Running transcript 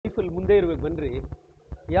Beautiful ಮುಂದೆ ಇರ್ಬೇಕು ಬನ್ರಿ.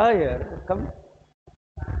 ಯಾರ್ ಕಮ್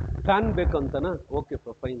ಫ್ಯಾನ್ ಬೇಕು ಅಂತನಾ? Okay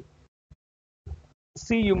fine.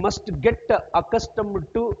 See, you must get accustomed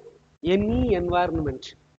to any environment.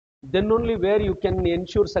 Then only where you can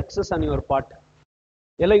ensure success on your part.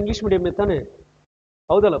 ಎಲ್ಲ English medium ತಾನೆ,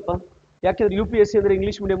 ಹೌದಲ್ಲಪ್ಪ? ಯಾಕೆಂದ್ರೆ UPSC ಅಂದ್ರೆ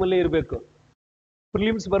ಇಂಗ್ಲೀಷ್ ಮೀಡಿಯಂ ಅಲ್ಲೇ ಇರಬೇಕು.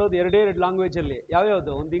 ಪ್ರಿಲಿಮ್ಸ್ ಬರೋದು ಎರಡೇ ಲ್ಯಾಂಗ್ವೇಜ್ ಅಲ್ಲಿ,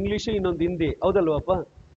 ಯಾವ್ಯಾವುದು? ಒಂದು ಇಂಗ್ಲೀಷ್, ಇನ್ನೊಂದು ಹಿಂದಿ, ಹೌದಲ್ವಪ್ಪ?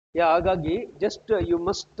 ಹಾಗಾಗಿ just you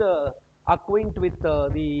must ಅಕ್ವೈಂಟ್ with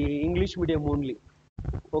the English medium only.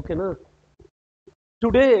 ಓಕೆನಾ?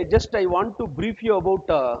 Today just I want to brief you about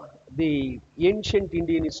the ancient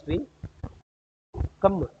Indian history.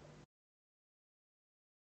 Come.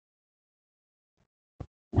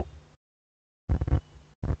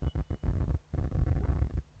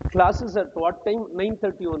 Classes at what time?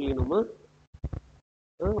 9:30 only, no ma?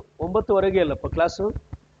 9:00 allappa class.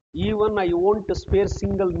 Even I won't spare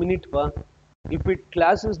single minute pa. If it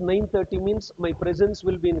class is 9:30 means my presence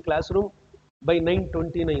will be in classroom by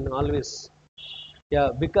 9:29 always. Yeah,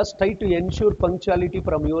 because try to ensure punctuality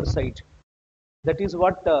from your side. That is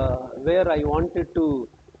what where I wanted to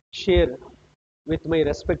share with my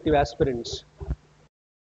respective aspirants.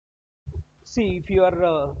 See, if you are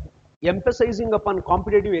emphasizing upon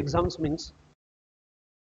competitive exams means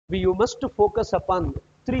you must focus upon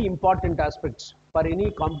three important aspects for any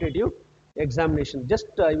competitive examination.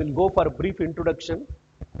 Just I will go for a brief introduction.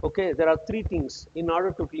 Okay, there are three things in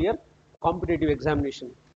order to clear competitive examination.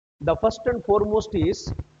 The first and foremost is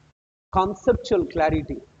conceptual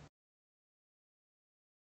clarity.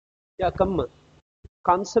 Yeah, come.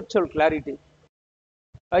 Conceptual clarity.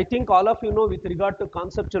 I think all of you know with regard to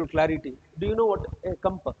conceptual clarity. Do you know what?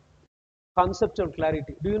 Conceptual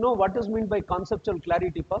clarity. Do you know what is meant by conceptual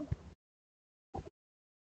clarity, pa?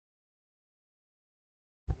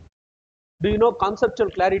 Do you know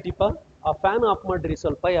conceptual clarity, pa? A fan off madri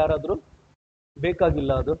ಸ್ವಲ್ಪ ಯಾರಾದರೂ,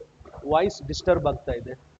 ಬೇಕಾಗಿಲ್ಲ, ಅದು voice disturb ಆಗ್ತಾ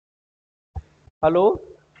ಇದೆ. Hello?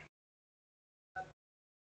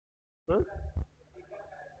 Huh?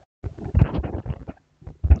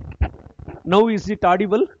 Now is it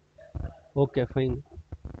audible? Okay, fine.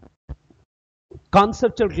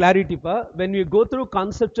 Conceptual clarity, pa. When we go through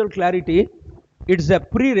conceptual clarity, it's a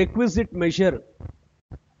prerequisite measure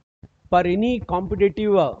for any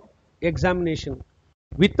competitive examination.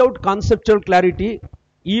 Without conceptual clarity,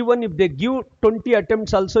 even if they give 20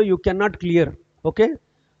 attempts also, you cannot clear. Okay?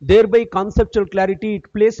 Thereby conceptual clarity, it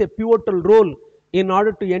plays a pivotal role in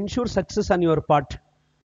order to ensure success on your part.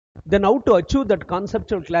 Then how to achieve that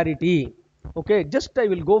conceptual clarity? Okay, just I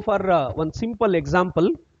will go for one simple example.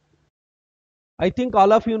 I think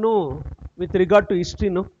all of you know with regard to history,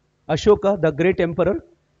 no? Ashoka, the great emperor.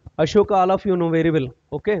 Ashoka, all of you know very well.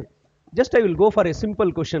 Okay, just I will go for a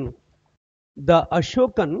simple question. The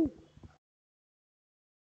Ashokan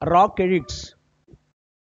rock edicts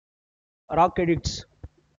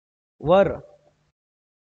were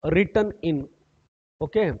written in,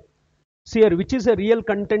 okay, see here, which is a real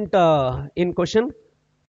content in question?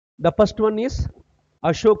 The first one is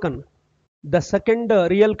Ashokan, the second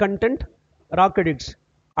real content rock edicts,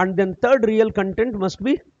 and then third real content must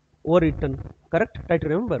be overwritten. Correct? Try to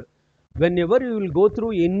remember, whenever you will go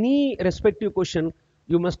through any respective question,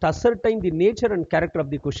 you must ascertain the nature and character of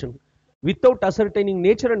the question. Without ascertaining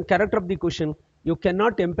nature and character of the question, you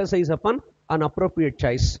cannot emphasize upon an appropriate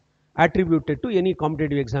choice attributed to any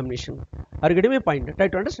competitive examination. Are you getting my point? Try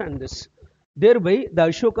to understand this. Thereby, the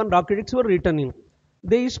Ashokan rock edicts were written in.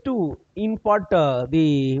 They used to impart the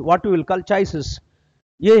what we will call choices.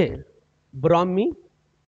 A. Brahmi,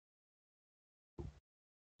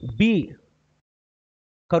 B.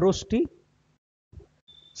 Kharoshthi,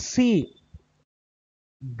 C.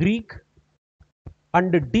 Greek,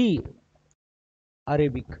 and D.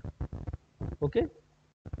 Arabic. Okay,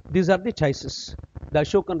 these are the choices. The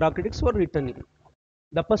Ashokan rock edicts were written in.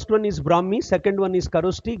 The first one is Brahmi, second one is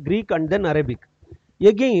Kharoshthi, Greek, and then Arabic.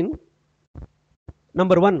 Again,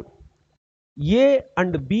 number one, A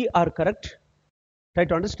and B are correct. Try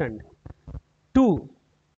to understand. 2,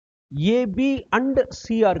 A, B and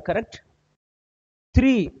C are correct.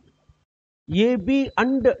 3, A, B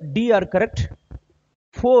and D are correct.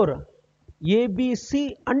 4, A, B,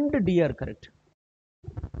 C and D are correct.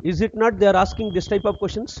 Is it not they are asking this type of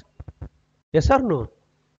questions? Yes or no?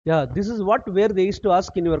 Yeah, this is what where they used to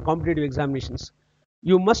ask in your competitive examinations.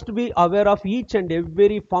 You must be aware of each and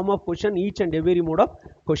every form of question, each and every mode of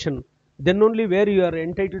question. Then only where you are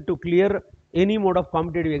entitled to clear any mode of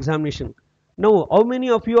competitive examination. Now, how many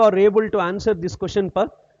of you are able to answer this question, pa?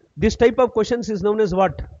 This type of questions is known as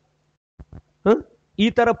what? ಈ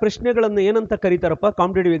ತರ ಪ್ರಶ್ನೆಗಳನ್ನು ಏನಂತ ಕರೀತಾರಪ್ಪ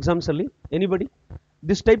competitive exams ಅಲ್ಲಿ? Anybody?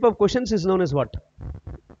 This type of questions is known as what?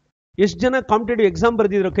 ಎಷ್ಟು ಜನ competitive exam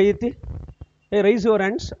ಬರೆದಿದ್ರು ಕೈ ಎತ್ತಿ? ಏ raise your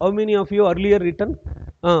hands. How many of you earlier return?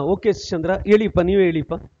 Okay ಚಂದ್ರ, ಹೇಳಿಪ್ಪ, ನೀವೇ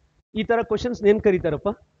ಹೇಳಿಪ್ಪ. ಈ ಥರ ಕ್ವಶನ್ಸ್ ಏನು ಕರೀತಾರಪ್ಪ?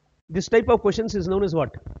 This type of questions is known is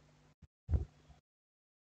what?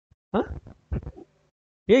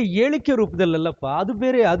 ಹೇಳಿಕೆ ರೂಪದಲ್ಲಲ್ಲಪ್ಪ, ಅದು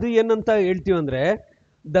ಬೇರೆ. ಅದು ಏನಂತ ಹೇಳ್ತೀವಿ ಅಂದರೆ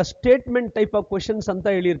the statement type of questions ಅಂತ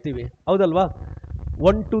ಹೇಳಿರ್ತೀವಿ, ಹೌದಲ್ವಾ?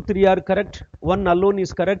 1, 2, 3 are correct, 1 alone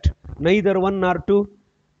is correct, neither 1 nor 2.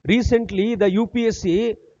 Recently the UPSC,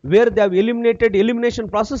 where they have eliminated elimination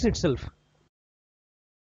process itself.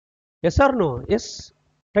 Yes or no? Yes.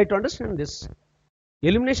 Try to understand this.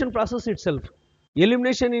 Elimination process itself.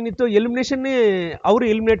 Elimination ಏನಿತ್ತು, elimination ಅವರು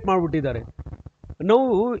eliminate ಮಾಡಿಬಿಟ್ಟಿದ್ದಾರೆ. Now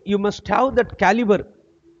you must have that caliber.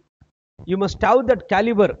 You must have that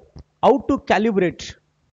caliber. How to calibrate?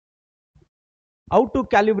 How to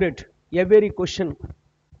calibrate every question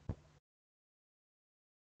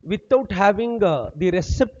without having the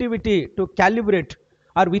receptivity to calibrate,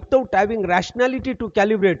 or without having rationality to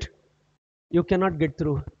calibrate, you cannot get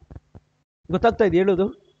through. ಗೊತ್ತಾಗ್ತಾ ಇದೆ ಹೇಳೋದು?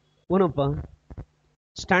 ಓನಪ್ಪ,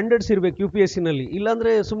 standards ಇರಬೇಕು U P S ಸಿನಲ್ಲಿ.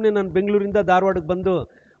 ಇಲ್ಲಾಂದರೆ ಸುಮ್ಮನೆ ನಾನು ಬೆಂಗಳೂರಿಂದ ಧಾರವಾಡಕ್ಕೆ ಬಂದು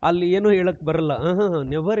ಅಲ್ಲಿ ಏನೂ ಹೇಳಕ್ಕೆ ಬರಲ್ಲ.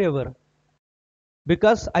 Never ever.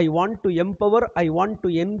 Because I want to empower, I want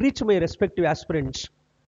to enrich my respective aspirants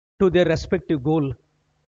to their respective goal.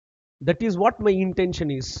 That is what my intention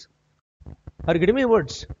is. Are you getting my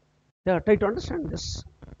words? Yeah, try to understand this.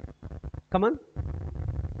 Come on.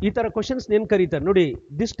 ಈ ಥರ questions ಏನು ಕರೀತಾರೆ ನೋಡಿ,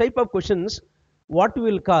 this type of questions what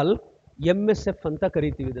will call MSF ಅಂತ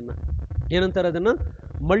ಕರಿತೀವಿ. ಇದನ್ನು ಏನಂತಾರೆ? ಅದನ್ನು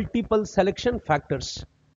multiple selection factors.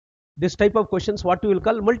 This type of questions what will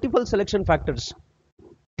call multiple selection factors.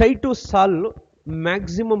 Try to solve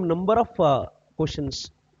maximum number of questions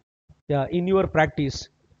in your practice.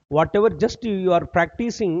 Whatever just you are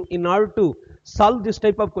practicing, in order to solve this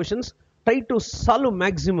type of questions, try to solve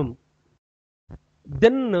maximum.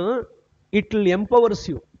 Then it will empowers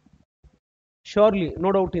you. Surely,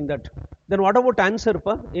 no doubt in that. Then what about answer,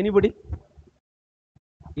 pa? Anybody?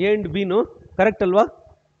 A and B, no? Correct alva?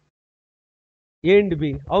 A and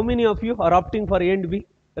B. How many of you are opting for A and B?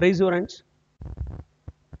 Raise your hands.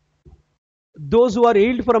 Those who are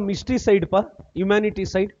hailed from history side, pa? Humanity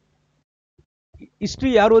side. History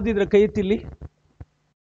ಯಾರು ಓದಿದ್ರೆ ಕೈ ಎತ್ತಿಲ್ಲಿ?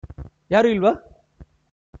 ಯಾರು ಇಲ್ವಾ?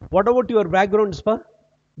 What about your backgrounds ಪಾ?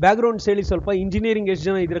 Backgrounds ಹೇಳಿ ಸ್ವಲ್ಪ. Engineering ಎಷ್ಟು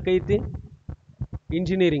ಜನ ಇದ್ರೆ ಕೈ ಎತ್ತಿ?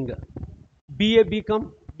 ಇಂಜಿನಿಯರಿಂಗ್. BA, BCom?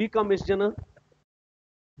 BCom ಎಷ್ಟು ಜನ?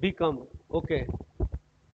 BCom. Okay.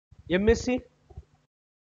 MSc?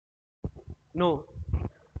 No.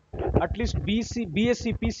 At least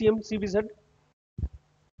BSc, PCM, CBZ?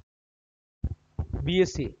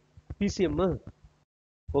 BSc, PCM?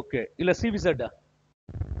 Okay. ಇಲ್ಲ CBZ?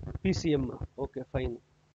 PCM. Okay, fine.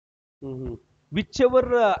 Whichever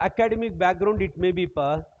academic background it may be, pa,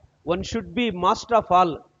 one should be master of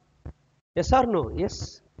all. Yes or no? Yes.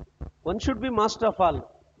 One should be master of all.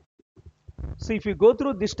 See, if you go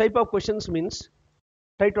through this type of questions means,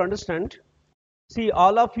 try to understand. See,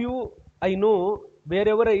 all of you, I know,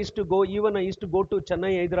 wherever I used to go, even I used to go to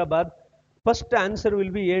Chennai, Hyderabad, first answer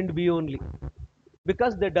will be A and B only.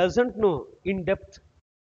 Because they doesn't know in depth.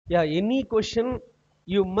 Yeah, any question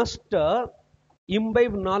you must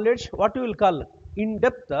imbibe knowledge, what you will call in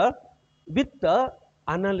depth with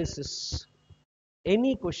analysis.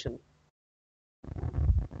 Any question.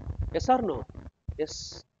 Yes or no? Yes.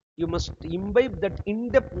 You must imbibe that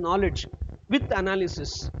in-depth knowledge with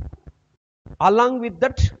analysis. Along with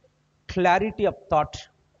that, clarity of thought.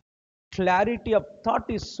 Clarity of thought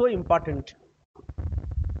is so important.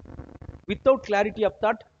 Without clarity of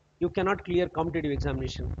thought, you cannot clear competitive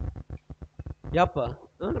examination. Yappa,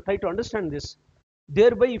 try to understand this.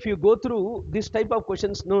 Thereby, if you go through this type of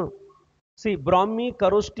questions, no. See, Brahmi,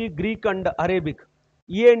 Kharosthi, Greek and Arabic.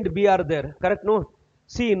 A and B are there. Correct? No?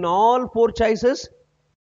 See, in all 4 choices,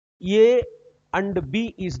 A and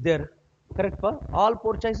B is there. Correct? Pa? All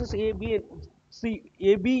 4 choices, A, B, C,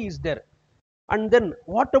 A, B is there. And then,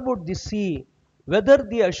 what about the C? Whether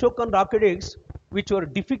the Ashokan rocket eggs, which were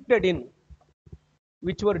depicted in,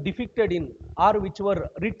 or which were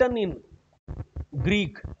written in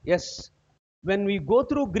Greek. Yes. When we go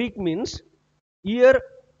through Greek means, here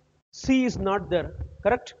C is not there.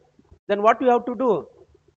 Correct? Then what we have to do?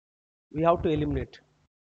 We have to eliminate.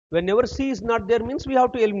 Whenever C is not there means we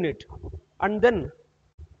have to eliminate. And then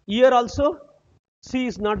here also C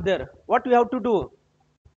is not there. What we have to do?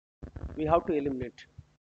 We have to eliminate.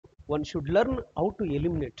 One should learn how to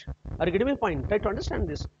eliminate. Are you getting my point? Try to understand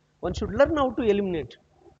this. One should learn how to eliminate.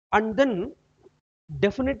 And then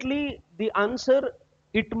definitely the answer,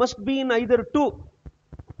 it must be in either 2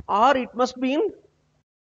 or it must be in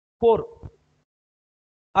 4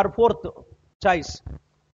 or 4th choice.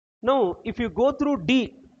 Now, if you go through D,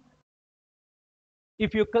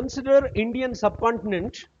 If you consider Indian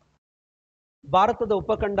subcontinent, ಭಾರತದ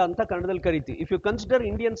ಉಪಖಂಡ ಅಂತ ಕನ್ನಡದಲ್ಲಿ ಕರೀತೀವಿ. If you consider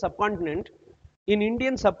Indian subcontinent, in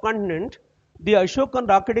Indian subcontinent, the Ashokan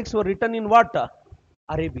rocketics were written in what?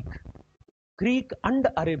 Arabic, Greek and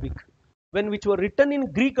Arabic. When which were written in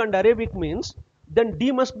Greek and Arabic means, then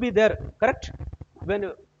D must be there, correct? When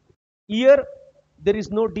here there is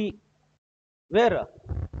no D, where?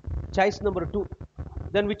 Choice number 2.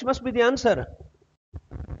 Then which must be the answer?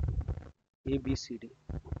 A, B, C, D.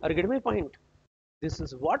 Are you getting my point? This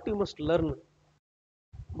is what you must learn.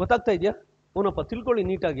 ಗೊತ್ತಾಗ್ತಾ ಇದೆಯಾ? ಅವನಪ್ಪ ತಿಳ್ಕೊಳ್ಳಿ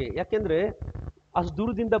ನೀಟಾಗಿ. ಯಾಕೆಂದ್ರೆ ಅಷ್ಟು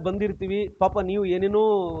ದೂರದಿಂದ ಬಂದಿರ್ತೀವಿ, ಪಾಪ ನೀವು ಏನೇನೋ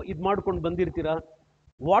ಇದು ಮಾಡ್ಕೊಂಡು ಬಂದಿರ್ತೀರಾ.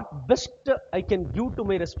 What best I can give to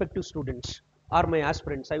my respective students or my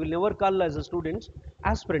aspirants. I will never call as a students,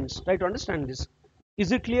 aspirants. Try to understand this. Is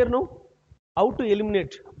it clear now? How to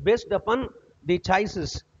eliminate based upon the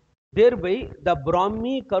choices. Thereby the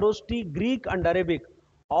Brahmi, Kharoshthi, Greek and Arabic,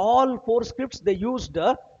 all 4 scripts they used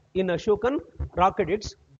in Ashokan rock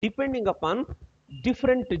edicts depending upon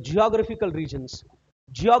different geographical regions.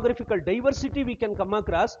 Geographical diversity we can come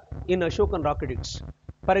across in Ashokan rock edicts.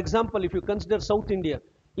 For example, if you consider South India,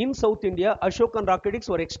 in South India, Ashokan rock edicts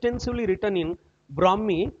were extensively written in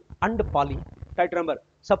Brahmi and Pali. Try to remember.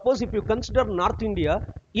 Suppose if you consider North India,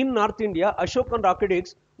 in North India, Ashokan rock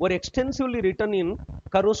edicts were extensively written in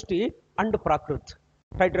Kharoshthi and Prakrit.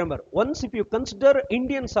 Try to remember. Once if you consider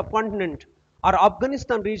Indian subcontinent or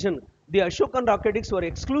Afghanistan region, the Ashokan rock edicts were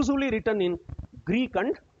exclusively written in Greek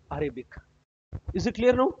and Arabic. Is it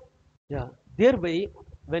clear now? Yeah. Thereby,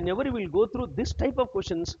 whenever you will go through this type of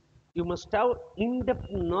questions, you must have in-depth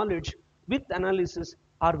knowledge with analysis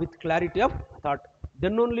or with clarity of thought.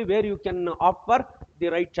 Then only where you can opt for the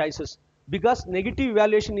right choices. Because negative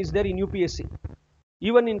evaluation is there in UPSC.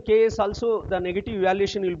 Even in KS also the negative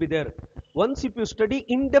evaluation will be there. Once if you study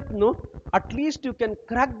in-depth, no, at least you can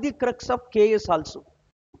crack the crux of KS also.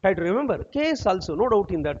 Try to remember KS also, no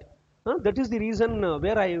doubt in that. That is the reason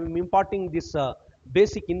where I am imparting this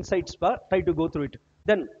basic insights. Try to go through it.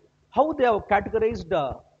 Then how they have categorized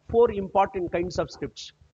 4 important kinds of scripts.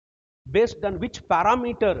 Based on which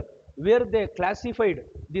parameter where they classified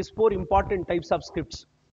these 4 important types of scripts.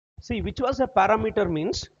 See, which was a parameter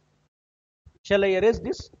means, shall I erase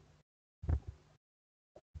this?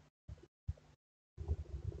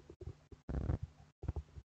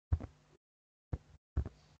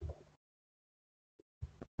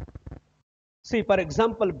 See, for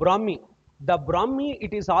example, Brahmi. The Brahmi,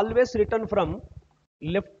 it is always written from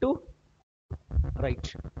left to right.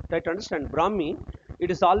 Try to understand. Brahmi, it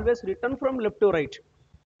is always written from left to right.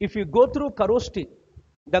 If you go through Kharoshthi,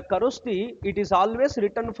 the Kharoshthi, it is always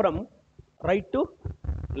written from right to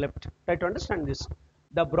left. Try to understand this.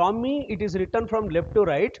 The Brahmi, it is written from left to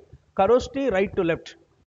right. Kharoshthi, right to left.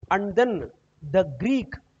 And then the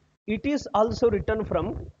Greek, it is also written from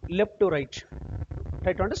left to right.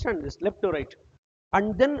 Try to understand this, left to right.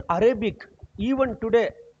 And then Arabic, even today,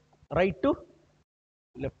 right to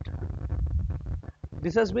left.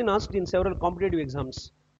 This has been asked in several competitive exams.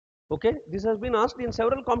 Okay, this has been asked in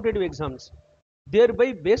several competitive exams. Thereby,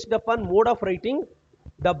 based upon mode of writing,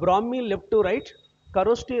 the Brahmi left to right,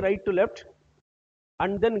 Kharoshthi right to left,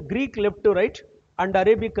 and then Greek left to right, and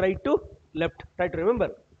Arabic right to left. Try to remember.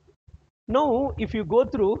 Now, if you go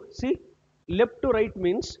through, see, left to right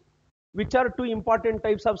means which are 2 important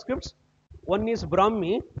types of scripts. One is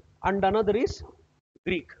Brahmi and another is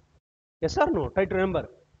Greek. Yes or no? Try to remember.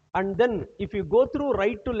 And then if you go through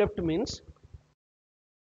right to left means,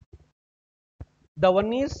 the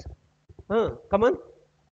one is, come on,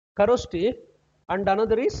 Kharoshthi and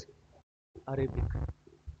another is Arabic.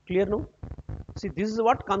 Clear now? See, this is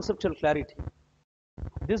what conceptual clarity.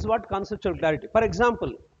 This is what conceptual clarity. For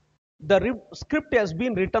example, the script has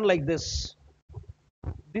been written like this.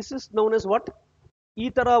 This is known as what? ಈ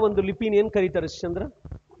ತರ ಒಂದು ಲಿಪಿನ ಏನ್ ಕರೀತಾರೆ ಚಂದ್ರ?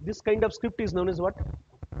 This kind of script is known as what?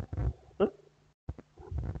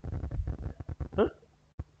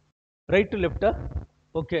 Right to left.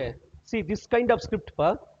 Okay. See, this kind of script.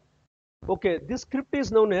 Okay, this script is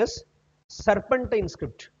known as serpentine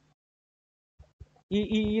script.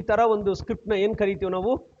 ಈ ತರ ಒಂದು script ನ ಏನ್ ಕರಿತೀವಿ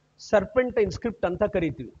ನಾವು? ಸರ್ಪೆಂಟೈನ್ ಸ್ಕ್ರಿಪ್ಟ್ ಅಂತ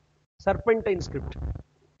ಕರಿತೀವಿ. Serpentine script.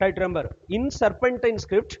 Try to remember. In serpentine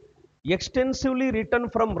script, extensively written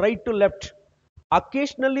from right to left,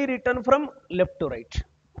 occasionally written from left to right.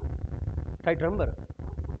 Try to remember.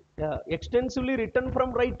 Yeah, extensively written from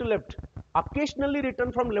right to left, occasionally written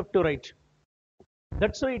from left to right.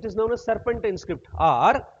 That's why it is known as serpentine script,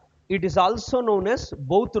 or it is also known as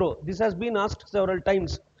Bouthro. This has been asked several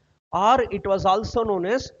times. Or it was also known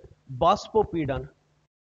as Baspopedon.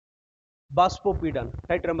 Baspopedon.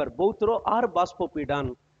 Try to remember. Bouthro or Baspopedon.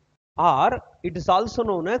 Or it is also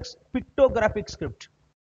known as pictographic script.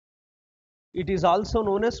 It is also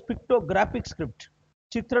known as pictographic script.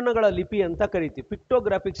 ಚಿತ್ರಣಗಳ ಲಿಪಿ ಅಂತ ಕರೀತೀವಿ.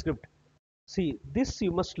 Pictographic script. See, this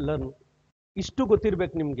you must learn. ಇಷ್ಟು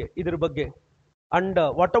ಗೊತ್ತಿರಬೇಕು ನಿಮಗೆ ಇದ್ರ ಬಗ್ಗೆ. And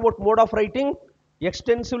what about mode of writing?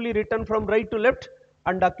 Extensively written from right to left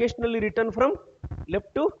and occasionally written from left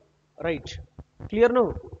to right. Clear now?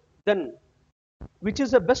 Then, which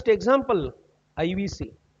is the best example? IVC,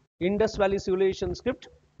 Indus Valley Civilization script.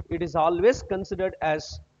 It is always considered as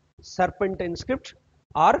serpentine script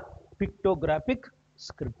or pictographic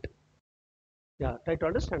script. Yeah, try to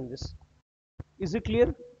understand this. Is it clear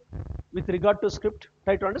with regard to script?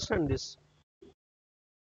 Try to understand this.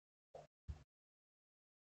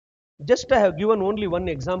 Just I have given only one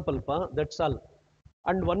example, that's all.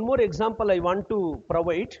 And one more example I want to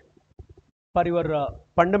provide for your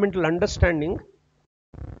fundamental understanding.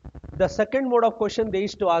 The second mode of question they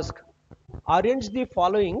used to ask, arrange the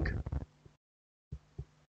following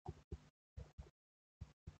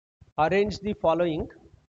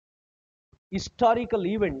historical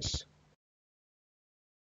events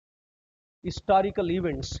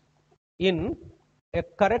in a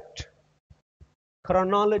correct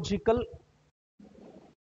chronological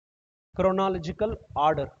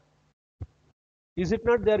order. Is it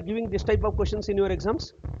not they are giving this type of questions in your exams?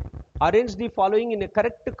 Arrange the following in a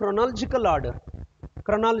correct chronological order.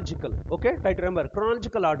 Chronological, okay? Try to remember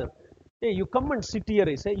chronological order. Hey, you come and sit here,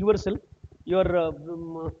 I say yourself. You are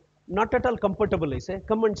not at all comfortable, I say.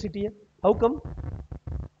 Come and sit here. How come?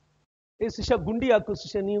 Hey, Sisha Gundi Aku,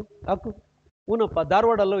 Sisha New Aku. Unapa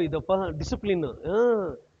Dharwad allo idapa discipline.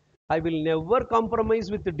 I will never compromise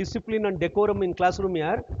with the discipline and decorum in classroom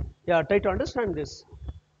here. Yeah, try to understand this.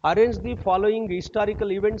 Arrange the following historical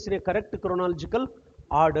events in a correct chronological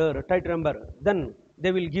order. Try to remember. Then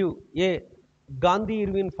they will give a Gandhi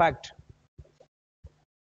Irvin fact.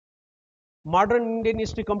 Modern Indian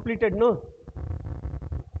history completed, no?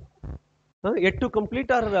 Yet to complete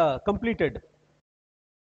or completed?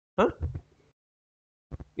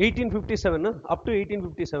 1857, up to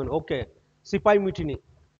 1857. Okay. Sipai Mutiny.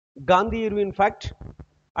 Gandhi Irvin fact.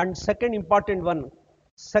 And second important one,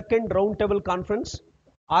 second roundtable conference,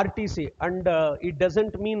 RTC, and it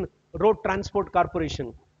doesn't mean Road Transport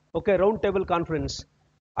Corporation. Okay, roundtable conference.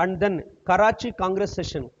 And then Karachi Congress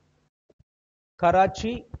session.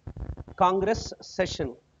 Karachi Congress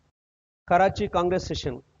session.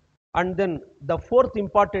 And then the fourth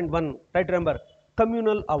important one, try to remember,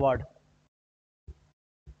 communal award.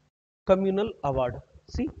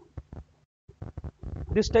 See,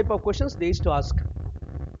 this type of questions they used to ask.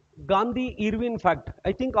 Gandhi Irvin fact.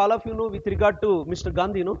 I think all of you know with regard to Mr.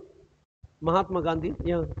 Gandhi, no? Mahatma Gandhi,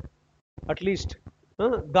 yeah, at least.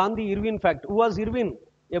 Gandhi Irvin fact. Who was Irvin?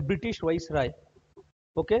 A British viceroy.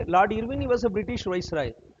 Okay, Lord Irvin, he was a British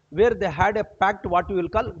viceroy, where they had a pact, what we will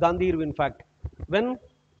call Gandhi Irvin fact. When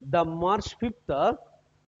the March 5th,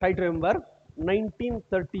 try to remember,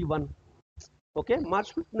 1931. Okay, March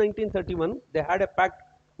 5th, 1931, they had a pact,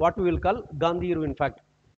 what we will call Gandhi Irvin fact.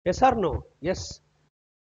 Yes or no? Yes.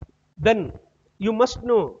 Then you must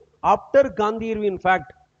know, after Gandhi Irvin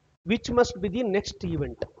fact, which must be the next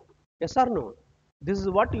event. Yes or no? This is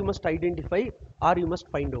what you must identify or you must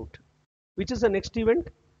find out. Which is the next event?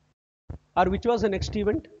 Or which was the next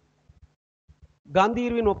event? Gandhi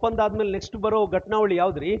Irvin ಒಪ್ಪಂದ ಆದ್ಮೇಲೆ next ಬರೋ ಘಟನಾವಳಿ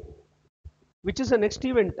ಯಾವ್ದ್ರಿ? Which is the next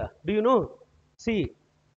event? Do you know? See,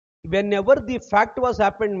 whenever the fact was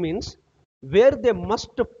happened means where they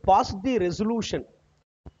must pass the resolution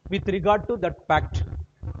with regard to that fact.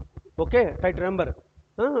 Okay, try to remember.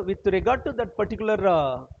 With regard to that particular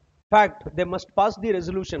fact, they must pass the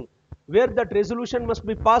resolution. Where that resolution must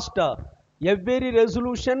be passed, every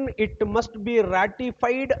resolution, it must be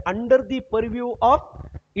ratified under the purview of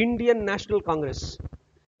Indian National Congress.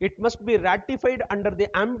 It must be ratified under the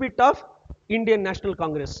ambit of Indian National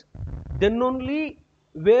Congress. Then only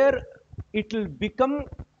where it will become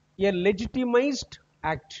a legitimized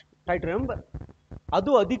act. Try to remember.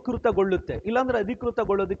 ಅದು ಅಧಿಕೃತಗೊಳ್ಳುತ್ತೆ, ಇಲ್ಲಾಂದ್ರೆ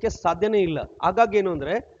ಅಧಿಕೃತಗೊಳ್ಳೋದಕ್ಕೆ ಸಾಧ್ಯನೇ ಇಲ್ಲ. ಹಾಗಾಗಿ ಏನು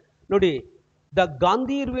ಅಂದ್ರೆ ನೋಡಿ, the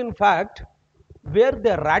Gandhi Irvin fact where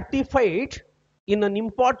they ratified in an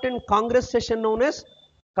important Congress session known as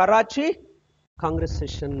Karachi Congress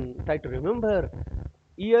session. Try to remember.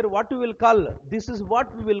 Here what we will call, this is what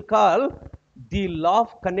we will call the law of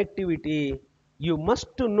connectivity. You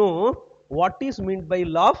must know what is meant by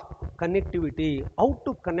law of connectivity, how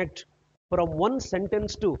to connect from one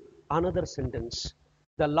sentence to another sentence.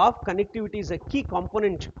 The law of connectivity is a key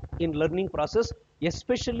component in learning process,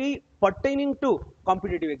 especially pertaining to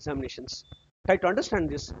competitive examinations. Try to understand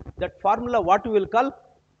this. That formula what we will call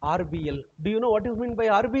RBL. Do you know what is meant by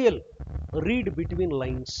RBL? Read between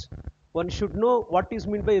lines. One should know what is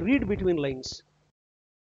meant by read between lines.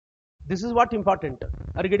 This is what important.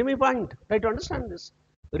 Are you getting my point? Try to understand this.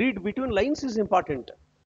 Read between lines is important.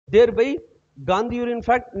 Thereby, Gandhi in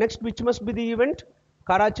fact, next which must be the event?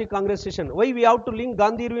 Karachi Congress session. Why we have to link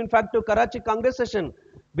Gandhi in fact to Karachi Congress session?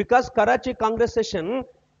 Because Karachi Congress session,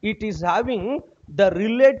 it is having the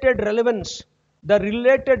related relevance. The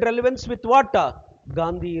related relevance with what?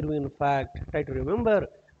 Gandhi in fact. Try to remember,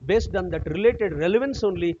 based on that related relevance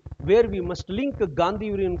only, where we must link Gandhi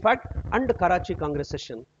in fact and Karachi Congress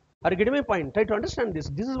session. Are you getting my point? Try to understand this.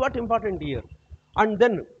 This is what important here. And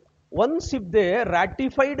then, once if they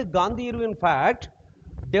ratified Gandhi in fact,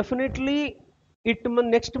 definitely it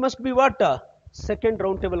next must be what? Second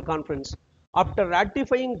roundtable conference. After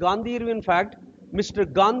ratifying Gandhi in fact,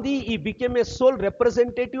 Mr. Gandhi, he became a sole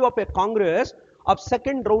representative of a Congress of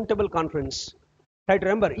second roundtable conference. Right,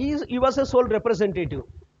 remember, he was a sole representative.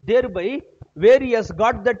 Thereby, where he has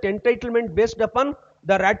got that entitlement based upon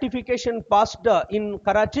the ratification passed in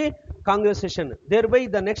Karachi Congress session. Thereby,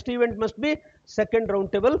 the next event must be second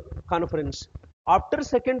roundtable conference. After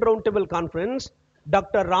second roundtable conference,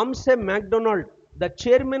 Dr. Ramsay MacDonald, the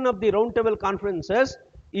chairman of the roundtable conferences,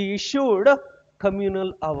 he issued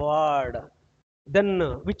communal award. Then,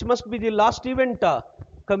 which must be the last event?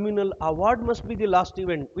 Communal award must be the last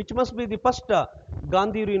event. Which must be the first?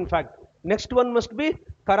 Gandhi in fact. Next one must be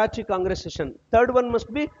Karachi Congress session. Third one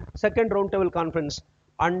must be second roundtable conference.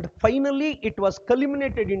 And finally, it was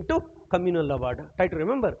culminated into communal award. Try to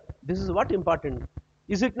remember. This is what important.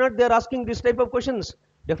 Is it not they are asking this type of questions?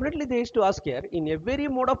 Definitely they used to ask here. In every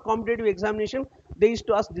mode of competitive examination, they used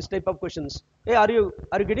to ask this type of questions. Hey, are you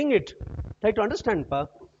getting it? Try to understand, pa.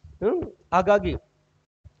 ಹಾಗಾಗಿ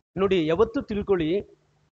ನೋಡಿ, ಯಾವತ್ತು ತಿಳ್ಕೊಳ್ಳಿ,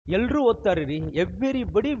 ಎಲ್ಲರೂ ಓದ್ತಾರೆ ರೀ,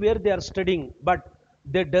 everybody where they are studying, but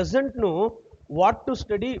they doesn't know what to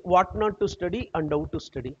study, what not to study and how to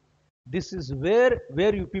study. This is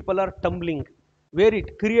where you people are tumbling, where it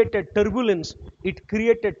created turbulence, it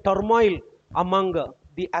created turmoil among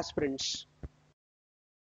the aspirants.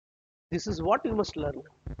 This is what you must learn.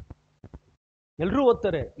 ಎಲ್ಲರೂ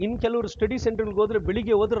ಓದ್ತಾರೆ. ಇನ್ನು ಕೆಲವರು study ಸೆಂಟರ್ಗೆ ಹೋದ್ರೆ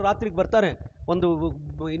ಬೆಳಿಗ್ಗೆ ಹೋದ್ರೆ ರಾತ್ರಿಗೆ ಬರ್ತಾರೆ, ಒಂದು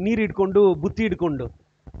ನೀರು ಇಟ್ಕೊಂಡು ಬುತ್ತಿ ಇಟ್ಕೊಂಡು.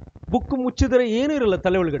 ಬುಕ್ ಮುಚ್ಚಿದ್ರೆ ಏನೂ ಇರಲ್ಲ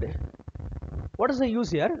ತಲೆ ಒಳಗಡೆ. ವಾಟ್ ಇಸ್ ದ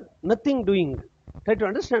ಯೂಸ್ ಯಾರ್? Nothing doing. Try to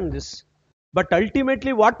understand this. But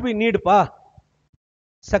ultimately what we need ಪಾ?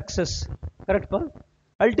 Success. Correct pa?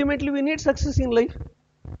 Ultimately we need success in life.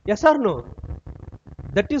 Yes or no?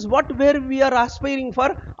 That is what where we are aspiring for.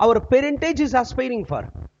 Our parentage is aspiring for.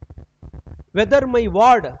 Whether my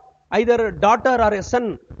ward, either a daughter or a son,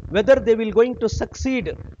 whether they will going to succeed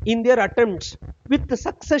in their attempts with the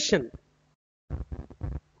succession.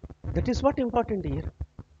 That is what important here.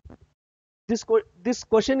 This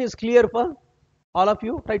question is clear pa? All of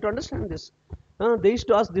you try to understand this. They used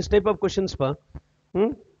to ask this type of questions pa.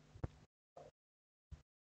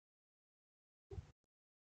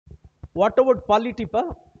 What about polity pa?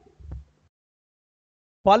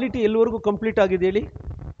 Polity ಎಲ್ಲವರೆಗೂ complete ಆಗಿದೆ ಹೇಳಿ.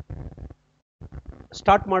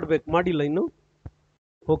 Start ಮಾಡಬೇಕು, ಮಾಡಿಲ್ಲ ಇನ್ನು?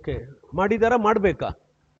 Okay, ಮಾಡಿದಾರ? ಮಾಡಬೇಕಾ?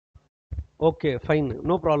 Okay, fine,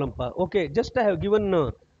 no problem pa. Okay, just I have given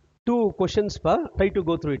 2 questions pa. Try to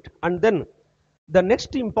go through it. And then the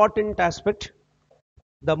next important aspect,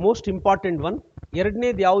 the most important one,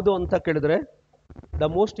 ಎರಡನೇದು ಯಾವುದು ಅಂತ ಕೇಳಿದ್ರೆ, the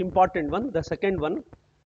most important one, the second one,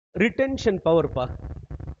 retention power pa.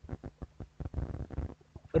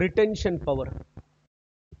 Retention power,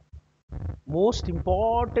 most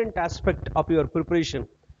important aspect of your preparation.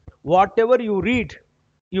 Whatever you read,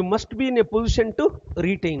 you must be in a position to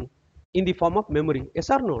retain in the form of memory. Yes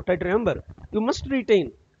or no? Try to remember. You must retain.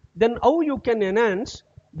 Then how you can enhance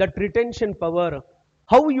that retention power?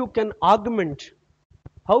 How you can augment?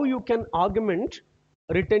 How you can augment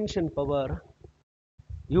retention power?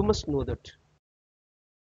 You must know that.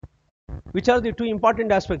 Which are the 2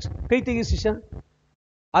 important aspects? Kaitigi Sisha,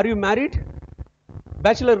 are you married?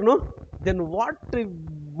 Bachelor, no? Then what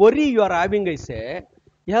worry you are having, I say?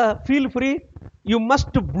 Yeah, feel free. You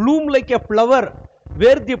must bloom like a flower.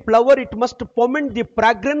 Where the flower, it must foment the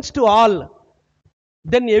fragrance to all.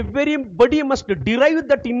 Then everybody must derive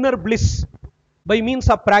that inner bliss by means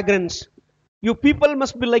of fragrance. You people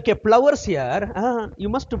must be like a flowers here.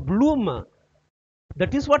 You must bloom.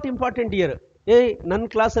 That is what important here. Hey, ನನ್ನ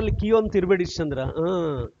ಕ್ಲಾಸಲ್ಲಿ ಕಿಯೋ ಅಂತ ಇರಬೇಡಿ ಚಂದ್ರ.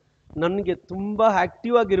 ನನಗೆ ತುಂಬ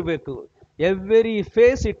active ಆಗಿರಬೇಕು. Every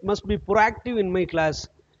face it must be proactive in my class.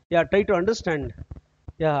 Yeah, try to understand.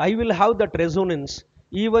 Yeah, I will have that resonance.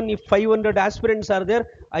 Even if 500 aspirants are there,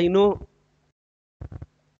 I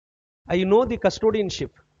know the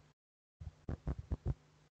custodianship.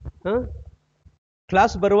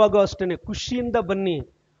 Class ಬರುವಾಗ ಅಷ್ಟೇ ಖುಷಿಯಿಂದ ಬನ್ನಿ.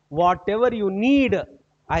 What ever you need,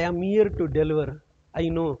 I am here to deliver. I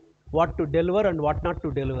know what to deliver and what not to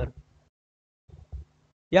deliver.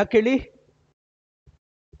 ಯಾಕೆ ಹೇಳಿ?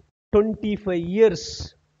 25 years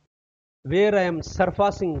where I am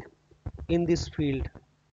surpassing in this field.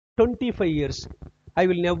 25 years. I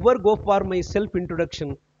will never go for my self introduction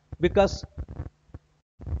because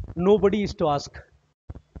nobody is to ask.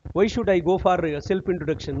 Why should I go for self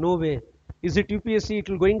introduction? No way. Is it UPSC it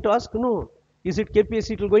will going to ask? No. Is it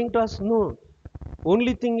KPSC it will going to ask? No.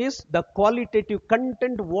 Only thing is the qualitative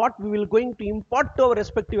content what we will going to impart to our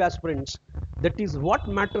respective aspirants. That is what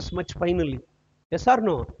matters much finally. Yes or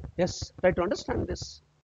no? Yes. Try to understand this.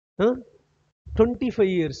 Huh? 25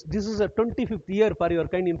 years. This is a 25th year for your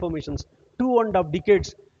kind informations. 2.5 decades.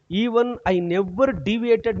 Even I never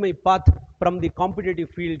deviated my path from the competitive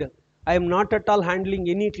field. I am not at all handling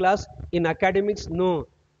any class in academics. No.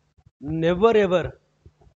 Never ever.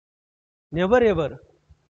 Never ever.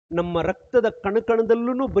 ನಮ್ಮ ರಕ್ತದ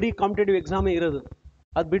ಕಣಕಣದಲ್ಲೂ ಬರೀ competitive ಎಕ್ಸಾಮೇ ಇರೋದು.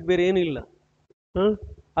 ಅದು ಬಿಟ್ಟು ಬೇರೆ ಏನಿಲ್ಲ.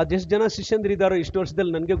 ಅದೆಷ್ಟು ಜನ ಶಿಷ್ಯಂದ್ರಿದ್ದಾರೋ ಇಷ್ಟು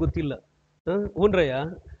ವರ್ಷದಲ್ಲಿ ನನಗೆ ಗೊತ್ತಿಲ್ಲ. ಹೂನ್ರಯ್ಯ,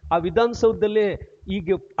 ಆ ವಿಧಾನಸೌಧದಲ್ಲೇ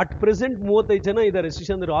ಈಗ ಅಟ್ ಪ್ರೆಸೆಂಟ್ 35 ಜನ ಇದ್ದಾರೆ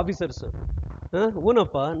ಶಿಷ್ಯಂದ್ರು, ಆಫೀಸರ್ಸ್.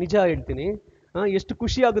 ಹೂನಪ್ಪ, ನಿಜ ಹೇಳ್ತೀನಿ. ಎಷ್ಟು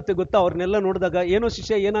ಖುಷಿ ಆಗುತ್ತೆ ಗೊತ್ತಾ ಅವ್ರನ್ನೆಲ್ಲ ನೋಡಿದಾಗ. ಏನೋ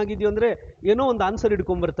ಶಿಷ್ಯ ಏನಾಗಿದೆಯೋ ಅಂದರೆ ಏನೋ ಒಂದು answer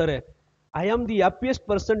ಹಿಡ್ಕೊಂಡ್ಬರ್ತಾರೆ. I am the happiest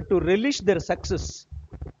person to ರಿಲಿಶ್ their success,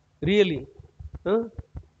 really.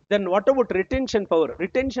 Then what about retention power?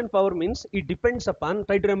 Retention power means it depends upon,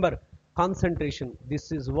 try to remember, concentration. This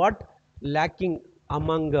is what lacking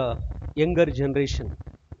among younger generation.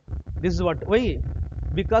 This is what, why?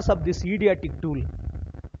 Because of this idiotic tool.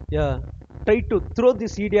 Yeah, try to throw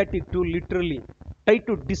this idiotic tool literally. Try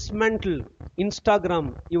to dismantle Instagram,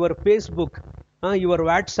 your Facebook, your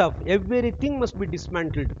WhatsApp. Everything must be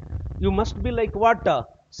dismantled. You must be like what?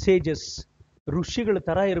 Sages. ಋಷಿಗಳ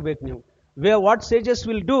ತರ ಇರಬೇಕು ನೀವು. Where what sages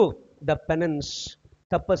will do? The penance,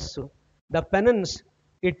 tapassu. The penance,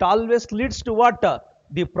 it always leads to what?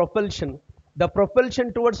 The propulsion. The propulsion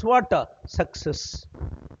towards what? Success.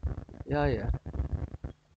 Yeah.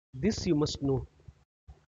 This you must know.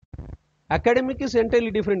 Academic is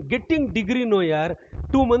entirely different. Getting degree, no yaar,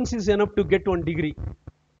 2 months is enough to get one degree.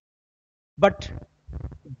 But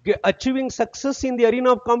achieving success in the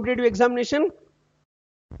arena of competitive examination,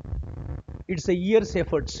 it's a year's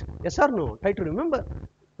efforts. Yes or no? Try to remember.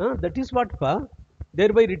 That is what,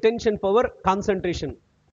 thereby retention power, concentration.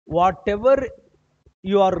 Whatever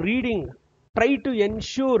you are reading, try to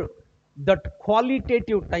ensure that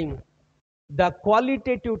qualitative time. The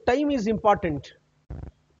qualitative time is important.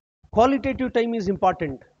 Qualitative time is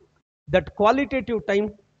important. That qualitative time,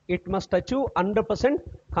 it must achieve 100%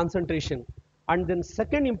 concentration. And then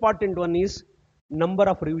second important one is number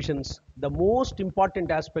of revisions. The most important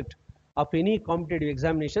aspect of any competitive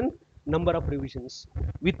examination, number of revisions.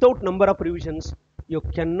 Without number of revisions, you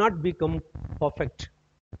cannot become perfect.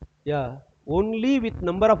 Yeah, only with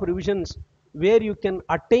number of revisions where you can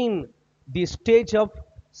attain the stage of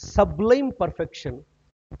sublime perfection.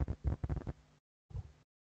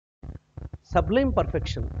 Sublime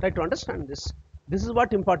perfection. Try to understand this. This is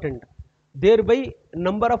what important. Thereby,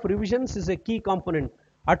 number of revisions is a key component.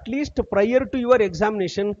 At least prior to your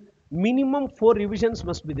examination, minimum 4 revisions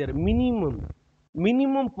must be there.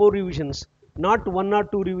 Minimum 4 revisions, not 1 or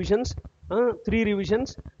 2 revisions, 3 revisions.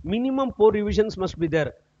 Minimum 4 revisions must be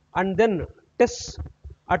there. And then tests,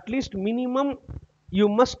 at least minimum you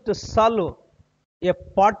must solve a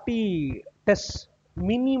party test.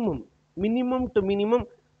 Minimum to minimum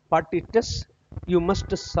party tests you must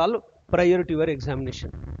solve prior to your examination.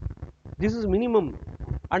 This is minimum.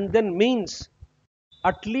 And then mains,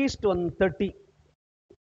 at least 130.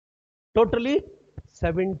 Totally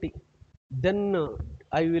 70. Then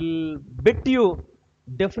I will bet you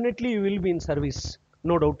definitely you will be in service.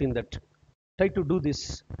 No doubt in that. Try to do this.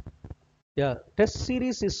 Yeah, test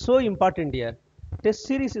series is so important here. Test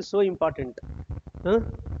series is so important.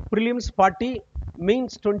 Prelims 40,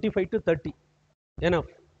 mains 25 to 30. Enough.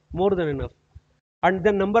 More than enough. And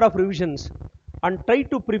then number of revisions. And try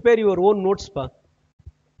to prepare your own notes.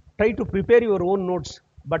 Try to prepare your own notes.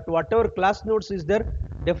 But whatever class notes is there,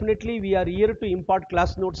 definitely we are here to impart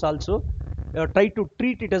class notes also. Try to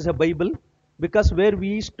treat it as a Bible, because where we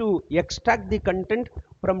used to extract the content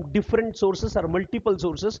from different sources or multiple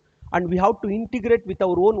sources, and we have to integrate with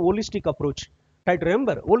our own holistic approach. Try to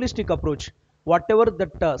remember, holistic approach. Whatever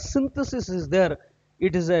that synthesis is there,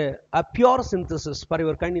 it is a pure synthesis for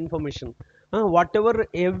your kind information. Whatever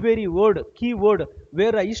every word, keyword,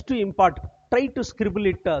 where I used to impart, try to scribble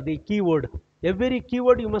it, the keyword. Every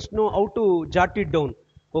keyword you must know how to jot it down.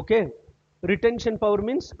 Okay. Retention power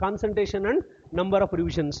means concentration and number of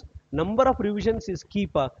revisions. Number of revisions is key.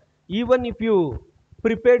 Even if you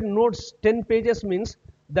prepared notes 10 pages means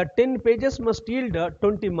the 10 pages must yield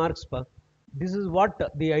 20 marks. This is what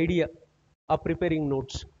the idea of preparing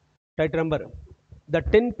notes. Try to remember, the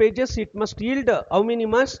 10 pages it must yield how many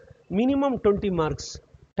marks? Minimum 20 marks.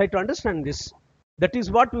 Try to understand this. That is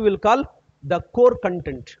what we will call the core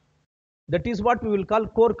content. That is what we will call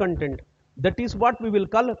core content. That is what we will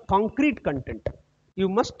call concrete content. You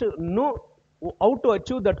must know how to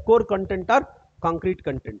achieve that core content or concrete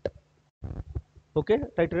content. Okay,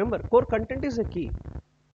 try to remember, core content is a key.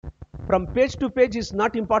 From page to page is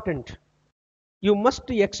not important. You must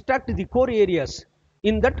extract the core areas.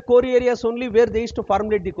 In that core areas only where they used to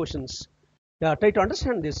formulate the questions. Yeah, try to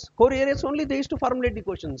understand this. Core areas only they used to formulate the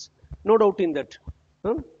questions. No doubt in that.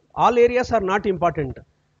 All areas are not important.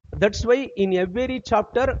 That's why in every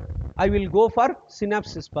chapter I will go for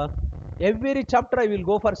synopsis. Every chapter I will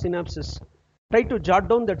go for synopsis. Try to jot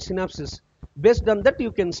down that synopsis. Based on that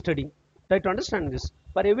you can study. Try to understand this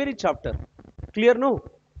for every chapter. Clear now?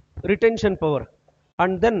 Retention power.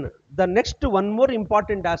 And then the next one more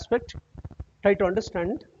important aspect, try to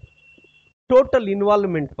understand total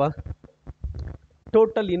involvement.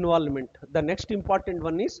 Total involvement. The next important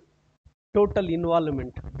one is total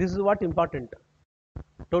involvement. This is what important.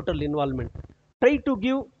 Total involvement. Try to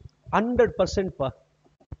give 100%.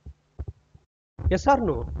 Yes or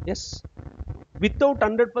no? Yes. Without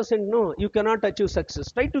 100% no, you cannot achieve success.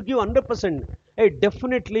 Try to give 100%. Hey,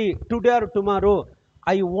 definitely today or tomorrow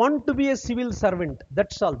I want to be a civil servant.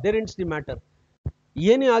 That's all. There ends the matter.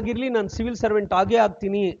 ಏನೇ ಆಗಿರಲಿ ನಾನು civil servant ಆಗೇ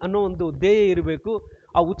ಆಗ್ತೀನಿ ಅನ್ನೋ ಒಂದು ಧ್ಯೇಯ ಇರಬೇಕು,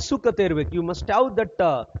 ಆ ಉತ್ಸುಕತೆ ಇರಬೇಕು. You must have that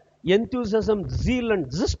enthusiasm, zeal and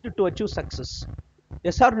gist to achieve success.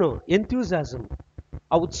 S R no? Enthusiasm,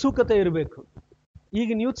 ಆ ಉತ್ಸುಕತೆ ಇರಬೇಕು.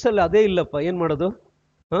 ಈಗಿನ ಯೂತ್ಸ್ ಅಲ್ಲಿ ಅದೇ ಇಲ್ಲಪ್ಪ. ಏನು ಮಾಡೋದು?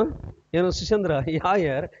 ಏನೋ ಸುಚಂದ್ರ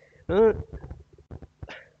ಯಾರ್?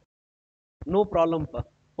 No problem pa.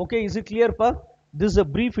 Okay, is it clear pa? This is a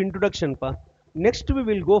brief introduction pa. Next we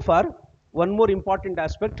will go for one more important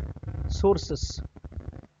aspect, sources.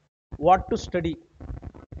 What to study.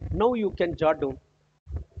 Now you can jot down.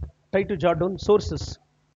 Try to jot down sources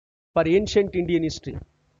for ancient Indian history.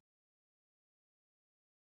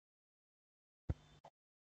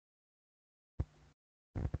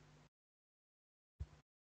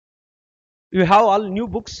 You have all new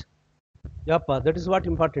books? Yeah pa, that is what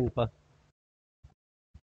important pa.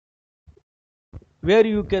 Where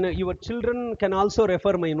you can, your children can also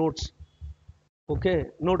refer my notes. Okay,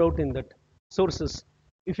 no doubt in that. Sources.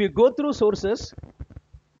 If you go through sources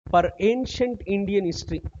for ancient Indian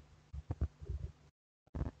history,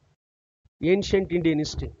 ancient Indian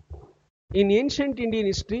history. In ancient Indian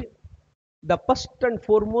history, the first and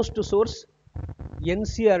foremost source,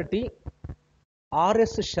 NCRT,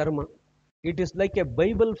 R.S. Sharma. It is like a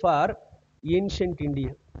Bible for ancient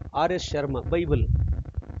India. R.S. Sharma, Bible.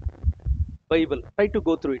 Try to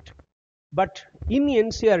go through it. But in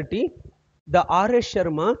NCRT, the R.S.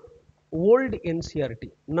 Sharma, old NCRT,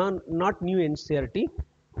 not new NCRT.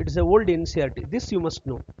 It is a old NCRT. This you must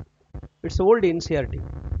know. It's old NCRT,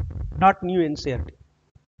 not new NCRT.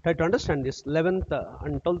 Try to understand this. 11th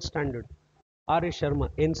and 12th standard. R.S. Sharma,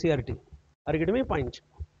 NCRT. Are you getting my point?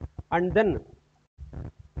 And then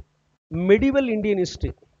medieval Indian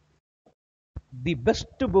history. The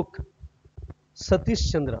best book, Satish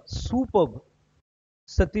Chandra, superb.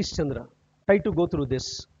 Satish Chandra. Try to go through this.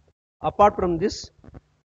 Apart from this,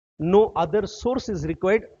 no other source is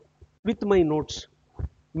required with my notes.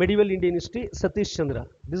 Medieval Indian history, Satish Chandra.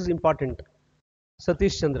 This is important.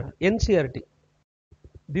 Satish Chandra. NCRT.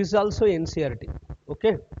 This is also NCRT.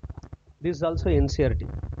 Okay. This is also NCRT.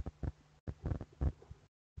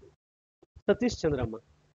 Satish Chandra.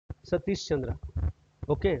 Satish Chandra.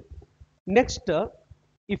 Okay. Next,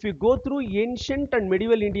 if you go through ancient and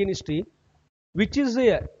medieval Indian history, which is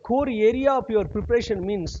a core area of your preparation,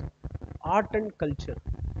 means art and culture.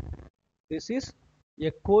 This is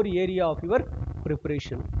a core area of your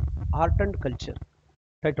preparation, art and culture.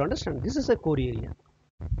 Try to understand. This is a core area.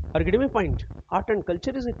 Are you getting my point? Art and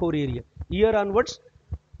culture is a core area. Here onwards,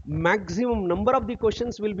 maximum number of the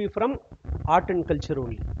questions will be from art and culture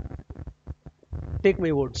only. Take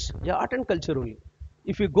my words. Yeah, art and culture only.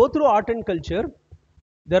 If you go through art and culture,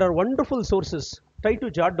 there are wonderful sources. Try to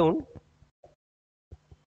jot down.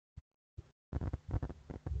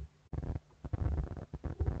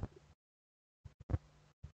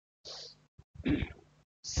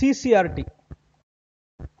 CCRT,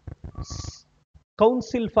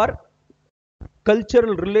 Council for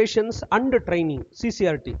Cultural Relations and Training.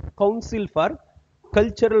 CCRT, Council for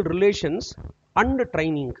Cultural Relations and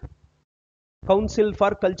Training. Council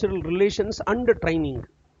for Cultural Relations and Training,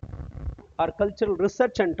 or Cultural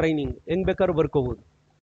Research and Training.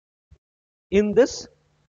 In this,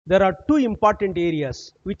 there are two important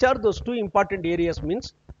areas. Which are those two important areas?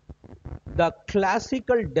 Means the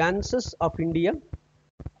classical dances of India,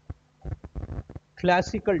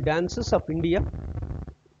 classical dances of India,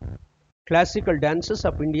 classical dances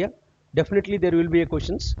of India. Definitely there will be a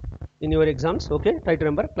questions in your exams. Okay, try to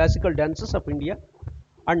remember classical dances of India.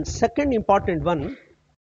 And second important one,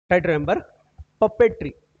 try to remember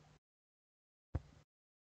puppetry.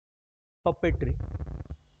 Puppetry,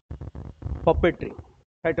 puppetry.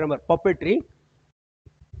 Try to remember puppetry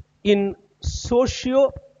in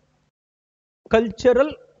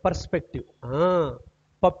socio-cultural perspective.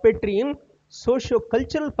 Puppetry in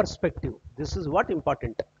socio-cultural perspective. This is what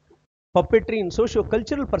important. Puppetry in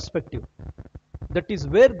socio-cultural perspective. That is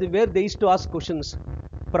where they used to ask questions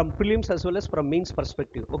from prelims as well as from mains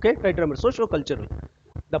perspective. Okay, try to remember socio-cultural.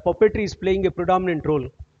 The puppetry is playing a predominant role.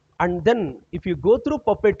 And then if you go through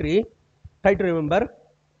puppetry, try to remember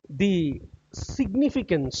the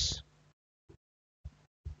significance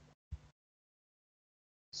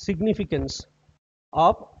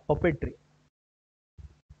of puppetry.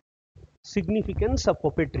 Significance of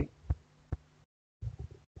puppetry.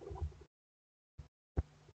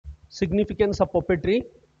 Significance of puppetry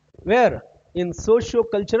where? In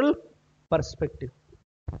socio-cultural perspective.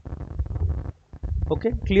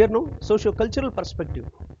 Okay, clear now? Socio-cultural perspective.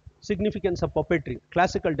 Significance of puppetry,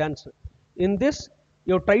 classical dance. In this,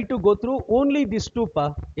 you try to go through only these two,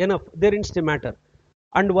 enough, there is the matter.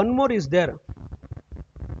 And one more is there.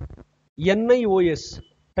 NIOS,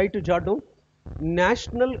 try to jot down.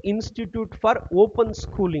 National Institute for Open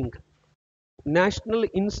Schooling. National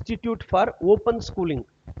Institute for Open Schooling.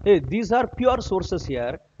 Hey, these are pure sources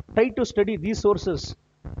here. Try to study these sources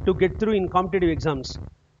to get through in competitive exams.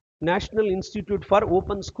 National Institute for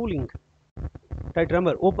Open Schooling. Try to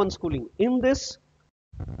remember open schooling. In this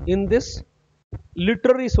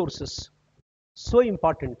literary sources, so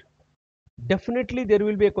important. Definitely there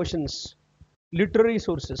will be a questions. Literary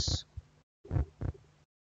sources.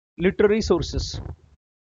 Literary sources.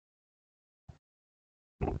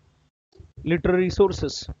 Literary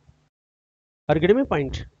sources. Are you getting my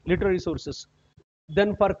point? Literary sources.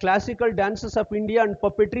 Then for classical dances of India and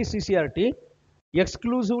puppetry CCRT,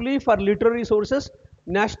 exclusively for literary sources,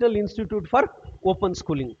 National Institute for Open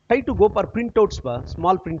Schooling. Try to go for printouts,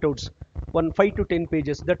 small printouts, 5 to 10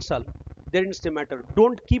 pages, that's all. There is the matter.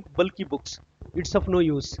 Don't keep bulky books. It's of no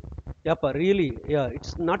use. Yeah, really, yeah,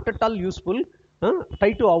 it's not at all useful.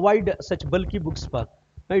 Try to avoid such bulky books.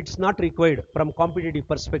 It's not required from competitive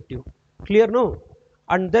perspective. Clear, no?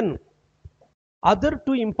 And then other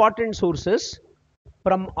two important sources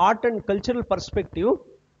from art and cultural perspective,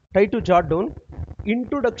 try to jot down.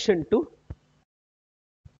 Introduction to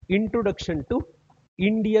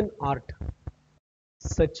Indian art.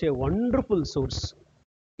 Such a wonderful source.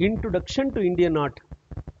 Introduction to Indian art.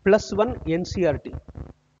 +1 NCRT.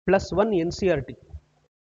 +1 NCRT.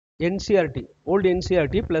 NCRT, old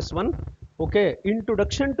NCRT +1. Okay,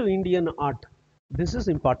 Introduction to Indian art. This is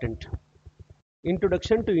important.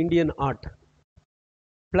 Introduction to Indian art.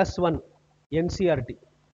 +1 NCRT.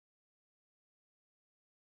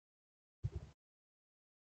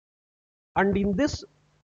 And in this,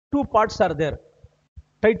 two parts are there.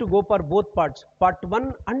 Try to go for both parts, part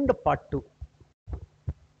 1 and part 2.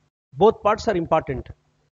 Both parts are important.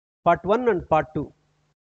 Part 1 and part 2.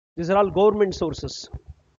 These are all government sources.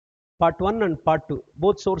 Part 1 and part 2.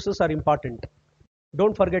 Both sources are important.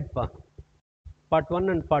 Don't forget part 1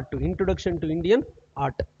 and part 2. Introduction to Indian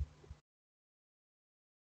art.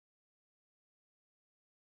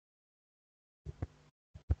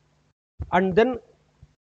 And then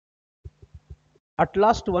at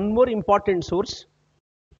last, one more important source.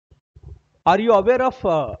 Are you aware of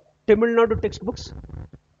Tamil Nadu textbooks?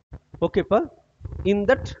 Okay, in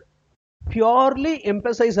that purely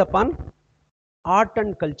emphasize upon art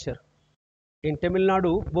and culture. In Tamil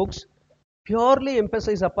Nadu books, purely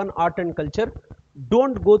emphasize upon art and culture.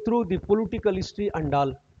 Don't go through the political history and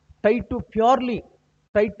all. Try to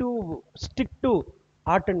stick to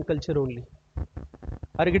art and culture only.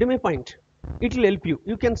 Are you getting my point? It will help you.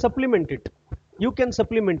 You can supplement it.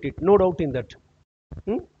 No doubt in that.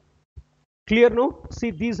 Clear, no?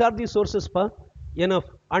 See, these are the sources, enough.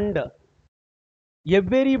 And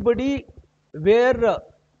everybody where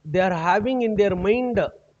they are having in their mind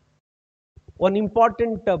one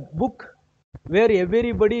important book where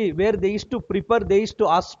they used to prepare, they used to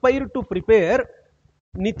aspire to prepare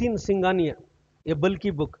Nitin Singhania, a bulky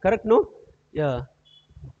book, correct, no? Yeah,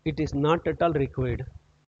 it is not at all required.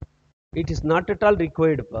 It is not at all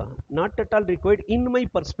required, not at all required in my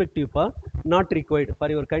perspective, not required, for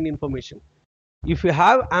your kind information. If you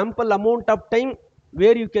have ample amount of time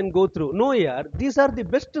where you can go through, no, these are the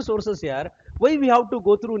best sources, why we have to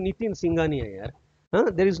go through Nitin Singhania,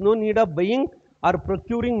 There is no need of buying or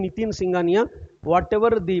procuring Nitin Singhania.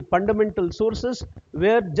 Whatever the fundamental sources,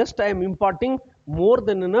 where just I am imparting more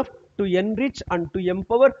than enough to enrich and to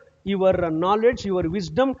empower your knowledge, your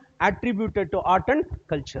wisdom attributed to art and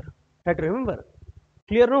culture. Try to remember.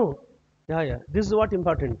 Clear no? Yeah. This is what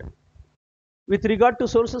important. With regard to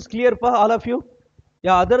sources, clear pa, all of you?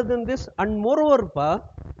 Yeah, other than this, and moreover pa,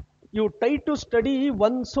 you try to study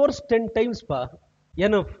one source 10 times pa,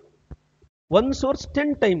 enough. One source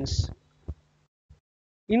 10 times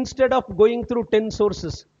instead of going through 10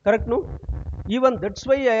 sources. Correct no? Even that's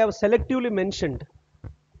why I have selectively mentioned.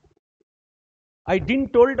 I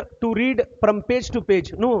didn't told to read from page to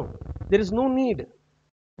page. No, there is no need.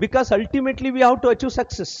 Because ultimately we have to achieve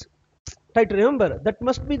success. Try to remember, that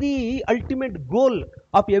must be the ultimate goal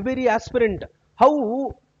of every aspirant. How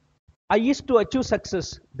I is to achieve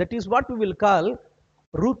success. That is what we will call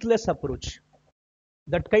ruthless approach.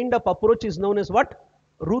 That kind of approach is known as what?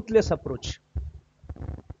 Ruthless approach.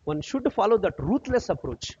 One should follow that ruthless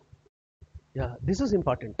approach. Yeah, this is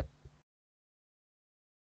important.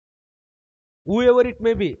 Whoever it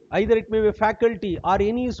may be, either it may be faculty or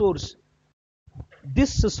any source,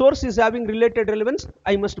 this source is having related relevance,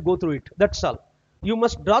 I must go through it. That's all. You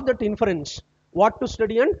must draw that inference, what to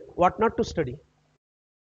study and what not to study.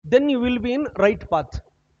 Then you will be in right path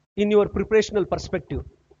in your preparational perspective.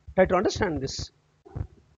 Try to understand this.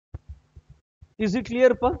 Is it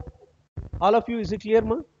clear pa? All of you, is it clear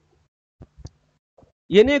ma?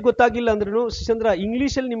 ಏನೇ ಗೊತ್ತಾಗಿಲ್ಲ ಅಂದ್ರೂ ಚಂದ್ರ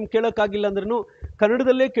ಇಂಗ್ಲೀಷಲ್ಲಿ ನಿಮ್ಗೆ ಕೇಳೋಕ್ಕಾಗಿಲ್ಲ ಅಂದ್ರೂ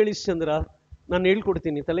ಕನ್ನಡದಲ್ಲೇ ಕೇಳಿ ಚಂದ್ರ, ನಾನು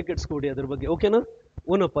ಹೇಳ್ಕೊಡ್ತೀನಿ, ತಲೆ ಕೆಡಿಸ್ಕೊಡಿ ಅದ್ರ ಬಗ್ಗೆ. ಓಕೆನಾ?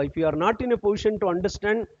 ಓನಪ್ಪ, if you are not in a position to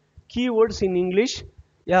understand key words in English,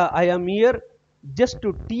 I am here just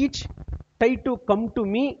to teach. Try to come to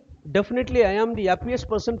me. Definitely I am the happiest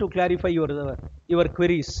person to clarify your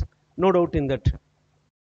queries. No doubt in that.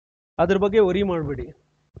 ಅದ್ರ ಬಗ್ಗೆ worry ಮಾಡಬೇಡಿ.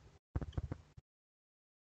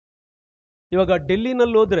 ಇವಾಗ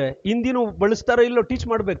ಡೆಲ್ಲಿನಲ್ಲಿ ಹೋದ್ರೆ ಹಿಂದಿನೂ ಬಳಸ್ತಾರೋ ಇಲ್ಲೋ teach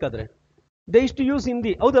ಮಾಡಬೇಕಾದ್ರೆ they is to use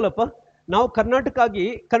Hindi. ಹೌದಲ್ಲಪ್ಪ? ನಾವು ಕರ್ನಾಟಕ ಆಗಿ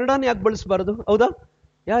ಕನ್ನಡನ ಯಾಕೆ ಬಳಸಬಾರದು? ಹೌದಾ?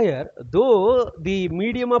 ಯಾರ್ ದೋ the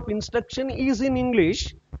medium of instruction is in English.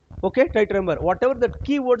 Okay, try to remember whatever that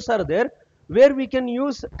keywords are there, where we can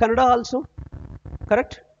use Kannada also.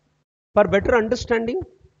 Correct? For better understanding.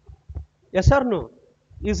 Yes or no?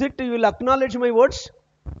 Is it you will acknowledge my words?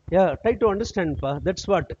 Yeah, try to understand pa. That's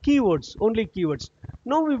what keywords, only keywords.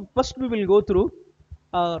 Now first we will go through,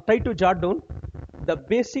 try to jot down the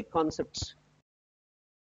basic concepts.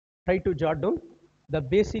 Try to jot down the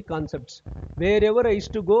basic concepts. Wherever I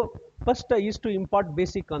used to go, first I used to impart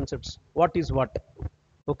basic concepts. What is what?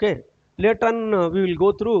 Okay, later on we will go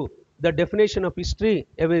through the definition of history,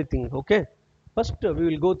 everything. Okay, first we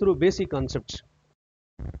will go through basic concepts.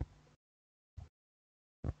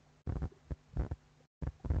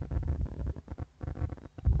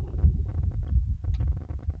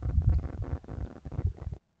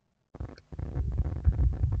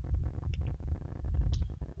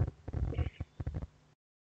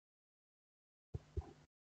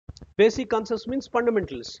 Basic concepts means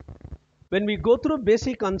fundamentals. When we go through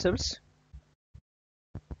basic concepts,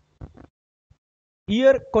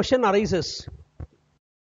 here question arises,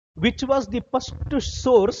 which was the first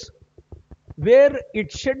source where it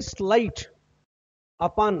sheds light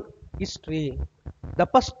upon history? The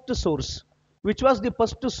first source. Which was the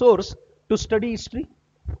first source to study history?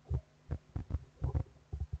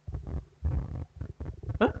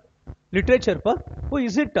 Huh? Literature pa? Oh,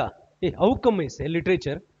 is it? Hey, how come I say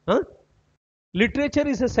literature? Huh? Literature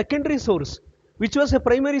is a secondary source, which was a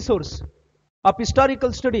primary source of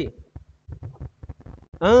historical study.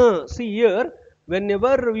 See here,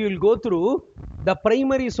 whenever we will go through the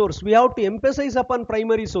primary source, we have to emphasize upon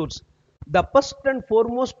primary source. The first and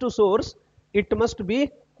foremost source, it must be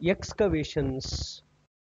excavations.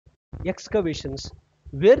 Excavations.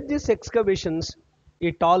 Where these excavations,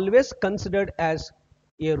 it always considered as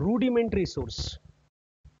a rudimentary source.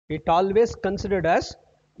 It always considered as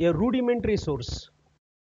a rudimentary source.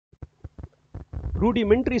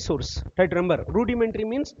 Rudimentary source. Try to remember, rudimentary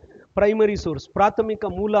means primary source. Prathamika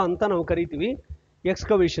moola anta ನಾವು ಕರೀತೀವಿ.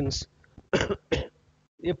 Excavations.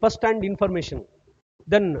 A first hand information.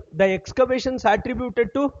 Then the excavations attributed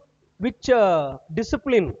to which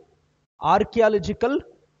discipline? Archaeological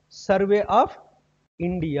survey of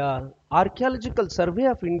India. Archaeological survey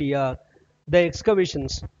of India. The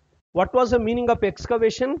excavations. What was the meaning of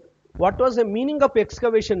excavation? What was the meaning of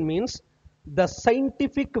excavation means the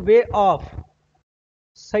scientific way of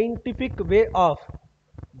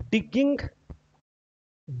digging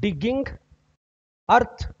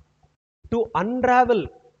earth to unravel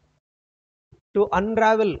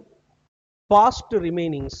past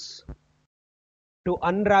remainings, to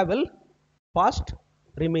unravel past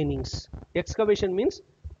remainings. Excavation means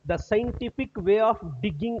the scientific way of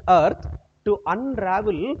digging earth to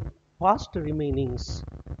unravel past remainings.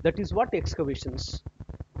 That is what excavations.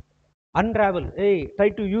 Unravel. Hey, try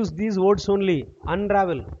to use these words only.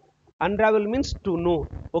 Unravel. Unravel means to know.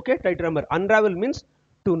 Okay, try to remember. Unravel means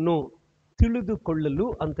to know. ತಿಳಿದುಕೊಳ್ಳಲು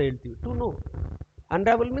ಅಂತ ಹೇಳ್ತೀವಿ. To know.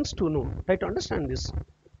 Unravel means to know. Try to understand this.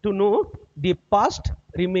 To know the past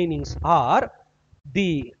remainings are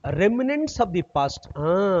the remnants of the past.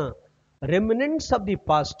 Remnants of the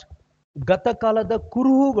past. ಗತಕಾಲದ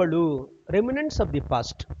ಕುರುಹುಗಳು. Remnants of the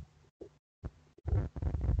past.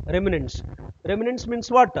 Remnants. Remnants means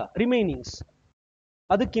what? Remainings.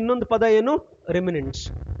 ಅದಕ್ಕೆ ಇನ್ನೊಂದು ಪದ ಏನು? Remnants.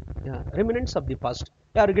 Yeah, remnants of the past.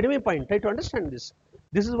 Yeah, are you getting my point? Try to understand this.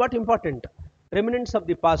 This is what important. Remnants of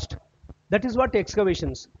the past. That is what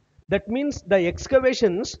excavations. That means the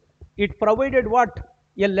excavations, it provided what?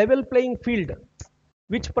 A level playing field.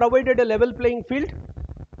 Which provided a level playing field?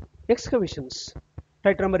 Excavations.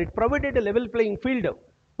 Try to remember, it provided a level playing field.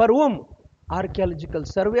 For whom? Archaeological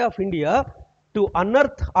Survey of India, to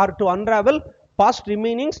unearth or to unravel past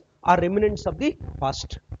remainings or remnants of the past.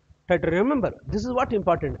 Try to remember. This is what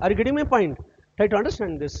important. Are you getting my point? Try to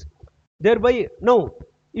understand this. Thereby, now,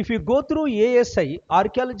 if you go through ASI,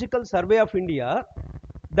 Archaeological Survey of India,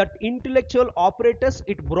 that intellectual apparatus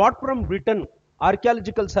it brought from Britain,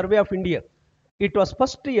 Archaeological Survey of India, it was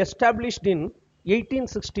first established in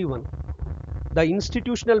 1861. The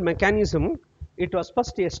institutional mechanism, it was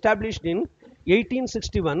first established in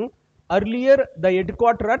 1861. Earlier, the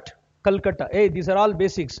headquarter at Calcutta. Hey, these are all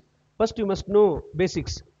basics. First, you must know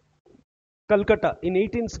basics. Calcutta in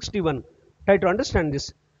 1861. Try to understand this.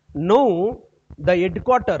 Now, the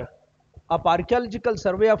headquarter of Archaeological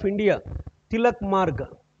Survey of India, Tilak Marg,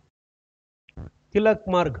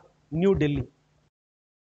 New Delhi.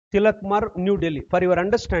 Tilak Marg, New Delhi. For your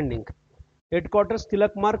understanding, headquarters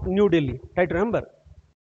Tilak Marg, New Delhi. Try to remember.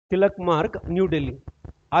 Tilak Marg, New Delhi.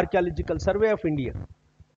 Archaeological Survey of India.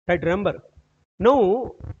 Try to remember. Now,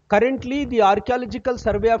 currently the Archaeological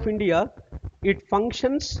Survey of India, it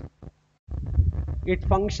functions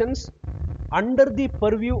under the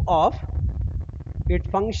purview of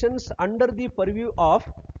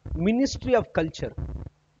Ministry of Culture.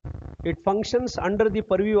 It functions under the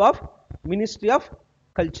purview of Ministry of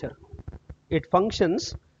Culture. It functions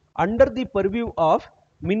under the purview of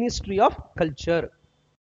Ministry of Culture.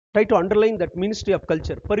 Try to underline that Ministry of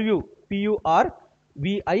Culture. Purview, P-U-R-V-I-E-W.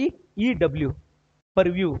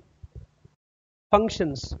 Purview.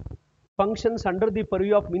 Functions under the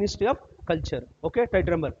purview of Ministry of Culture. Okay, try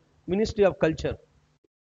to remember. Ministry of Culture.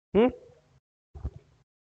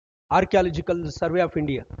 Archaeological Survey of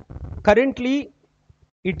India. Currently,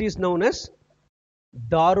 it is known as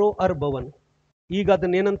Dharwad Bhavan. ಈಗ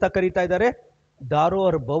ಅದನ್ನ ಏನಂತ ಕರೀತಾ ಇದ್ದಾರೆ?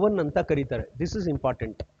 Dharwad Bhavan ಅಂತ ಕರೀತಾರೆ. This is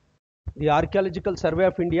important. The Archaeological Survey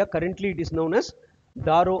of India, currently it is known as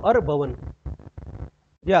Dharwad Bhavan.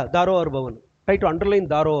 Yeah, Dharwad Bhavan. Try to underline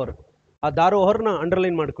Dharwad. ಆ ದಾರೋಹರ್ನ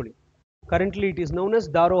underline ಮಾಡ್ಕೊಳ್ಳಿ. Currently it is known as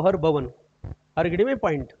Dharwad Bhavan. Are you getting my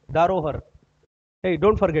point? Dharwad. Hey,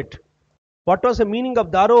 don't forget. What was the meaning of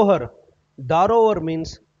Dharwad? Dharwad means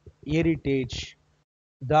heritage.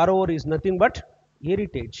 Dharwad is nothing but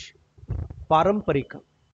heritage. ಪಾರಂಪರಿಕ.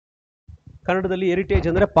 ಕನ್ನಡದಲ್ಲಿ heritage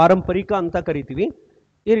ಅಂದ್ರೆ ಪಾರಂಪರಿಕ ಅಂತ ಕರಿತೀವಿ.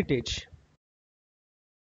 Heritage.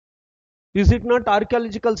 Is it not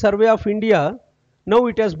Archaeological Survey of India? Now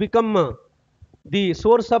it has become the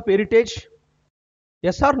source of heritage.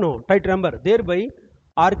 Yes or no? Try to remember. Thereby,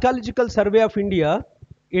 Archaeological Survey of India,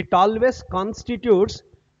 it always constitutes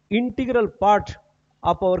integral part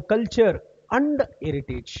of our culture and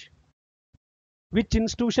heritage. Which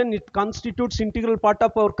institution it constitutes integral part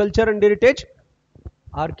of our culture and heritage?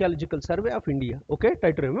 Archaeological Survey of India. Okay,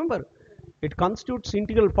 try to remember. It constitutes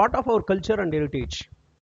integral part of our culture and heritage.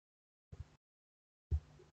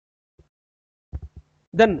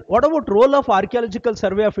 Then, what about role of Archaeological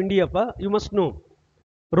Survey of India? You must know.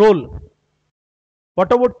 Role.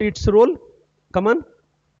 What about its role? Come on.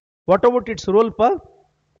 What about its role, pa?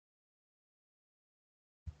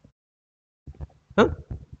 Huh?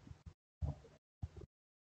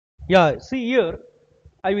 Yeah, see here,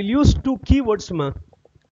 I will use two keywords, ma.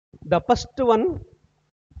 The first one,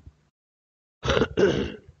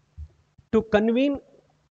 to convene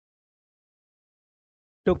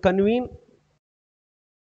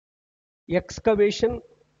excavation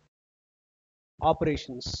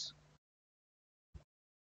operations.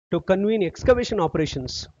 To convene excavation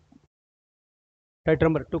operations. Try to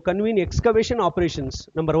remember. To convene excavation operations.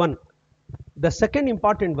 Number one. The second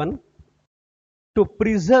important one, to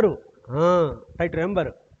preserve. Try to remember.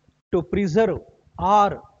 To preserve or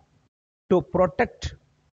to protect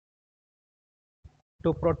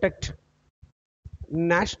to protect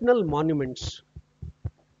national monuments.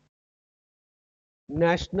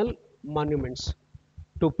 National monuments.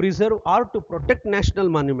 To preserve or to protect national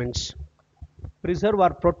monuments. Preserve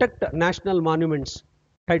or protect national monuments.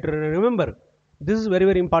 Try to remember. This is very,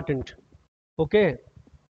 very important. Okay.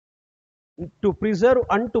 To preserve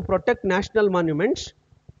and to protect national monuments.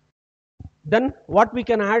 Then what we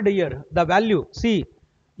can add here? The value. See,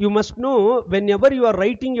 you must know whenever you are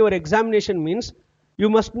writing your examination means you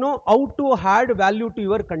must know how to add value to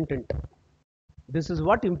your content. This is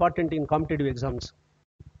what important in competitive exams.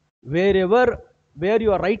 Where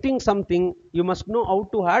you are writing something, you must know how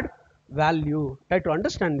to add value. Try to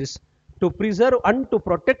understand this. To preserve and to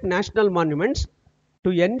protect national monuments,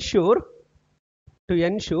 to ensure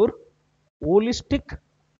holistic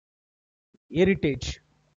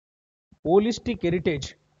heritage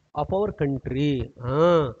of our country.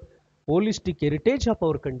 Holistic heritage of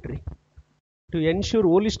our country. To ensure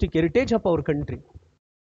holistic heritage of our country.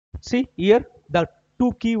 See here the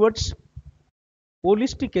two keywords.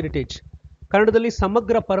 Holistic heritage, ಕನ್ನಡದಲ್ಲಿ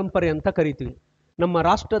ಸಮಗ್ರ ಪರಂಪರೆ ಅಂತ ಕರಿತೀವಿ. ನಮ್ಮ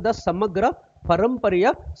ರಾಷ್ಟ್ರದ ಸಮಗ್ರ ಪರಂಪರೆಯ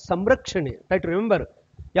ಸಂರಕ್ಷಣೆ. ರೈಟ್, ರಿಮೆಂಬರ್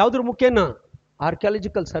ಯಾವ್ದ್ರ ಮುಖ್ಯನಾ?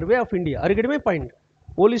 Archaeological survey of India. ಅರಿಗಡಿಮೆ point.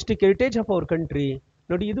 Holistic heritage of our country.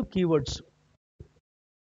 ನೋಡಿ, ಇದು ಕೀವರ್ಡ್ಸ್.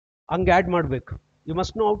 ಹಂಗೆ ಆ್ಯಡ್ ಮಾಡಬೇಕು. You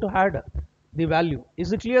must know how to add the value.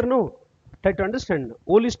 Is it clear? No? Try to understand.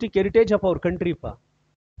 Holistic heritage of our country ಪಾ,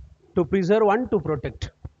 to preserve and to protect.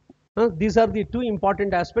 These are the two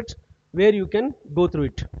important aspects where you can go through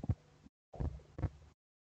it.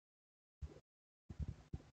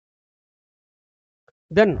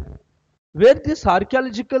 Then, where this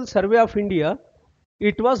archaeological survey of India,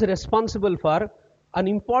 it was responsible for an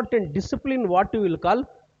important discipline what you will call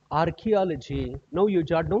archaeology. Now you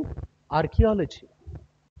jot down archaeology.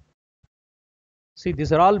 See,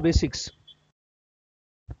 these are all basics.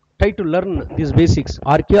 Try to learn these basics.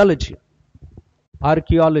 Archaeology.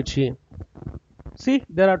 See,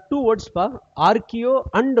 there are two words for archeo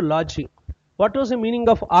and logy. What was the meaning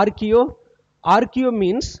of archeo? Archeo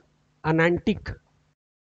means an antique.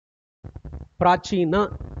 Prachina.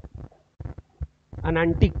 An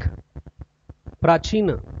antique.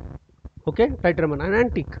 Prachina. Okay, try to remember. An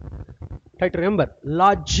antique. Try to remember.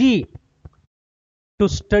 Logy. To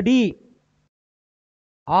study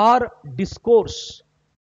or discourse.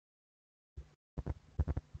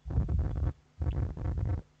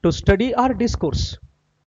 To study or discourse.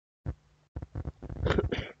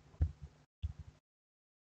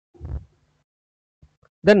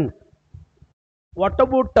 Then what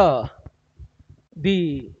about the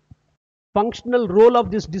functional role of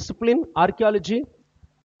this discipline, archaeology?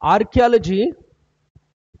 Archaeology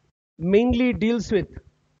mainly deals with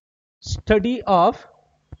study of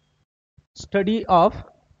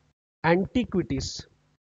antiquities.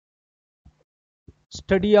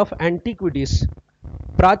 Study of antiquities.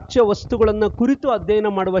 ಪ್ರಾಚ್ಯ ವಸ್ತುಗಳನ್ನು ಕುರಿತು ಅಧ್ಯಯನ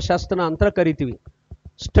ಮಾಡುವ ಶಾಸ್ತ್ರ ಅಂತ ಕರಿತೀವಿ.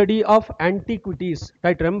 Study of antiquities.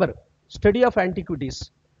 Right, remember, study of antiquities.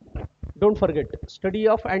 Don't forget. Study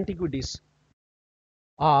of antiquities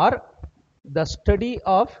are the study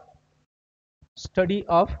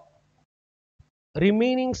of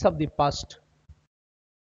ರಿಮೈನಿಂಗ್ಸ್ of the past.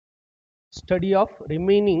 Study of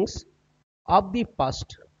remainings of the past.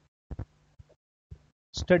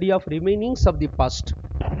 Study of remainings of the past.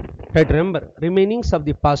 Try to remember, remainings of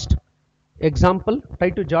the past. Example, try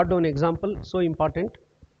to jot down example, so important.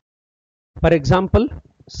 For example,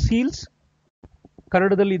 seals.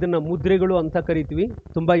 ಕನ್ನಡದಲ್ಲಿ ಇದನ್ನ ಮುದ್ರೆಗಳು ಅಂತ ಕರಿತೀವಿ.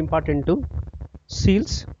 ತುಂಬಾ important.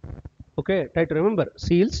 Seals. Okay, try to remember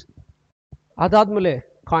seals. ಅದಾದ್ಮೇಲೆ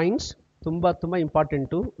coins. ತುಂಬಾ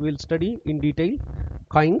important. Will study in detail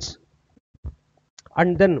coins.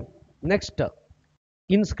 And then next,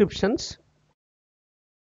 inscriptions.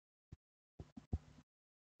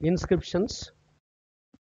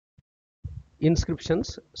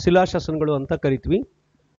 ಶಿಲಾಶಾಸನಗಳು ಅಂತ ಕರಿತೀವಿ.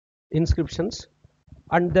 Inscriptions.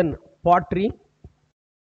 And then pottery.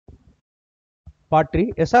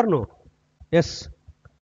 Yes or no? Yes.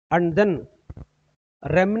 And then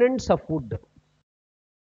remnants of wood.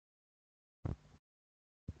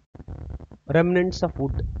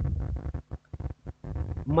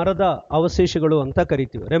 ಮರದ ಅವಶೇಷಗಳು ಅಂತ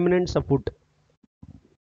ಕರಿತೀವಿ. ರೆಮಿನೆಂಟ್ಸ್ of wood.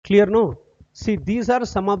 Clear? No? C, these are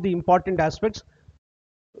some of the important aspects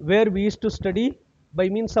where we use to study by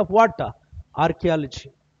means of what? Archaeology.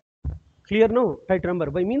 Clear? No? Try to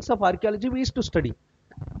remember, by means of archaeology we use to study.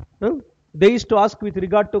 They use to ask with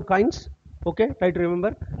regard to coins. Okay, try to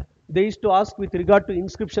remember. They used to ask with regard to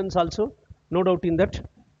inscriptions also, no doubt in that.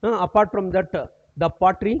 Apart from that, the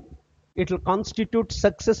pottery, it will constitute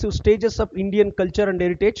successive stages of Indian culture and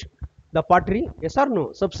heritage. The pottery, yes or no?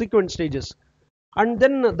 Subsequent stages. And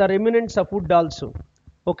then the remnants of wood also.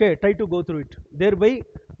 Okay, try to go through it. Thereby,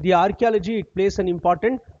 the archaeology, it plays an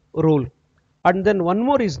important role. And then one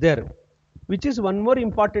more is there, which is one more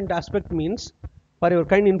important aspect means, for your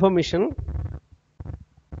kind information,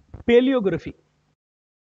 paleography.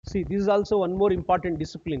 See, this is also one more important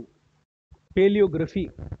discipline. Paleography.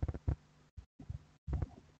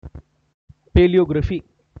 Paleography.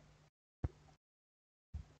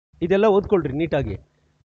 ಇದೆಲ್ಲ ಓದ್ಕೊಳ್ರಿ ನೀಟಾಗಿ,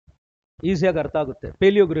 ಈಸಿಯಾಗಿ ಅರ್ಥ ಆಗುತ್ತೆ.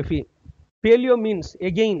 ಪೇಲಿಯೋಗ್ರಫಿ. Paleo means,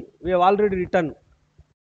 again, we have already written,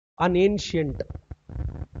 an ancient.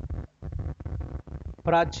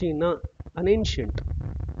 Prachina, an ancient.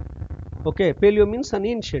 Okay, paleo means an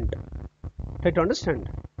ancient. Try to understand.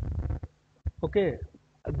 Okay,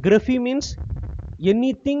 graphy means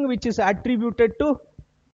anything which is attributed to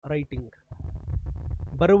writing.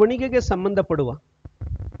 ಬರವಣಿಗೆಗೆ ಸಂಬಂಧಪಡುವ,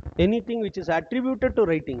 anything which is attributed to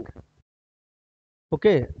writing.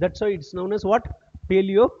 Okay, that's why it's known as what?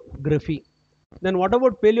 Paleography. Then what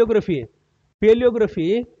about paleography? Paleography,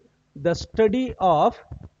 the study of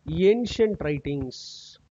ancient writings.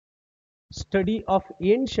 Study of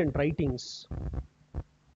ancient writings.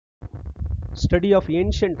 Study of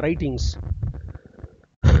ancient writings.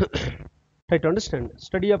 Try to understand.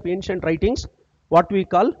 Study of ancient writings, what we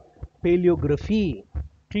call paleography.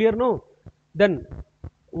 Clear, no? Then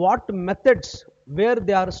what methods where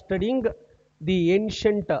they are studying the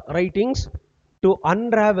ancient writings to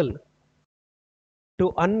unravel,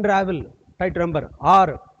 try to remember, or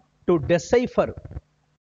to decipher,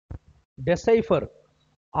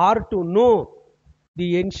 or to know the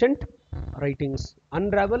ancient writings.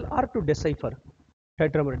 Unravel or to decipher. Try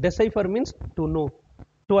to remember, decipher means to know,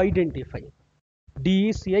 to identify.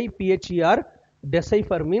 DECIPHER,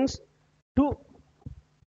 decipher means to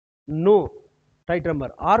know. Try to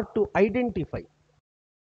remember, or to identify.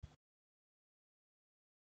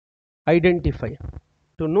 Identify,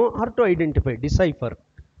 to know or to identify, decipher.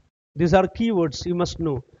 These are keywords you must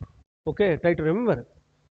know. Okay, try to remember.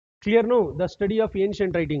 Clear, no? The study of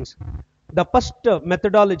ancient writings. The first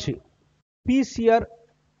methodology, PCR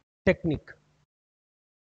technique.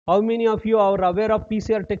 How many of you are aware of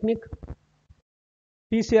PCR technique?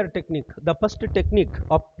 PCR technique, the first technique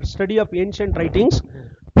of study of ancient writings,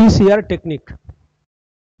 PCR technique.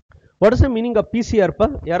 What is the meaning of PCR pa?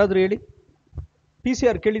 ಯಾರಾದರೂ ಹೇಳಿ.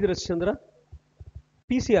 PCR ಕೇಳಿದ್ರೆ ಚಂದ್ರ?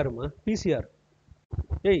 PCR ಅಮ್ಮ, PCR.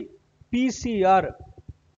 ಏಯ್, PCR,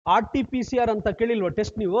 RT-PCR ಅಂತ ಕೇಳಿಲ್ವಾ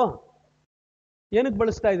test ನೀವು? ಏನಕ್ಕೆ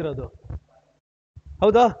ಬಳಸ್ತಾ ಇದ್ರದು?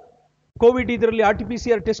 ಹೌದಾ? ಕೋವಿಡ್ ಇದರಲ್ಲಿ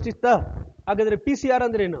RT-PCR ಟೆಸ್ಟ್ ಇತ್ತಾ? ಹಾಗಾದ್ರೆ PCR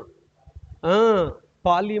ಅಂದ್ರೆ ಏನು?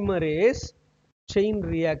 Polymerase chain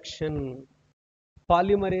reaction.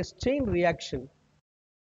 Polymerase chain reaction.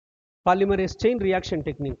 Polymerase chain reaction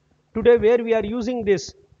technique. Today where we are using this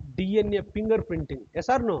DNA fingerprinting. Yes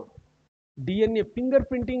or no? DNA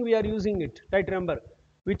fingerprinting we are using it. Right, remember.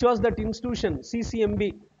 Which was that institution? CCMB,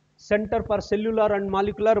 Center for Cellular and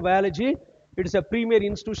Molecular Biology. It is a premier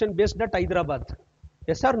institution based at Hyderabad.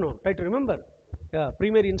 Yes or no? Try to remember. Yeah,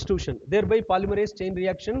 premier institution. Thereby polymerase chain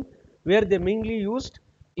reaction, where they mainly used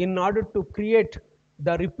in order to create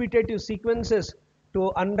the repetitive sequences to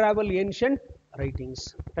unravel ancient writings.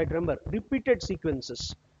 Try to remember, repeated sequences.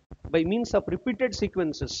 By means of repeated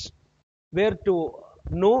sequences, where to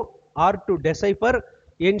know or to decipher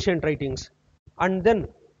ancient writings. And then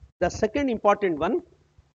the second important one,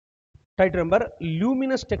 try to remember,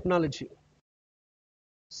 luminous technology.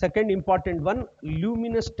 Second important one,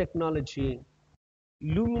 luminous technology.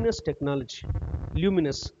 Luminous technology.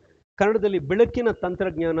 Luminous. ಕನ್ನಡದಲ್ಲಿ ಬೆಳಕಿನ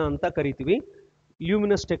ತಂತ್ರಜ್ಞಾನ ಅಂತ ಕರಿತೀವಿ.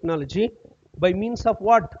 Luminous technology, by means of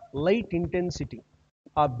what? Light intensity.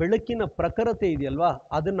 ಆ ಬೆಳಕಿನ ಪ್ರಖರತೆ ಇದೆಯಲ್ವಾ,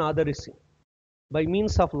 ಅದನ್ನು ಆಧರಿಸಿ. By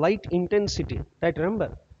means of light intensity. Right, remember?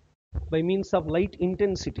 By means of light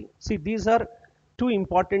intensity. See, these are two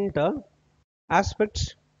important aspects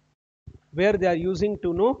where they are using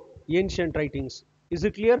to know ancient writings. Is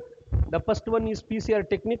it clear? The first one is PCR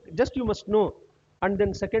technique, just you must know. And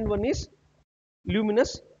then second one is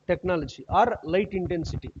luminous technology or light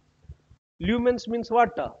intensity. Lumens means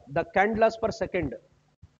what? The candelas per second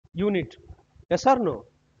unit. Yes or no?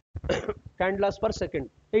 Candelas per second.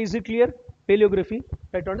 Hey, is it clear? Paleography.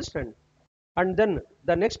 Try to understand. And then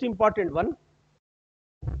the next important one.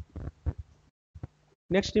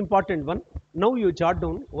 Now you jot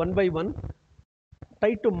down one by one.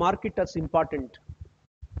 Try to mark it as important.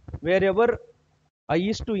 Wherever I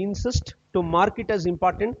used to insist to mark it as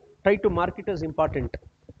important, try to mark it as important.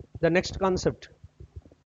 The next concept,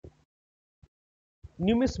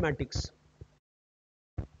 numismatics.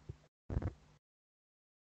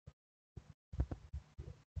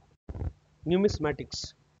 Numismatics.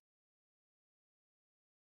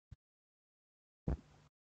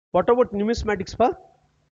 What about numismatics pa?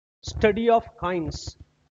 Study of coins.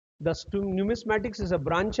 The numismatics is a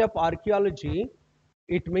branch of archaeology.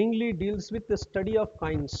 It mainly deals with the study of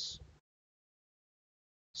coins.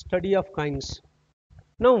 Study of coins.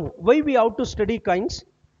 Now, why we have to study coins?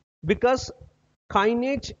 Because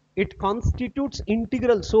coinage, it constitutes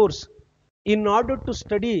integral source in order to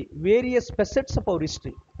study various facets of our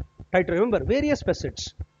history. Try to remember various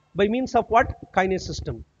facets by means of what? Coinage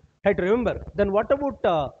system. Try to remember. Then what about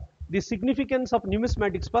the significance of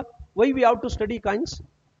numismatics? Why we have to study coins?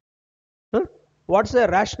 Huh? What's the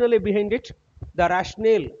rationale behind it? The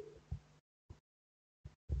rationale.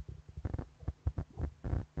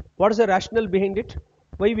 What is the rationale behind it?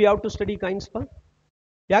 Why we have to study coins?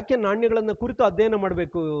 ಯಾಕೆ ನಾಣ್ಯಗಳನ್ನು ಕುರಿತು ಅಧ್ಯಯನ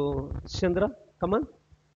ಮಾಡಬೇಕು ಚಂದ್ರ? ಕಮಾನ್,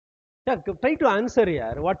 try to answer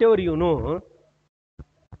ಯಾರ್, what ever you know.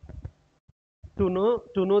 To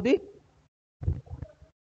know the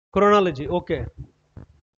chronology. Okay.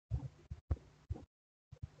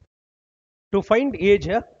 To find age.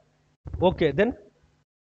 Okay, then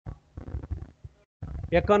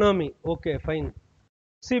economy. Okay, fine.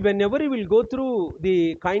 See, whenever you will go through the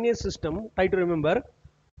coinage system, try to remember,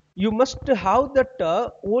 you must have that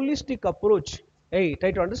holistic approach. Hey,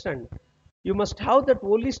 try to understand. You must have that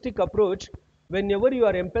holistic approach whenever you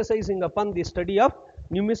are emphasizing upon the study of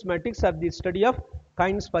numismatics or the study of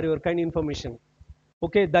coins for your coin information.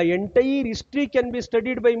 Okay, the entire history can be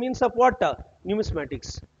studied by means of what? Numismatics.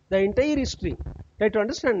 The entire history. Try to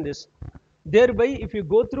understand this. Thereby, if you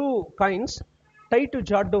go through coins, try to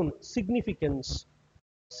jot down significance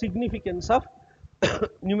of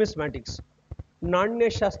numismatics. ನಾಣ್ಯ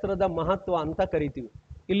ಶಾಸ್ತ್ರದ ಮಹತ್ವ ಅಂತ ಕರಿತೀವಿ.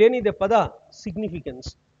 ಇಲ್ಲೇನಿದೆ ಪದ? Significance.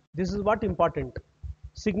 This is what important.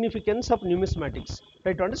 Significance of numismatics.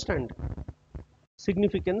 Try to understand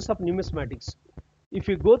significance of numismatics. If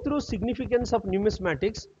you go through significance of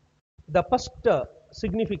numismatics, the first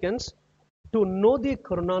significance, to know the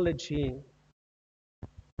chronology.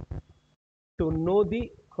 To know the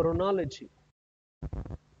chronology.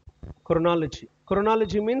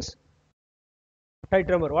 Chronology means, try to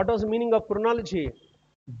remember, what was the meaning of chronology?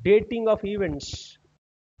 Dating of events.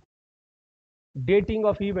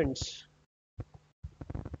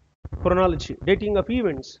 Chronology, dating of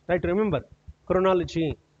events. Try to remember chronology.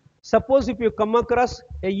 Suppose if you come across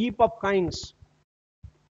a heap of coins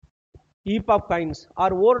or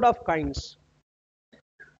hoard of coins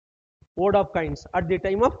at the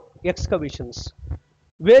time of excavations,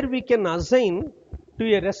 where we can assign to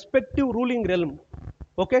a respective ruling realm.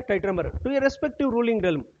 Okay, try to remember, to a respective ruling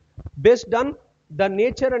realm based on the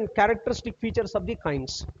nature and characteristic features of the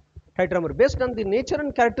coins. Try to remember, based on the nature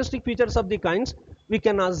and characteristic features of the coins, we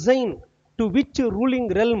can assign to which ruling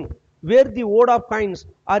realm where the hoard of coins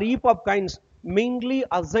or heap of coins mainly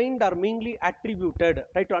assigned or mainly attributed.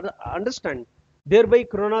 Try to understand. Thereby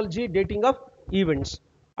chronology, dating of events.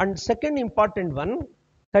 And second important one,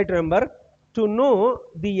 try to remember, to know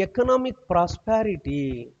the economic prosperity.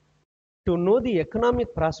 To know the economic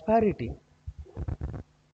prosperity.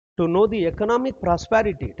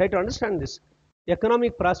 Try to understand this.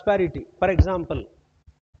 Economic prosperity. For example,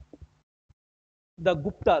 the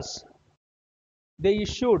Guptas, they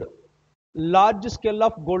issued large scale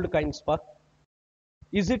of gold coins.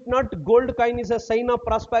 Is it not gold coin is a sign of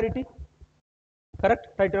prosperity? Correct?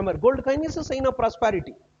 Try to remember, gold coin is a sign of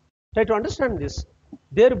prosperity. Try to understand this.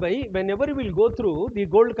 Thereby, whenever we will go through the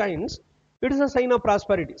gold coins, it is a sign of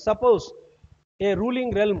prosperity. Suppose a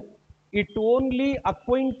ruling realm, it only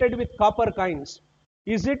acquainted with copper coins.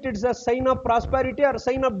 Is it? It's a sign of prosperity or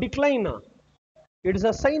sign of decline? It is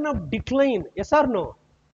a sign of decline. Yes or no?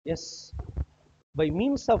 Yes. By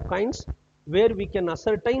means of coins, where we can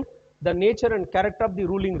ascertain the nature and character of the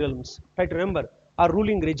ruling realms. Try to remember, or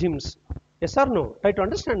ruling regimes. Yes or no? Try to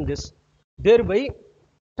understand this. Thereby,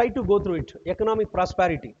 try to go through it. Economic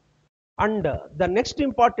prosperity. And the next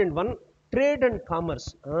important one, trade and commerce.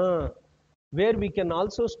 Where we can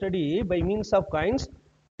also study by means of coins,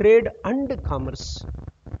 trade and commerce.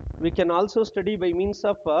 We can also study by means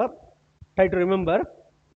of, try to remember,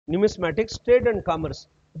 numismatics, trade and commerce.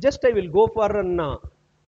 Just I will go for an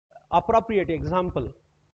appropriate example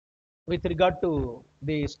with regard to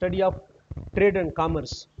the study of trade and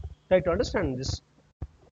commerce. Try to understand this.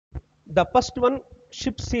 The first one,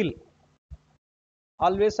 ship seal.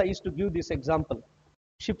 Always I used to give this example.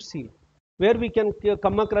 Ship seal. Where we can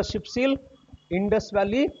come across ship seal? Indus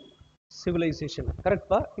Valley civilization.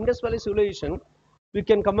 Correct? Indus Valley civilization, we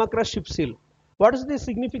can come across ship seal. What is the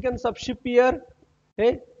significance of ship here?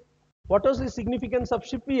 Hey? What was the significance of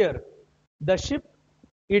ship here? The ship,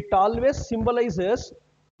 it always symbolizes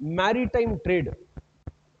maritime trade.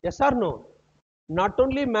 Yes or no? Not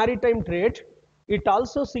only maritime trade, it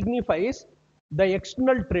also signifies The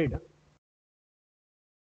external trade,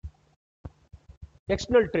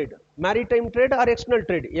 maritime trade or external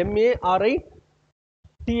trade,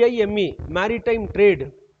 MARITIME, maritime trade,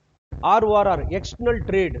 RORR, external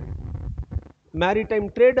trade, maritime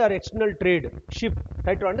trade or external trade, ship.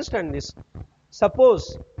 Try to understand this. Suppose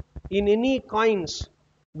in any coins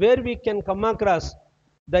where we can come across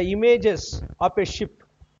the images of a ship,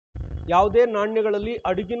 ಯಾವುದೇ ನಾಣ್ಯಗಳಲ್ಲಿ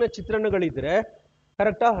ಅಡುಗಿನ ಚಿತ್ರಣಗಳಿದ್ರೆ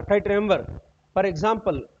ಕರೆಕ್ಟಾ? Try to remember. For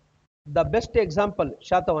example, the best example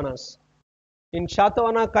ಶಾತವಾನಾಸ್. In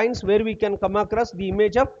Shatavana coins where we can come across the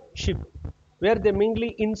image of ship, where they mainly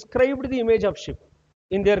inscribed the image of ship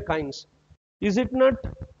in their coins. Is it not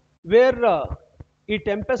where it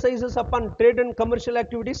emphasizes upon trade and commercial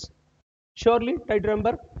activities? Surely, try to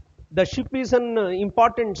remember. The ship is an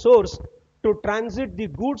important source to transit the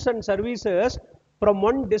goods and services from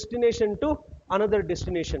one destination to another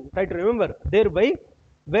destination. Try to remember. Thereby,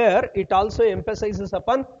 where it also emphasizes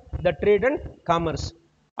upon the trade and commerce.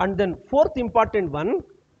 And then fourth important one,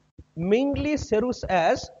 mainly serves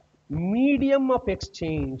as medium of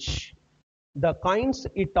exchange. The coins,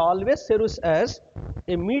 it always serves as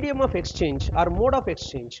a medium of exchange or mode of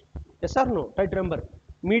exchange. Yes or no? Try to remember.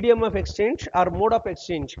 Medium of exchange or mode of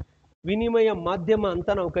exchange. Vinimaya madhyama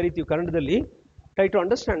anta ನಾವು ಕರಿತೀವಿ ಕನ್ನಡದಲ್ಲಿ. Try to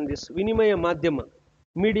understand this. Vinimaya madhyama,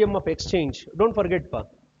 medium of exchange. Don't forget pa.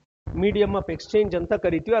 Medium of exchange anta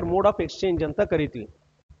ಕರಿತೀವಿ or mode of exchange anta ಕರಿತೀವಿ.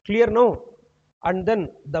 Clear now? And then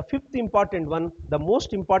the fifth important one, the most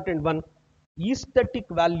important one, aesthetic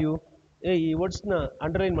value. ಈ words ನ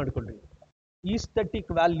underline ಮಾಡ್ಕೊಳ್ರಿ. aesthetic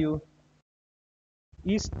value,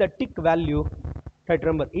 try to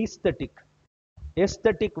remember, aesthetic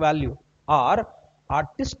value or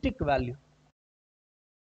artistic value,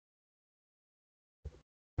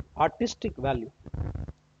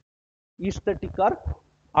 aesthetic or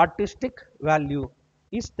artistic value,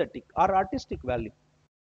 aesthetic or artistic value.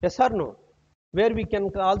 Yes or no? Where we can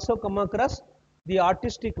also come across the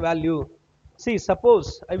artistic value. See, suppose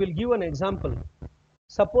I will give an example.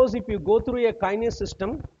 Suppose if you go through a coinage system,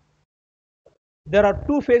 there are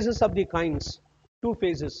two phases of the coins. Two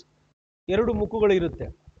phases. ಎರಡು ಮುಖಗಳು ಇರುತ್ತೆ.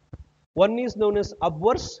 One is known as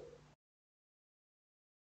upwards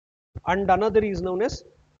and another is known as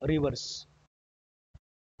reverse.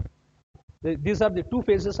 These are the two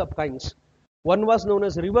phases of coins. One was known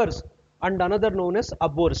as reverse and another known as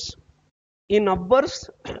upwards. In upwards,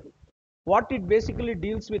 what it basically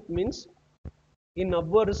deals with means, in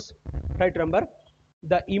upwards, try to remember,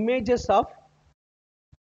 the images of,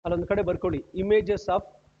 alond kade barkoli, images of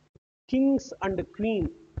kings and queen,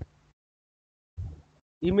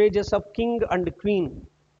 images of king and queen,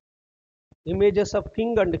 images of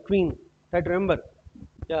king and queen. Try to remember,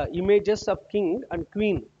 images of king and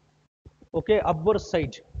queen. Okay, upwards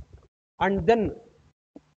side. And then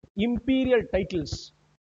imperial titles,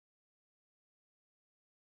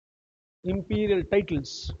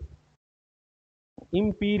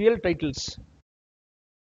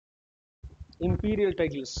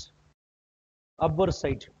 upper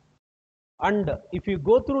side. And if you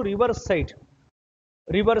go through reverse side,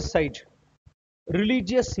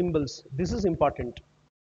 religious symbols. This is important.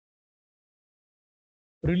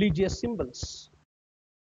 Religious symbols,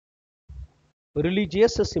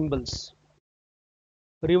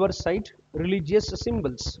 reverse side, religious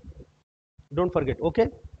symbols. Don't forget. Okay,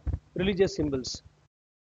 religious symbols.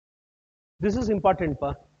 This is important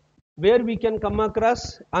pa. Where we can come across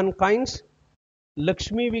on coins,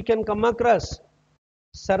 Lakshmi we can come across,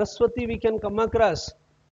 Saraswati we can come across,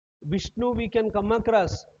 Vishnu we can come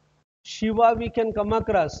across, Shiva we can come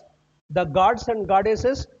across. The gods and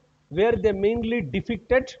goddesses where they mainly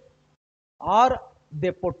depicted or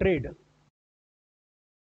they portrayed.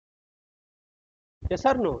 Yes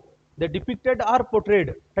or no? They depicted or portrayed.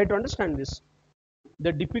 Try to understand this.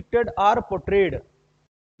 They depicted or portrayed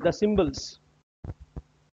the symbols.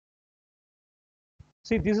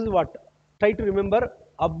 See, this is what. Try to remember,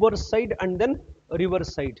 upward side and then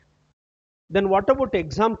reverse side. Then what about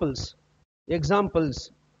examples?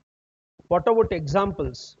 What about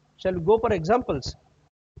examples? Shall we go for examples?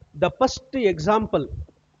 The first example,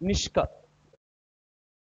 Nishka.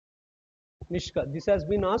 This has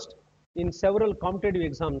been asked in several competitive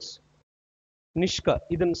exams. Nishka,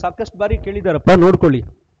 ಇದನ್ನು ಸಾಕಷ್ಟು ಬಾರಿ ಕೇಳಿದಾರಪ್ಪ, ನೋಡ್ಕೊಳ್ಳಿ.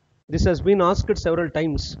 This has been asked several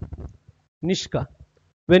times. Nishka.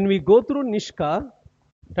 When we go through Nishka,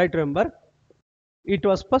 try to remember, it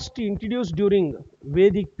was first introduced during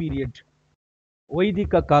Vedic period.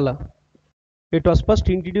 Vaidika Kala. It was first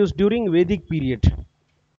introduced during Vedic period.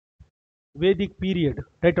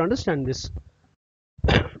 Try to understand this.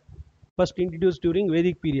 First introduced during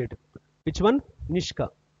Vedic period. Which one? Nishka.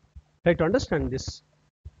 Try to understand this.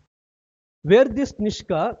 Where this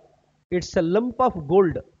Nishka, it's a lump of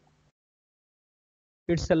gold.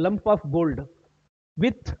 It's a lump of gold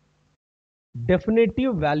with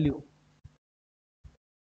definitive value.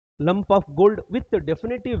 Lump of gold with the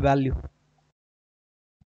definitive value.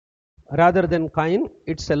 Rather than coin,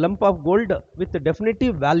 it's a lump of gold with a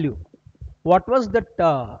definitive value. What was that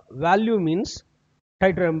value means?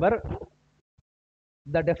 Try to remember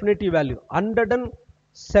the definitive value.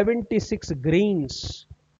 176 grains.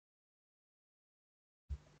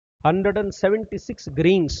 176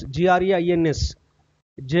 grains. Grains.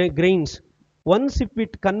 Grains. Once if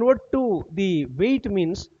it convert to the weight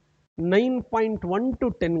means 9.1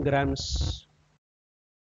 to 10 grams.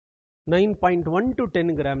 9.1 to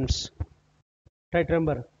 10 grams. Try to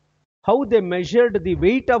remember. How they measured the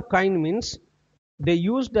weight of coin means they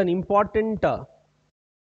used an important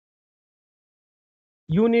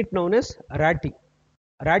unit known as rati.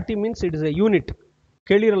 Rati means it is a unit.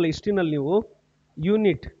 ಕೇಳಿರಲ್ಲ ಇಷ್ಟಿನಲ್ಲಿ ನೀವು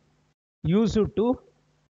unit used to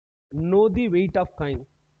know the weight of coin.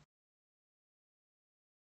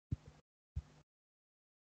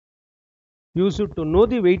 Used to know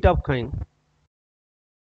the weight of coin.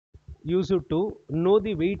 Used to know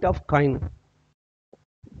the weight of coin.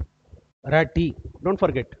 Rati. Don't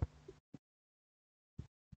forget.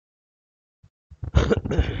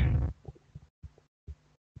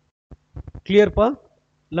 Clear pa?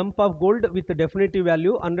 Lump of gold with a definitive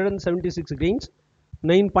value 176 grains,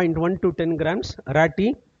 9.1 to 10 grams. Rati,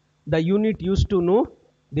 the unit used to know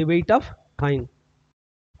the weight of coin.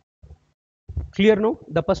 Clear no?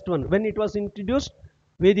 The first one. When it was introduced?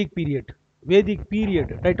 Vedic period. Vedic period.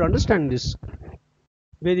 Try to understand this.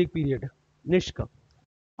 Vedic period. Nishka.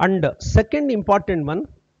 And second important one.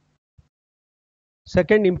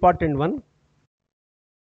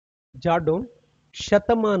 Jadon.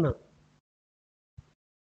 Shatamana.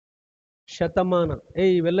 ಶತಮಾನ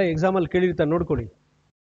ಇವೆಲ್ಲ exam ಅಲ್ಲಿ ಕೇಳಿರ್ತಾರೆ ನೋಡ್ಕೊಳ್ಳಿ.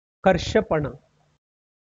 ಕರ್ಷಪಣ.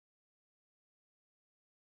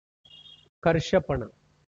 ಕರ್ಷಪಣ.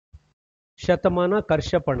 ಶತಮಾನ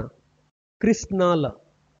ಕರ್ಷಪಣ. ಕೃಷ್ಣಾಲ.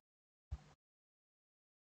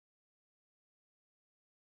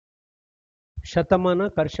 ಶತಮಾನ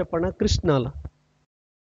ಕರ್ಷಪಣ ಕೃಷ್ಣಾಲ.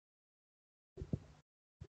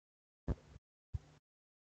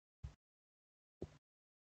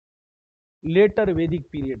 later Vedic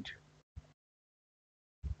period.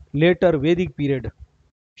 Later Vedic period.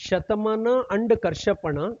 Shatamana and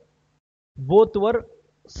Karshapana both were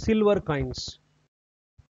silver coins.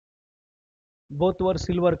 Both were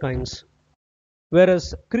silver coins. Whereas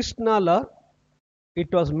Krishnala, it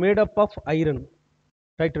was made up of iron.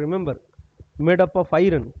 Try to remember. Made up of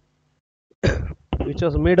iron. Which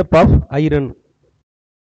was made up of iron.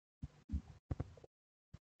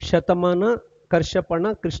 Shatamana,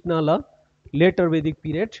 Karshapana, Krishnala, later Vedic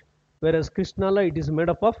period. Whereas Krishnala, it is made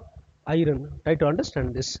up of iron. Try to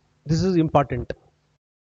understand this. This is important.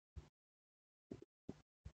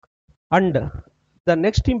 And the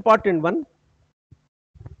next important one,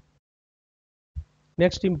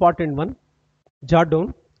 Jadon.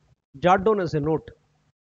 Jadon as a note.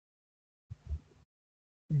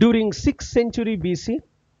 During 6th century BC,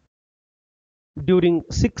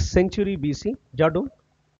 Jadon.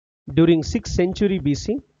 During 6th century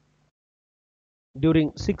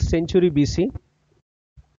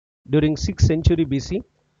BC,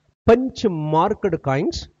 punch marked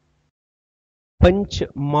coins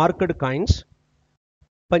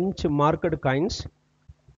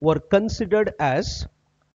were considered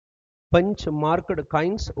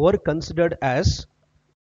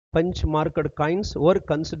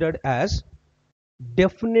as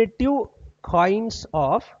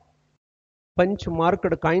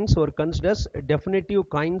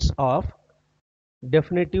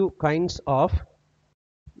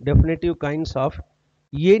definitive coins of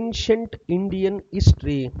ancient Indian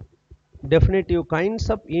history. Definitive coins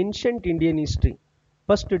of ancient Indian history.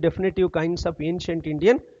 First definitive coins of ancient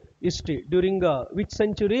Indian history. During which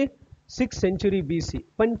century? 6th century BC.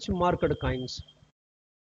 Punch marked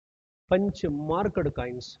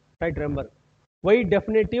coins. Try to remember. Why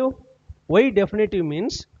definitive? Why definitive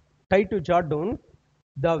means, try to jot down,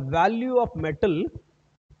 the value of metal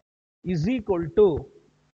is equal to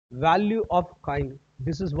value of coin.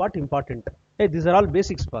 This is what important. Hey, these are all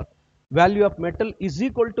basics part. Value of metal is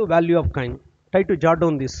equal to value of coin. Try to jot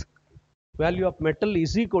down this. Value of metal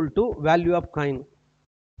is equal to value of coin.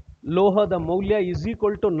 ಲೋಹದ ಮೌಲ್ಯ is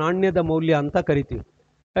equal to ನಾಣ್ಯದ ಮೌಲ್ಯ ಅಂತ ಕರಿತೀವಿ.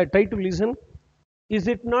 Try to listen. Is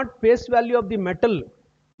it not face value of the metal?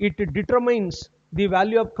 It determines the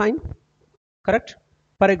value of coin. Correct?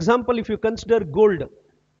 For example, if you consider gold,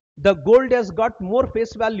 the gold has got more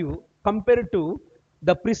face value compared to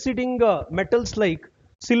the preceding metals like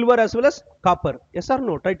silver as well as copper. Yes or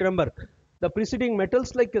no? Try to remember the preceding metals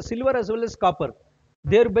like silver as well as copper.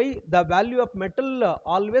 Thereby the value of metal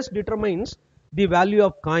always determines the value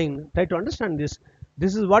of coin. Try to understand this.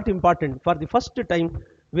 This is what important. For the first time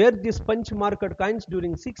where this punch marked coins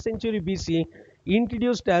during 6th century BC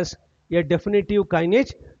introduced as a definitive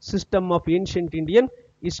coinage system of ancient Indian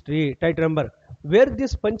history. Try to remember where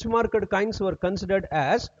these punch marked coins were considered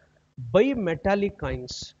as bimetallic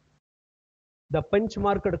coins. The punch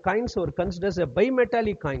marked coins were considered as a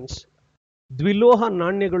bimetallic coins. ದ್ವಿಲೋಹ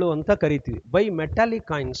ನಾಣ್ಯಗಳು ಅಂತ ಕರಿತೀವಿ. Bimetallic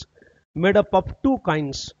coins made up of two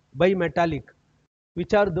coins, bimetallic.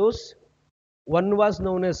 Which are those? One was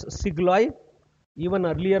known as sigloi. Even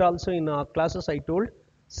earlier also in our classes I told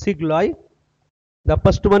sigloi. The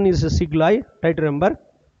first one is sigloi, try to remember.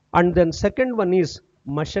 And then second one is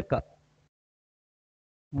mashaka.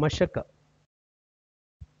 Mashaka.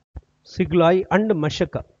 Sigloi and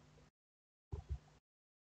mashaka.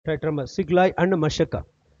 Try to remember sigloi and mashaka.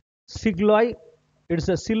 Sigloi, it's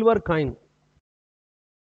a silver coin.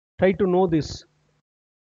 Try to know this.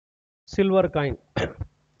 Silver coin.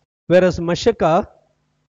 Whereas mashaka,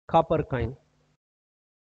 copper coin.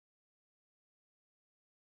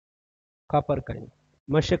 Copper coin.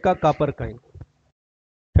 Mashaka, copper coin.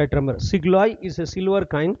 Try to remember. Sigloi is a silver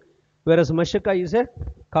coin, whereas mashaka is a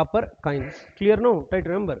copper coin. Clear now? Try to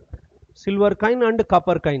remember. Silver coin and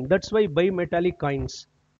copper coin. That's why bimetallic coins.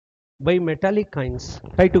 Bimetallic coins.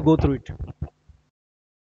 Try to go through it.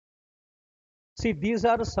 See, these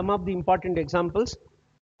are some of the important examples.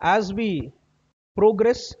 As we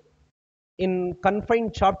progress in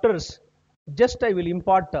confined chapters, just I will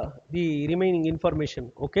impart the remaining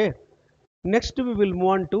information. Okay. Next we will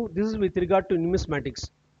move on to, this is with regard to numismatics.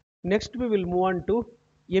 Next we will move on to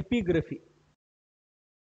epigraphy.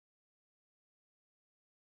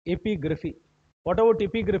 Epigraphy. What about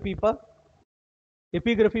epigraphy, pa?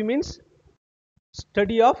 Epigraphy means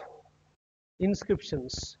study of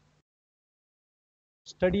inscriptions.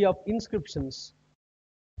 Study of inscriptions.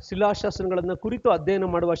 ಶಿಲಾಶಾಸನಗಳನ್ನು ಕುರಿತು ಅಧ್ಯಯನ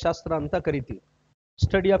ಮಾಡುವ ಶಾಸ್ತ್ರ ಅಂತ ಕರಿತೀವಿ.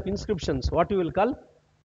 Study of inscriptions, what you will call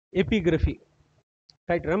epigraphy.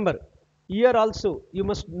 Right, remember, here also you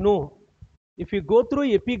must know, if you go through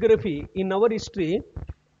epigraphy in our history,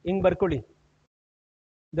 in ಬರ್ಕೊಳ್ಳಿ,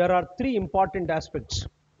 there are three important aspects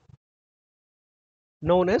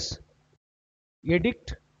known as edict,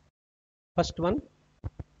 first one,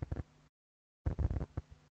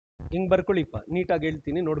 ಹಿಂಗ್ ಬರ್ಕೊಳ್ಳಿಪ್ಪ, ನೀಟಾಗಿ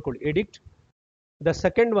ಹೇಳ್ತೀನಿ ನೋಡ್ಕೊಳ್ಳಿ. edict. The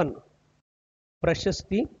second one,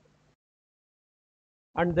 prashasti,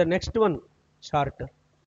 and the next one, charter.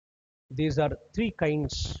 These are three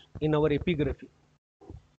kinds in our epigraphy.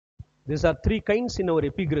 These are three kinds in our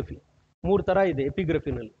epigraphy. ಮೂರು ತರ ಇದೆ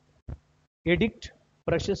epigraphy ನಲ್ಲಿ. Edict,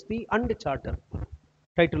 prashasti and charter.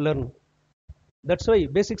 Try to learn. That's why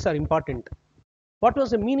basics are important. What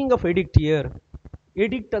was the meaning of edict here?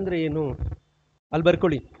 Edict ಅಂದ್ರೆ ಏನು? ಅಲ್ಲಿ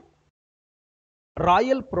ಬರ್ಕೊಳ್ಳಿ.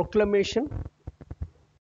 Royal proclamation.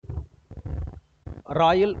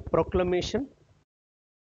 Royal proclamation.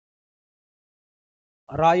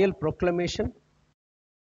 Royal proclamation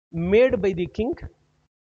made by the king.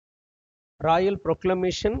 Royal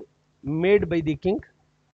proclamation made by the king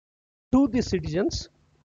to the citizens.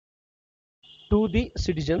 To the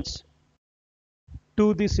citizens. To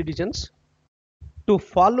the citizens to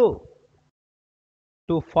follow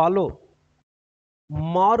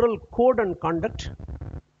moral code and conduct.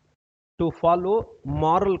 To follow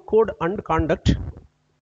moral code and conduct.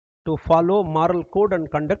 To follow moral code and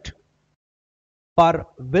conduct for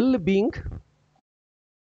well-being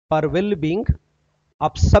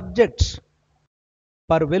of subjects,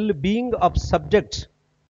 for well-being of subjects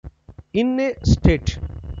in a state,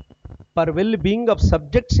 for well-being of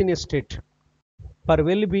subjects in a state, for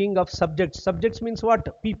well-being of subjects. Subjects means what?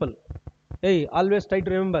 People. Hey, always try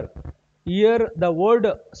to remember, here the word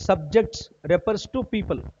subjects refers to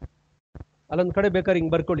people. ಅಲ್ಲೊಂದು ಕಡೆ ಬೇಕಾದ್ರೆ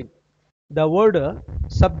ಹಿಂಗೆ ಬರ್ಕೊಳ್ಳಿ, the word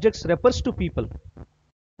subjects refers to people.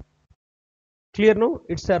 Clear now?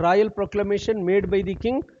 It's a royal proclamation made by the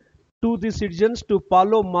king to the citizens to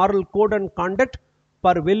follow moral code and conduct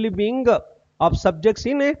for well-being of subjects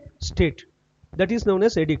in a state. That is known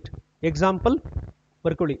as edict. Example,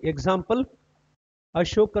 ಬರ್ಕೊಳ್ಳಿ. Example,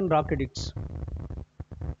 Ashokan rock edicts.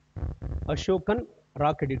 Ashokan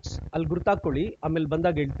rock edicts. ಅಲ್ಲಿ ಗುರ್ತಾಕೊಳ್ಳಿ, ಆಮೇಲೆ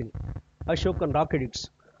ಬಂದಾಗ ಹೇಳ್ತೀನಿ. Ashokan rock edicts.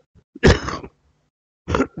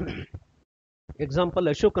 Example,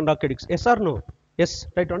 Ashokan rock edicts. Yes or no? Yes.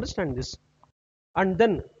 Try to understand this. And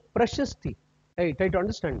then prashasti. Hey, try to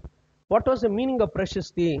understand. What was the meaning of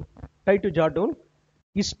prashasti? Try to jot down.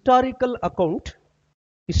 Historical account.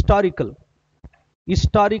 Historical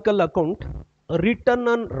account written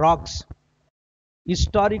on rocks.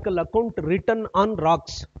 Historical account written on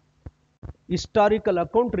rocks. Historical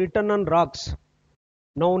account written on rocks,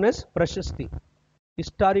 known as Prashasti.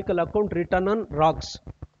 Historical account written on rocks,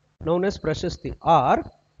 known as Prashasti, or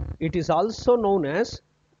it is also known as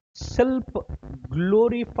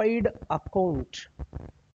self-glorified account.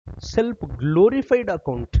 Self-glorified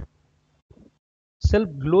account.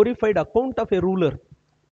 Self-glorified account of a ruler.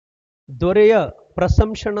 ದೊರೆಯ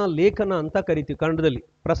ಪ್ರಶಂಸನ ಲೇಖನ ಅಂತ ಕರಿತೀವಿ ಕನ್ನಡದಲ್ಲಿ.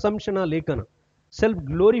 ಪ್ರಶಂಸನ ಲೇಖನ, self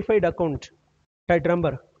glorified account. Tight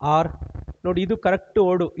number R ನೋಡಿ, ಇದು correct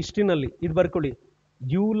word ಹಿಸ್ಟ್ರಿನಲ್ಲಿ. ಇದು ಬರ್ಕೊಳ್ಳಿ,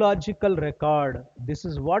 ಯೂಲಾಜಿಕಲ್ record. This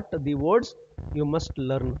is what the words you must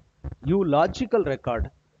learn. ಯೂಲಾಜಿಕಲ್ record.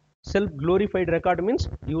 Self glorified record means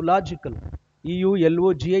ಯೂಲಾಜಿಕಲ್.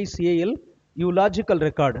 EULOGICAL, ಯೂಲಾಜಿಕಲ್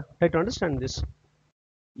record. Try to understand this.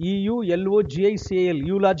 EULOGICAL,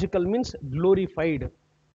 ಯೂಲಾಜಿಕಲ್ means glorified.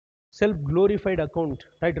 Self-glorified account.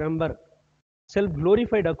 Right, remember,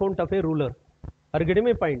 self-glorified account of a ruler. Are you getting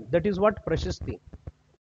my point? That is what Prashasti.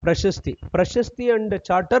 Prashasti and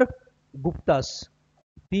charter Guptas,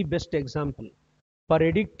 the best example. For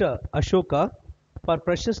edict Ashoka, for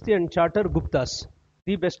Prashasti and charter Guptas,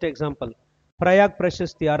 the best example. Prayag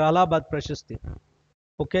Prashasti or Allahabad Prashasti.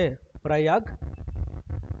 Okay, Prayag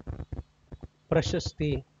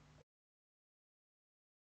Prashasti.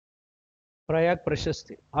 Prayag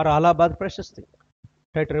Prashasti or Allahabad Prashasti.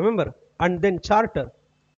 Try to remember. And then charter.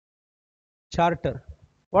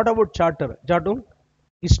 What about charter? Jadum,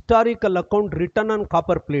 historical account written on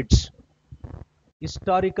copper plates.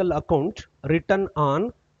 Historical account written on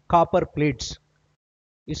copper plates.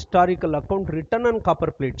 Historical account written on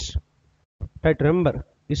copper plates. Try to remember.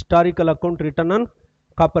 Historical account written on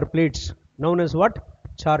copper plates, known as what?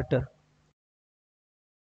 Charter.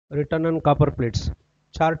 Written on copper plates.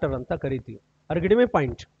 Charter anta kariti. Are you getting my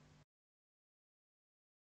point?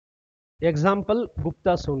 Example,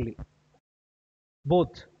 Guptas only.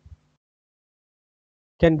 Both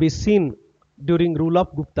can be seen during rule of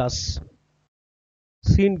Guptas.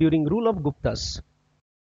 Seen during rule of Guptas.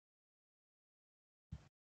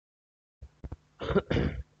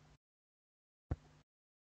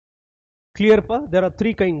 Clear pa? There are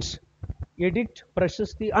three kinds: edict,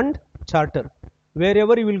 Prashasti and charter.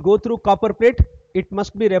 Wherever you will go through copper plate, it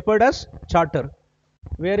must be referred as charter.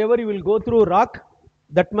 Wherever you will go through rock,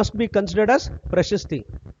 that must be considered as Prashasti.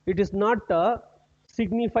 It is not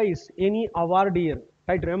signifies any award here.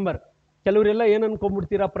 Right, remember, ಕೆಲವರೆಲ್ಲ ಏನು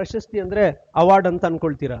ಅನ್ಕೊಂಡ್ಬಿಡ್ತೀರಾ, ಪ್ರಶಸ್ತಿ ಅಂದ್ರೆ award ಅಂತ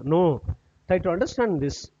ಅನ್ಕೊಳ್ತೀರಾ. No, try to understand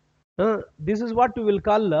this. This is what you will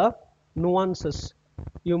call nuances.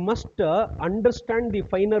 You must understand the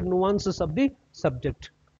finer nuances of the subject.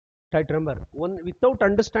 Try to remember, without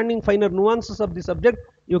understanding finer nuances of the subject,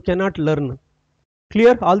 you cannot learn.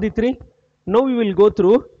 Clear all the three? Now we will go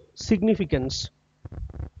through significance.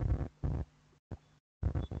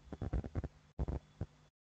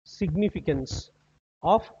 Significance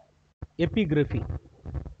of epigraphy.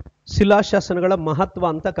 ಶಿಲಾಶಾಸನಗಳ ಮಹತ್ವ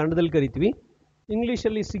ಅಂತ ಕನ್ನಡದಲ್ಲಿ ಕರಿತೀವಿ. English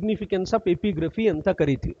ಅಲ್ಲಿ significance of epigraphy ಅಂತ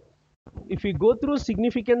ಕರಿತೀವಿ. If we go through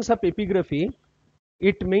significance of epigraphy,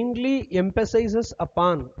 it mainly emphasizes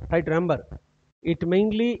upon, right, remember, it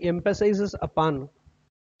mainly emphasizes upon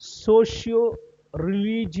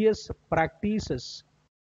socio-religious practices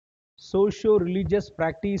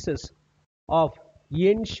of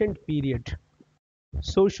ancient period.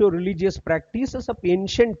 Socio-religious practices of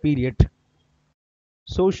ancient period.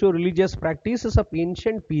 Socio-religious practices of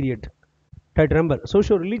ancient period. Try to remember,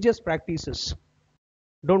 socio-religious practices.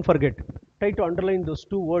 Don't forget, try to underline those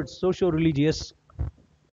two words, socio-religious.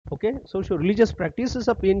 Okay, socio-religious practices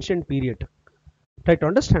of ancient period. Try to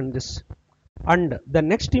understand this. And the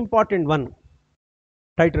next important one,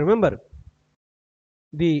 try to remember,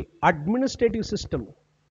 the administrative system.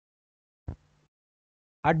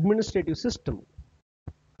 Administrative system.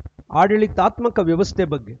 ಆಡಳಿತಾತ್ಮಕ ವ್ಯವಸ್ಥೆ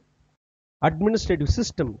ಬಗ್ಗೆ. Administrative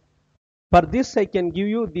system. For this I can give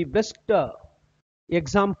you the best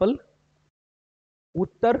example.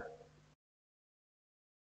 Uttar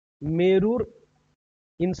Merur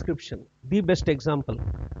inscription, the best example.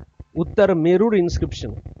 Uttar Merur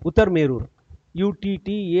inscription. Uttar Merur,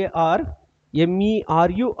 UTTARMERUR,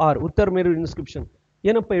 Uttar Merur inscription.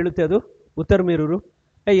 ಏನಪ್ಪ ಹೇಳುತ್ತೆ ಅದು ಉತ್ತರ ಮೇರೂರು?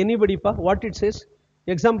 Anybody ಪಾ, what it says?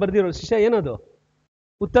 Exam ಬರ್ದಿರೋ ಶಿಷ್ಯ ಏನದು?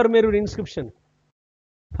 ಉತ್ತರ ಮೇರೂರು inscription.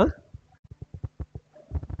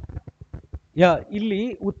 ಇಲ್ಲಿ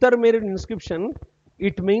ಉತ್ತರ ಮೇರೂರು inscription,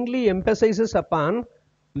 it mainly emphasizes upon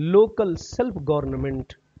local self government.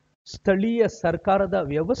 ಸ್ಥಳೀಯ ಸರ್ಕಾರದ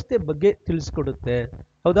ವ್ಯವಸ್ಥೆ ಬಗ್ಗೆ ತಿಳಿಸ್ಕೊಡುತ್ತೆ.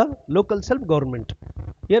 ಹೌದಾ? Local self government.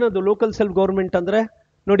 ಏನದು ಲೋಕಲ್ ಸೆಲ್ಫ್ ಗೌರ್ಮೆಂಟ್ ಅಂದ್ರೆ?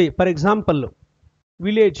 ನೋಡಿ, ಫಾರ್ ಎಕ್ಸಾಂಪಲ್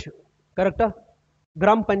ವಿಲೇಜ್, ಕರೆಕ್ಟಾ?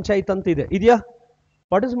 ಗ್ರಾಮ ಪಂಚಾಯತ್ ಅಂತ ಇದೆ, ಇದೆಯಾ?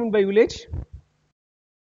 What is mean by village?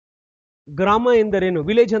 ಗ್ರಾಮ ಎಂದರೇನು?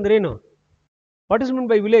 ವಿಲೇಜ್ ಅಂದ್ರೇನು? What is mean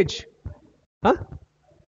by village?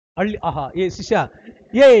 ಹಳ್ಳಿ. ಆಹಾ, ಏ ಶಿಷ್ಯ,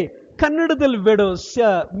 ಏ ಕನ್ನಡದಲ್ಲಿ ಬೇಡ ಶ,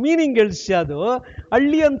 ಮೀನಿಂಗ್ ಹೇಳ್ಸ್ಯ. ಅದು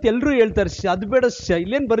ಹಳ್ಳಿ ಅಂತ ಎಲ್ರು ಹೇಳ್ತಾರೆ ಶ, ಅದು ಬೇಡ ಶ.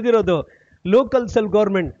 ಇಲ್ಲೇನ್ ಬರ್ದಿರೋದು? Local self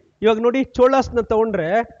government. ಇವಾಗ ನೋಡಿ, ಚೋಳಾಸ್ನ ತಗೊಂಡ್ರೆ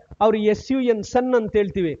ಅವ್ರು SUN ಸನ್ ಅಂತ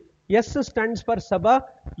ಹೇಳ್ತೀವಿ. S ಸ್ಟ್ಯಾಂಡ್ಸ್ ಫಾರ್ ಸಭಾ,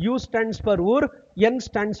 U ಸ್ಟ್ಯಾಂಡ್ಸ್ ಫಾರ್ ಊರ್, N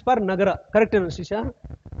stands for Nagar. Correct ಏನು ಶಿಷ್ಯ?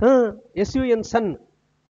 SUN sun.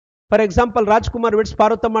 For example, Rajkumar weds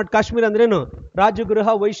Parvathamma at Kashmir ಅಂದ್ರೇನು? Rajgriha,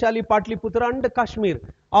 Vaishali, Pataliputra and Kashmir,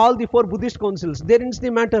 all the 4 Buddhist councils. There ends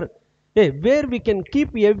the matter. Where we can keep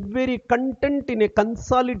every content in a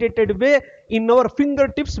consolidated way in our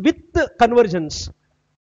fingertips with convergence.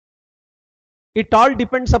 It all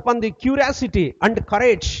depends upon the curiosity and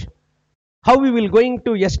courage. How we will going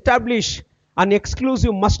to establish an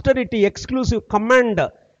exclusive masterity, exclusive command,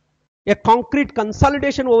 a concrete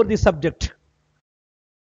consolidation over the subject.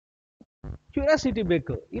 Curiosity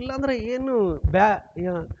ಬೇಕು, ಇಲ್ಲಾಂದ್ರೆ ಏನು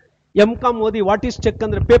MCOM ಓದಿ what is check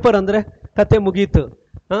ಅಂದ್ರೆ paper ಅಂದ್ರೆ ಕತೆ ಮುಗೀತು.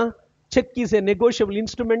 Check is A negotiable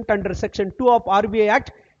instrument under section 2 of RBI act.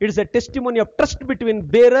 It's A testimony of trust between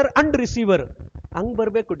bearer and receiver. ಹಂಗ್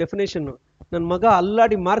ಬರಬೇಕು definition. ನನ್ನ ಮಗ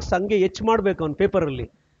ಅಲ್ಲಾಡಿ ಮಾರ್ಕ್ಸ್ ಹಂಗೆ ಹೆಚ್ಚು ಮಾಡ್ಬೇಕು ಅವನ ಪೇಪರಲ್ಲಿ.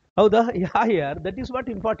 ಹೌದಾ? ಯಾರ್ ದಟ್ ಈಸ್ ವಾಟ್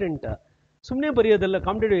ಇಂಪಾರ್ಟೆಂಟ್. ಸುಮ್ಮನೆ ಬರೆಯೋದಲ್ಲ.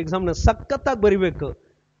 ಕಾಂಪಿಟೇಟಿವ್ ಎಕ್ಸಾಮ್ನ ಸಖತ್ತಾಗಿ ಬರಿಬೇಕು,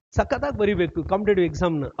 ಸಖತ್ತಾಗಿ ಬರಿಬೇಕು ಕಾಂಪಿಟೇಟಿವ್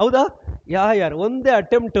ಎಕ್ಸಾಮ್ನ. ಹೌದಾ? ಯಾರ್ ಒಂದೇ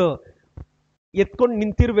ಅಟೆಂಪ್ಟ್ ಎತ್ಕೊಂಡು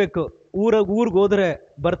ನಿಂತಿರ್ಬೇಕು. ಊರಿಗೆ ಹೋದ್ರೆ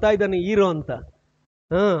ಬರ್ತಾ ಇದ್ದಾನೆ ಹೀರೋ ಅಂತ,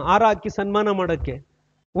 ಹಾರ ಹಾಕಿ ಸನ್ಮಾನ ಮಾಡಕ್ಕೆ.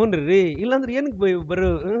 ಹ್ಞೂನ್ರಿ, ಇಲ್ಲಾಂದ್ರೆ ಏನಕ್ಕೆ ಬರೋ?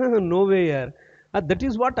 ನೋವೇ ಯಾರ್. That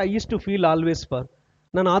is what I use to feel always for.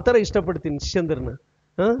 ನಾನು ಆ ಥರ ಇಷ್ಟಪಡ್ತೀನಿ ಶಿಷ್ಯಂದ್ರನ್ನ.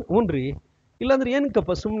 ಹ್ಞೂನ್ರಿ, ಇಲ್ಲಾಂದ್ರೆ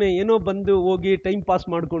ಏನಕ್ಕಪ್ಪ ಸುಮ್ಮನೆ ಏನೋ ಬಂದು ಹೋಗಿ ಟೈಮ್ ಪಾಸ್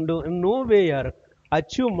ಮಾಡಿಕೊಂಡು. ನೋವೇ ಯಾರ್.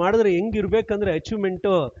 ಅಚೀವ್ ಮಾಡಿದ್ರೆ ಹೆಂಗಿರ್ಬೇಕಂದ್ರೆ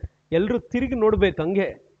ಅಚೀವ್ಮೆಂಟು ಎಲ್ಲರೂ ತಿರುಗಿ ನೋಡ್ಬೇಕು ಹಂಗೆ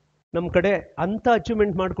ನಮ್ಮ ಕಡೆ. ಅಂಥ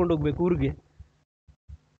ಅಚೀವ್ಮೆಂಟ್ ಮಾಡ್ಕೊಂಡು ಹೋಗ್ಬೇಕು ಊರಿಗೆ.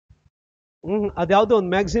 ಅದ್ಯಾವುದೋ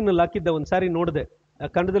ಒಂದು ಮ್ಯಾಗ್ಝಿನಲ್ಲಿ ಹಾಕಿದ್ದ, ಒಂದು ಸಾರಿ ನೋಡಿದೆ,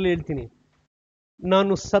 ಕನ್ನಡದಲ್ಲಿ ಹೇಳ್ತೀನಿ.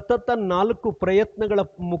 ನಾನು ಸತತ 4 ಪ್ರಯತ್ನಗಳ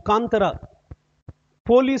ಮುಖಾಂತರ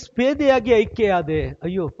ಪೊಲೀಸ್ ಪೇದೆಯಾಗಿ ಆಯ್ಕೆಯಾದೆ.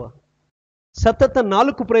 ಅಯ್ಯೋಪ್ಪ, ಸತತ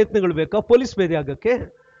 4 ಪ್ರಯತ್ನಗಳು ಬೇಕಾ ಪೊಲೀಸ್ ಪೇದೆ ಆಗಕ್ಕೆ?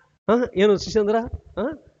 ಏನು ಶಿಷ್ಯಂದ್ರ?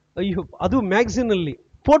 ಅಯ್ಯೋ, ಅದು ಮ್ಯಾಗ್ಝಿನಲ್ಲಿ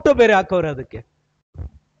ಫೋಟೋ ಬೇರೆ ಹಾಕೋರೆ ಅದಕ್ಕೆ.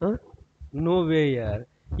 ನೋವೇ ಯಾರ್.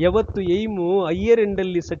 ಯಾವತ್ತು ಏಮು ಹೈಯರ್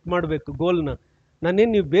ಎಂಡಲ್ಲಿ ಸೆಟ್ ಮಾಡಬೇಕು ಗೋಲ್ನ.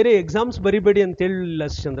 ನಾನೇನು ನೀವು ಬೇರೆ ಎಕ್ಸಾಮ್ಸ್ ಬರಿಬೇಡಿ ಅಂತ ಹೇಳಿಲ್ಲ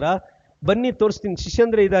ಶಿಷ್ಯಂದ್ರ. ಬನ್ನಿ ತೋರಿಸ್ತೀನಿ.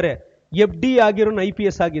 ಶಿಷ್ಯಂದ್ರ ಇದ್ದಾರೆ, FD ಆಗಿರೋನು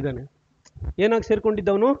IPS ಆಗಿದ್ದಾನೆ. ಏನಾಗಿ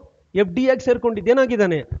ಸೇರ್ಕೊಂಡಿದ್ದವನು? FD ಆಗಿ ಸೇರ್ಕೊಂಡಿದ್ದು.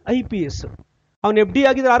 ಏನಾಗಿದ್ದಾನೆ? IPS. ಅವನು FD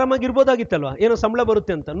ಆಗಿದ್ರೆ ಆರಾಮಾಗಿರ್ಬೋದಾಗಿತ್ತಲ್ವಾ, ಏನೋ ಸಂಬಳ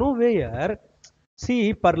ಬರುತ್ತೆ ಅಂತ. ನೋ ವೇ ಯಾರ್. C,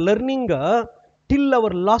 for learning till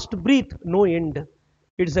hour last breathe, no end.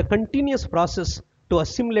 It's a continuous process to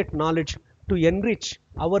ಅಸಿಮ್ಯುಲೇಟ್ knowledge, to enrich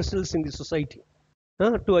our cells in the society,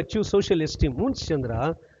 to achieve social esteem. ಚಂದ್ರ,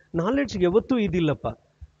 ನಾಲೆಡ್ಜ್ಗೆ ಯಾವತ್ತೂ ಇದಿಲ್ಲಪ್ಪ.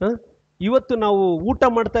 ಇವತ್ತು ನಾವು ಊಟ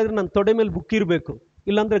ಮಾಡ್ತಾ ಇದ್ರೆ ನನ್ನ ತೊಡೆ ಮೇಲೆ ಬುಕ್ ಇರಬೇಕು,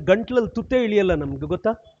 ಇಲ್ಲಾಂದ್ರೆ ಗಂಟ್ಲಲ್ಲಿ ತುತ್ತೆ ಇಳಿಯಲ್ಲ ನಮ್ಗೆ.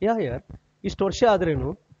 ಗೊತ್ತಾ? ಯಾರ್ ಇಷ್ಟು ವರ್ಷ ಆದ್ರೇನು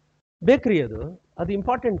ಬೇಕ್ರಿ ಅದು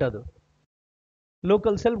ಇಂಪಾರ್ಟೆಂಟ್. ಅದು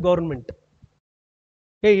ಲೋಕಲ್ ಸೆಲ್ಫ್ ಗೌರ್ಮೆಂಟ್.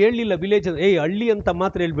 ಹೇಳಿಲ್ಲ ವಿಲೇಜ್, ಹಳ್ಳಿ ಅಂತ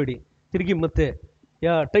ಮಾತ್ರ ಹೇಳ್ಬೇಡಿ ತಿರುಗಿ ಮತ್ತೆ.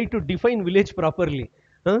 Try to define village properly.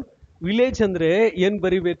 Village ಅಂದ್ರೆ ಏನ್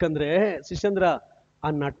ಬರಿಬೇಕಂದ್ರೆ ಶಿಷ್ಯಂದ್ರ,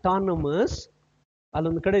 ಅನ್ ಅಟಾನಮಸ್,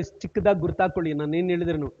 ಅಲ್ಲೊಂದು ಕಡೆ ಚಿಕ್ಕದಾಗಿ ಗುರ್ತಾಕೊಳ್ಳಿ ನಾನು ಏನ್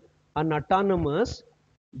ಹೇಳಿದ್ರೇನು, ಅನ್ autonomous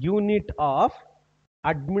unit of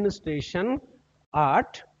administration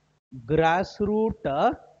at grassroots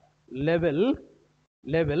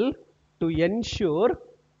level to ensure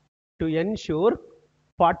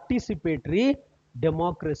participatory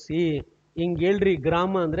democracy. ಹಿಂಗೆ ಹೇಳ್ರಿ.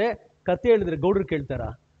 ಗ್ರಾಮ ಅಂದ್ರೆ ಕತೆ ಹೇಳಿದ್ರೆ ಗೌಡ್ರು ಕೇಳ್ತಾರ?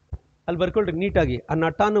 ಅಲ್ಲಿ ಬರ್ಕೊಳ್ರಿ ನೀಟಾಗಿ. ಅನ್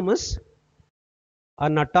autonomous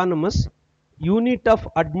unit of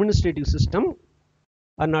administrative system,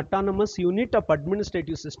 an autonomous unit of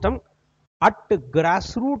administrative system at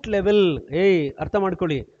ಗ್ರಾಸ್ರೂಟ್ level. ಅರ್ಥ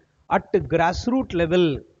ಮಾಡ್ಕೊಳ್ಳಿ. At ಗ್ರಾಸ್ರೂಟ್ level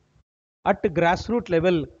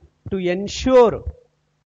to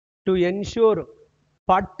ensure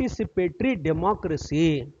participatory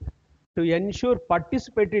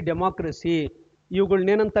democracy.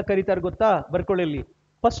 ಇವುಗಳನ್ನೇನಂತ ಕರೀತಾರೆ ಗೊತ್ತಾ? ಬರ್ಕೊಳ್ಳಿ.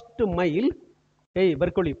 First mile.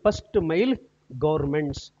 ಬರ್ಕೊಳ್ಳಿ, ಫಸ್ಟ್ ಮೈಲ್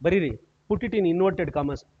ಗೌರ್ಮೆಂಟ್ಸ್. ಬರೀರಿ, put it in inverted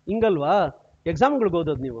commerce. ಹಿಂಗಲ್ವಾ ಎಕ್ಸಾಮ್ಗಳಿಗೆ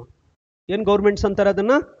ಓದೋದು ನೀವು? ಏನ್ ಗೌರ್ಮೆಂಟ್ಸ್ ಅಂತಾರೆ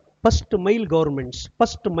ಅದನ್ನ? First mile governments.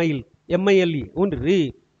 First mile MILE. ಹ್ಞೂನ್ರಿ,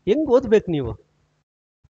 ಹೆಂಗ್ ಓದ್ಬೇಕು ನೀವು?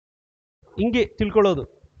 ಹಿಂಗೆ ತಿಳ್ಕೊಳ್ಳೋದು.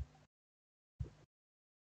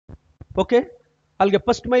 ಓಕೆ, ಅಲ್ಲಿಗೆ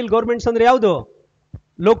ಫಸ್ಟ್ ಮೈಲ್ ಗೌರ್ಮೆಂಟ್ಸ್ ಅಂದ್ರೆ ಯಾವುದು?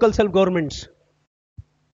 Local self governments.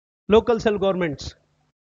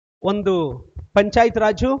 ಒಂದು ಪಂಚಾಯತ್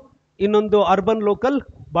ರಾಜು, ಇನ್ನೊಂದು ಅರ್ಬನ್ ಲೋಕಲ್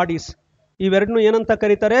ಬಾಡೀಸ್. ಇವೆರಡನ್ನೂ ಏನಂತ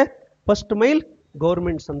ಕರೀತಾರೆ? ಫಸ್ಟ್ ಮೈಲ್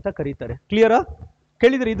ಗೌರ್ಮೆಂಟ್ಸ್ ಅಂತ ಕರೀತಾರೆ. ಕ್ಲಿಯರಾ?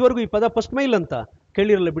 ಕೇಳಿದ್ರೆ ಇದುವರೆಗೂ ಈ ಪದ ಫಸ್ಟ್ ಮೈಲ್ ಅಂತ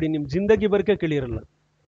ಕೇಳಿರಲ್ಲ ಬಿಡಿ, ನಿಮ್ ಜಿಂದಗಿ ಬರ್ಕೆ ಕೇಳಿರಲ್ಲ.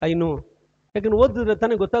 ಯಾಕಂದ್ರೆ ಓದಿದ್ರೆ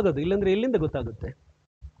ತಾನೇ ಗೊತ್ತಾಗೋದು, ಇಲ್ಲಾಂದ್ರೆ ಎಲ್ಲಿಂದ ಗೊತ್ತಾಗುತ್ತೆ?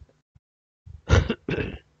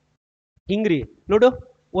 ಹಿಂಗ್ರಿ ನೋಡು,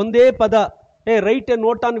 ಒಂದೇ ಪದ right A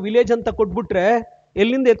note on village ಅಂತ ಕೊಟ್ಬಿಟ್ರೆ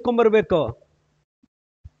ಎಲ್ಲಿಂದ ಎತ್ಕೊಂಡ್ಬರ್ಬೇಕು?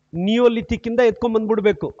 ನಿಯೋಲಿಥಿಕ್ ಇಂದ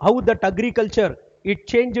ಎತ್ಕೊಂಡ್ಬಂದ್ಬಿಡ್ಬೇಕು. How that agriculture it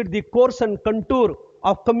changed the course and ಕಂಟೂರ್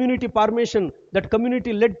of community formation, that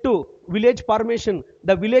community led to village formation,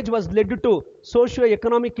 the village was led to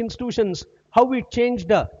socio-economic institutions, how it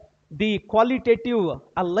changed the qualitative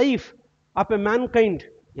life of a mankind.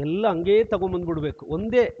 ಎಲ್ಲ ಹಂಗೇ ತಗೊಂಬಂದ್ಬಿಡ್ಬೇಕು.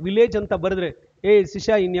 ಒಂದೇ village ಅಂತ ಬರೆದ್ರೆ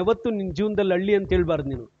ಶಿಶಾ ಇನ್ಯಾವತ್ತು ನಿನ್ನ ಜೀವನದಲ್ಲಿ ಹಳ್ಳಿ ಅಂತ ಹೇಳ್ಬಾರ್ದು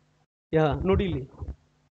ನೀನು. ನೋಡಿ ಇಲ್ಲಿ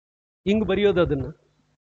ಹಿಂಗ್ ಬರೆಯೋದು ಅದನ್ನ.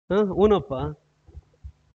 ಊನಪ್ಪ,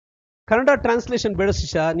 ಕನ್ನಡ ಟ್ರಾನ್ಸ್ಲೇಷನ್ ಬೇಡ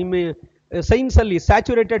ಶಿಶಾ. ನಿಮ್ಮ ಸೈನ್ಸ್ ಅಲ್ಲಿ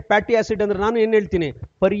ಸ್ಯಾಚುರೇಟೆಡ್ ಫ್ಯಾಟಿ ಆಸಿಡ್ ಅಂದ್ರೆ ನಾನು ಏನ್ ಹೇಳ್ತೀನಿ?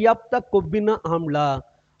 ಪರ್ಯಾಪ್ತ ಕೊಬ್ಬಿನ ಆಮ್ಲ.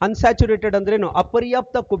 ಅನ್ಸ್ಯಾಚುರೇಟೆಡ್ ಅಂದ್ರೇನು?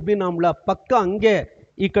 ಅಪರ್ಯಾಪ್ತ ಕೊಬ್ಬಿನ ಆಮ್ಲ. ಪಕ್ಕ ಹಂಗೆ,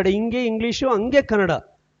 ಈ ಕಡೆ ಹಿಂಗೆ ಇಂಗ್ಲಿಷು, ಹಂಗೆ ಕನ್ನಡ.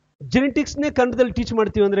 ಜೆನೆಟಿಕ್ಸ್ನೇ ಕನ್ನಡದಲ್ಲಿ ಟೀಚ್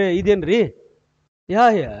ಮಾಡ್ತೀವಿ ಅಂದ್ರೆ ಇದೇನ್ರಿ?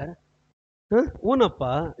 ಯಾರ್ ಊನಪ್ಪ.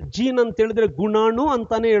 ಜೀನ್ ಅಂತ ಹೇಳಿದ್ರೆ ಗುಣಾಣು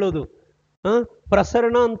ಅಂತಾನೆ ಹೇಳೋದು,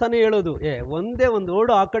 ಪ್ರಸರಣ ಅಂತಾನೆ ಹೇಳೋದು. ಒಂದೇ ಒಂದು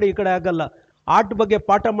ಓಡು ಆ ಕಡೆ ಈ ಕಡೆ ಆಗಲ್ಲ. ಆರ್ಟ್ ಬಗ್ಗೆ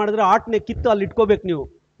ಪಾಠ ಮಾಡಿದ್ರೆ ಆರ್ಟ್ನೇ ಕಿತ್ತು ಅಲ್ಲಿ ಇಟ್ಕೋಬೇಕು ನೀವು.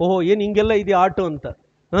 ಓಹೋ, ಏನ್ ಹಿಂಗೆಲ್ಲ ಇದೆ ಆರ್ಟು ಅಂತ.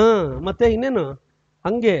 ಮತ್ತೆ ಇನ್ನೇನು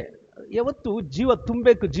ಹಂಗೆ ಯಾವತ್ತು ಜೀವ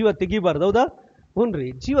ತುಂಬಬೇಕು, ಜೀವ ತೆಗಿಬಾರ್ದು. ಹೌದಾ? ಹ್ಞೂನ್ರಿ,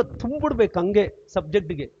 ಜೀವ ತುಂಬಿಡ್ಬೇಕು ಹಂಗೆ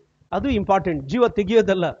ಸಬ್ಜೆಕ್ಟ್ಗೆ. ಅದು ಇಂಪಾರ್ಟೆಂಟ್, ಜೀವ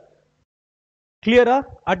ತೆಗಿಯೋದಲ್ಲ. ಕ್ಲಿಯರಾ?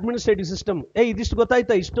 Administrative system. ಇದಿಷ್ಟು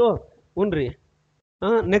ಗೊತ್ತಾಯ್ತಾ? ಇಷ್ಟು ಹ್ಞೂನ್ರಿ.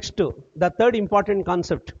 Next the third important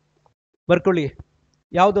concept ಬರ್ಕೊಳ್ಳಿ.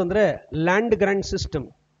 ಯಾವುದು ಅಂದ್ರೆ land grant system.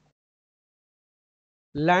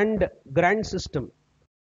 Land grant system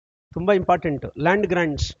ತುಂಬಾ ಇಂಪಾರ್ಟೆಂಟ್. ಲ್ಯಾಂಡ್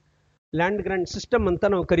ಗ್ರಾಂಟ್ಸ್ ಸಿಸ್ಟಮ್ ಅಂತ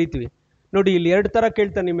ನಾವು ಕರಿತೀವಿ. ನೋಡಿ, ಇಲ್ಲಿ 2 ತರ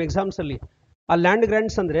ಕೇಳ್ತಾರೆ ನಿಮ್ಮ ಎಕ್ಸಾಮ್ಸ್ ಅಲ್ಲಿ. ಆ ಲ್ಯಾಂಡ್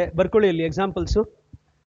ಗ್ರಾಂಟ್ಸ್ ಅಂದ್ರೆ ಬರ್ಕೊಳ್ಳಿ ಇಲ್ಲಿ examples.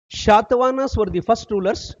 ಶಾತವಾನಸ್ var the first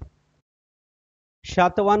rulers.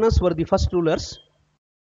 ಶಾತವಾನಸ್ var the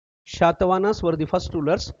first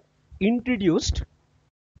rulers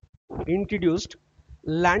introduced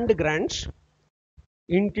land grants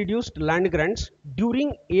during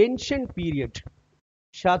ancient period.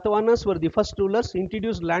 Shatavahanas were the first rulers,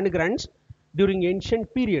 introduced land grants during ancient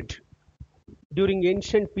period.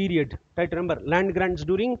 Right, remember, land grants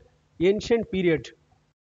during ancient period.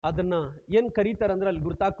 ಅದನ್ನ ಏನ್ ಕರೀತಾರೆ ಅಂದ್ರೆ ಅಲ್ಲಿ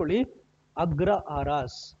ಗುರ್ತಾಕೊಳ್ಳಿ, ಅಗ್ರ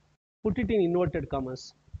Aras. Put it in inverted commerce.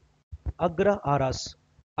 ಅಗ್ರ Aras,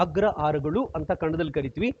 ಅಗ್ರ ಆರಗಳು ಅಂತ ಕನ್ನಡದಲ್ಲಿ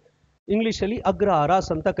ಕರಿತೀವಿ. ಇಂಗ್ಲಿಷ್ ಅಲ್ಲಿ ಅಗ್ರ ಆರಾಸ್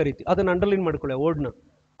ಅಂತ ಕರಿತೀವಿ. ಅದನ್ನ ಅಂಡರ್ಲೈನ್ ಮಾಡ್ಕೊಳ್ಳಿ ವರ್ಡ್ನ,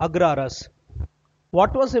 ಅಗ್ರ Aras.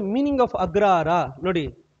 What was A meaning of ಅಗ್ರ ಆರ? ನೋಡಿ,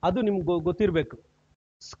 ಅದು ನಿಮ್ಗೆ ಗೊತ್ತಿರಬೇಕು.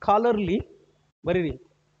 ಸ್ಕಾಲರ್ಲಿ, ಬರೀರಿ,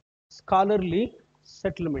 ಸ್ಕಾಲರ್ಲಿ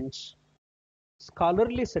ಸೆಟಲ್ಮೆಂಟ್ಸ್.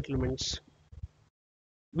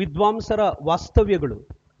 ವಿದ್ವಾಂಸರ ವಾಸ್ತವ್ಯಗಳು.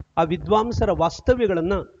 ಆ ವಿದ್ವಾಂಸರ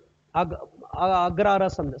ವಾಸ್ತವ್ಯಗಳನ್ನ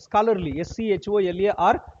ಅಗ್ರಾರಸ್ ಅಂದ್ರೆ scholarly,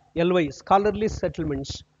 SCHOLARLY, scholarly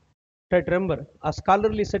settlements. Right, ರೆಂಬರ್. ಆ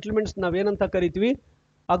ಸ್ಕಾಲರ್ಲಿ ಸೆಟಲ್ಮೆಂಟ್ಸ್ ನಾವೇನಂತ ಕರಿತೀವಿ?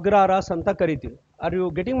 ಅಗ್ರಾರಾಸ್ ಅಂತ ಕರಿತೀವಿ. Are you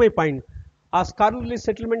getting my point? ಆ ಸ್ಕಾಲರ್ಲಿ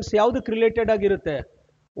ಸೆಟಲ್ಮೆಂಟ್ಸ್ ಯಾವುದಕ್ಕೆ ರಿಲೇಟೆಡ್ ಆಗಿರುತ್ತೆ?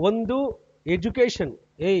 ಒಂದು ಎಜುಕೇಶನ್,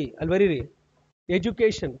 ಅಲ್ಲಿ ಬರೀರಿ,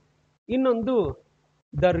 ಎಜುಕೇಶನ್. ಇನ್ನೊಂದು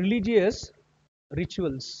ದ ರಿಲಿಜಿಯಸ್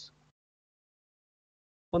ರಿಚುವಲ್ಸ್.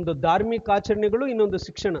 ಒಂದು ಧಾರ್ಮಿಕ ಆಚರಣೆಗಳು, ಇನ್ನೊಂದು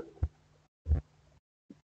ಶಿಕ್ಷಣ.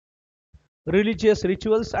 Religious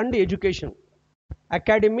rituals and education.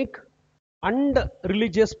 Academic and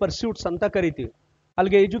religious pursuits ಅಂತ ಕರಿತೀವಿ.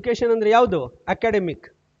 ಅಲ್ಲಿಗೆ ಎಜುಕೇಶನ್ ಅಂದ್ರೆ ಯಾವುದು? ಅಕಾಡೆಮಿಕ್.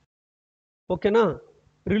 ಓಕೆನಾ?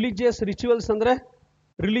 ರಿಲಿಜಿಯಸ್ ರಿಚುವಲ್ಸ್ ಅಂದ್ರೆ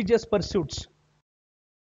ರಿಲಿಜಿಯಸ್ ಪರ್ಸ್ಯೂಟ್ಸ್.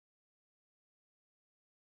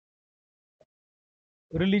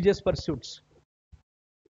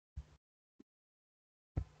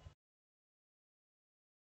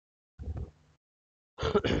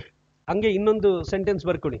 ಹಂಗೆ ಇನ್ನೊಂದು ಸೆಂಟೆನ್ಸ್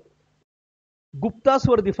ಬರ್ಕೊಳ್ಳಿ. Guptas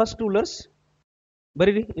var the first rulers.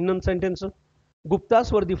 ಬರೀರಿ ಇನ್ನೊಂದು sentence. Guptas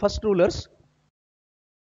var the first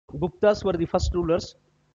rulers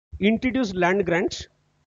introduced land grants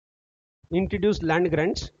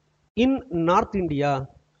in North India.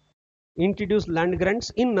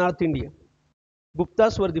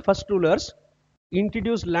 Guptas were the first rulers,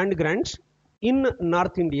 introduced land grants in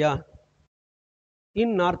North India.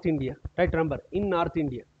 Right, remember, in North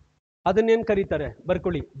India. ಅದನ್ನೇನು ಕರೀತಾರೆ?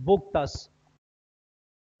 ಬರ್ಕೊಳ್ಳಿ, ಭೋಕ್ತಾಸ್.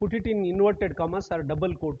 Put it in inverted commerce R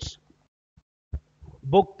double quotes.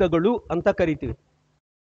 ಭೋಕ್ತಗಳು ಅಂತ ಕರಿತೀವಿ.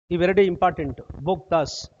 ಇವೆರಡೇ important.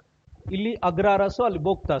 ಭೋಕ್ತಾಸ್, ಇಲ್ಲಿ ಅಗ್ರಾರಸು, ಅಲ್ಲಿ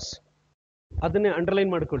ಭೋಕ್ತಾಸ್. ಅದನ್ನೇ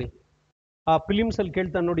underline ಮಾಡ್ಕೊಳ್ಳಿ. ಆ ಫಿಲಿಮ್ಸ್ ಅಲ್ಲಿ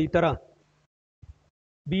ಕೇಳ್ತಾನೆ ನೋಡಿ, ಈ ತರ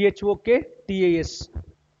BHOKTAS.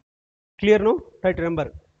 Clear no? Right, remember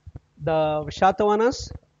the ಶಾತವಾನಸ್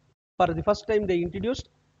for the first time they introduced,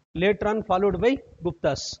 later on followed by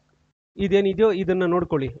Guptas. ಇದೇನಿದೆಯೋ ಇದನ್ನ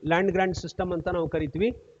ನೋಡ್ಕೊಳ್ಳಿ. ಲ್ಯಾಂಡ್ ಗ್ರಾಂಟ್ ಸಿಸ್ಟಮ್ ಅಂತ ನಾವು ಕರಿತೀವಿ.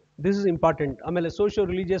 This is important. ಆಮೇಲೆ socio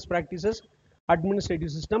religious practices,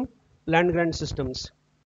 administrative system, land grant systems.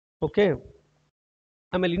 Okay.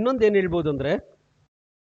 ಆಮೇಲೆ ಇನ್ನೊಂದು ಏನು ಹೇಳ್ಬೋದು ಅಂದ್ರೆ,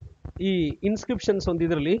 ಈ ಇನ್ಸ್ಕ್ರಿಪ್ಷನ್ಸ್ ಒಂದು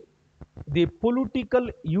ಇದರಲ್ಲಿ the political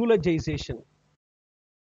eulogization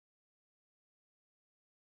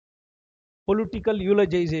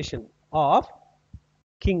of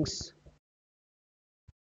kings.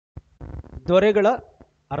 ದೊರೆಗಳ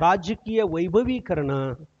ರಾಜಕೀಯ ವೈಭವೀಕರಣ,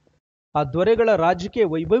 ಆ ದೊರೆಗಳ ರಾಜಕೀಯ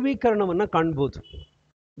ವೈಭವೀಕರಣವನ್ನು ಕಾಣ್ಬೋದು.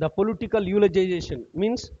 The political ಯೂಲಜೈಸೇಷನ್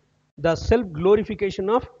means the self glorification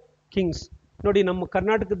of Kings. ನೋಡಿ, ನಮ್ಮ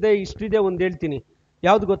ಕರ್ನಾಟಕದ್ದೇ ಹಿಸ್ಟ್ರಿದೇ ಒಂದು ಹೇಳ್ತೀನಿ,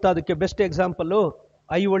 ಯಾವ್ದು ಗೊತ್ತಾ ಅದಕ್ಕೆ best example?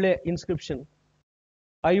 Aihole inscription,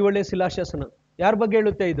 Aihole ಶಿಲಾಶಾಸನ. ಯಾರ ಬಗ್ಗೆ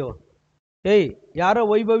ಹೇಳುತ್ತೆ ಇದು? ಯಾರ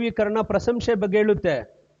ವೈಭವೀಕರಣ ಪ್ರಶಂಸೆ ಬಗ್ಗೆ ಹೇಳುತ್ತೆ?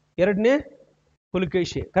 ಎರಡನೇ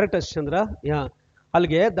ಪುಲಿಕೇಶಿ. ಕರೆಕ್ಟ್ ಚಂದ್ರ?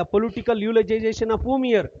 ಅಲ್ಲಿಗೆ the political ಯೂಲಜೈಸೇಷನ್ of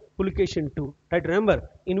ಹೂಮಿಯರ್ ಪುಲಿಕೇಶನ್ 2. Right remember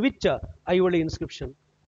in which Aihole inscription.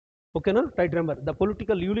 ಓಕೆನಾ? Right remember the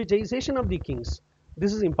political ಯೂಲಜೈಸೇಷನ್ of the Kings.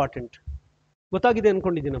 This is important. ಗೊತ್ತಾಗಿದೆ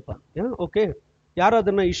ಅನ್ಕೊಂಡಿದ್ದೀನಪ್ಪ. ಓಕೆ. ಯಾರು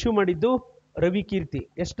ಅದನ್ನ ಇಶ್ಯೂ ಮಾಡಿದ್ದು? ರವಿ ಕೀರ್ತಿ.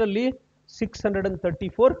 ಎಷ್ಟಲ್ಲಿ?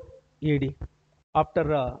 634 AD, after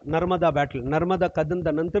Narmada battle. Narmada ಕದನದ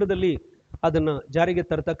ನಂತರದಲ್ಲಿ ಅದನ್ನ ಜಾರಿಗೆ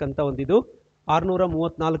ತರ್ತಕ್ಕಂಥ ಒಂದಿದು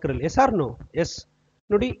 634ರಲ್ಲಿ. S R no? ಎಸ್.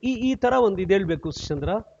 ನೋಡಿ, ಈ ತರ ಒಂದು ಇದು ಹೇಳ್ಬೇಕು ಚಂದ್ರ.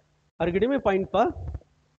 ಅರ್ಗಡಿಮೆ ಪಾಯಿಂಟ್ ಪಾ.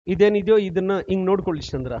 ಇದೇನಿದೆಯೋ ಇದನ್ನ ಹಿಂಗ್ ನೋಡ್ಕೊಳ್ಳಿ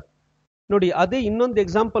ಚಂದ್ರ. ನೋಡಿ, ಅದೇ ಇನ್ನೊಂದು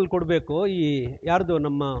ಎಕ್ಸಾಂಪಲ್ ಕೊಡಬೇಕು. ಈ ಯಾರ್ದು?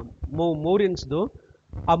 ನಮ್ಮ ಮೌರ್ಯನ್ಸ್ದು.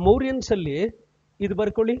 ಆ ಮೌರ್ಯನ್ಸ್ ಅಲ್ಲಿ ಇದು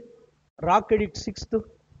ಬರ್ಕೊಳ್ಳಿ, ರಾಕ್ ಎಡಿಕ್ಟ್ 6th.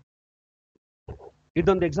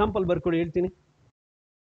 ಇದೊಂದು ಎಕ್ಸಾಂಪಲ್ ಬರ್ಕೊಳ್ಳಿ, ಹೇಳ್ತೀನಿ.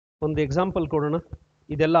 ಒಂದು ಎಕ್ಸಾಂಪಲ್ ಕೊಡೋಣ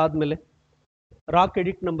ಇದೆಲ್ಲ ಆದ್ಮೇಲೆ. ರಾಕ್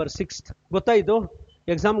ಎಡಿಕ್ಟ್ ನಂಬರ್ 6th ಗೊತ್ತಾಯ್ತು?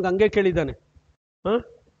 ಎಕ್ಸಾಮ್ಗೆ ಹಂಗೆ ಕೇಳಿದ್ದಾನೆ.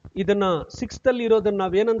 ಇದನ್ನ 6th ಅಲ್ಲಿ ಇರೋದನ್ನ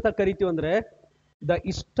ನಾವೇನಂತ ಕರಿತೀವಿ ಅಂದ್ರೆ ದ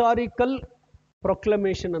ಹಿಸ್ಟಾರಿಕಲ್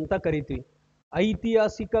ಪ್ರೊಕ್ಲಮೇಷನ್ ಅಂತ ಕರಿತೀವಿ.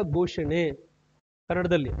 ಐತಿಹಾಸಿಕ ಘೋಷಣೆ.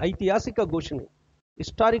 ಕನ್ನಡದಲ್ಲಿ ಐತಿಹಾಸಿಕ ಘೋಷಣೆ,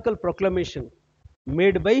 historical proclamation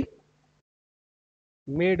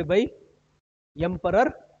made by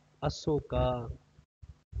emperor Ashoka.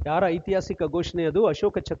 ಯಾರ ಐತಿಹಾಸಿಕ ಘೋಷಣೆ ಅದು?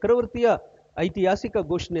 ಅಶೋಕ ಚಕ್ರವರ್ತಿಯ ಐತಿಹಾಸಿಕ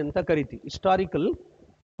ಘೋಷಣೆ ಅಂತ ಕರಿತೀವಿ. Historical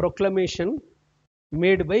proclamation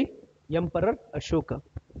made by emperor Ashoka.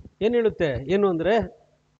 ಏನ್ ಹೇಳುತ್ತೆ? ಏನು ಅಂದ್ರೆ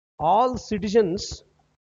all citizens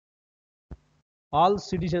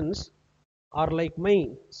are like my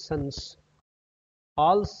sons.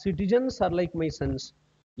 All citizens are like my sons.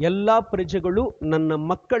 ಎಲ್ಲಾ ಪ್ರಜೆಗಳು ನನ್ನ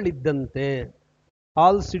ಮಕ್ಕಳಿದ್ದಂತೆ.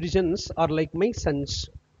 All citizens are like my sons.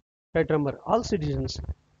 Right remember, all citizens.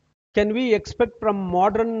 Can we expect from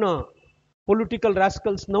modern political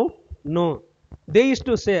rascals now? No. They used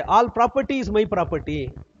to say, all property is my property.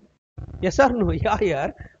 Yes or no? Yeah.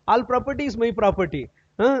 All property is my property.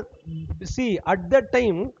 See, at that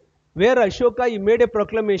time, where Ashoka, he made a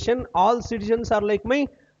proclamation, all citizens are like my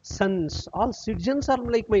sons. All citizens are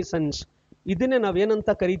like my sons. ಇದನ್ನೇ ನಾವೇನಂತ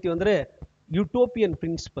ಕರಿತೀವಿ ಅಂದ್ರೆ utopian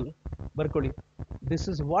principal. ಬರ್ಕೊಳ್ಳಿ. This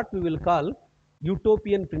is what we will call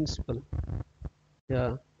utopian principle.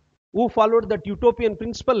 Yeah. Who followed that utopian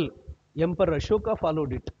principle? Emperor Ashoka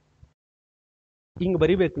followed it. ಹಿಂಗ್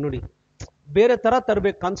ಬರಿಬೇಕು ನೋಡಿ. ಬೇರೆ ತರ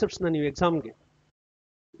ತರಬೇಕು ಕಾನ್ಸೆಪ್ಟ್ಸ್ನ ನೀವು ಎಕ್ಸಾಮ್ಗೆ.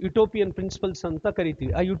 ಯುಟೋಪಿಯನ್ ಪ್ರಿನ್ಸಿಪಲ್ಸ್ ಅಂತ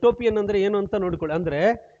ಕರಿತೀವಿ. ಆ ಯುಟೋಪಿಯನ್ ಅಂದ್ರೆ ಏನು ಅಂತ ನೋಡ್ಕೊಳ್ಳಿ. ಅಂದ್ರೆ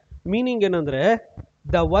ಮೀನಿಂಗ್ ಏನಂದ್ರೆ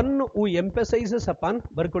the one who emphasises upon,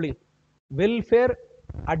 ಬರ್ಕೊಳ್ಳಿ, ವೆಲ್ಫೇರ್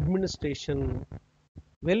ಅಡ್ಮಿನಿಸ್ಟ್ರೇಷನ್.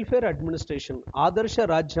 ವೆಲ್ಫೇರ್ ಅಡ್ಮಿನಿಸ್ಟ್ರೇಷನ್, ಆದರ್ಶ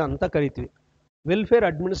ರಾಜ್ಯ ಅಂತ ಕರಿತೀವಿ. Welfare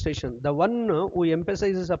administration, the one who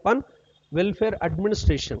emphasises upon welfare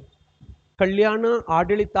administration. ಕಲ್ಯಾಣ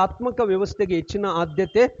ಆಡಳಿತಾತ್ಮಕ ವ್ಯವಸ್ಥೆಗೆ ಹೆಚ್ಚಿನ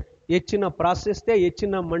ಆದ್ಯತೆ, ಹೆಚ್ಚಿನ ಪ್ರಾಶಸ್ತ್ಯ,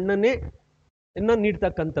 ಹೆಚ್ಚಿನ ಮನ್ನಣೆ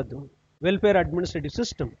ನೀಡ್ತಕ್ಕಂಥದ್ದು welfare administrative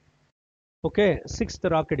system. Okay. 6th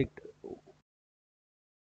rock addict.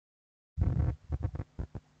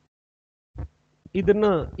 ಇದನ್ನ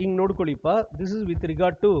ಹಿಂಗ್ ನೋಡ್ಕೊಳ್ಳಿಪ್ಪ. This is with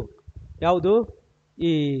regard to ಯಾವುದು?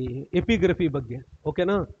 ಈ ಎಪಿಗ್ರಫಿ ಬಗ್ಗೆ.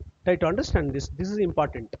 ಓಕೆನಾ? Try to understand this. This is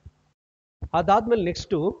important. ಅದಾದ್ಮೇಲೆ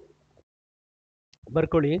ನೆಕ್ಸ್ಟು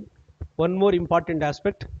ಬರ್ಕೊಳ್ಳಿ, ಒನ್ ಮೋರ್ ಇಂಪಾರ್ಟೆಂಟ್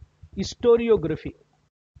ಆಸ್ಪೆಕ್ಟ್, ಹಿಸ್ಟೋರಿಯೋಗ್ರಫಿ.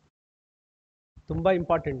 ತುಂಬಾ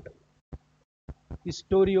ಇಂಪಾರ್ಟೆಂಟ್.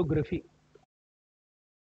 ಹಿಸ್ಟೋರಿಯೋಗ್ರಫಿ.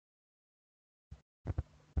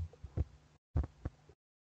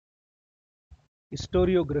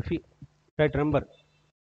 ಹಿಸ್ಟೋರಿಯೋಗ್ರಫಿ. ರೈಟ್ ರಿಮೆಂಬರ್,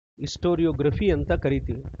 ಹಿಸ್ಟೋರಿಯೋಗ್ರಫಿ ಅಂತ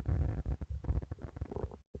ಕರಿತೀವಿ.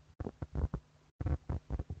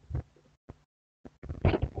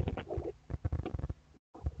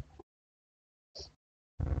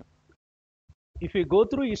 ಇಫ್ ಯು ಗೋ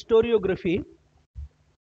ಥ್ರೂ ಹಿಸ್ಟೋರಿಯೋಗ್ರಫಿ,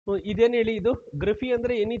 ಇದೇನು ಹೇಳಿ? ಇದು ಗ್ರಫಿ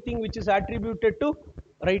ಅಂದ್ರೆ anything which is attributed to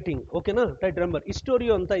writing. ಓಕೆನಾ? ರೈಟ್ ರಿಮೆಂಬರ್,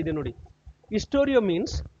 ಹಿಸ್ಟೋರಿಯೋ ಅಂತ ಇದೆ ನೋಡಿ. ಹಿಸ್ಟೋರಿಯೋ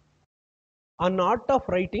means an art of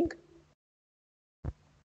writing,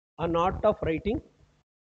 an art of writing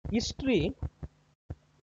history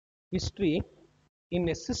in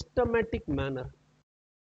a systematic manner.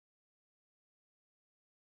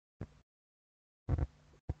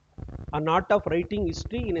 An art of writing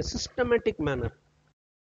history in a systematic manner.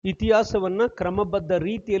 ಇತಿಹಾಸವನ್ನು ಕ್ರಮಬದ್ಧ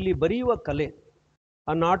ರೀತಿಯಲ್ಲಿ ಬರೆಯುವ ಕಲೆ,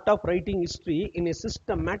 an art of writing history in a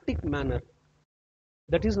systematic manner,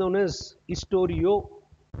 that is known as historio.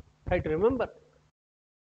 Try to remember.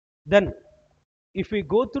 Then if we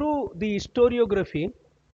go through the historiography,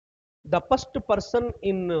 the first person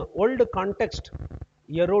in old context,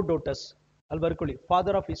 Herodotus, ಅಲ್ಲಿ ಬರ್ಕೊಳ್ಳಿ,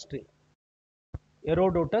 father of history.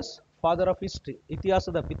 Herodotus, father of history,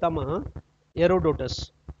 ಇತಿಹಾಸದ ಪಿತಾಮಹ Herodotus,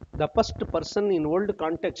 the first person in old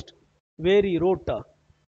context where he wrote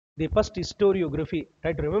the first historiography.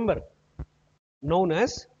 Try to remember, known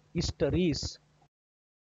as histories.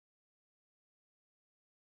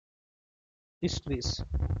 Histories,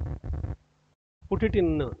 put it in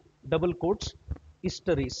double quotes,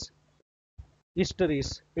 histories. Histories,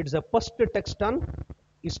 it's the first text on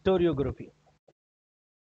historiography.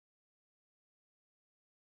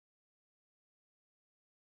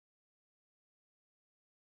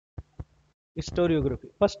 Historiography,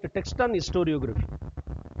 first text on historiography,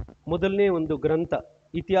 ಮೊದಲನೇ ಒಂದು ಗ್ರಂಥ,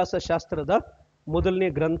 ಇತಿಹಾಸ ಶಾಸ್ತ್ರದ ಮೊದಲನೇ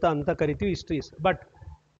ಗ್ರಂಥ ಅಂತ ಕರಿತೀವಿ histories. But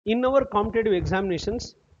in our competitive examinations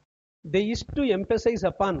they is to emphasise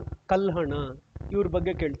upon ಕಲ್ಹಣ. ಇವ್ರ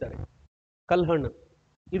ಬಗ್ಗೆ ಕೇಳ್ತಾರೆ, ಕಲ್ಹಣ,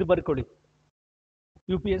 ಇದು ಬರ್ಕೊಳ್ಳಿ.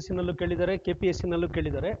 UPSC ನಲ್ಲೂ ಕೇಳಿದ್ದಾರೆ, KPSC ನಲ್ಲೂ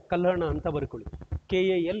ಕೇಳಿದ್ದಾರೆ, ಕಲ್ಹಣ ಅಂತ ಬರ್ಕೊಳ್ಳಿ.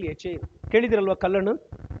 KALHA, ಕೇಳಿದಿರಲ್ವಾ ಕಲ್ಹಣ?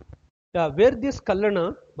 ವೇರ್ ದಿಸ್ ಕಲ್ಹಣ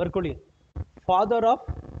ಬರ್ಕೊಳ್ಳಿ, father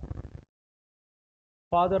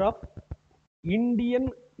of Indian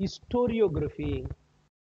historiography,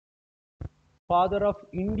 father of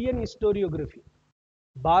Indian historiography,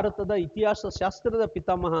 ಭಾರತದ ಇತಿಹಾಸ ಶಾಸ್ತ್ರದ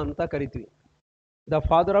ಪಿತಾಮಹ ಅಂತ ಕರಿತೀವಿ. The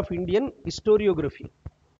father of Indian historiography,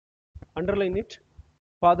 underline it,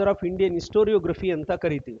 father of Indian historiography ಅಂತ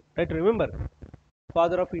ಕರಿತೀವಿ. Right, remember,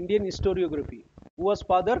 father of Indian historiography. Who was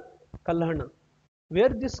father? ಕಲ್ಹಣ.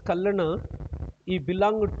 Where this ಕಲ್ಹಣ, he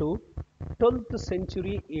belonged to 12th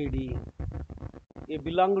century AD. He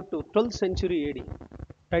belonged to 12th century AD.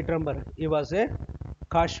 Right, remember, he was a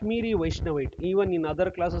Kashmiri Vaishnavite. Even in other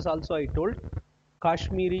classes also I told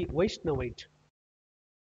Kashmiri Vaishnavite.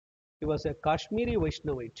 He was a Kashmiri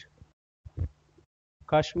Vaishnavite.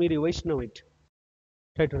 Kashmiri Vaishnavite.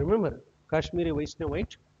 Try to remember, Kashmiri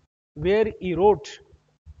Vaishnavite, where he wrote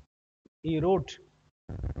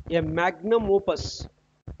a magnum opus,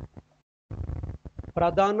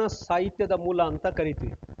 ಪ್ರಧಾನ ಸಾಹಿತ್ಯದ ಮೂಲ ಅಂತ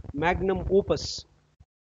ಕರಿತೀವಿ, magnum ಓಪಸ್.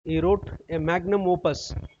 he wrote a magnum opus,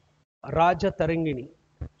 Raja Tarangini.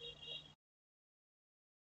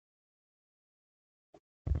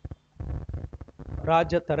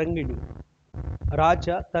 Raja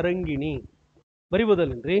Tarangini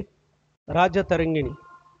ಬರಿಬೋದಲ್ಲೇನ್ರಿ? Raja Tarangini.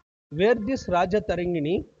 Where this Raja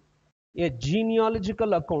Tarangini, A genealogical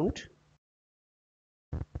account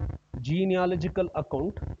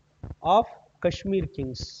of Kashmir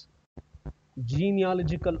kings.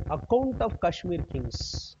 Genealogical account of Kashmir kings.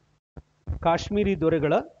 Kashmiri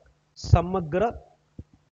ದೊರೆಗಳ ಸಮಗ್ರ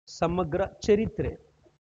ಚರಿತ್ರೆ,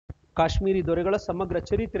 ಕಾಶ್ಮೀರಿ ದೊರೆಗಳ ಸಮಗ್ರ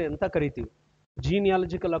ಚರಿತ್ರೆ ಅಂತ ಕರಿತೀವಿ.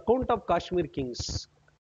 Genealogical account of Kashmir kings.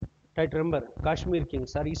 Right, remember, Kashmir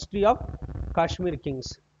kings or history of Kashmir kings.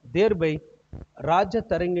 Thereby, Raja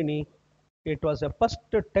Tarangini, it was a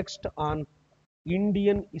first text on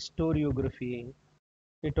Indian historiography.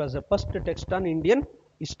 It was a first text on Indian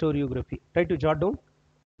historiography. Try to jot down.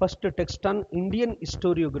 First text on Indian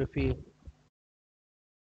historiography.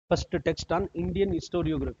 First text on Indian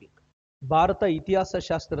historiography. Bharat ಇತಿಹಾಸ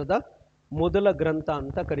ಶಾಸ್ತ್ರದ ಮೊದಲ ಗ್ರಂಥ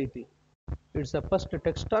ಅಂತ ಕರಿತೀವಿ. It's the first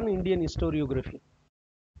text on Indian historiography.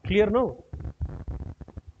 Clear now?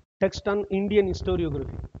 Text on Indian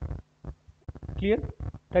historiography. Clear?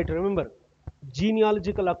 Try to remember.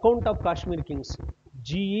 Genealogical account of Kashmir kings.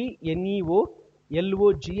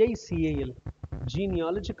 GENEOLOGICAL.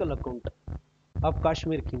 Genealogical account of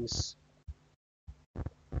Kashmir kings.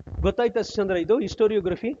 ಗೊತ್ತಾಯ್ತಾ ಚಂದ್ರ? ಇದು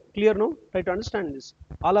ಹಿಸ್ಟೋರಿಯೋಗ್ರಫಿ. Clear no? Try to understand this,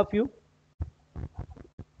 all of you.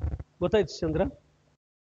 ಗೊತ್ತಾಯ್ತು ಚಂದ್ರ?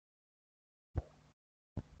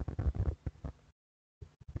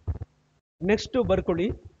 Next ಬರ್ಕೊಳ್ಳಿ.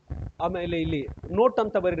 ಆಮೇಲೆ ಇಲ್ಲಿ note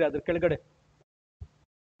ಅಂತ ಬರೀರಿ, ಅದ್ರ ಕೆಳಗಡೆ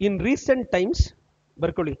ಇನ್ ರೀಸೆಂಟ್ ಟೈಮ್ಸ್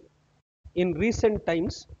ಬರ್ಕೊಳ್ಳಿ. ಇನ್ recent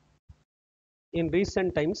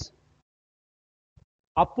times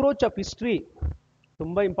approach of history,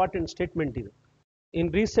 ತುಂಬಾ ಇಂಪಾರ್ಟೆಂಟ್ ಸ್ಟೇಟ್ಮೆಂಟ್ ಇದು. In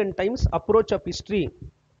recent times, approach of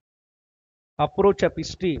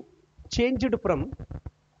history changed from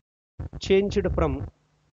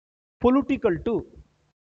political to,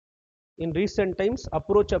 in recent times,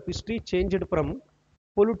 approach of history changed from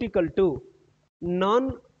political to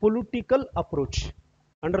non-political approach.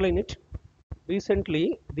 Underline it. Recently,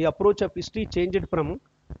 the approach of history changed from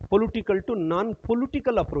political to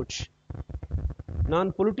non-political approach.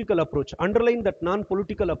 Non-political approach. Underline that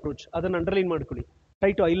non-political approach. ಅದನ್ನು underline ಮಾಡ್ಕೊಳ್ಳಿ.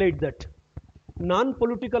 Try to highlight that.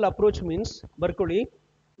 Non-political approach means, Barkoli,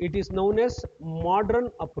 it is known as modern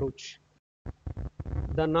approach.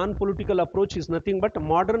 The non-political approach is nothing but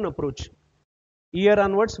modern approach. Here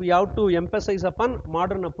onwards, we have to emphasize upon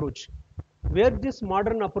modern approach. Where this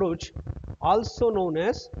modern approach, also known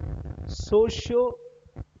as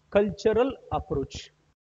socio-cultural approach.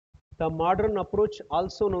 The modern approach,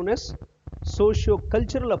 also known as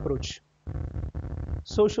socio-cultural approach.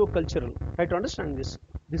 Socio-cultural. Try to understand this.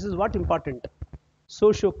 This is what important.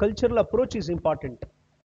 Socio-cultural approach is important.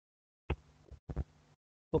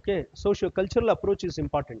 Okay, socio-cultural approach is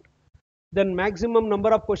important. Then maximum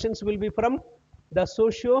number of questions will be from the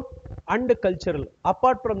socio and cultural.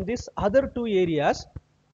 Apart from this, other two areas,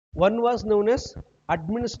 one was known as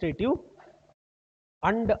administrative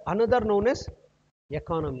and another known as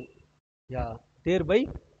economy. Yeah, thereby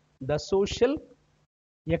the social,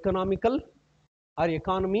 economical or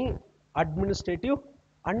economy, administrative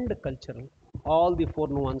and cultural, all the four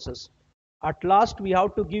nuances. At last we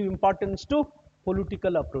have to give importance to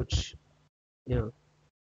political approach. Yeah,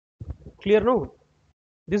 clear now?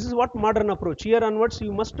 This is what modern approach. Here onwards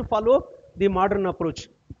you must follow the modern approach,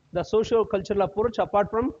 the socio-cultural approach apart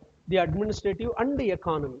from the administrative and the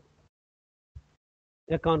economy.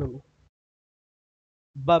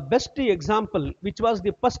 The best example, which was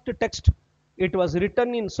the first text, it was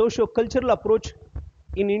written in socio-cultural approach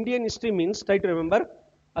in Indian history means, try to remember,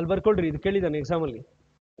 I'll work out an example.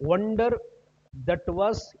 Wonder that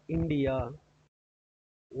was India.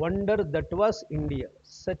 Wonder that was India.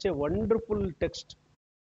 Such a wonderful text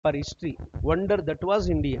for history. Wonder that was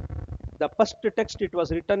India. The first text, it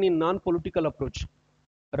was written in non-political approach.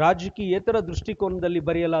 ರಾಜಕೀಯೇತರ ದೃಷ್ಟಿಕೋನದಲ್ಲಿ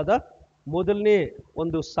ಬರೆಯಲಾದ ಮೊದಲನೇ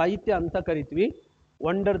ಒಂದು ಸಾಹಿತ್ಯ ಅಂತ ಕರಿತೀವಿ.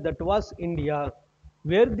 Wonder that was India.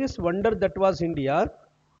 Where this wonder that was India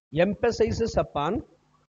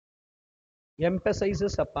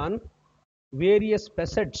emphasizes upon various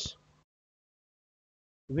facets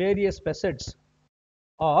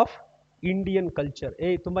of Indian culture.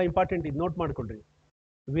 ತುಂಬಾ important, ಇದು note ಮಾಡ್ಕೊಳ್ರಿ.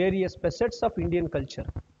 Various facets of Indian culture.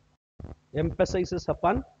 Emphasizes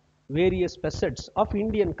upon various facets of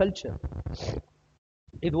Indian culture.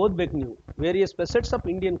 ಇದು ಓದ್ಬೇಕು ನೀವು. Various facets of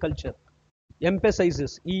Indian culture.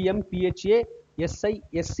 Emphasizes,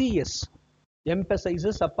 EMPHASISES.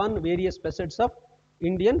 Emphasizes upon various facets of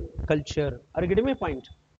Indian culture. Are you getting my point?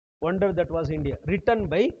 Wonder that was India. Written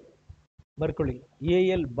by Barkoli,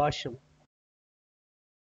 A.L. Basham.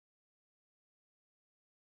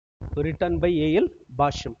 Written by A.L.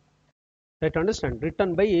 Basham. Right, understand? Written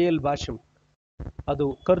by A.L. Basham. ಅದು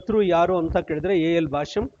ಕರ್ತೃ ಯಾರು ಅಂತ ಕೇಳಿದ್ರೆ A.L.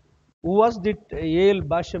 Basham. Who was the A.L.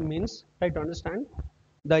 Basham means, try to understand.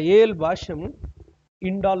 The A.L. Basham,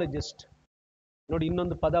 Indologist. ನೋಡಿ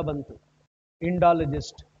ಇನ್ನೊಂದು ಪದ ಬಂತು,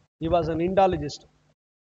 Indologist. He was an Indologist.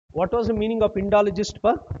 What was the meaning of Indologist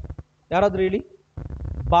pa? ಯಾರಾದ್ರೂ ಹೇಳಿ.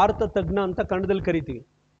 ಭಾರತ ತಜ್ಞ ಅಂತ ಕನ್ನಡದಲ್ಲಿ ಕರಿತೀವಿ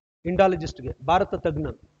ಇಂಡಾಲಜಿಸ್ಟ್ಗೆ, ಭಾರತ ತಜ್ಞ.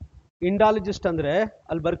 ಇಂಡಾಲಜಿಸ್ಟ್ ಅಂದ್ರೆ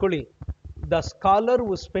ಅಲ್ಲಿ ಬರ್ಕೊಳ್ಳಿ, the scholar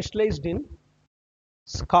who specialised in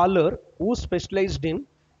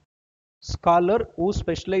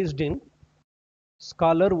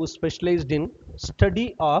study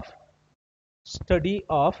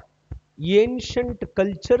of ancient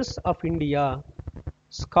cultures of India.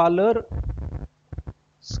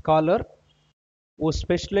 Scholar who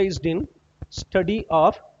specialized in study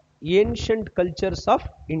of ancient cultures of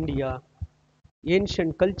India.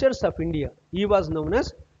 Ancient cultures of India. He was known as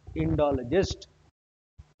Indologist.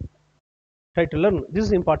 Try to learn. This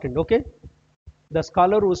is important, okay? The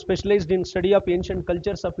scholar who specialized in study of ancient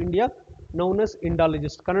cultures of India, known as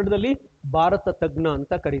Indologist. ಕನ್ನಡದಲ್ಲಿ ಭಾರತ ತಜ್ಞ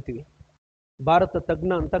ಅಂತ ಕರಿತೀವಿ. ಭಾರತ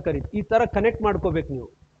ತಜ್ಞ ಅಂತ ಕರಿತೀವಿ. ಈ ತರ connect ಮಾಡ್ಕೋಬೇಕು ನೀವು.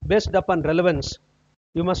 Based upon relevance.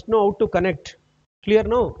 You must know how to connect. Clear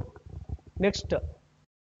now? Next.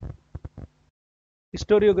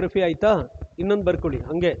 ಹಿಸ್ಟೋರಿಯೋಗ್ರಫಿ ಆಯ್ತಾ? ಇನ್ನೊಂದು ಬರ್ಕೊಳ್ಳಿ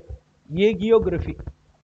ಹಂಗೆ, ಏಗಿಯೋಗ್ರಫಿ.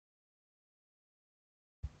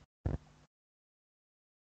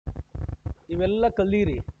 ಇವೆಲ್ಲ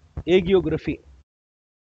ಕಲೀರಿ. ಏಗಿಯೋಗ್ರಫಿ.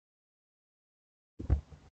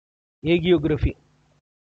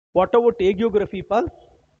 What about agiography pa?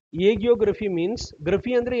 Agiography means,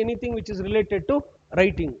 graphy andre anything which is related to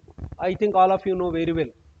writing. I think all of you know very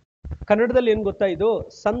well. ಕನ್ನಡದಲ್ಲಿ ಏನು ಗೊತ್ತಾ, ಇದು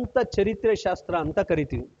ಸಂತ ಚರಿತ್ರೆ ಶಾಸ್ತ್ರ ಅಂತ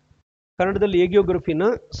ಕರಿತೀವಿ. ಕನ್ನಡದಲ್ಲಿ ಏಗಿಯೋಗ್ರಫಿನ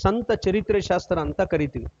ಸಂತ ಚರಿತ್ರೆ ಶಾಸ್ತ್ರ ಅಂತ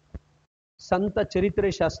ಕರಿತೀವಿ. ಸಂತ ಚರಿತ್ರೆ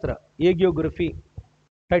ಶಾಸ್ತ್ರ, ಏಗಿಯೋಗ್ರಫಿ.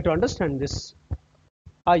 Try to understand this.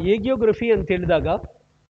 ಆ ಏಗಿಯೋಗ್ರಫಿ ಅಂತ ಹೇಳಿದಾಗ,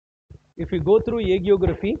 ಇಫ್ ಯು ಗೋ ಥ್ರೂ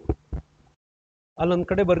ಏಗಿಯೋಗ್ರಫಿ, ಅಲ್ಲೊಂದು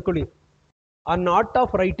ಕಡೆ ಬರ್ಕೊಳ್ಳಿ, an art of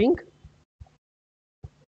writing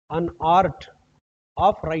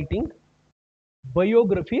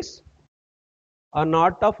biographies, an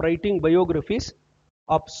art of writing biographies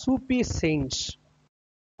of Sufi saints.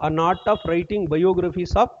 an art of writing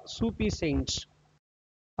biographies of Sufi saints.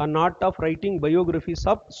 An art of writing biographies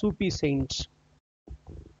of Sufi saints.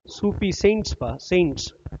 Sufi saints pa, saints.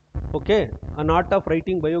 Okay, an art of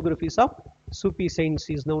writing biographies of Sufi saints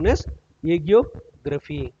is known as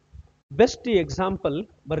hagiography. Best example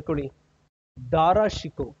ಬರ್ಕೊಳ್ಳಿ, Dara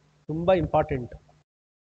Shikoh, ತುಂಬಾ important.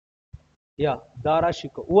 Yeah, Dara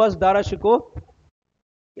Shikoh. Who was Dara Shikoh?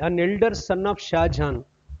 An elder son of Shah Jahan.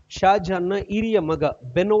 Shah Jahan na ಹಿರಿಯ ಮಗ,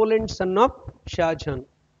 benevolent son of Shah Jahan.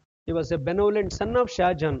 He was a benevolent son of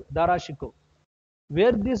Shah Jahan, Dara Shikoh.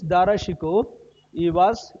 Where this Dara Shikoh, he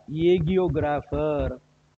was hagiographer.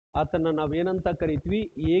 ಆತನ ನಾವೇನಂತ ಕರಿತೀವಿ,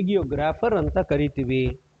 hagiographer ಅಂತ ಕರಿತೀವಿ.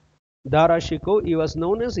 Dara Shikoh, he was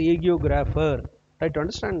known as hagiographer. Try to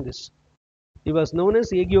understand this. He was known as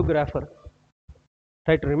hagiographer.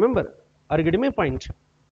 Try to remember. Are you getting my point?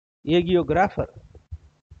 Hagiographer.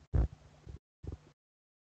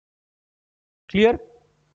 Clear?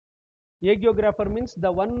 Hagiographer means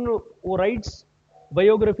the one who writes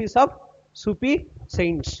biographies of Sufi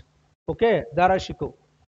saints. Okay, Dara Shikoh.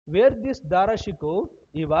 Where this Dara Shikoh,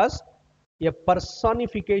 he was a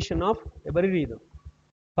personification of,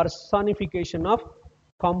 personification of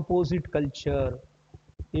composite culture.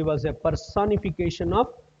 He was a personification of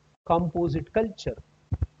composite culture.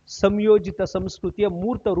 ಸಂಯೋಜಿತ ಸಂಸ್ಕೃತಿಯ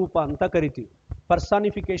ಮೂರ್ತ ರೂಪ ಅಂತ ಕರಿತೀವಿ.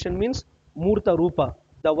 Personification means ಮೂರ್ತ ರೂಪ,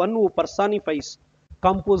 the one who personifies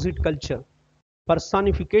composite culture.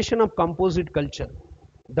 Personification of composite culture,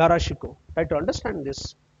 Dara Shikoh. Try to understand this.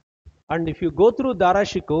 And if you go through Dara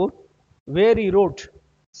Shikoh, where he wrote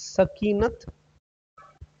Sakinat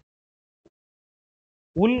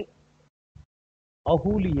ul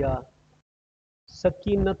Ahuliya,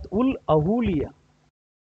 Sakinat ul Ahuliya,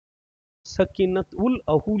 Sakinat ul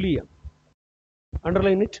Ahuliya.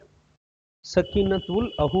 Underline it. Sakinat ul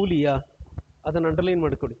Ahuliya. ಅದನ್ನು underline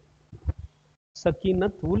ಮಾಡಿಕೊಡಿ.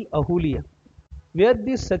 Sakinat ul Ahuliya. Where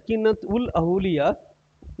this Sakinat ul Ahuliya,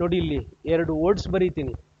 ನೋಡಿ ಇಲ್ಲಿ ಎರಡು words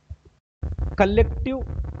ಬರೀತೀನಿ. Collective,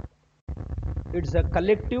 it's a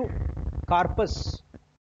collective corpus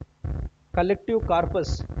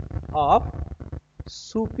of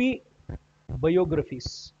Sufi biographies.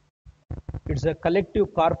 It's a collective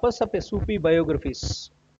corpus of a Sufi biographies.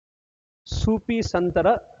 ಸೂಫಿ ಸಂತರ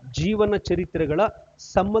ಜೀವನ ಚರಿತ್ರೆಗಳ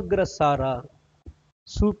ಸಮಗ್ರ ಸಾರ.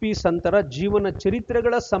 ಸೂಫಿ ಸಂತರ ಜೀವನ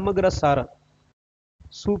ಚರಿತ್ರೆಗಳ ಸಮಗ್ರ ಸಾರ.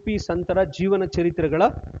 ಸೂಫಿ ಸಂತರ ಜೀವನ ಚರಿತ್ರೆಗಳ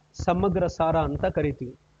ಸಮಗ್ರ ಸಾರ ಅಂತ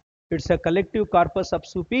ಕರಿತೀವಿ. It's A collective corpus of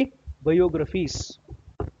Sufi biographies.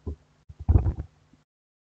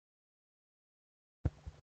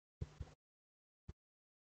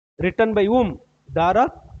 Written by whom? Dara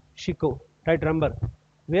Shikoh. Try to remember.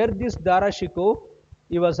 Where this Dara Shikoh,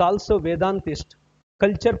 he was also Vedantist.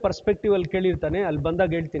 Culture perspective ಅಲ್ಲಿ ಕೇಳಿರ್ತಾನೆ, ಅಲ್ಲಿ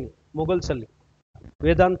ಬಂದಾಗ ಹೇಳ್ತೀನಿ. ಮೊಘಲ್ಸ್ ಅಲ್ಲಿ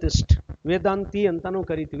ವೇದಾಂತಿಸ್ಟ್, ವೇದಾಂತಿ ಅಂತಾನೂ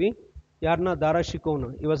ಕರಿತೀವಿ ಯಾರನ್ನ, ದಾರಾ ಶಿಕೋವ್ನ.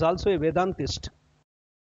 he was also a Vedantist.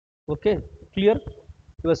 Okay, clear?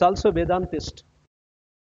 He was also Vedantist.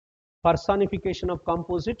 Personification of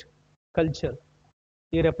composite culture.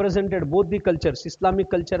 He represented both the cultures, Islamic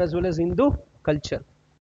culture as well as Hindu culture.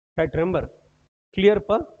 Right, remember? Clear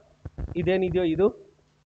pa? ಇದೇನಿದೆಯೋ ಇದು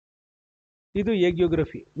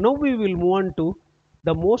hagiography. Now we will move on to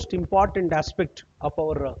the most important aspect of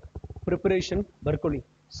our preparation. ಬರ್ಕೊಳ್ಳಿ,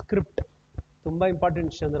 script. ತುಂಬ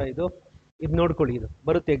important ಚಂದ್ರ ಇದು ನೋಡ್ಕೊಳ್ಳಿ, ಇದು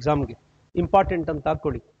ಬರುತ್ತೆ ಎಕ್ಸಾಮ್ಗೆ, important ಅಂತ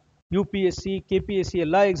ಹಾಕ್ಕೊಳ್ಳಿ. UPSC, KPSC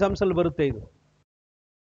ಎಲ್ಲ ಎಕ್ಸಾಮ್ಸಲ್ಲಿ ಬರುತ್ತೆ ಇದು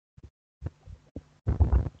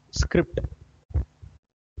script.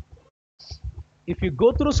 If you go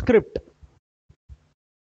through script,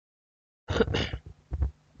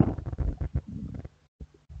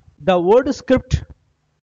 the word script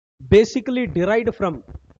basically derived from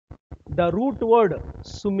the root word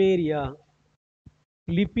Sumeria.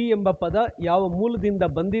 ಲಿಪಿ ಎಂಬ ಪದ ಯಾವ ಮೂಲದಿಂದ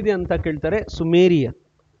ಬಂದಿದೆ ಅಂತ ಕೇಳ್ತಾರೆ, ಸುಮೇರಿಯ.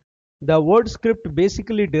 The word script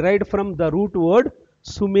basically derived from the root word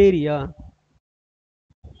Sumeria.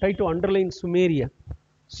 Try to underline Sumeria.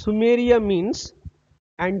 Sumeria means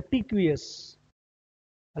antiquous.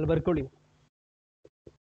 ಅಲ್ಲಿ ಬರ್ಕೊಳ್ಳಿ,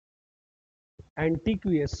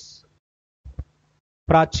 antiquous,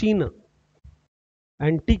 ಪ್ರಾಚೀನ,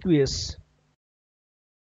 antiquous,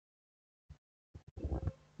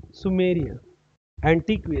 Sumeria,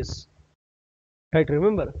 antiquous. Try to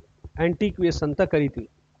remember, antiquous ಅಂತ ಕರಿತೀವಿ.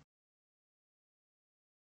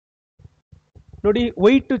 ನೋಡಿ,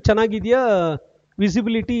 ವೈಟ್ ಚೆನ್ನಾಗಿದೆಯಾ,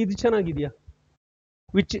 ವಿಸಿಬಿಲಿಟಿ ಇದು ಚೆನ್ನಾಗಿದೆಯಾ?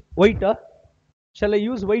 Which white? Shall I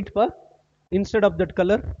use white ಪಾ instead of that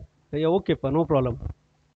color? Yeah, okay pa, no problem.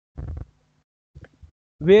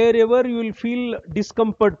 Wherever you will feel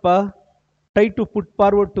discomfort pa, try to put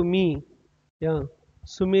forward to me. Yeah,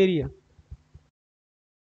 Sumeria.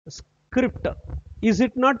 Script, is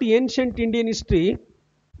it not ancient Indian history?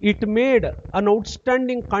 it made an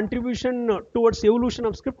outstanding contribution towards evolution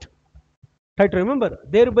of script. Try to remember,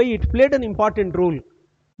 thereby it played an important role.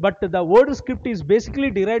 But the word script is basically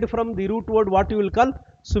derived from the root word what you will call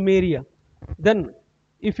Sumeria. Then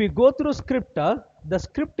if we go through script, the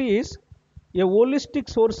script is a holistic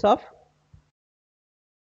source of,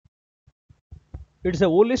 it is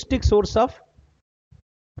a holistic source of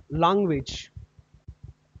language.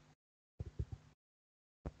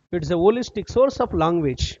 It is a holistic source of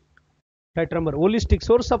language. Try to remember, holistic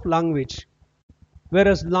source of language.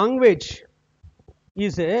 Whereas language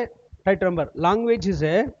is a, try to remember, language is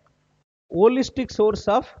a holistic source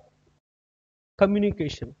of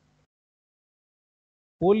communication.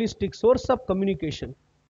 Holistic source of communication.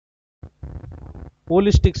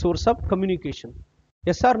 Holistic source of communication.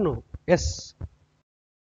 Yes or no? Yes.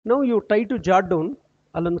 Now you try to jot down,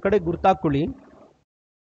 allೊಂದು ಕಡೆ ಗುರ್ತಾಕೊಳ್ಳಿ.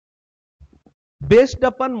 Based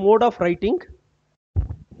upon mode of writing,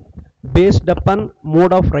 based upon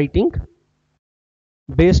mode of writing,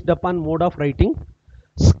 based upon mode of writing,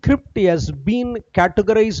 script has been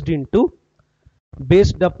categorized into,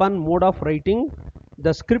 based upon mode of writing,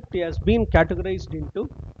 the script has been categorized into,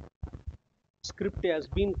 script has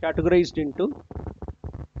been categorized into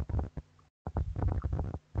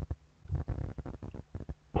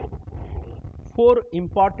 4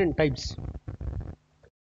 important types.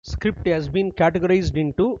 Script has been categorized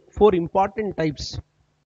into 4 important types.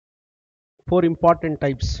 4 important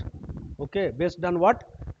types. Okay, based on what?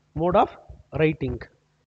 Mode of writing.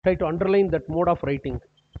 Try to underline that mode of writing.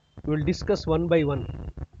 We will discuss one by one.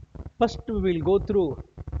 First we will go through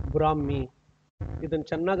Brahmi. ಇದನ್ನು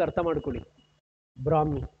ಚೆನ್ನಾಗಿ ಅರ್ಥ ಮಾಡ್ಕೊಳ್ಳಿ.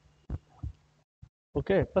 Brahmi.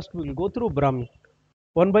 Okay, first we will go through Brahmi.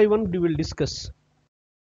 One by one we will discuss.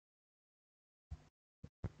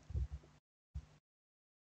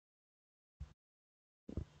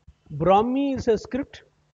 Brahmi is a script.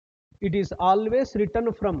 It is always written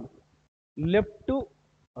from left to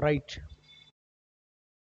right.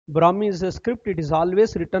 Brahmi is a script. It is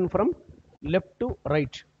always written from left to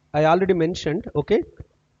right. I already mentioned. Okay,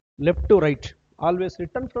 left to right. Always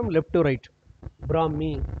written from left to right.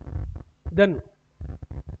 Brahmi. Then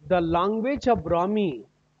the language of Brahmi,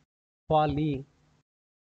 Pali.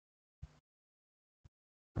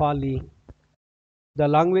 Pali. The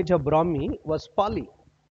language of Brahmi was Pali.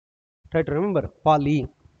 Try to remember, Pali.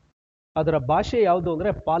 ಅದರ ಭಾಷೆ ಯಾವುದು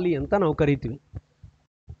ಅಂದರೆ ಪಾಲಿ ಅಂತ ನಾವು ಕರಿತೀವಿ.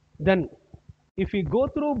 Then if we go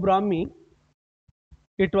through Brahmi,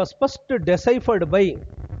 it was first deciphered by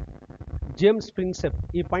James Prinsep.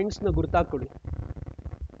 ಈ points ನ ಗುರುತಾಕೊಳ್ಳಿ.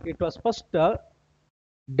 It was first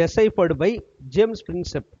deciphered by James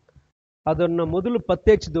Prinsep. ಅದನ್ನ ಮೊದಲು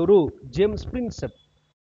ಪತ್ತೆ ಹಚ್ಚಿದವರು James Prinsep.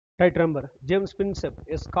 Try to remember, James Prinsep,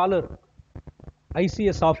 a scholar,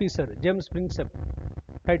 ICS officer, James Prinsep.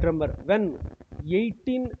 Try to remember, when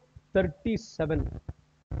 1837,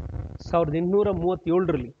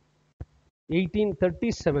 1837,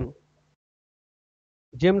 1837,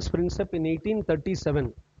 James Prinsep in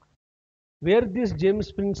 1837. Where this James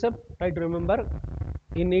Prinsep, try to remember,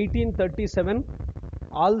 in 1837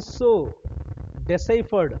 also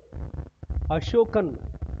deciphered Ashokan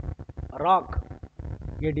rock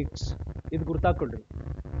edicts. ಇದು ಗುರ್ತಾಕೊಳ್ಳ್ರಿ,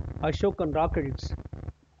 Ashokan rock edicts.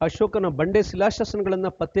 ಅಶೋಕನ ಬಂಡೆ ಶಿಲಾಶಾಸನಗಳನ್ನು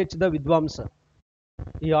ಪತ್ತೆ ಹಚ್ಚಿದ ವಿದ್ವಾಂಸ.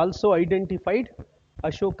 He also identified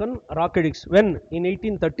Ashokan rock edicts when in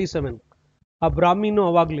 1837. ಆ ಬ್ರಾಹ್ಮಿನೂ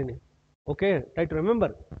ಅವಾಗ್ಲೇನೆ. Okay, try to remember,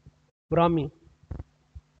 Brahmi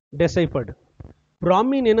deciphered.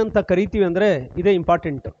 Brahmin ಏನಂತ ಕರಿತೀವಿ ಅಂದ್ರೆ ಇದೇ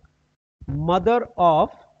important. Mother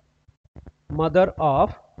of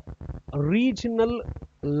regional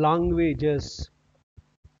languages.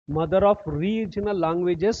 Mother of regional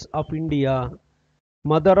languages of India.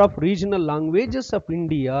 Mother of regional languages of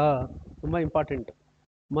India. ತುಂಬಾ important.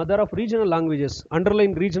 Mother of regional languages.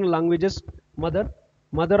 Underline regional languages.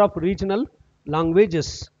 Mother of regional languages.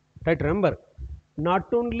 Try to remember. Not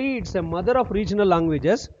only it's a mother of regional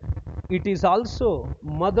languages, it is also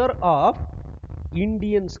mother of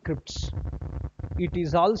Indian scripts. It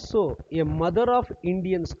is also a mother of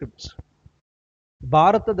Indian scripts.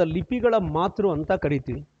 ಭಾರತದ ಲಿಪಿಗಳ ಮಾತೃ ಅಂತ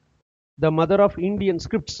ಕರಿತೀವಿ. The mother of Indian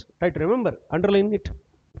scripts. Try to remember, underline it.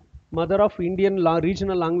 Mother of Indian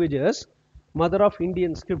regional languages, mother of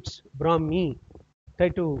Indian scripts, Brahmi. Try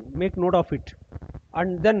to make note of it.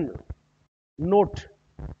 And then note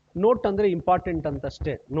ಅಂದ್ರೆ important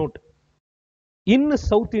ಅಂತಷ್ಟೇ. Note. ಇನ್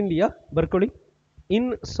south India ಬರ್ಕೊಳ್ಳಿ.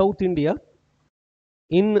 ಇನ್ south India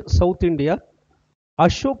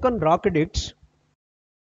Ashokan rock edicts.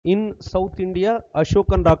 In South India,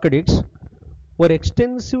 Ashokan rock edicts were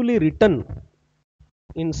extensively written.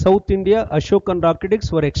 In South India, Ashokan rock edicts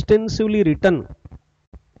were extensively written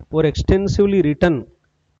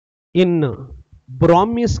in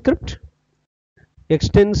Brahmi script,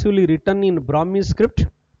 extensively written in Brahmi script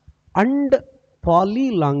and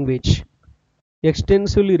Pali language,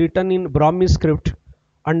 extensively written in Brahmi script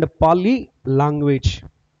and Pali language,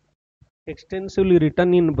 extensively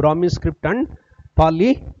written in Brahmi script and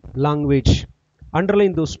Pali language.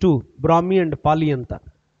 Underline those two, Brahmi and Pali anta.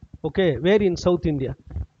 Okay, where in South India?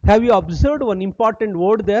 Have you observed one important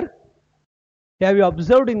word there? Have you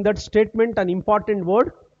observed in that statement an important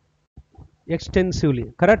word?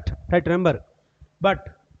 Extensively, correct? Right, remember. But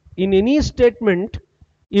in any statement,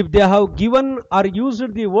 if they have given or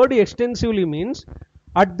used the word extensively means,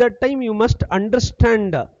 at that time you must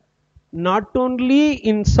understand not only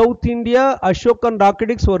in South India Ashokan rock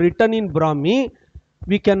edicts were written in Brahmi,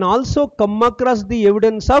 we can also come across the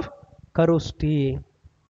evidence of Kharoshthi.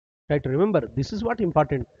 Right, remember, this is what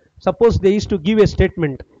important. Suppose they used to give a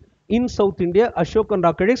statement in South India Ashokan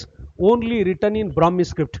rock edicts only written in Brahmi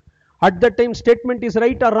script. At that time statement is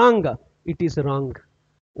right or wrong? It is wrong.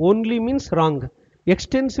 Only means wrong.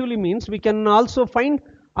 Extensively means we can also find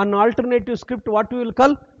an alternative script, what we will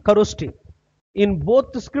call Kharoshthi. In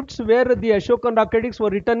both scripts where the Ashokan rock edicts were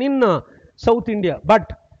written in South India, but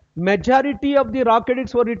majority of the rock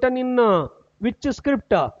edicts were written in which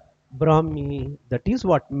script? Brahmi. That is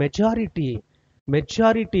what majority.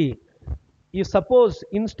 Majority. You suppose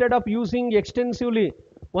instead of using extensively,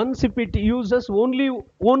 once if it uses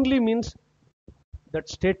only means that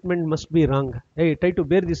statement must be wrong. Hey, try to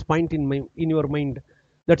bear this point in your mind.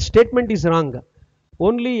 That statement is wrong.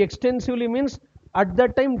 Only extensively means at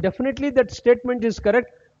that time definitely that statement is correct.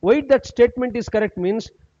 Why that statement is correct means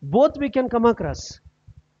both we can come across.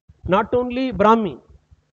 Not only Brahmi,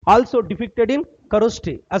 also depicted in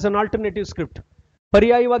Kharoshthi as an alternative script.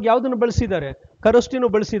 ಪರ್ಯಾಯವಾಗಿ ಯಾವುದನ್ನು ಬಳಸಿದ್ದಾರೆ? ಖರೋಷ್ಠಿನೂ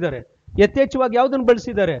ಬಳಸಿದ್ದಾರೆ. ಯಥೇಚ್ಛವಾಗಿ ಯಾವುದನ್ನು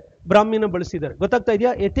ಬಳಸಿದ್ದಾರೆ? ಬ್ರಾಹ್ಮಿನ ಬಳಸಿದ್ದಾರೆ. ಗೊತ್ತಾಗ್ತಾ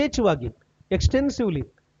ಇದೆಯಾ? ಯಥೇಚ್ಛವಾಗಿ, ಎಕ್ಸ್ಟೆನ್ಸಿವ್ಲಿ.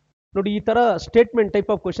 ನೋಡಿ, ಈ ತರ ಸ್ಟೇಟ್ಮೆಂಟ್ ಟೈಪ್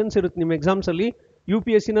ಆಫ್ ಕ್ವಶನ್ಸ್ ಇರುತ್ತೆ ನಿಮ್ಮ ಎಕ್ಸಾಮ್ಸ್ ಅಲ್ಲಿ.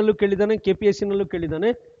 UPSC ನಲ್ಲೂ ಕೇಳಿದಾನೆ, KPSC ನಲ್ಲೂ ಕೇಳಿದಾನೆ.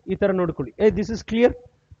 ಈ ತರ ನೋಡ್ಕೊಳ್ಳಿ. This is clear,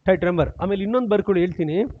 right? Remember. ಆಮೇಲೆ ಇನ್ನೊಂದು ಬರ್ಕೊಳ್ಳಿ,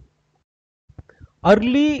 ಹೇಳ್ತೀನಿ.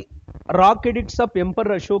 Early rock edicts of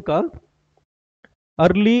emperor Ashoka,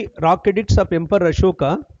 early rock edicts of emperor Ashoka.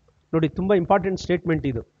 ನೋಡಿ, ತುಂಬಾ ಇಂಪಾರ್ಟೆಂಟ್ ಸ್ಟೇಟ್ಮೆಂಟ್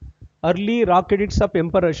ಇದು. Early rock edicts of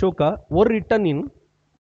Emperor Ashoka were written in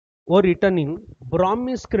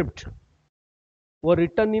Brahmi script,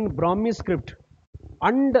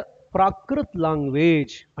 and Prakrit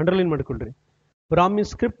language. Underline ಮಾಡಿಕೊಳ್ಳ್ರಿ. Brahmi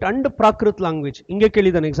script and Prakrit language. ಹಿಂಗೆ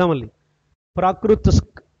ಕೇಳಿದಾನೆ exam ಅಲ್ಲಿ. ಪ್ರಾಕೃತ್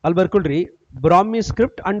ಅಲ್ಲಿ ಬರ್ಕೊಳ್ರಿ. Brahmi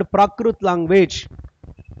script and Prakrit language.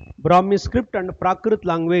 Brahmi script and Prakrit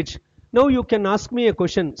language. Now you can ask me a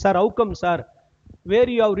question, sir, how come, sir, where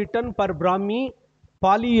you have written for Brahmi,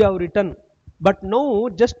 Pali you have written, but now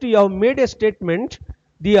just you have made a statement,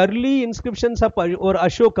 the early inscriptions of or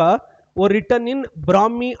Ashoka were written in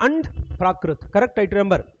Brahmi and Prakrit. Correct? I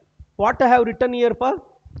remember. What I have written here, pa?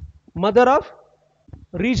 Mother of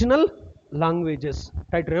regional languages.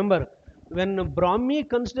 Right? Remember, when Brahmi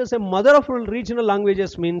considers a mother of regional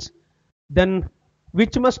languages means, then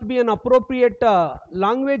which must be an appropriate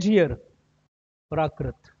language here?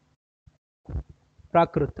 Prakrit.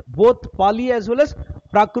 Prakrit. Both Pali as well as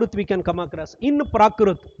Prakrit we can come across. In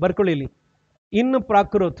Prakrit, ಬರ್ಕೊಳ್ಳಿ, in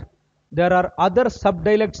Prakrit there are other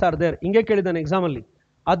subdialects are there. ಹಿಂಗೆ ಕೇಳಿದಾನೆ exam ಅಲ್ಲಿ.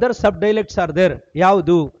 Other subdialects are there.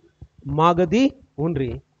 ಯಾವುದು? ಮಾಗಧಿ. ಉನ್ರಿ,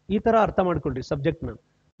 ಈ ತರ ಅರ್ಥ ಮಾಡ್ಕೊಳ್ರಿ subject ನ.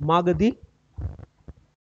 ಮಾಗಧಿ,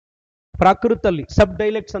 ಪ್ರಾಕೃತ್ ಅಲ್ಲಿ ಸಬ್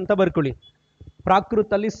ಡೈಲೆಕ್ಟ್ಸ್ ಅಂತ ಬರ್ಕೊಳ್ಳಿ.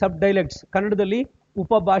 ಪ್ರಾಕೃತ್ ಅಲ್ಲಿ ಸಬ್ ಡೈಲೆಕ್ಟ್ಸ್, ಕನ್ನಡದಲ್ಲಿ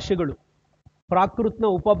ಉಪಭಾಷೆಗಳು, ಪ್ರಾಕೃತ್ನ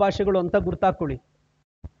ಉಪಭಾಷೆಗಳು ಅಂತ ಗುರ್ತಾಕೊಳ್ಳಿ.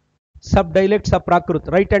 Sub dialects of Prakrit,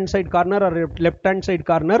 right hand side corner or left hand side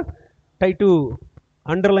corner, try to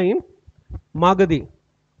underline Magadhi,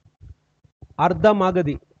 Ardha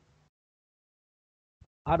Magadhi,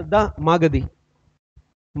 Ardha Magadhi,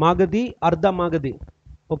 Magadhi, Ardha Magadhi.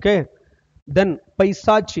 Okay, then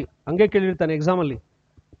Paisachi, ಹಂಗೆ ಕೇಳಿರ್ತಾನೆ ಎಕ್ಸಾಮ್ ಅಲ್ಲಿ.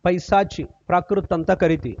 Paisachi Prakrit ಅಂತ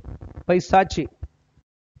ಕರಿತೀವಿ. Paisachi,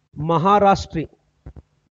 Maharashtri,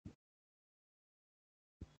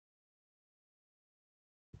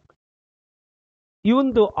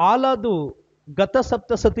 ಇವಂದು ಆಲಾದು ಗತ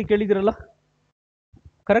ಸಪ್ತಸತಿ ಕೇಳಿದಿರಲ್ಲ,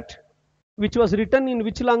 correct? Which was return in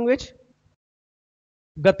which language?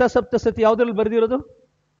 ಗತ ಸಪ್ತಸತಿ ಯಾವ್ದ್ರಲ್ಲಿ ಬರೆದಿರೋದು?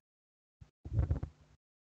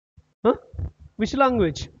 Which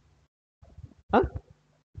language?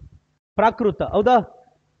 ಪ್ರಾಕೃತ, ಹೌದಾ?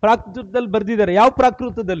 ಪ್ರಾಕೃತದಲ್ಲಿ ಬರೆದಿದ್ದಾರೆ. ಯಾವ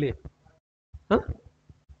ಪ್ರಾಕೃತದಲ್ಲಿ?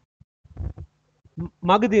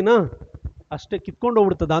 ಮಾಗಧಿನಾ? ಅಷ್ಟೇ ಕಿತ್ಕೊಂಡು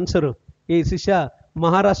ಹೋಗ್ಬಿಡ್ತದ ಆನ್ಸರು. ಶಿಷ್ಯ,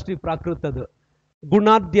 ಮಹಾರಾಷ್ಟ್ರೀ ಪ್ರಾಕೃತದು.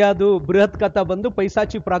 ಗುಣಾದ್ಯಾದು ಬೃಹತ್ ಕಥಾ ಬಂದು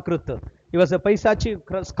ಪೈಸಾಚಿ ಪ್ರಾಕೃತ್. ಇವಾಸ್ A ಪೈಸಾಚಿ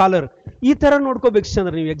scholar. ಈ ತರ ನೋಡ್ಕೋಬೇಕು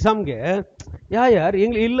ಚಂದ್ರ ನೀವು ಎಕ್ಸಾಮ್ಗೆ. ಯಾರು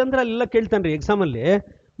ಇಲ್ಲಂದ್ರೆ ಅಲ್ಲೆಲ್ಲ ಕೇಳ್ತಾನ್ರಿ ಎಕ್ಸಾಮ್ ಅಲ್ಲಿ.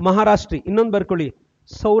 ಮಹಾರಾಷ್ಟ್ರಿ. ಇನ್ನೊಂದು ಬರ್ಕೊಳ್ಳಿ,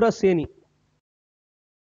 ಸೌರ ಸೇನಿ,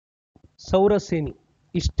 ಸೌರ ಸೇನಿ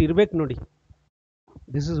ಇಷ್ಟಿರ್ಬೇಕು ನೋಡಿ.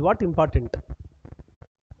 This is what important.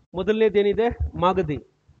 ಮೊದಲನೇದೇನಿದೆ Magadhi,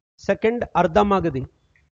 second ಅರ್ಧ Magadhi,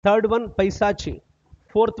 third one ಪೈಸಾಚಿ,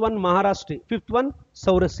 fourth one Maharashtri, fifth one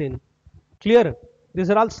ಸೌರಸೇನಿ. Clear? This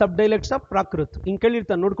are all sub dialects of Prakrit. ಹಿಂಗೆ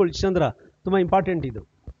ಕೇಳಿರ್ತಾನೆ ನೋಡ್ಕೊಳ್ಳಿ ಚಂದ್ರ, ತುಂಬ ಇಂಪಾರ್ಟೆಂಟ್ ಇದು.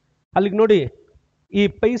 ಅಲ್ಲಿಗೆ ನೋಡಿ, ಈ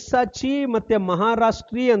ಪೈಸಾಚಿ ಮತ್ತೆ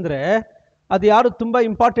ಮಹಾರಾಷ್ಟ್ರಿ ಅಂದ್ರೆ ಅದು ಯಾರು ತುಂಬಾ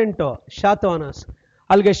ಇಂಪಾರ್ಟೆಂಟು? ಶಾತವಾಹನಸ್.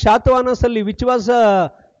 ಅಲ್ಲಿಗೆ ಶಾತವಾಹನಸ್ ಅಲ್ಲಿ which was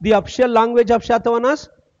the official language of ಶಾತವಾಹನಸ್?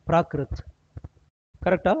 Prakrit.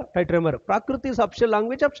 ಕರೆಕ್ಟಾ? Try to remember. Prakrit is official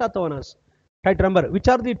language of Shatavahanas. Try to remember. Which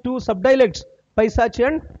are the two subdialects? Paisachi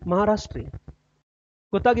and Maharashtri.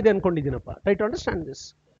 ಗೊತ್ತಾಗಿದೆ ಅನ್ಕೊಂಡಿದ್ದೀನಪ್ಪ. Try to understand this.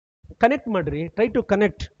 Connect ಮಾಡ್ರಿ, try to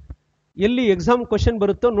connect. ಎಲ್ಲಿ exam question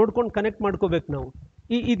ಬರುತ್ತೋ ನೋಡ್ಕೊಂಡು connect ಮಾಡ್ಕೋಬೇಕು ನಾವು.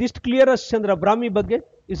 ಇದಿಷ್ಟು clear ಅಷ್ಟು ಚಂದ್ರ ಬ್ರಾಹ್ಮಿ ಬಗ್ಗೆ?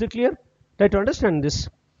 Is it clear? Try to understand this.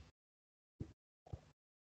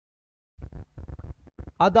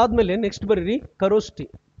 ಅದಾದ್ಮೇಲೆ ನೆಕ್ಸ್ಟ್ ಬರೀರಿ ಕರೋಷ್ಟಿ.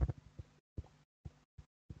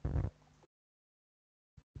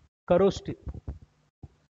 ಕರೋಷ್ಟಿ.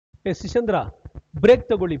 ಶಿಶಂದ್ರ ಬ್ರೇಕ್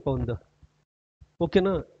ತಗೊಳ್ಳಿಪ್ಪ ಒಂದು,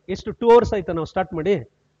 ಓಕೆನಾ? ಎಷ್ಟು 2 hours ಆಯ್ತಾ ನಾವು ಸ್ಟಾರ್ಟ್ ಮಾಡಿ?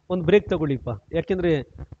 ಒಂದು ಬ್ರೇಕ್ ತಗೊಳ್ಳಿಪ್ಪ, ಯಾಕೆಂದ್ರೆ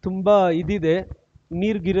ತುಂಬಾ ಇದಿದೆ,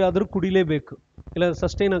 ನೀರ್ಗಿರಾದ್ರೂ ಕುಡಿಲೇಬೇಕು, ಇಲ್ಲ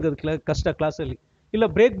ಸಸ್ಟೈನ್ ಆಗೋದಕ್ಕಿಲ್ಲ, ಕಷ್ಟ ಕ್ಲಾಸಲ್ಲಿ. ಇಲ್ಲ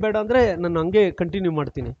ಬ್ರೇಕ್ ಬೇಡ ಅಂದ್ರೆ ನಾನು ಹಂಗೆ ಕಂಟಿನ್ಯೂ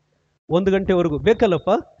ಮಾಡ್ತೀನಿ 1 ಗಂಟೆವರೆಗೂ.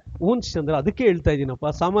 ಬೇಕಲ್ಲಪ್ಪ? ಹ್ಞೂ ಚಂದ್ರ, ಅದಕ್ಕೆ ಹೇಳ್ತಾ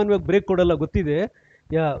ಇದ್ದೀನಪ್ಪ. ಸಾಮಾನ್ಯವಾಗಿ ಬ್ರೇಕ್ ಕೊಡಲ್ಲ ಗೊತ್ತಿದೆ.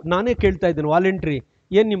 ನಾನೇ ಕೇಳ್ತಾ ಇದ್ದೇನೆ ವಾಲೆಂಟ್ರಿ,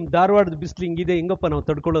 ಏನು ನಿಮ್ಮ ಧಾರವಾಡದ ಬಿಸಿಲು ಹಿಂಗಿದೆ, ಹೆಂಗಪ್ಪ ನಾವು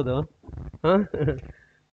ತಡ್ಕೊಳ್ಳೋದು? ಹಾಂ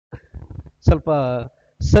ಸ್ವಲ್ಪ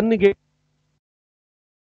ಸನ್ನಿಗೆ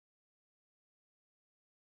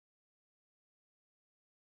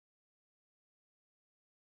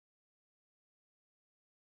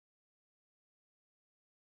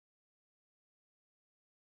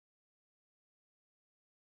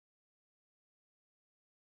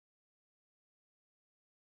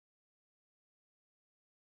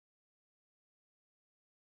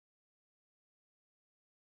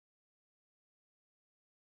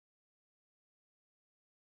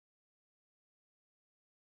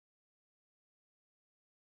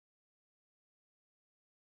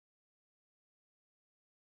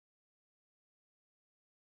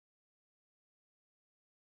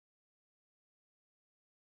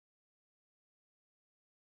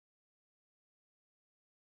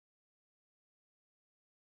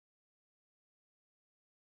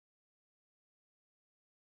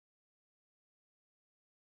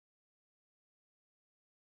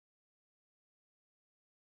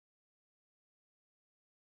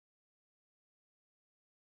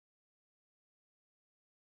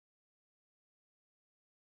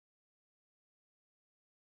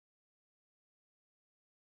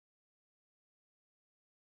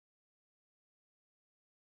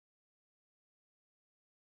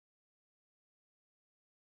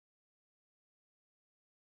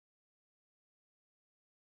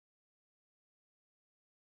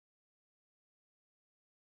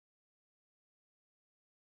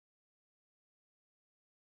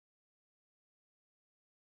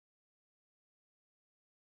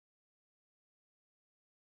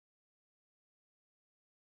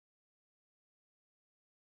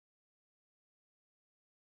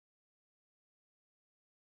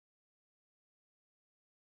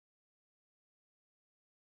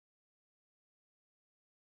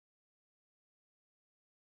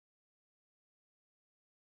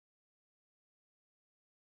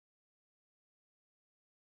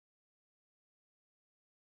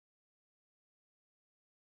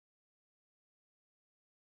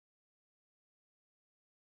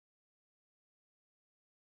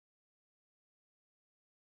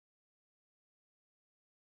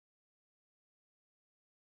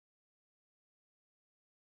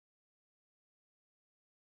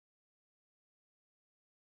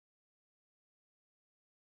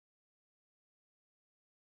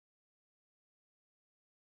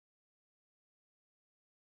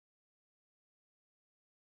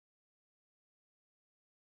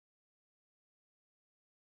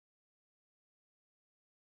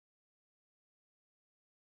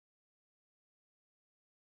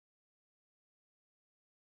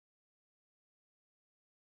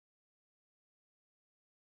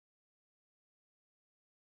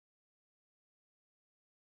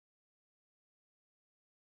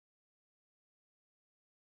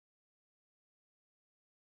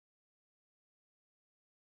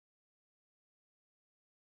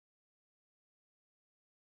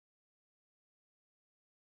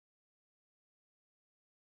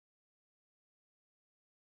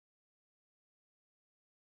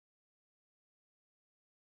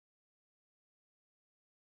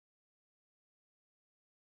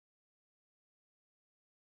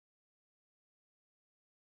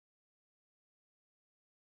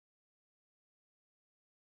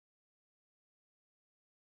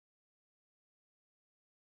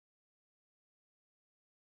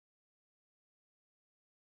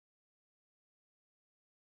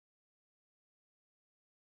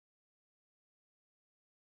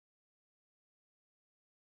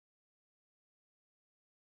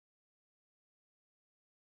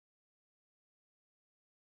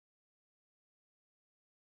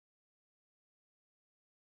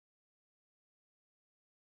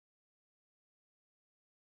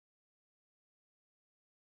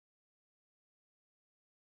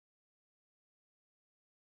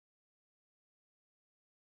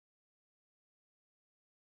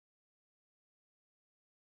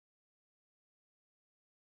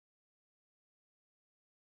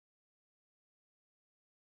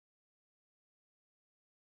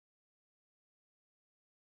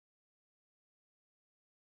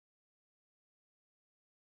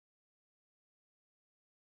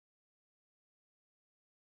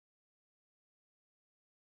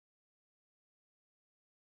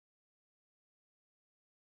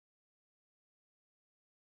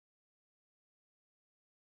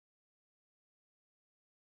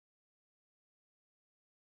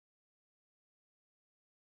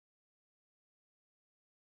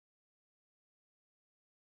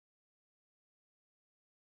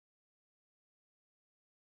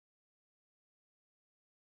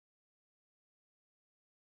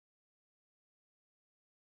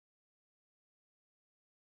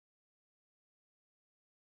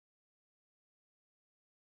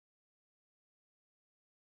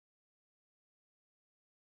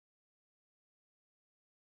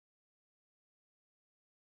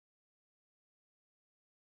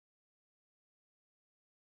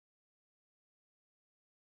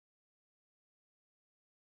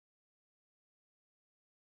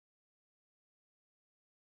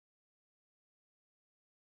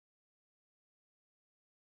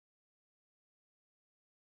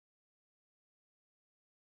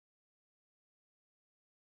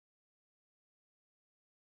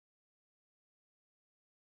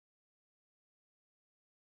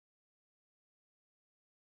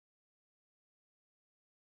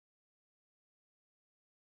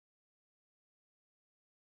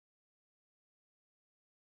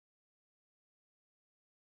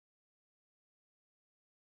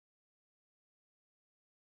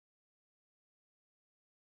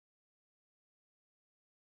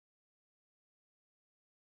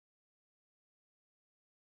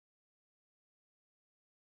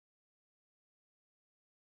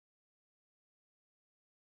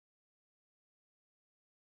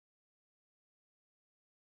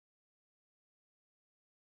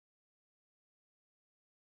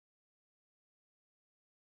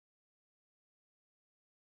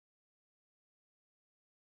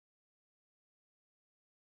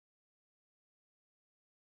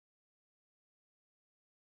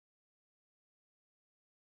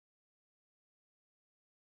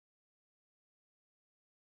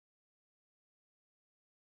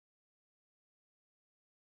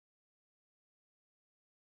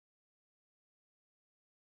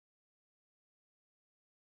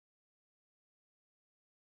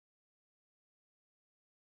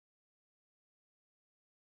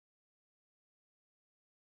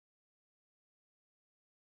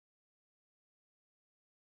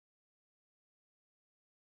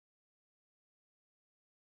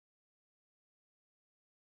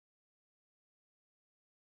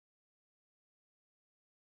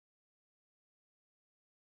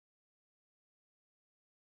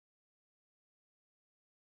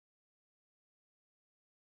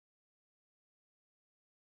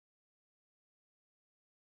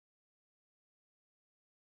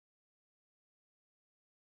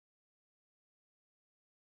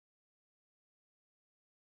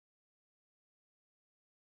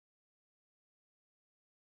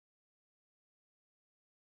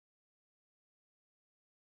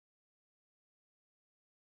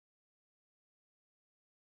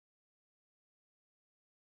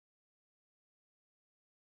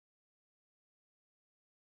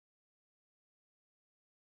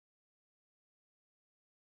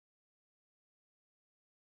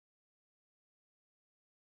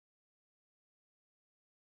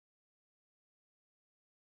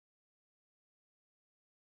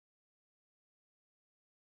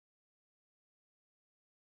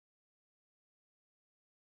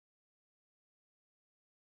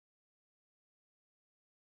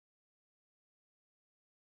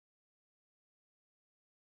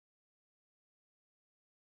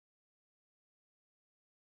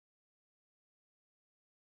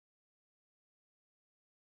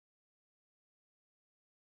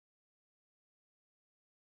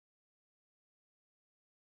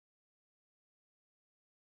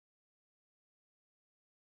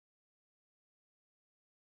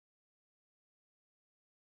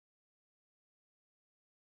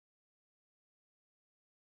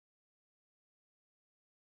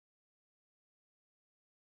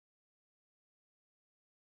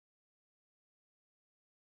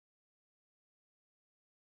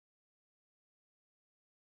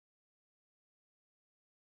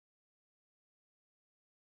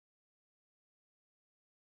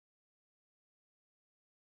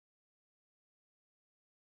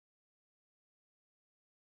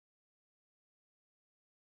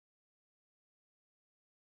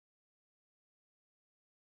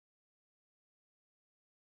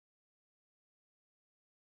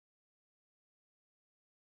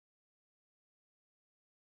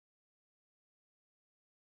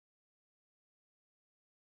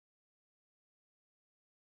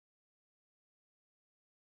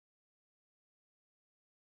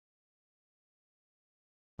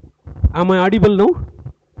Am I audible now?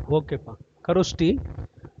 Okay, pa. Kharoshti.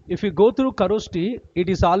 If you go through Kharoshti, it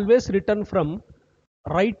is always written from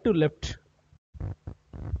right to left.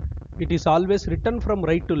 It is always written from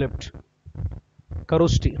right to left.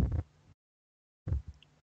 Kharoshti.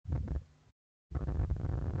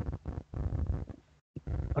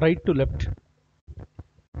 Right to left.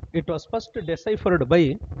 It was first deciphered by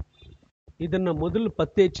ಇದನ್ನ ಮೊದಲು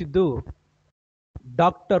ಪತ್ತೆ ಹಚ್ಚಿದ್ದು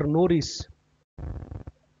doctor ನೋರಿಸ್.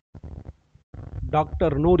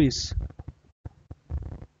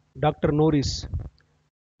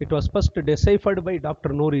 It was first deciphered by Dr.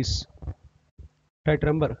 Norris. Try to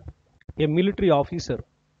remember, a military officer.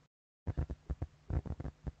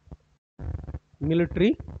 Military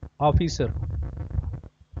officer.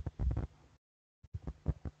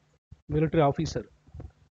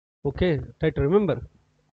 Okay, try to remember.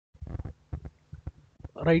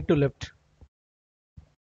 Right to left.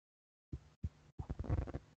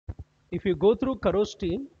 If you go through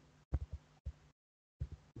Kharoshti,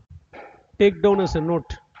 take down as a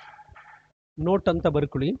note anta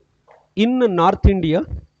barkuli. In North India,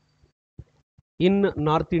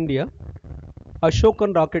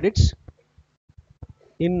 Ashokan rockets.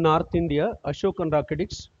 In North India, Ashokan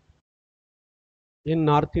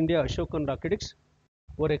rockets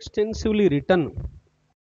were extensively written.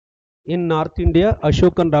 In North India,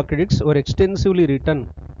 Ashokan rockets were extensively written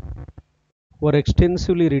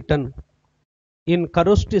in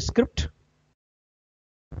Kharoshti script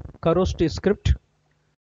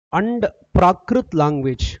and Prakrit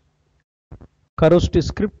language. Kharoshti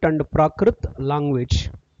script and Prakrit language.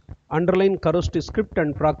 Underline Kharoshti script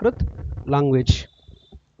and Prakrit language.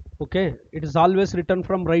 Okay, it is always written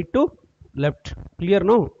from right to left. Clear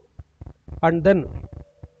now? And then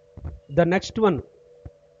the next one,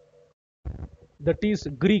 that is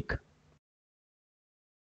Greek.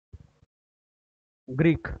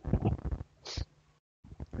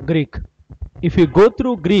 If you go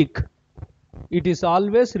through Greek, it is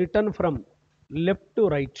always written from left to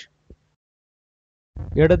right.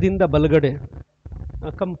 ಎಡದಿಂದ ಬಲಗಡೆ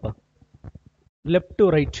ಕಂಪ. Left to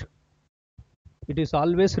right. It is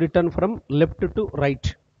always written from left to right.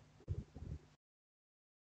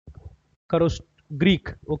 Greek.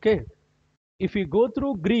 Okay. If you go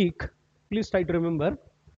through Greek, please try to remember,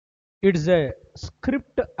 it is a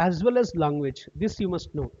script as well as language. This you must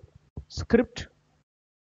know. Script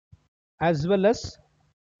as well as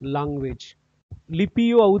language.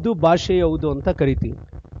 ಲಿಪಿಯು ಹೌದು, ಭಾಷೆಯು ಹೌದು ಅಂತ ಕರಿತೀವಿ.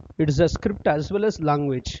 It is a script as well as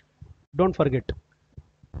language. Don't forget.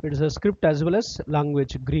 It is a script as well as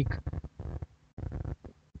language. Greek.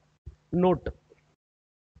 Note.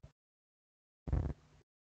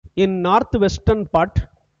 In northwestern part,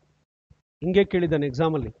 ಹಿಂಗೆ ಕೇಳಿದಾನೆ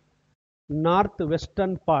exam ಅಲ್ಲಿ,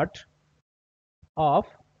 northwestern part of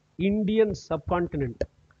Indian subcontinent.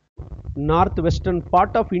 Northwestern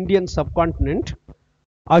part of Indian subcontinent,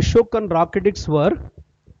 Ashokan rockets were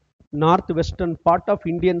northwestern part of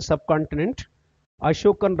Indian subcontinent.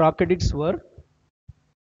 Ashokan rockets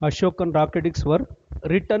were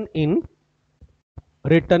written in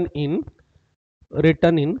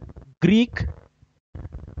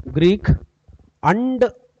Greek and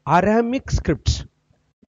Aramic scripts.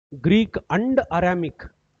 Greek and Aramic.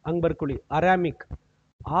 Angbarkuli. Aramic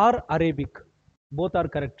or Arabic. Both are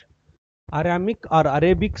correct. Aramic or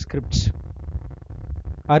Arabic scripts.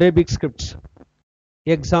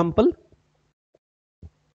 Example,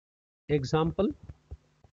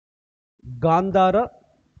 Gandhara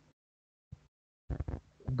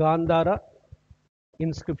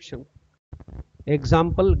inscription.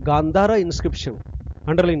 Example, Gandhara inscription.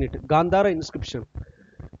 Underline it. Gandhara inscription.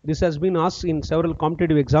 This has been asked in several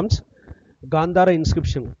competitive exams. Gandhara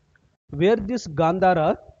inscription. Where this Gandhara,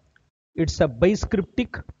 it's a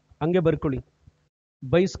biscriptic. Ange barkoli.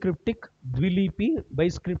 Biscriptic, Dvilipi,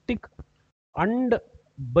 biscriptic and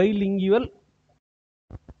bilingual.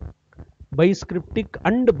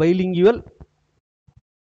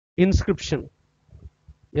 Inscription.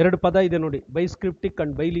 ಎರಡು ಪದ ಇದೆ ನೋಡಿ, biscriptic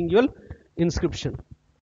and bilingual inscription.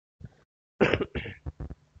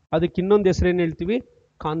 ಅದಕ್ಕೆ ಇನ್ನೊಂದು ಹೆಸರೇನು ಹೇಳ್ತೀವಿ,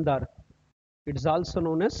 ಕಾಂದಾರ್. It is also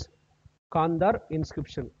known as ಕಾಂದಾರ್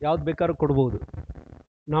inscription. ಯಾವ್ದು ಬೇಕಾದ್ರೂ ಕೊಡ್ಬೋದು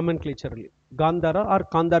nomenclature ಅಲ್ಲಿ, Gandhara or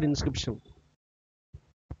ಕಾಂದಾರ್ inscription.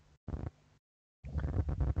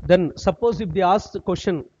 Then suppose if they ask the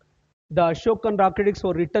question, the Ashokan rockets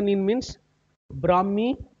were written in means Brahmi,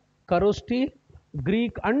 Kharoshti,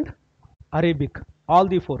 Greek and Arabic. All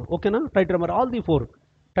the four. Okay na? Try to remember all the four.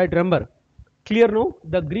 Try to remember. Clear now?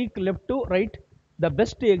 The Greek left to right. The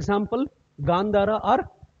best example, Gandhara or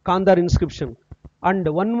Kandar inscription. And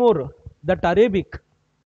one more, that Arabic.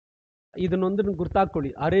 ಇದನ್ನೊಂದನ್ನು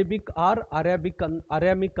ಗುರ್ತಾಕೊಳ್ಳಿ, Arabic R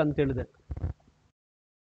Aramaic ಅಂತ ಹೇಳಿದೆ.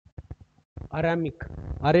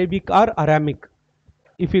 Arabic or Aramic.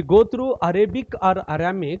 If you go through Arabic or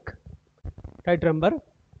Aramic, try to remember,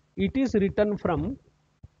 it is written from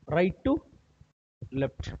right to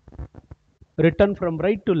left. Written from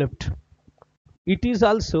right to left. It is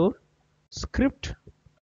also script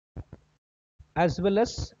as well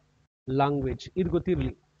as language. ಇದು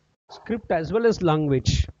ಗೊತ್ತಿರಲಿ, script as well as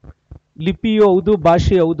language. ಲಿಪಿಯು ಹೌದು,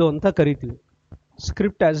 ಭಾಷೆ ಹೌದು ಅಂತ ಕರಿತೀವಿ.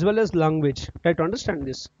 Script as well as language. Try to understand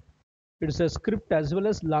this. It's a script as well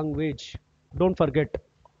as language. Don't forget.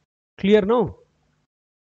 Clear now?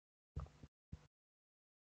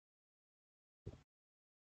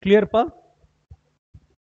 Clear pa?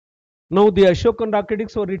 Now the Ashokan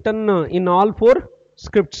Raketics were written in all 4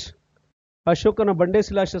 scripts. ಅಶೋಕನ ಬಂಡೆ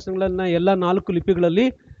ಶಿಲಾಶಾಸನಗಳನ್ನ ಎಲ್ಲ 4 ಲಿಪಿಗಳಲ್ಲಿ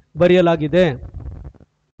ಬರೆಯಲಾಗಿದೆ.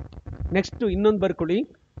 Next ಇನ್ನೊಂದು ಬರ್ಕೊಳ್ಳಿ,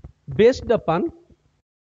 based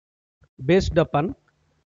upon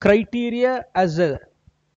criteria as A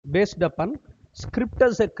based upon script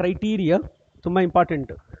as a criteria, ತುಂಬಾ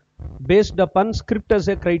important. based upon script as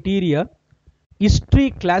a criteria, history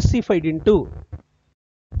classified into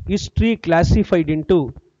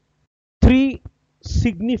 3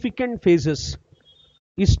 significant phases.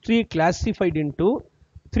 History classified into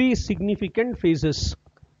 3 significant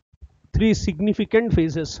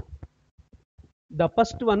phases. The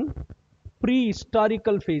first one,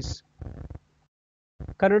 prehistorical phase.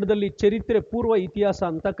 ಕನ್ನಡದಲ್ಲಿ ಚರಿತ್ರೆ ಪೂರ್ವ ಇತಿಹಾಸ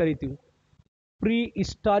ಅಂತ ಕರಿತೀವಿ. Pre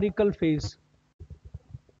historical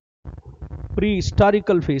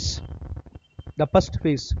face, the first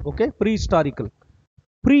phase. Okay, prehistorical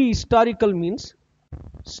means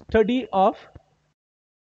study of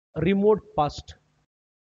remote past.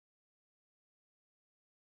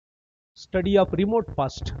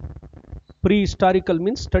 Prehistorical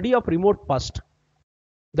means study of remote past.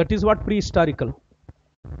 That is what prehistorical.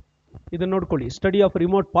 ಇದನ್ನು ನೋಡ್ಕೊಳ್ಳಿ, study of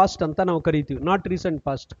remote past ಅಂತ ನಾವು ಕರಿತೀವಿ, not recent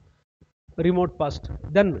past, remote past.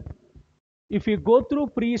 Then if you go through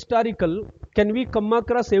pre historical, can we come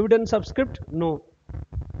across evidence of script?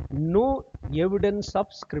 No evidence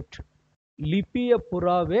of script. ಲಿಪಿಯ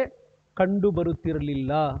ಪುರಾವೆ ಕಂಡು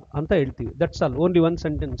ಬರುತ್ತಿರಲಿಲ್ಲ ಅಂತ ಹೇಳ್ತೀವಿ. That's all, only one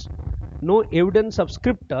sentence. No evidence of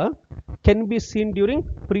script can be seen during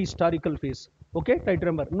pre historical face. Okay, tight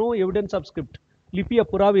remember, no evidence of script, ಲಿಪಿಯ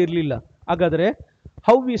ಪುರಾವೆ ಇರಲಿಲ್ಲ. ಹಾಗಾದರೆ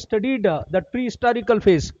how we studied that prehistorical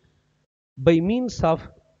phase? By means of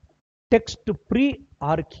text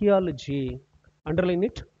pre-archaeology. Underline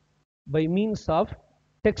it. By means of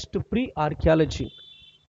text pre-archaeology.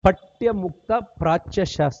 Patya Mukta Prachya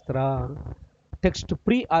Shastra. Text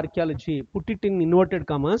pre-archaeology. Put it in inverted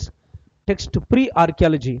commas. Text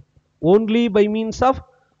pre-archaeology. Only by means of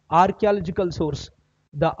archaeological source.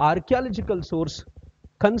 The archaeological source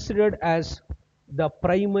considered as the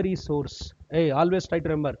primary source. Hey, always try to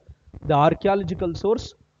remember, the archaeological source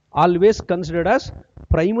always considered as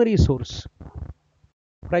primary source.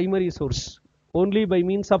 Only by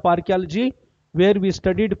means of archaeology, where we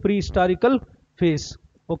studied prehistorical phase.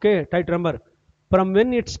 Okay, try to remember, from when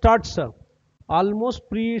it starts, almost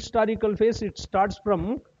prehistorical phase, it starts from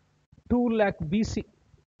 2 lakh BC.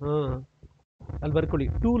 Albarkoli,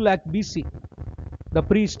 2 lakh BC, the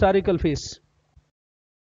prehistorical phase.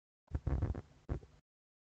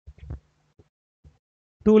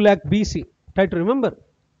 2 lakh BC. Try to remember.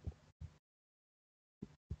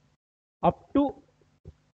 Up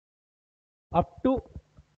to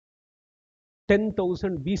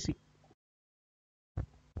 10,000 BC.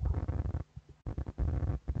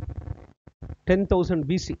 10,000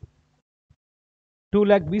 BC. 2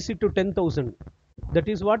 lakh BC to 10,000. That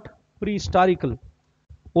is what? Prehistorical.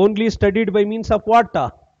 Only studied by means of what?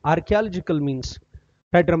 Archaeological means.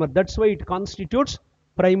 Try to remember. That's why it constitutes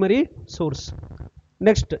primary source.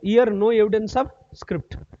 Next, here no evidence of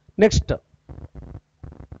script. Next,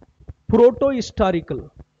 proto-historical.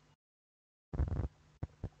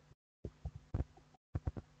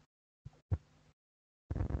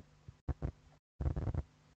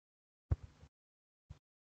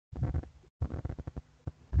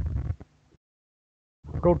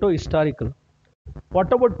 Proto-historical. What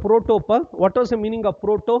about proto? What was the meaning of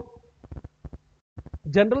proto?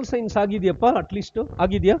 General science ಆಗಿದೆಯಪ್ಪ, at least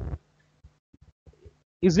ಆಗಿದೆಯಾ?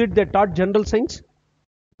 Is it they taught general science?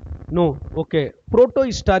 No. Okay.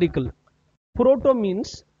 Proto-historical. Proto means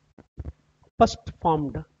first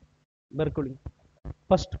formed. Berkuli.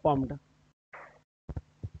 First formed.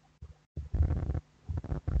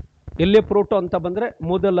 ಎಲ್ಲೇ proto ಅಂತ ಬಂದ್ರೆ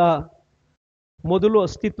ಮೊದಲು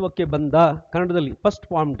ಅಸ್ತಿತ್ವಕ್ಕೆ ಬಂದ, ಕನ್ನಡದಲ್ಲಿ first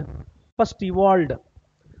formed, first evolved.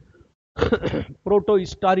 Proto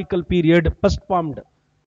historical period, first formed.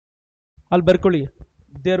 ಅಲ್ಲಿ ಬರ್ಕೊಳ್ಳಿ,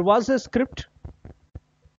 There was a script.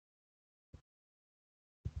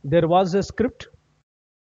 There was a script,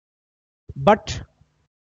 but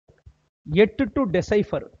yet to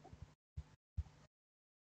decipher.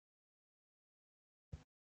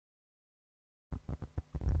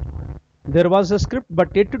 There was a script,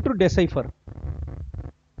 but yet to decipher.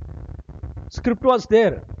 Script was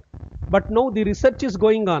there, but now the research is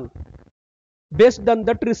going on. Based on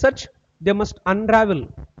that research, they must unravel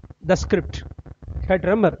the script. Right,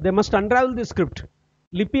 remember, they must unravel the script.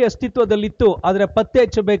 ಲಿಪಿ ಅಸ್ತಿತ್ವದಲ್ಲಿತ್ತು, ಆದರೆ ಪತ್ತೆ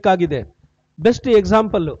ಹಚ್ಚಬೇಕಾಗಿದೆ. Best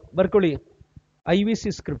example ಬರ್ಕೊಳ್ಳಿ, IVC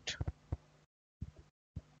script.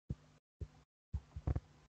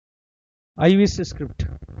 IVC script.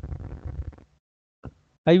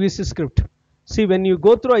 IVC script. See, when you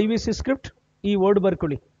go through IVC script, ಈ word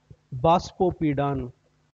ಬರ್ಕೊಳ್ಳಿ, ಬಾಸ್ಪೋಪಿಡಾನ್.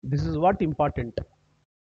 This is what important.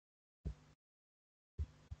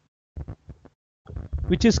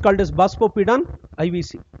 Which is called as baspopedon,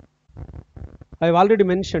 IVC. I have already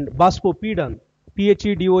mentioned baspopedon,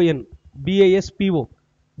 PHEDON, BASPO,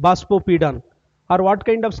 baspopedon. Or what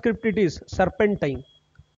kind of script it is? Serpentine.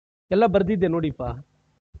 ಎಲ್ಲ ಬರ್ದಿದ್ದೆ ನೋಡಿಪ್ಪ,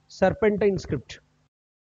 serpentine script.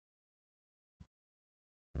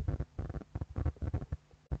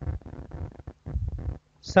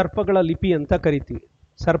 ಸರ್ಪಗಳ ಲಿಪಿ ಅಂತ ಕರಿತೀವಿ,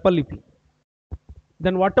 ಸರ್ಪಲಿಪಿ.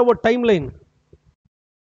 Then what about timeline?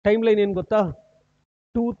 Timeline ಏನು ಗೊತ್ತಾ?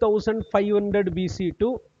 2500 BC to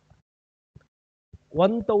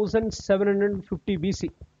 1750 BC.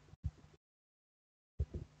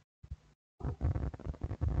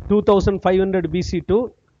 2500 BC to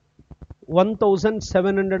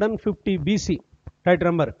 1750 BC. Right,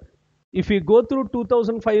 remember, if you go through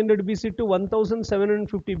 2500 BC to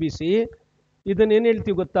 1750 BC, ಇದನ್ನ ಏನು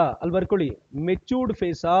ಹೇಳ್ತೀವಿ ಗೊತ್ತಾ? ಅಲ್ಲಿ ಬರ್ಕೊಳ್ಳಿ, matured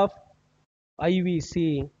face of IVC,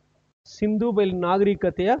 Sindhu ಬಯಲು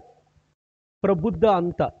ನಾಗರಿಕತೆಯ ಪ್ರಬುದ್ಧ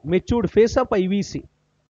ಅಂತ. Matured face of IVC.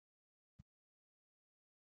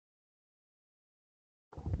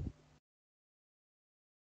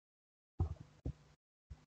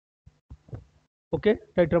 Okay,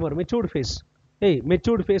 right, remember, matured phase. Hey,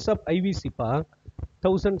 matured phase of IVC pa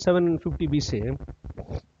 1750 BC.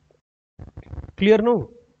 Clear now?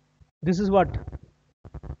 This is what?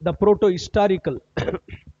 The proto-historical.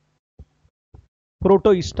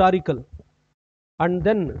 Proto-historical. And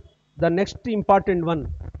then the next important one,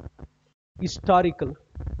 historical.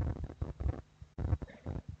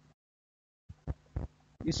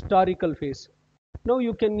 Historical phase. Now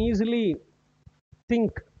you can easily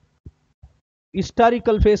think,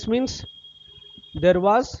 historical phase means there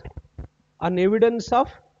was an evidence of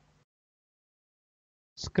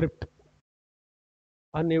script.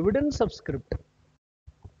 An evidence of script.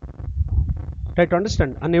 Try to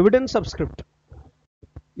understand. An evidence of script.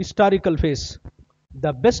 Historical phase.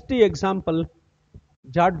 The best example,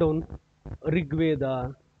 jot down, Rigveda.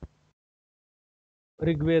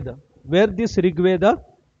 Rigveda. Where this Rigveda,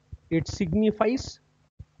 it signifies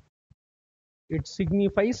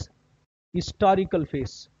historical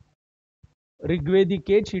phase. Rigvedic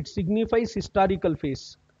age, it signifies historical phase.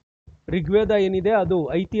 Rigveda ಏನಿದೆ ಅದು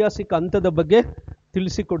ಐತಿಹಾಸಿಕ ಹಂತದ ಬಗ್ಗೆ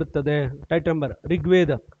ತಿಳಿಸಿಕೊಡುತ್ತದೆ. Right, remember,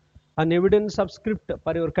 Rigveda, an evidence of script.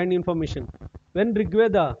 For your kind information, when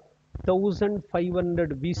Rigveda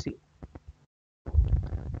 1500 BC,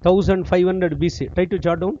 1500 BC, try to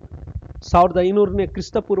jot down, 1500ನೇ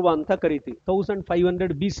ಕ್ರಿಸ್ತಪೂರ್ವ ಅಂತ ಕರೀತೀವಿ,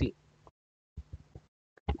 1500 BC.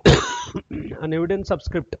 An evidence of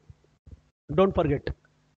script. Don't forget,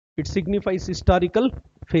 it signifies historical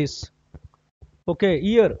phase. Okay,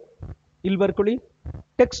 here ಇಲ್ಲಿ ಬರ್ಕೊಳ್ಳಿ,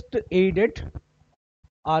 text aided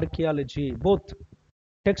archaeology. Both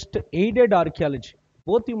text aided archaeology,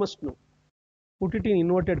 both you must know. Put it in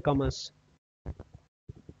inverted commas.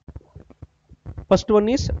 First one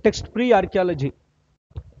is text free archaeology.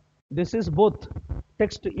 This is both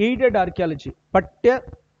text aided archaeology. ಪಠ್ಯ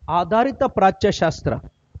ಆಧಾರಿತ ಪ್ರಾಚ್ಯಶಾಸ್ತ್ರ.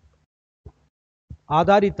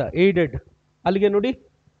 ಆಧಾರಿತ, aided. ಅಲ್ಲಿಗೆ ನೋಡಿ,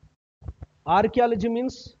 archaeology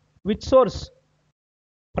means which source?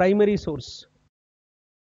 Primary source.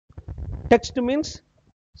 Text means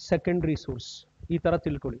secondary source. ಈ ತರ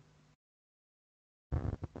ತಿಳ್ಕೊಳ್ಳಿ.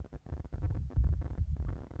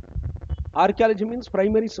 Archaeology means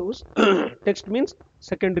primary source. Text means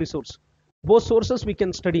secondary source. Both sources we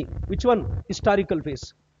can study. Which one? Historical phase.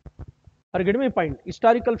 Are you getting my point?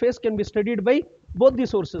 Historical phase can be studied by both the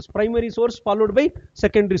sources. Primary source followed by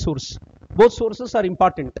secondary source. Both sources are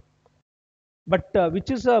important. But which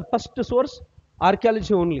is the first source?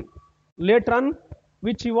 Archaeology only. Later on,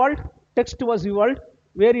 which evolved? Text was evolved,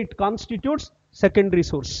 where it constitutes secondary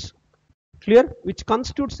source. Clear? Which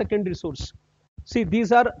constitutes secondary source. See,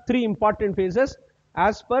 these are three important phases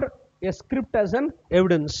as per a script as an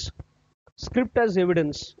evidence. Script as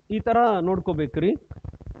evidence, ಈ ತರ ನೋಡ್ಕೋಬೇಕ್ರಿ.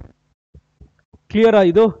 Clear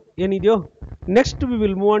ಇದು ಏನಿದೆಯೋ. Next we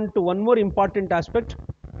will move on to one more important aspect.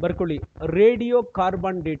 ಬರ್ಕೊಳ್ಳಿ, radio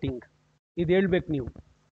carbon dating. ಇದು ಹೇಳ್ಬೇಕು ನೀವು.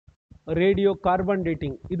 Radio carbon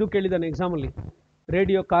dating ಇದು ಕೇಳಿದಾನೆ exam ಅಲ್ಲಿ.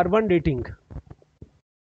 ರೇಡಿಯೋ ಕಾರ್ಬನ್ ಡೇಟಿಂಗ್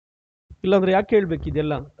ಇಲ್ಲಾಂದ್ರೆ ಯಾಕೆ ಹೇಳ್ಬೇಕು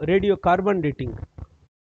ಇದೆಲ್ಲ. Radio carbon dating.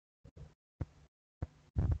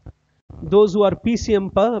 Those who are PCM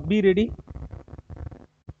be ready.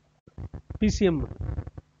 PCM,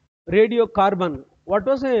 radiocarbon. What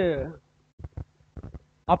was a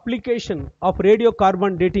application of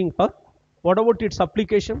radiocarbon dating? What about its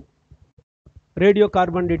application?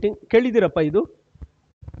 Radiocarbon dating ಕೇಳಿದಿರಪ್ಪ ಇದು,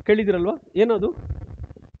 ಕೇಳಿದಿರಲ್ವಾ? ಏನದು?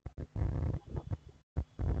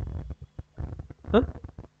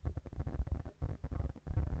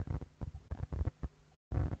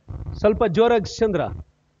 ಸ್ವಲ್ಪ ಜೋರಾಗಿ ಚಂದ್ರ.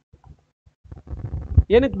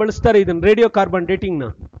 ಏನಕ್ಕೆ ಬಳಸ್ತಾರೆ ಇದನ್ನು ರೇಡಿಯೋ ಕಾರ್ಬನ್ ಡೇಟಿಂಗ್ ನ?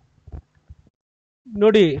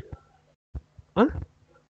 ನೋಡಿ,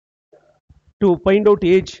 to find out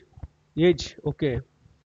age. Okay.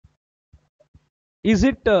 Is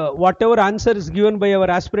it whatever answer is given by our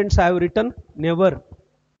aspirants I have written? Never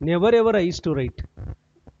ever I used to write.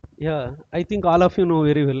 Yeah, I think all of you know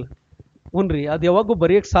very well. ಉನ್ರಿ, ಅದು ಯಾವಾಗೂ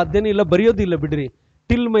ಬರೆಯಕ್ಕೆ ಸಾಧ್ಯನೇ ಇಲ್ಲ, ಬರೆಯೋದಿಲ್ಲ ಬಿಡ್ರಿ.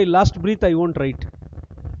 Till my last breath I won't write.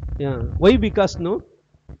 Yeah. Why? Because no,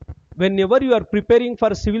 whenever you are preparing for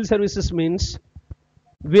civil services means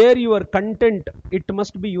where your content, it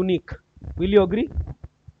must be unique. Will you agree?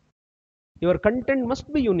 Your content must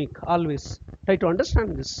be unique always. Try to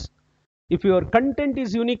understand this. If your content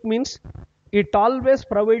is unique means it always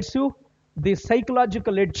provides you the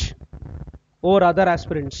psychological edge over other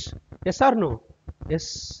aspirants. Yes or no? Yes.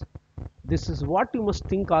 This is what you must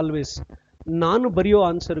think always. ನಾನು ಬರೆಯೋ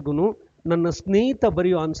ಆನ್ಸರ್ಗೂ ನನ್ನ ಸ್ನೇಹಿತ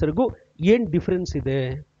ಬರೆಯೋ ಆನ್ಸರ್ಗೂ ಏನು difference ಇದೆ?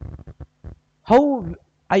 How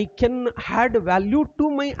I can add value to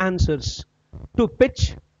my answers to pitch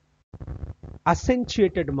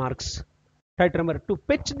accentuated marks. Right, remember, to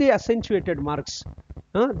pitch the accentuated marks.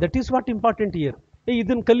 That is what important here.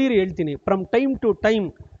 ಇದನ್ನ ಕಲೀರಿ ಹೇಳ್ತೀನಿ. ಫ್ರಮ್ ಟೈಮ್ ಟು ಟೈಮ್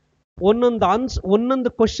ಒಂದೊಂದು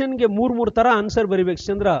ಕ್ವಶನ್ಗೆ ಮೂರು ತರ ಆನ್ಸರ್ ಬರಿಬೇಕು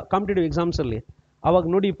ಚಂದ್ರ ಕಾಂಪಿಟೇಟಿವ್ ಎಕ್ಸಾಮ್ಸ್ ಅಲ್ಲಿ. ಅವಾಗ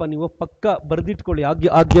ನೋಡಿಪ್ಪ ನೀವು ಪಕ್ಕ ಬರೆದಿಟ್ಕೊಳ್ಳಿ,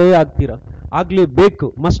 ಆಗ್ಲೇ ಆಗ್ತೀರಾ, ಆಗ್ಲೇಬೇಕು.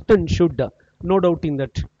 Must and should, no doubt in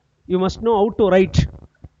that. You must know how to right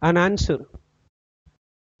an answer.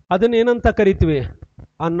 ಅದನ್ನ ಏನಂತ ಕರಿತೀವಿ?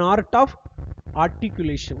 An art of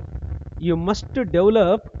articulation. You must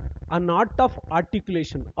develop an art of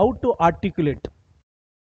articulation. How to articulate.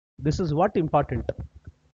 This is what important.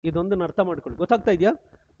 ಇದೊಂದನ್ನು ಅರ್ಥ ಮಾಡ್ಕೊಳ್ಳಿ. ಗೊತ್ತಾಗ್ತಾ ಇದೆಯಾ?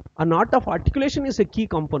 An art of articulation is A key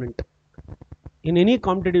component in any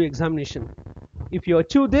competitive examination. If you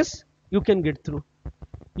achieve this, you can get through.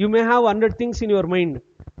 You may have 100 things in your mind,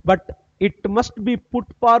 but it must be put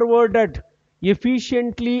forwarded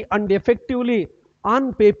efficiently and effectively on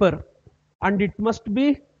paper, and it must be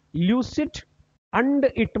lucid and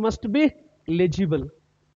it must be legible.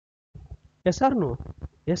 Yes or no?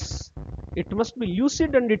 Yes. It must be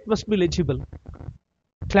lucid and it must be legible.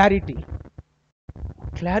 Clarity.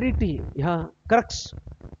 Yeah, crux.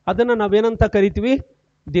 ಅದನ್ನು ನಾವೇನಂತ ಕರಿತೀವಿ?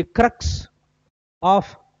 The crux of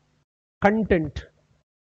content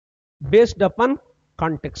based upon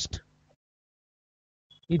context.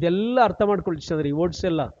 ಇದೆಲ್ಲ ಅರ್ಥ ಮಾಡ್ಕೊಳ್ಳಿ ಚಂದ್ರ, ಈ words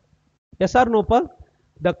ಎಲ್ಲ. S R ನೋಪ?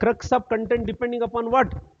 The crux of content depending upon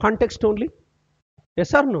what? Context only.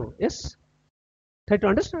 S R no? S. Try to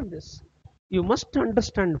understand this. You must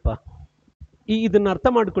understand ಪಾ. ಇದನ್ನ ಅರ್ಥ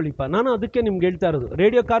ಮಾಡ್ಕೊಳ್ಳಿಪ್ಪ. ನಾನು ಅದಕ್ಕೆ ನಿಮ್ಗೆ ಹೇಳ್ತಾ ಇರೋದು.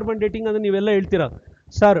 ರೇಡಿಯೋ ಕಾರ್ಬನ್ ಡೇಟಿಂಗ್ ಅಂದ್ರೆ ನೀವೆಲ್ಲ ಹೇಳ್ತೀರಾ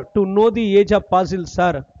sir, to know the age of ಪಾಸಿಲ್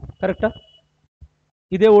sir. ಕರೆಕ್ಟಾ?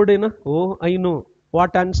 ಇದೇ ವರ್ಡ್ ಏನಾ? ಓ, I know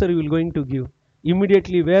what answer you will going to give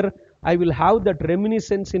immediately, where I will have that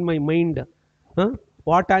ರೆಮಿನಿಸೆನ್ಸ್ in my mind.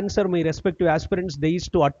 What answer my respective aspirants they is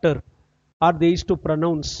to utter are they is to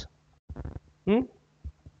pronounce.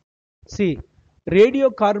 C, radio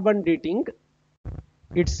carbon dating,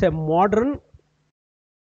 it's A modern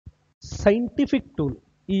scientific tool.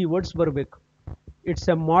 ಈ words ಬರಬೇಕು. It's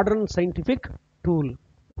A modern scientific tool.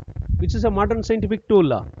 Which is A modern scientific tool?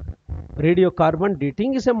 Radio carbon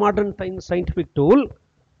dating is A modern scientific tool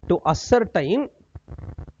to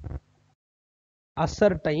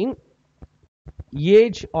ascertain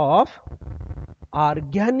age of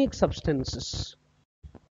organic substances.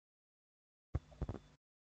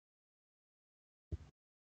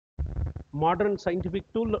 Modern scientific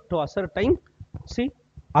tool to ascertain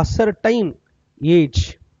age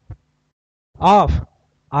of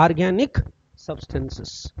organic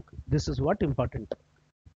substances. This is what important.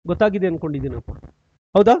 ಗೊತ್ತಾಗಿದೆ ಅನ್ಕೊಂಡಿದ್ದೀನಪ್ಪ,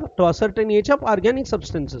 ಹೌದಾ? To ascertain age of organic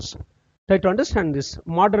substances. Try to understand this.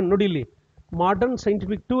 Modern ನೋಡಿ, ಇಲ್ಲಿ modern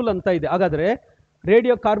scientific tool ಅಂತ ಇದೆ. ಹಾಗಾದ್ರೆ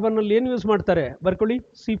radio carbon ಅಲ್ಲಿ ಏನು use ಮಾಡ್ತಾರೆ? ಬರ್ಕೊಳ್ಳಿ,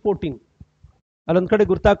 C14. ಅಲ್ಲೊಂದ್ ಕಡೆ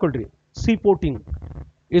ಗುರ್ತಾಕೊಳ್ರಿ, C14.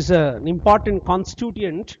 is an important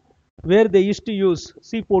constituent where they used to use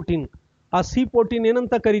C14. ಆ C14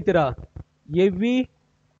 ಏನಂತ ಕರೀತೀರಾ? ಹೆವಿ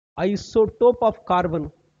ಐಸೋಟೋಪ್ ಆಫ್ ಕಾರ್ಬನ್,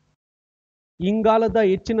 ಇಂಗಾಲದ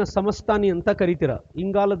ಹೆಚ್ಚಿನ ಸಮಸ್ಥಾನಿ ಅಂತ ಕರೀತೀರಾ.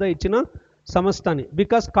 ಇಂಗಾಲದ ಹೆಚ್ಚಿನ ಸಮಸ್ಥಾನಿ,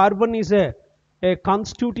 because carbon is A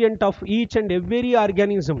constituent of each and every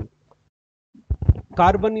organism.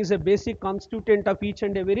 Carbon is a basic constituent of each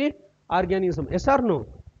and every organism. Yes or no?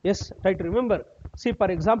 Yes, try to remember. See, for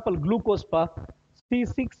example, glucose pa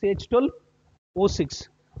C6H12O6.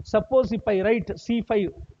 Suppose if I write C5,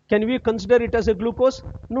 can we consider it as a glucose?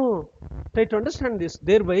 No. Try to understand this.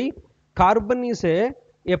 Thereby, carbon is a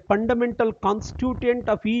fundamental constituent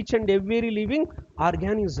of each and every living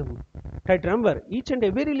organism. Try to remember, each and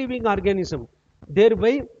every living organism.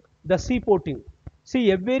 Thereby, the C14. See,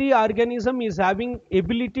 every organism is having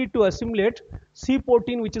ability to assimilate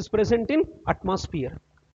C14 which is present in atmosphere.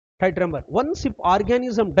 Try to remember, once if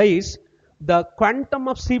organism dies, the quantum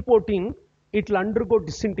of C14, it will undergo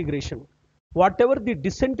disintegration. Whatever the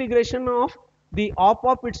disintegration of the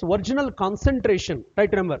of its original concentration, try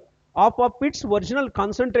to remember, of its original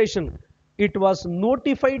concentration, it was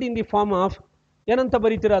notified in the form of, ಏನಂತ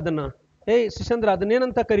ಬರೀತೀರಾ ಅದನ್ನ? ಶಿಶಂದ್ರ,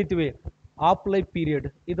 ಅದನ್ನೇನಂತ ಕರಿತೀವಿ? Of life period.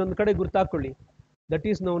 ಇದೊಂದು ಕಡೆ ಗುರ್ತಾಕೊಳ್ಳಿ. That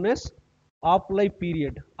is known as of life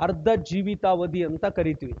period. ಅರ್ಧ ಜೀವಿತಾವಧಿ ಅಂತ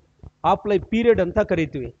ಕರಿತೀವಿ, of life period ಅಂತ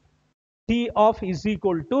ಕರಿತೀವಿ. T of is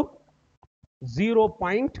equal to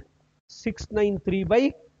 0.693 by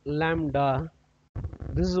lambda.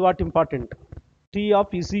 This is what important. T of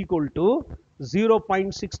is equal to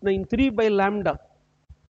 0.693 by lambda.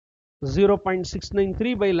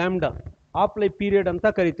 0.693 by lambda. Of life period ಅಂತ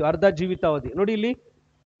ಕರಿತೀವಿ, ಅರ್ಧ ಜೀವಿತಾವಧಿ. ನೋಡಿ ಇಲ್ಲಿ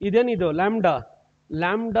ಇದೇನಿದು lambda.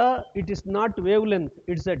 Lambda it is not wave length,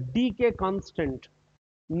 it's a DK constant,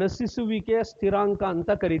 ನಶಿಸುವಿಕೆ ಸ್ಥಿರಾಂಕ ಅಂತ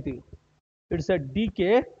ಕರಿತೀವಿ. It's a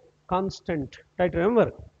DK constant. Right,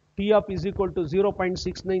 remember, T of is equal to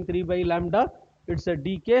 0.693 by lambda. It's a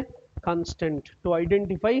decay constant to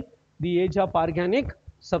identify the age of organic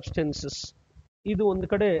substances. ಇದು ಒಂದು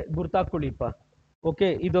ಕಡೆ ಗುರ್ತಾಕೊಳ್ಳಿಪ್ಪ. Okay,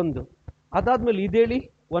 ಇದೊಂದು. ಅದಾದ್ಮೇಲೆ ಇದೇಳಿ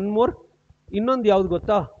one more, ಇನ್ನೊಂದು ಯಾವ್ದು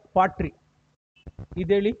ಗೊತ್ತಾ? Pottery.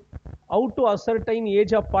 ಇದೇಳಿ, how to ascertain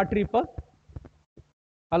age of ಪಾಟ್ರಿಪ್ಪ.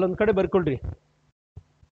 ಅಲ್ಲೊಂದು ಕಡೆ ಬರ್ಕೊಳ್ರಿ.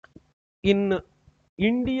 ಇನ್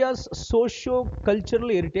India's socio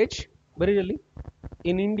cultural heritage, ಬರೀರಲ್ಲಿ.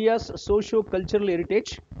 In India's socio-cultural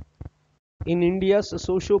heritage, in India's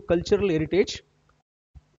socio-cultural heritage,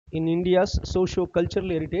 in India's socio-cultural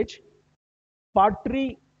heritage, pottery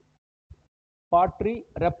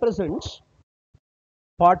represents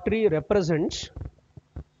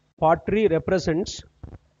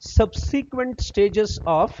subsequent stages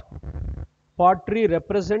of pottery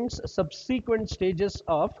represents subsequent stages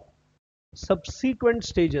of subsequent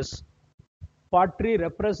stages. Pottery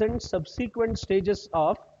represents subsequent stages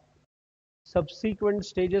of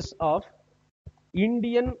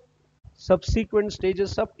Indian subsequent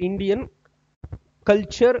stages of Indian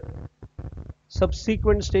culture,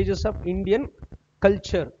 subsequent stages of Indian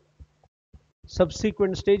culture,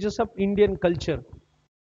 subsequent stages of Indian culture.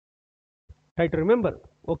 Try to remember.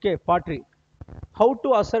 Okay, pottery. How to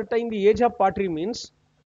ascertain the age of pottery means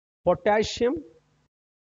potassium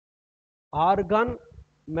argon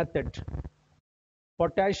method.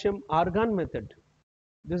 Potassium argon method.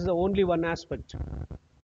 This is the only one aspect.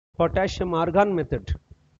 Potassium argon method.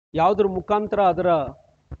 ಯಾವುದ್ರ ಮುಖಾಂತರ ಅದರ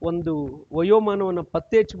ಒಂದು ವಯೋಮಾನವನ್ನು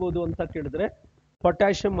ಪತ್ತೆ ಹಚ್ಚಬಹುದು ಅಂತ ಕೇಳಿದ್ರೆ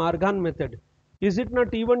potassium argon method. Is it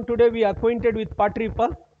not even today we acquainted with ಪಾಟ್ರಿಪ್ಪ?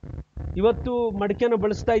 ಇವತ್ತು ಮಡಿಕೆನ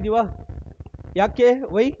ಬಳಸ್ತಾ ಇದೀವಾ? ಯಾಕೆ?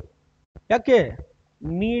 ವೈ? ಯಾಕೆ?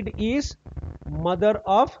 Need is mother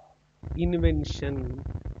of invention.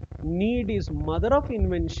 Need is mother of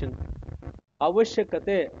invention.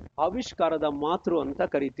 ಅವಶ್ಯಕತೆ ಆವಿಷ್ಕಾರದ ಮಾತೃ ಅಂತ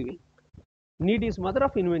ಕರಿತೀವಿ. Need is mother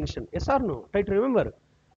of invention. Yes or no? Try to remember.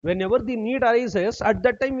 Whenever the need arises, at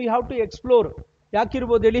that time we have to explore.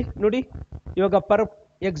 ಯಾಕಿರ್ಬೋದು ಹೇಳಿ? ನೋಡಿ, ಇವಾಗ for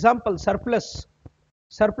example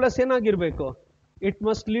surplus ಏನಾಗಿರ್ಬೇಕು? It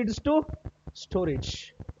must leads to storage.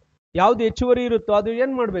 ಯಾವ್ದು ಹೆಚ್ಚುವರಿ ಇರುತ್ತೋ ಅದು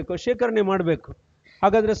ಏನ್ ಮಾಡಬೇಕು? ಶೇಖರಣೆ ಮಾಡಬೇಕು.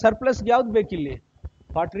 ಹಾಗಾದ್ರೆ ಸರ್ಪ್ಲಸ್ಗೆ ಯಾವ್ದು ಬೇಕಿಲ್ಲಿ?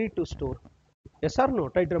 Pottery to store. S R no?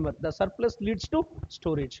 Try to remember. The surplus leads to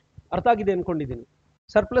storage. ಅರ್ಥ ಆಗಿದೆ ಅನ್ಕೊಂಡಿದ್ದೀನಿ.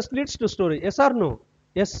 Surplus leads to storage. S R no?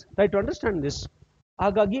 S, try to understand this.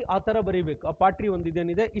 ಹಾಗಾಗಿ ಆ ಥರ ಬರೀಬೇಕು. ಆ ಪಾಟ್ರಿ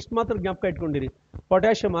ಒಂದಿದೇನಿದೆ, ಇಷ್ಟು ಮಾತ್ರ ಜ್ಞಾಪಕ ಇಟ್ಕೊಂಡಿರಿ.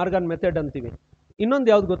 ಪೊಟ್ಯಾಷಿಯಂ ಆರ್ಗಾನ್ ಮೆಥಡ್ ಅಂತೀವಿ. ಇನ್ನೊಂದು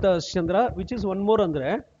ಯಾವ್ದು ಗೊತ್ತಾ ಚಂದ್ರ? ವಿಚ್ ಇಸ್ ಒನ್ ಮೋರ್ ಅಂದ್ರೆ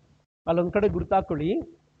ಅಲ್ಲೊಂದ್ ಕಡೆ ಗುರ್ತಾಕೊಳ್ಳಿ.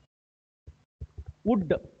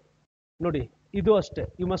 ವುಡ್ ನೋಡಿ, ಇದು ಅಷ್ಟೇ.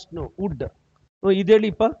 You must know wood.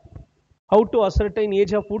 ಇದೇಳಿಪ್ಪ, how to ascertain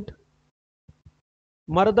age of wood.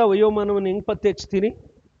 ಮರದ ವಯೋಮಾನವನ್ನು ಹೆಂಗ್ ಪತ್ತೆ ಹಚ್ತೀನಿ?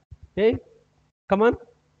 ಕಮಾನ್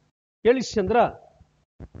ಹೇಳಿ ಚಂದ್ರ,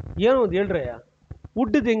 ಏನೋ ಒಂದು ಹೇಳ್ರಯ್ಯ.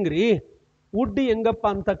 ವುಡ್ದು ಹೆಂಗ್ರಿ? ವುಡ್ ಹೆಂಗಪ್ಪ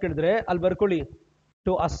ಅಂತ ಕೇಳಿದ್ರೆ ಅಲ್ಲಿ ಬರ್ಕೊಳ್ಳಿ,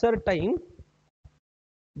 to ascertain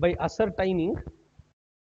by ascertaining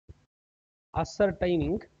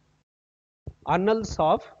annals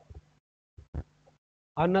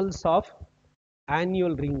of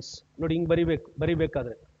annual rings. ನೋಡಿ ಹಿಂಗ್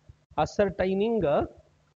ಬರಿಬೇಕಾದ್ರೆ ascertaining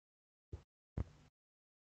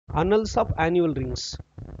annals of annual rings,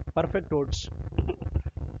 perfect words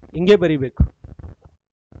ಹಿಂಗೆ ಬರಿಬೇಕು.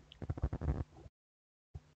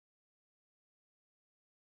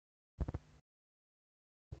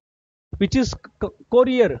 Which is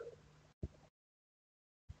courier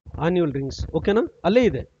annual rings. ಓಕೆನಾ, ಅಲ್ಲೇ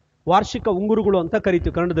ಇದೆ, ವಾರ್ಷಿಕ ಉಂಗುರುಗಳು ಅಂತ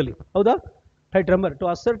ಕರಿತೀವಿ ಕನ್ನಡದಲ್ಲಿ, ಹೌದಾ? Right. Remember, to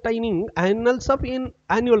ascertaining annals of in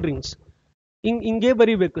annual rings. ಹಿಂಗೆ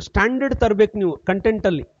ಬರಿಬೇಕು, ಸ್ಟ್ಯಾಂಡರ್ಡ್ ತರಬೇಕು ನೀವು ಕಂಟೆಂಟ್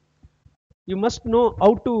ಅಲ್ಲಿ. You must know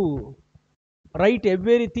how to write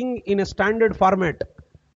everything in a standard format.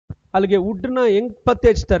 ಅಲ್ಲಿಗೆ ವುಡ್ನ ಹೆಂಗ್ ಪತ್ತೆ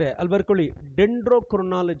ಹಚ್ತಾರೆ ಅಲ್ಲಿ ಬರ್ಕೊಳ್ಳಿ,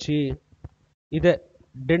 ಡೆಂಡ್ರೋಕ್ರೊನಾಲಜಿ ಇದೆ,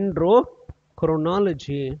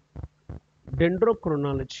 ಡೆಂಡ್ರೋಕ್ರೊನಾಲಜಿ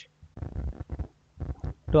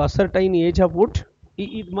to ascertain age of wood.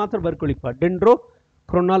 ಇದು ಮಾತ್ರ ಬರ್ಕೊಳ್ಳಿಪ್ಪ,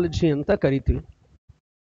 ಡೆಂಡ್ರೋಕ್ರೊನಾಲಜಿ ಅಂತ ಕರಿತೀವಿ.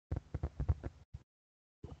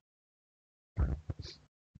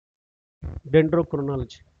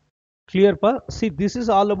 ಡೆಂಡ್ರೋಕ್ರೊನಾಲಜಿ ಕ್ಲಿಯರ್ ಪಾ? See this is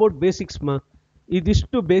all about basics ಮಾ.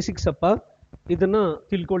 ಇದಿಷ್ಟು ಬೇಸಿಕ್ಸ್ ಅಪ್ಪ, ಇದನ್ನ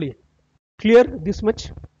ತಿಳ್ಕೊಳ್ಳಿ. Clear this much?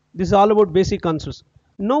 This all about basic answers.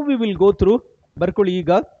 Now we will go through, ಬರ್ಕೊಳ್ಳಿ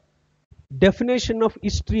ಈಗ ಡೆಫಿನೇಷನ್ ಆಫ್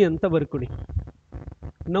ಹಿಸ್ಟ್ರಿ ಅಂತ ಬರ್ಕೊಳ್ಳಿ.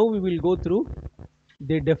 Now we will go through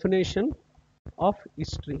the definition of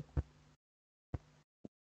history.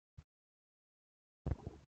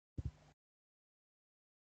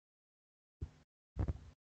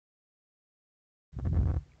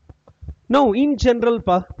 Now in general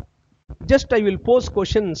pa, just I will pose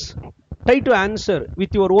questions, try to answer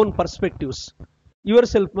with your own perspectives.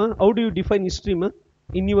 Yourself ma, how do you define history ma?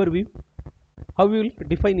 In your view, how you will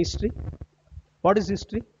define history? What is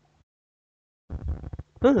history?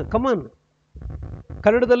 Come on,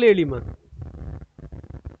 kannadadalli heli ma.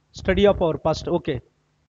 Study of our past. Okay,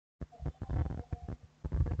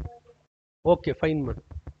 okay, fine ma.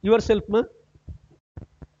 Yourself ma,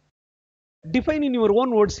 define in your own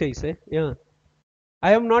words, say. Yeah,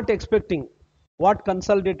 I am not expecting what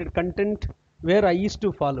consolidated content where I used to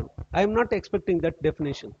follow. I am not expecting that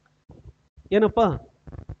definition. ಏನಪ್ಪ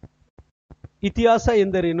ಇತಿಹಾಸ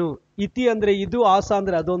ಎಂದರೇನು? ಇತಿ ಅಂದ್ರೆ ಇದು, ಆಸ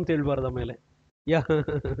ಅಂದ್ರೆ ಅದು ಅಂತ ಹೇಳ್ಬಾರ್ದು ಆಮೇಲೆ.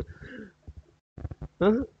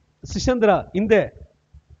 ಶಿಶಂದ್ರ ಹಿಂದೆ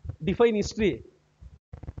ಡಿಫೈನ್ ಹಿಸ್ಟ್ರಿ.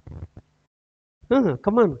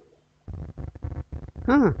 ಕಮಾನ್,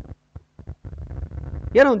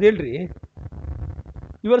 ಏನೋ ಒಂದು ಹೇಳ್ರಿ.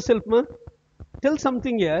 Yourself ma, tell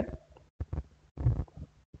something here.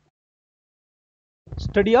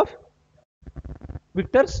 Study of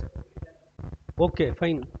Victor's. Okay,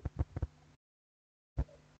 fine.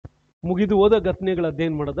 ಮುಗಿದು ಹೋದ ಘಟನೆಗಳ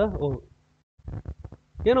ಅಧ್ಯಯನ ಮಾಡೋದ? ಓ,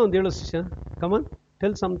 ಏನೋ ಒಂದು ಹೇಳು ಶಿಷ್ಯ. ಕಮಾನ್,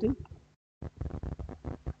 ಟೆಲ್ ಸಮಥಿಂಗ್.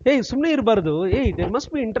 ಏಯ್ ಸುಮ್ಮನೆ ಇರಬಾರ್ದು. ಏಯ್ there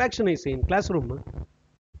must be interaction I say in class room.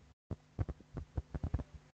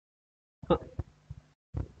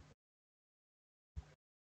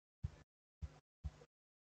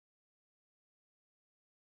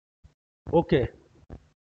 Okay,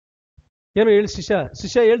 ಏನೋ ಹೇಳಿ ಶಿಷ್ಯ.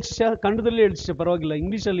 ಹೇಳಿ ಶಿಷ್ಯ, ಕನ್ನಡದಲ್ಲಿ ಹೇಳಿ ಶಿಷ್ಯ, ಪರವಾಗಿಲ್ಲ,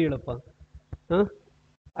 ಇಂಗ್ಲೀಷಲ್ಲಿ ಹೇಳಪ್ಪ.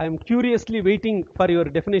 I am ಕ್ಯೂರಿಯಸ್ಲಿ waiting for your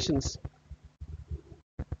definitions.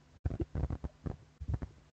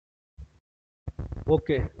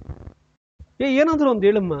 Okay, ಏನಾದರೂ ಒಂದು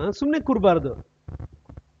ಹೇಳಮ್ಮ, ಸುಮ್ಮನೆ ಕೂರಬಾರ್ದು.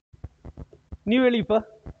 ನೀವು ಹೇಳಿಪ್ಪ,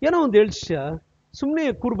 ಏನೋ ಒಂದು ಹೇಳಿ ಶಿಷ್ಯ, ಸುಮ್ಮನೆ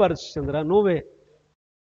ಕೂರಬಾರ್ದು ಶಿಷ್ಯ ಅಂದ್ರ. ನೋವೇ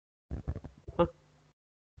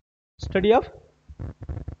ಸ್ಟಡಿ ಆಫ್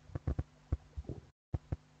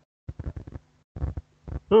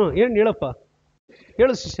ಏನು ಹೇಳಪ್ಪ,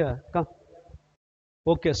 ಹೇಳು ಶಿಷ್ಯ.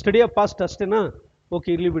 ಓಕೆ, ಸ್ಟಡಿ ಆಫ್ ಪಾಸ್ಟ್ ಅಷ್ಟೇನಾ? ಓಕೆ,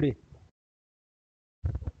 ಇರ್ಲಿ ಬಿಡಿ.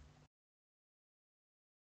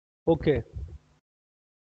 ಓಕೆ,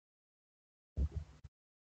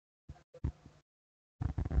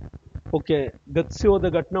 ಓಕೆ, ಗತಿಸಿ ಹೋದ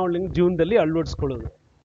ಘಟನಾವಳಿನ ಜೀವನದಲ್ಲಿ ಅಳವಡಿಸ್ಕೊಳ್ಳೋದು.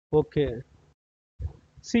 ಓಕೆ,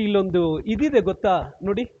 ಸಿ ಇಲ್ಲೊಂದು ಇದಿದೆ ಗೊತ್ತಾ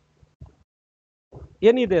ನೋಡಿ,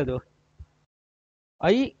 ಏನಿದೆ ಅದು?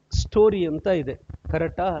 ಐ ಸ್ಟೋರಿ ಅಂತ ಇದೆ,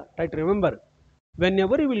 ಕರೆಕ್ಟಾ? Tight remember, when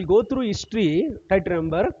ever you will go through history, tight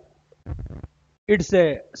remember, it's A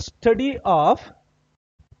study of.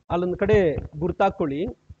 ಅಲ್ಲೊಂದು ಕಡೆ ಗುರ್ತಾಕೊಳ್ಳಿ,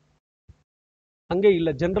 ಹಂಗೆ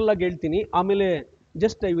ಇಲ್ಲ ಜನರಲ್ ಆಗಿ ಹೇಳ್ತೀನಿ, ಆಮೇಲೆ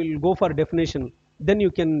just I will go for definition, then you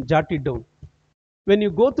can jot it down. When you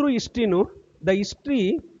go through history, no, the history,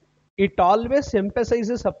 it always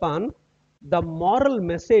emphasizes upon the moral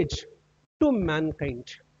message to mankind.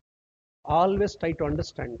 Always try to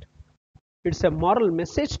understand, it's a moral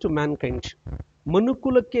message to mankind.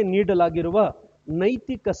 ಮನುಕುಲಕ್ಕೆ ನೀಡಲಾಗಿರುವ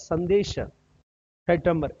ನೈತಿಕ ಸಂದೇಶ. Right,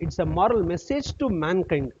 remember, it's a moral message to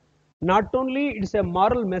mankind. Not only it's a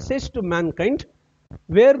moral message to mankind,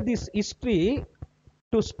 where this history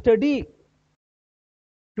to study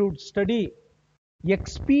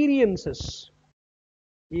experiences,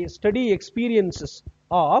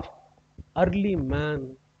 of early man,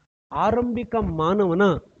 ಆರಂಭಿಕ ಮಾನವನ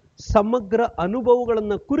ಸಮಗ್ರ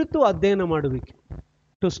ಅನುಭವಗಳನ್ನು ಕುರಿತು ಅಧ್ಯಯನ ಮಾಡಬೇಕು.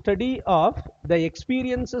 To study of the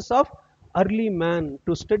experiences of early man,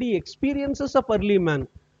 to study experiences of early man.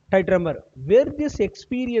 Right, remember, where these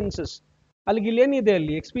experiences, ಅಲ್ಲಿಗೆ ಇಲ್ಲೇನಿದೆ,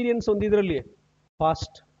 ಅಲ್ಲಿ experience ಒಂದಿದ್ರಲ್ಲಿ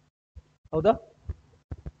past, ಹೌದಾ?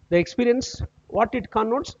 The experience, what it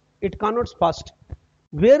connotes past.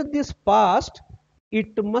 Where this past,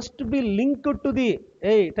 it must be linked to the,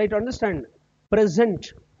 try to understand, present,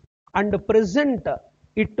 and present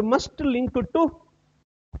it must link to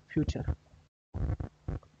future.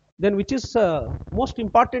 Then which is most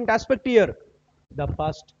important aspect here? The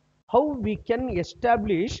past. How we can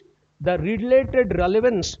establish the related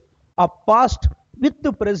relevance of past with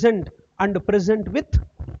the present and present with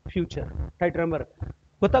future. Right, remember,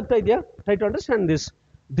 ಗೊತ್ತಾಗ್ತಾ ಇದೆಯಾ? Try to understand this.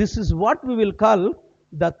 This is what we will call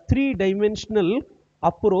the three-dimensional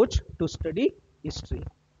approach to study history.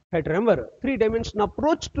 Right, remember, three-dimensional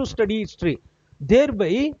approach to study history.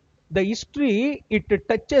 Thereby, the history, it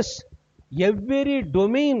touches every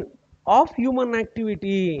domain of human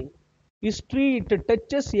activity. History, it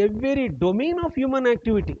touches every domain of human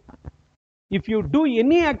activity. If you do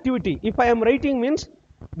any activity, if I am writing means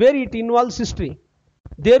where it involves history.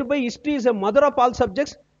 Thereby, history is a mother of all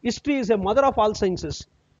subjects. History is a mother of all sciences.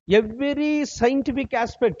 Every scientific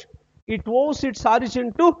aspect, it owes its origin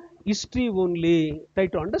to history only. Try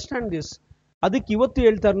to understand this. ಅದಕ್ಕೆ ಇವತ್ತು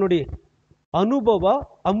ಹೇಳ್ತಾರೆ ನೋಡಿ, ಅನುಭವ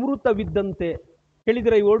ಅಮೃತವಿದ್ದಂತೆ.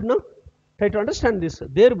 ಹೇಳಿದಿರ ಈ ವರ್ಡ್ನ? Try to understand this.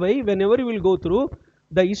 Thereby, whenever you will go through,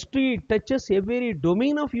 the history touches every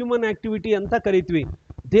domain of human activity ಅಂತ ಕರಿತೀವಿ.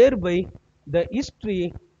 Thereby, the history,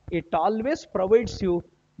 it always provides you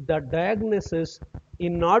the diagnosis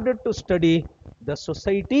in order to study the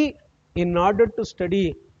society, in order to study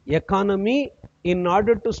economy, in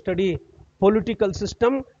order to study political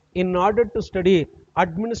system, in order to study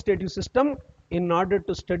administrative system, in order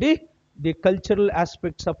to study the cultural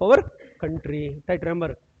aspects of our country. Right, remember,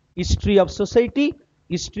 history of society,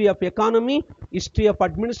 history of economy, history of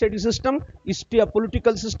administrative system, history of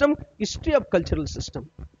political system, history of cultural system.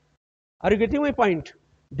 Are you getting my point?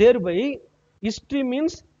 Thereby, history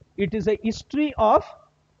means it is a history of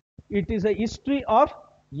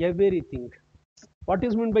everything. What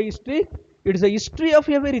is meant by history? It is a history of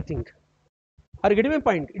everything. Are you getting my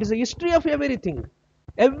point? It is a history of everything.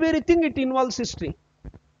 Everything, it involves history.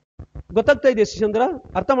 ಗೊತ್ತಾಗ್ತಾ ಇದೆ ಚಂದ್ರ?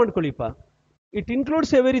 ಅರ್ಥ ಮಾಡ್ಕೊಳ್ಳಿಪ್ಪ. It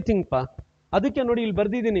includes everything ಪಾ. ಅದಕ್ಕೆ ನೋಡಿ ಇಲ್ಲಿ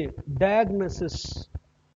ಬರ್ದಿದ್ದೀನಿ,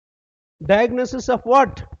 diagnosis of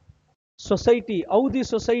what? Society. How the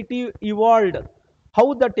society evolved, how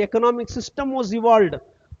that economic system was evolved,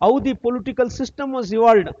 how the political system was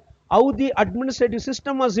evolved, how the administrative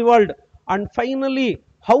system was evolved, and finally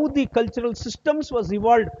how the cultural systems was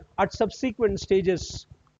evolved at subsequent stages.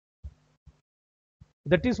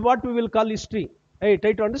 That is what we will call history. Hey,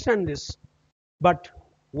 try to understand this. But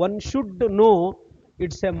one should know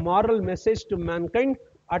it's a moral message to mankind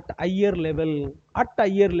at higher level.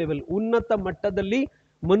 ಉನ್ನತ ಮಟ್ಟದಲ್ಲಿ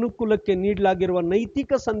ಮನುಕುಲಕ್ಕೆ ನೀಡಲಾಗಿರುವ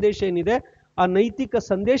ನೈತಿಕ ಸಂದೇಶ ಏನಿದೆ, ಆ ನೈತಿಕ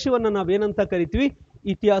ಸಂದೇಶವನ್ನು ನಾವೇನಂತ ಕರಿತೀವಿ?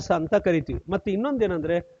 ಇತಿಹಾಸ ಅಂತ ಕರಿತೀವಿ. ಮತ್ತೆ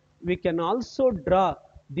ಇನ್ನೊಂದೇನಂದ್ರೆ, we can also draw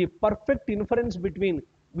the perfect inference between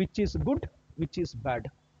which is good, which is bad.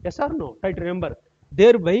 S R no? Try to remember.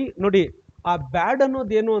 There by ನೋಡಿ, ಆ ಬ್ಯಾಡ್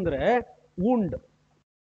ಅನ್ನೋದೇನು ಅಂದ್ರೆ wound.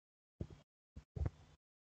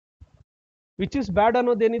 Which is bad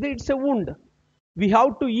ಅನ್ನೋದೇನಿದೆ, it's A wound. We have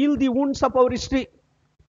to heal the wounds of our history.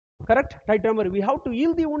 Correct? Right, remember, we have to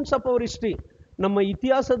heal the wounds of our history. ನಮ್ಮ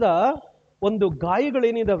ಇತಿಹಾಸದ ಒಂದು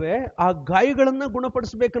ಗಾಯಗಳೇನಿದಾವೆ, ಆ ಗಾಯಗಳನ್ನ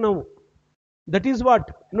ಗುಣಪಡಿಸಬೇಕು ನಾವು. That is what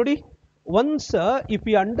ನೋಡಿ, once if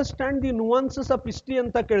you understand the nuances of history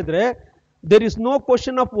ಅಂತ ಕೇಳಿದ್ರೆ, there is no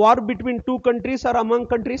question of war between two countries are among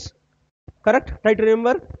countries. Correct? Try to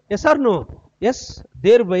remember. Yes or no? Yes.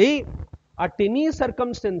 Thereby, at any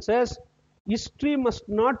circumstances, history must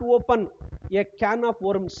not open a can of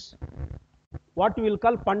worms, what we will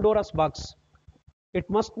call Pandora's box. It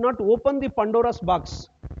must not open the Pandora's box.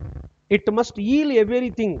 It must heal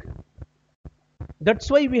everything. That's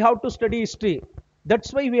why we have to study history.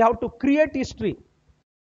 That's why we have to create history.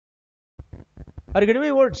 Are you getting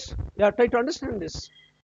my words? Yeah, try to understand this.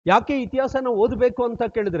 ಯಾಕೆ ಇತಿಹಾಸನ ಓದಬೇಕು ಅಂತ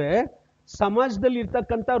ಕೇಳಿದ್ರೆ, ಸಮಾಜದಲ್ಲಿ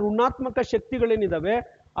ಇರ್ತಕ್ಕಂಥ ಋಣಾತ್ಮಕ ಶಕ್ತಿಗಳೇನಿದಾವೆ,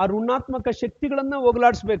 ಆ ಋಣಾತ್ಮಕ ಶಕ್ತಿಗಳನ್ನ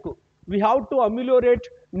ಹೋಗಲಾಡಿಸಬೇಕು. We have to ಅಮ್ಯುಲೋರೇಟ್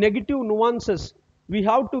negative nuances. We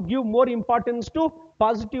have to give more importance to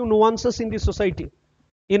positive nuances in the society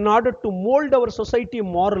in order to mold our society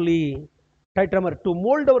morally. Right, Ramar? To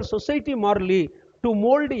mold our society morally, to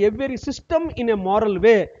mold every system in a moral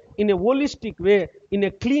way, in a holistic way, in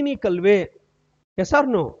a clinical way. Yes or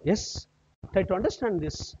no? Yes. Try to understand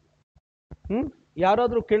this.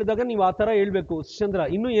 ಯಾರಾದರೂ ಕೇಳಿದಾಗ ನೀವು ಆ ಥರ ಹೇಳ್ಬೇಕು. ಚಂದ್ರ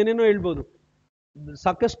ಇನ್ನೂ ಏನೇನೋ ಹೇಳ್ಬೋದು,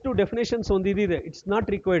 ಸಾಕಷ್ಟು ಡೆಫಿನೇಷನ್ಸ್ ಒಂದು ಇದಿದೆ. It's not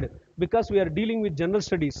required because we are dealing with general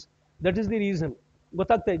studies. That is the reason.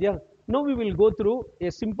 ಗೊತ್ತಾಗ್ತಾ ಇದೆಯಾ? No we will go through A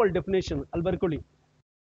simple definition. ಅಲ್ಲಿ ಬರ್ಕೊಳ್ಳಿ.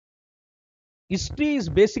 History is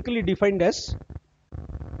basically defined as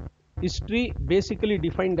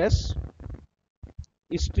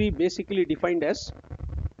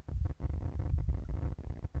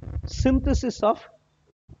synthesis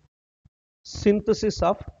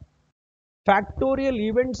of factorial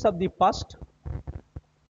events of the past,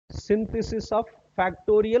 synthesis of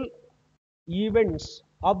factorial events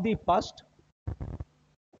of the past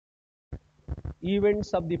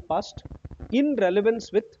in relevance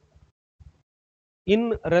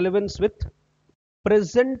with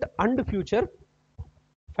present and future.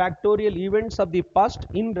 Factorial events of the past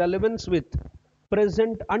in relevance with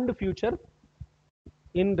present and future.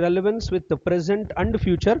 In relevance with the present and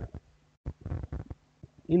future.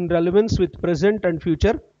 In relevance with present and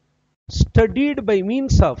future. Studied by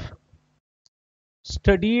means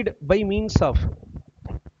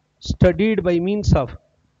of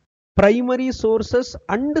primary sources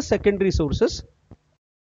and secondary sources.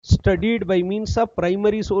 Studied by means of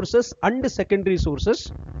primary sources and secondary sources.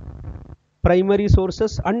 Primary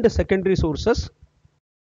sources and secondary sources.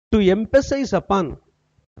 To emphasize upon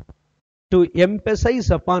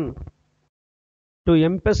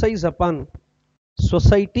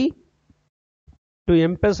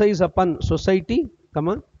society,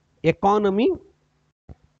 economy,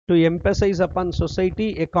 to emphasize upon society,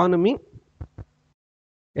 economy,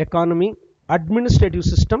 administrative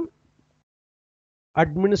system,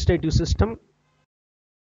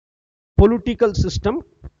 political system,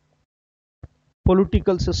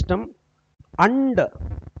 and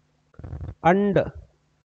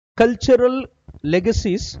cultural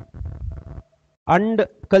legacies,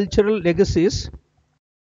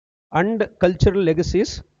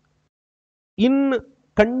 in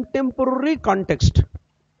contemporary context.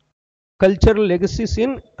 Cultural legacies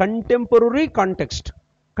in contemporary context.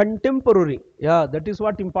 Contemporary, yeah, that is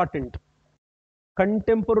what important.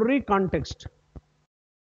 Contemporary context.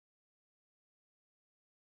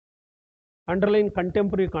 Underline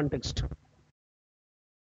contemporary context.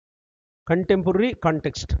 Contemporary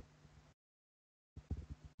context.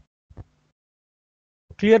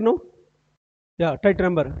 Clear now? Yeah, try to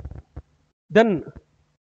remember. Then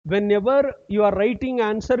whenever you are writing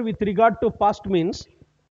answer with regard to past means,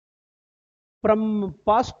 from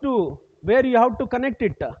past to where you have to connect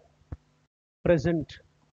it? Present.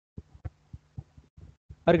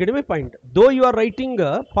 Are you getting my point? Though you are writing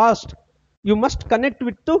past, you must connect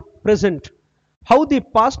with the present. How the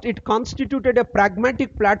past it constituted a pragmatic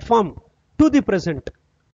platform to the present.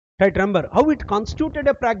 Right, remember how it constituted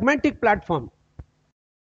a pragmatic platform.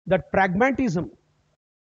 That pragmatism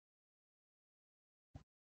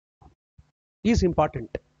is important.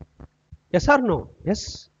 Yes or no? Yes.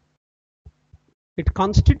 It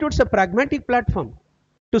constitutes a pragmatic platform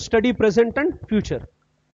to study present and future.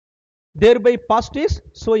 Thereby past is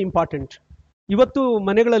so important. ಇವತ್ತು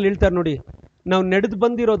ಮನೆಗಳಲ್ಲಿ ಹೇಳ್ತಾರೆ ನೋಡಿ, ನಾವು ನಡೆದು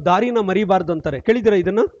ಬಂದಿರೋ ದಾರಿನ ಮರಿಬಾರ್ದು ಅಂತಾರೆ. ಕೇಳಿದಿರಾ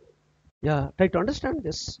ಇದನ್ನು? ಯಾ, try to understand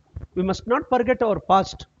this. We must not forget hour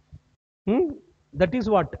past. That is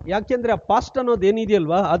what. ಯಾಕೆಂದ್ರೆ ಆ ಪಾಸ್ಟ್ ಅನ್ನೋದು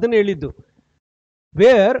ಏನಿದೆಯಲ್ವಾ ಅದನ್ನ ಹೇಳಿದ್ದು.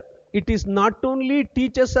 Where it is not only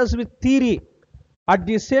teachers us with theory, at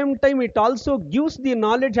the same time it also gives the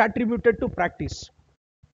knowledge attributed to practice.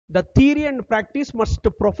 The theory and practice must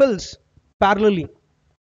propels parallelly.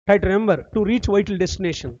 Try to remember to reach vital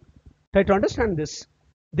destination. Try to understand this.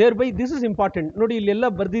 Thereby this is important. ನೋಡಿ ಇಲ್ಲೆಲ್ಲ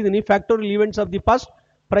ಬರ್ದಿದ್ದೀನಿ. Factorial events of the past,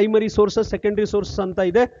 primary sources, secondary sources ಅಂತ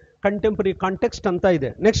ಇದೆ, contemporary context ಅಂತ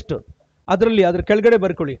ಇದೆ. Next ಅದರಲ್ಲಿ ಅದ್ರ ಕೆಳಗಡೆ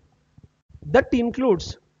ಬರ್ಕೊಳ್ಳಿ. ದಟ್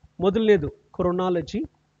ಇನ್ಕ್ಲೂಡ್ಸ್ ಮೊದಲನೇದು ಕ್ರೊನಾಲಜಿ.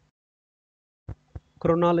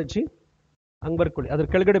 ಹಂಗೆ ಬರ್ಕೊಳ್ಳಿ, ಅದ್ರ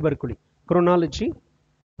ಕೆಳಗಡೆ ಬರ್ಕೊಳ್ಳಿ chronology.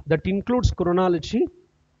 That includes chronology.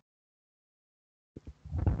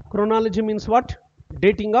 Chronology means what?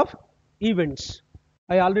 Dating of events.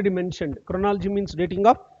 I already mentioned. Chronology means dating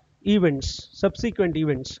of events, subsequent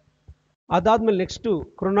events. Adadmele next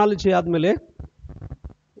chronology admele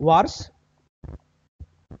wars.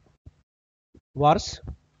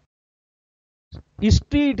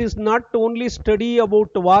 History, it is not only study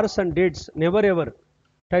about wars and dates. Never ever.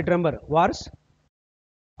 Try to remember wars.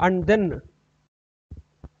 And then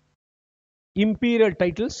imperial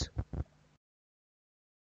titles.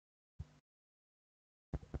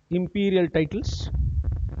 Imperial titles,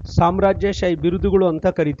 ಸಾಮ್ರಾಜ್ಯಶಾಹಿ ಬಿರುದುಗಳು ಅಂತ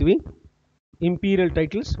ಕರಿತೀವಿ. Imperial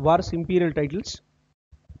titles, wars imperial titles,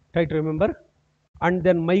 try to remember. And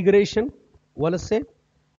then migration, walase.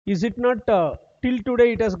 Is it not till today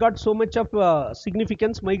it has got so much of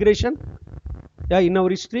significance, migration? Yeah, in our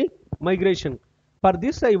history, migration. For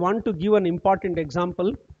this I want to give an important example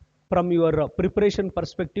from your preparation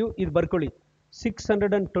perspective. Idu barkoli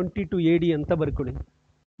 622 AD anta barkoli.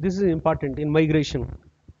 This is important in migration.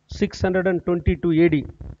 622 AD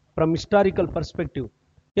from historical perspective.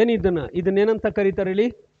 ಏನು ಇದನ್ನೇನಂತ ಕರೀತಾರೆ ಹೇಳಿ?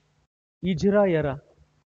 ಇಜ್ರಾ ಎರ.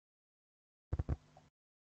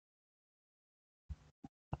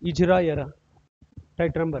 ಇಜ್ರಾ ಎರ,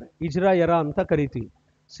 right number, ಇಜ್ರಾ ಎರ ಅಂತ ಕರಿತೀವಿ.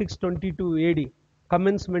 622 AD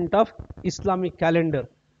commencement of Islamic calendar.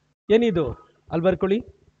 ಏನಿದು ಅಲ್ಲಿ ಬರ್ಕೊಳ್ಳಿ.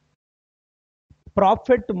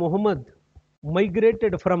 Prophet Mohammed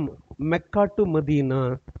migrated from Mecca to Madina.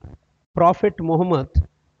 Prophet Mohammed,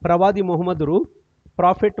 ಪ್ರವಾದಿ ಮೊಹಮ್ಮದರು,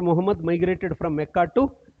 prophet Mohammed migrated from Mecca to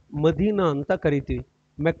Madina ಅಂತ ಕರಿತೀವಿ.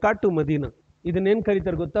 ಮೆಕ್ಕಾ ಟು ಮದೀನಾ ಇದನ್ನೇನು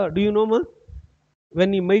ಕರೀತಾರೆ ಗೊತ್ತಾ? ಡು ಯು ನೋ ಮಾ? When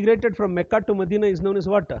he migrated from Mecca to Medina is known as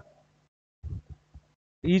what?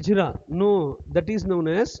 Hijra. No, that is known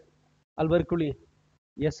as Al-Barkuli,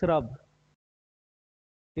 Yasrab.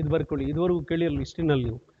 Id Barkuli, idvaru keliralli history-nalli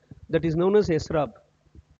ನೀವು. That is known as Yasrab.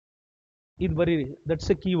 Id bariri, that's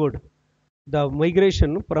a keyword. The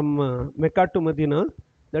migration from Mecca to Medina,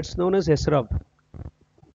 that's known as Yasrab.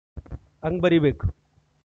 ಹಂಗೆ ಬರಿಬೇಕು.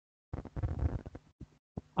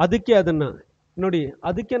 ಅದಕ್ಕೆ ಅದನ್ನ ನೋಡಿ,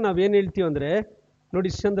 ಅದಕ್ಕೆ ನಾವೇನು ಹೇಳ್ತೀವಿ ಅಂದರೆ, ನೋಡಿ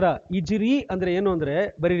ಚಂದ್ರ, ಇಜ್ರಿ ಅಂದ್ರೆ ಏನು ಅಂದ್ರೆ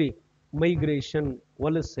ಬರೀರಿ ಮೈಗ್ರೇಷನ್,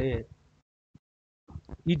 ವಲಸೆ.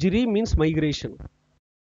 ಇಜ್ರಿ ಮೀನ್ಸ್ ಮೈಗ್ರೇಷನ್.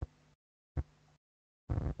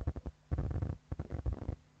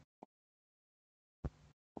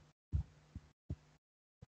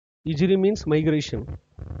 ಇಜ್ರಿ means migration.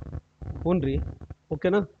 ಹ್ಞೂನ್ರಿ,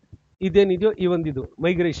 ಓಕೆನಾ? ಇದೇನಿದೆಯೋ ಈ ಒಂದಿದು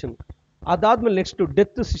ಮೈಗ್ರೇಷನ್. ಅದಾದ್ಮೇಲೆ next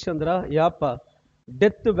death ಶಿಶಂದ್ರ. ಯಾಪ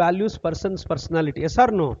death values persons personality. S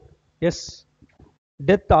R no? S.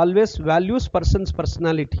 Death always values persons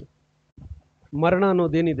personality. ಮರಣ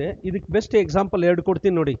ಅನ್ನೋದೇನಿದೆ, ಇದಕ್ಕೆ ಬೆಸ್ಟ್ ಎಕ್ಸಾಂಪಲ್ ಎರಡು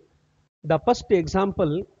ಕೊಡ್ತೀನಿ ನೋಡಿ. The first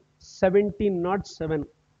example 1707.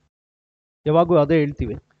 ಯಾವಾಗೂ ಅದೇ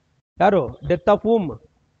ಹೇಳ್ತೀವಿ. ಯಾರು? Death of whom?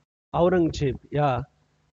 Aurangzeb. Yeah,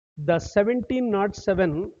 the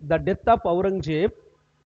 1707, the death of Aurangzeb,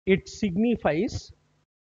 it signifies,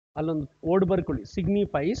 ಅಲ್ಲೊಂದು ವರ್ಡ್ ಬರ್ಕೊಳ್ಳಿ,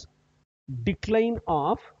 signifies decline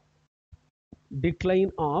of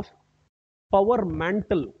power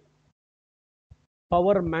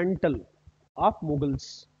mantle of Mughals.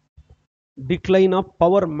 Decline of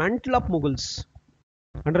power mantle of Mughals.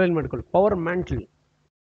 Underline ಮಾಡ್ಕೊಳ್ಳಿ. Power mantle,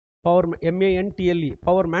 power MANTLE,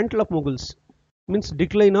 power mantle of Mughals means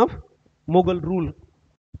decline of Mughal rule.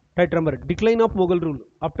 Right, remember, decline of Mughal rule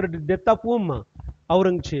after the death of whom?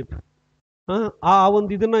 Aurangzeb. ಆ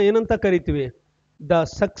ಒಂದು ಇದನ್ನ ಏನಂತ ಕರಿತೀವಿ? The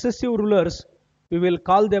successive rulers, we will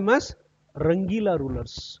call them as Rangila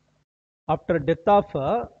rulers. After death of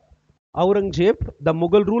Aurangzeb, the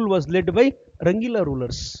Mughal rule was led by Rangila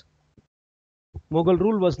rulers. Mughal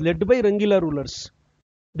rule was led by Rangila rulers.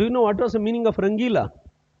 Do you know what was the meaning of Rangila?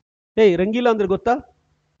 Hey, Rangila ಅಂದ್ರೆ ಗೊತ್ತಾ?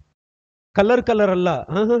 Colour ಅಲ್ಲ.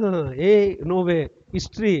 No way.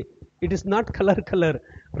 History, it is not color.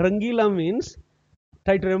 Rangila means,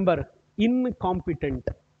 try to remember, incompetent,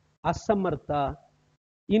 asamartha,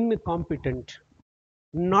 incompetent,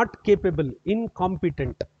 not capable,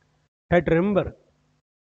 incompetent. Try to remember.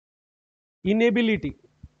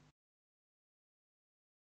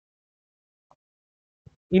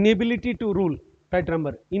 Inability to rule. Try to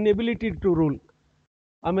remember. Inability to rule.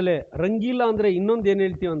 ಆಮೇಲೆ ರಂಗೀಲ ಅಂದ್ರೆ ಇನ್ನೊಂದು ಏನು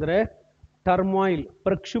ಹೇಳ್ತೀವಿ ಅಂದ್ರೆ turmoil,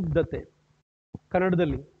 ಪ್ರಕ್ಷುಬ್ಧತೆ.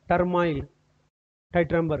 ಕನ್ನಡದಲ್ಲಿ turmoil. Try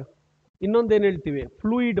to remember. ಇನ್ನೊಂದೇನು ಹೇಳ್ತೀವಿ?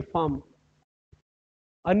 Fluid form,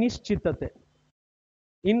 ಅನಿಶ್ಚಿತತೆ,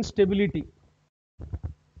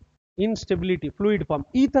 ಇನ್ಸ್ಟೆಬಿಲಿಟಿ, ಫ್ಲೂಯಿಡ್ ಫಾರ್ಮ್.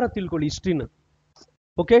 ಈ ತರ ತಿಳ್ಕೊಳ್ಳಿ ಹಿಸ್ಟ್ರಿನ.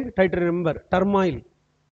 Okay, try to remember. Turmoil,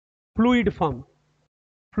 fluid form,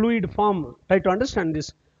 try to understand this.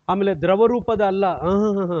 ಆಮೇಲೆ ದ್ರವ ರೂಪದ ಅಲ್ಲ,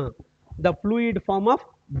 the fluid form of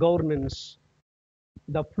governance.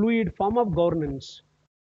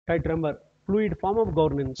 Try to remember, fluid form of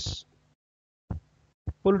governance.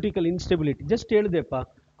 Political instability just ಹೇಳಿದೆಪ್ಪ,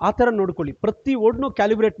 ಆ ಥರ ನೋಡ್ಕೊಳ್ಳಿ. ಪ್ರತಿ ವರ್ಡ್ನು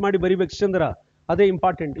ಕ್ಯಾಲಿಬ್ರೇಟ್ ಮಾಡಿ ಬರಿಬೇಕು ಚಂದ್ರ, ಅದೇ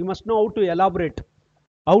important. You must know how to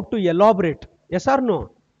elaborate. S R no?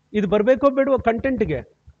 ಇದು ಬರಬೇಕೋ ಬೇಡವೋ? ಕಂಟೆಂಟ್ಗೆ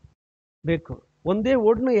ಬೇಕು. ಒಂದೇ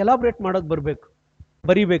ವರ್ಡ್ನ ಎಲಾಬ್ರೇಟ್ ಮಾಡೋದು ಬರಬೇಕು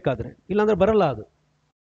ಬರಿಬೇಕಾದ್ರೆ, ಇಲ್ಲಾಂದ್ರೆ ಬರಲ್ಲ ಅದು.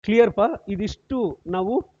 ಕ್ಲಿಯರ್ ಪಾ? ಇದಿಷ್ಟು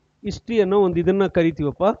ನಾವು ಹಿಸ್ಟ್ರಿ ಅನ್ನೋ ಒಂದು ಇದನ್ನ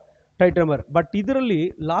ಕರಿತೀವಪ್ಪ, ಟೈಟ್ ನಂಬರ್. ಬಟ್ ಇದರಲ್ಲಿ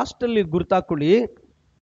ಲಾಸ್ಟಲ್ಲಿ ಗುರ್ತಾಕೊಳ್ಳಿ,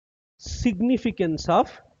 significance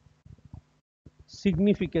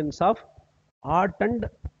of art and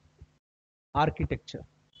architecture.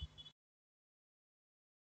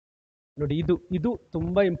 ನೋಡಿ, ಇದು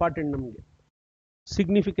ತುಂಬಾ ಇಂಪಾರ್ಟೆಂಟ್ ನಮಗೆ.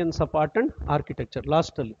 Significance of art and architecture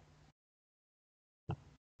last ಅಲ್ಲಿ.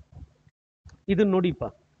 ಇದನ್ನ ನೋಡಿಪ್ಪ,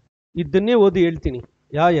 ಇದನ್ನೇ ಓದಿ ಹೇಳ್ತೀನಿ.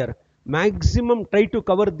 ಯಾರು maximum try to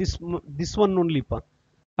cover this one ಓನ್ಲಿಪ್ಪ,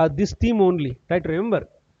 this theme only. Try to remember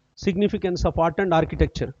significance of art and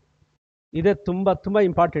architecture. ಇದೇ ತುಂಬಾ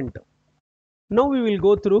important. Now we will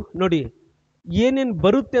go through. ನೋಡಿ, ಏನೇನು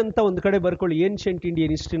ಬರುತ್ತೆ ಅಂತ ಒಂದು ಕಡೆ ಬರ್ಕೊಳ್ಳಿ. ಏನ್ಷಿಯಂಟ್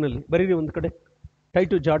ಇಂಡಿಯನ್ ಹಿಸ್ಟ್ರಿನಲ್ಲಿ ಬರೀರಿ ಒಂದು ಕಡೆ. Try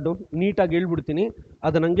to Jat down. ನೀಟಾಗಿ ಹೇಳ್ಬಿಡ್ತೀನಿ,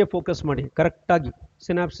 ಅದನ್ನ ಹಂಗೆ ಫೋಕಸ್ ಮಾಡಿ ಕರೆಕ್ಟಾಗಿ.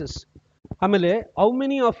 ಸಿನಾಪ್ಸಿಸ್. ಆಮೇಲೆ how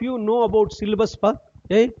many of you know about syllabus ಪಾ?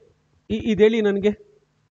 ಇದು ಹೇಳಿ ನನಗೆ.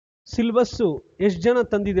 ಸಿಲೆಬಸ್ಸು ಎಷ್ಟು ಜನ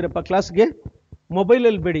ತಂದಿದ್ದೀರಪ್ಪ ಕ್ಲಾಸ್ಗೆ?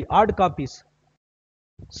 ಮೊಬೈಲಲ್ಲಿ ಬೇಡಿ, ಹಾರ್ಡ್ ಕಾಪೀಸ್.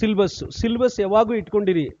 ಸಿಲೆಬಸ್ ಯಾವಾಗೂ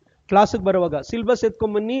ಇಟ್ಕೊಂಡಿರಿ. ಕ್ಲಾಸಿಗೆ ಬರುವಾಗ ಸಿಲೆಬಸ್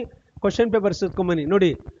ಎತ್ಕೊಂಬನ್ನಿ, ಕ್ವಶನ್ ಪೇಪರ್ಸ್ ಎತ್ಕೊಂಬನ್ನಿ.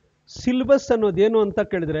 ನೋಡಿ, ಸಿಲೆಬಸ್ ಅನ್ನೋದೇನು ಅಂತ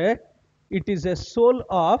ಕೇಳಿದ್ರೆ, it is A soul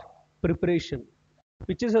of preparation.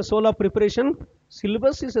 Which is A soul of preparation?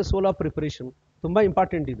 Syllabus is A soul of preparation. ತುಂಬಾ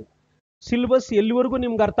ಇಂಪಾರ್ಟೆಂಟ್ ಇದು. ಸಿಲೆಬಸ್ ಎಲ್ಲಿವರೆಗೂ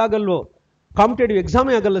ನಿಮ್ಗೆ ಅರ್ಥ ಆಗಲ್ವೋ, ಕಾಂಪಿಟೇಟಿವ್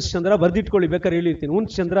ಎಕ್ಸಾಮೇ ಆಗಲ್ಲ ಚಂದ್ರ. ಬರ್ದಿಟ್ಕೊಳ್ಳಿ, ಬೇಕಾದ್ರೆ ಹೇಳಿರ್ತೀನಿ.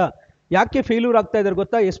 ಚಂದ್ರ, ಯಾಕೆ ಫೇಲ್ಯೂರ್ ಆಗ್ತಾ ಇದ್ದಾರೆ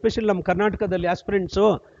ಗೊತ್ತಾ? ಎಸ್ಪೆಷಲಿ ನಮ್ಮ ಕರ್ನಾಟಕದಲ್ಲಿ ಆಸ್ಪಿರೆಂಟ್ಸು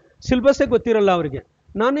ಸಿಲೆಬಸ್ಸೇ ಗೊತ್ತಿರಲ್ಲ ಅವರಿಗೆ.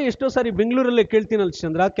 ನಾನೇ ಎಷ್ಟೋ ಸಾರಿ ಬೆಂಗಳೂರಲ್ಲೇ ಕೇಳ್ತೀನಲ್ಲ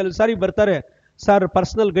ಚಂದ್ರ, ಕೆಲವು ಸಾರಿ ಬರ್ತಾರೆ, ಸರ್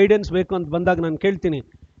ಪರ್ಸನಲ್ ಗೈಡೆನ್ಸ್ ಬೇಕು ಅಂತ ಬಂದಾಗ ನಾನು ಕೇಳ್ತೀನಿ,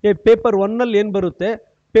 ಪೇಪರ್ 1ನಲ್ಲಿ ಏನು ಬರುತ್ತೆ,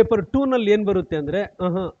 ಪೇಪರ್ 2ನಲ್ಲಿ ಏನು ಬರುತ್ತೆ ಅಂದರೆ,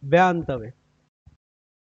 ಬ್ಯಾ ಅಂತವೆ.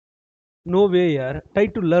 ನೋ ವೇ ಯಾರ್. Try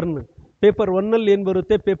to learn. ಪೇಪರ್ 1ನಲ್ಲಿ ಏನು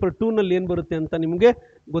ಬರುತ್ತೆ, ಪೇಪರ್ 2ನಲ್ಲಿ ಏನು ಬರುತ್ತೆ ಅಂತ ನಿಮಗೆ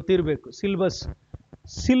ಗೊತ್ತಿರಬೇಕು.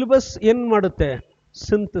 ಸಿಲೆಬಸ್ ಏನು ಮಾಡುತ್ತೆ?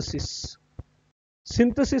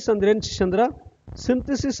 ಸಿಂಥಸಿಸ್ ಅಂದ್ರೆ ಏನು ಚಂದ್ರ?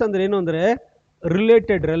 ಸಿಂಥಸಿಸ್ ಅಂದ್ರೆ ಏನು ಅಂದ್ರೆ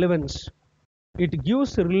related relevance. It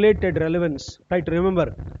gives related relevance. Try to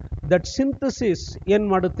remember that synthesis ಏನು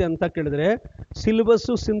ಮಾಡುತ್ತೆ ಅಂತ ಕೇಳಿದ್ರೆ,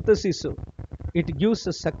 syllabus synthesis, it gives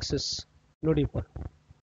success. ನೋಡಿಪ್ಪ,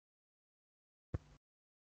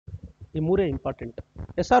 ಈ ಮೂರೇ important.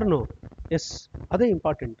 S R no? S, ಅದೇ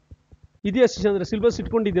ಇಂಪಾರ್ಟೆಂಟ್. ಇದೆಯಾ ಚಂದ್ರ? ಸಿಲೆಬಸ್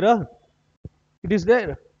ಇಟ್ಕೊಂಡಿದ್ದೀರಾ? It is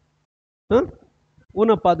there.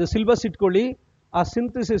 ಊನಪ್ಪ, ಅದು ಸಿಲೆಬಸ್ ಇಟ್ಕೊಳ್ಳಿ. ಆ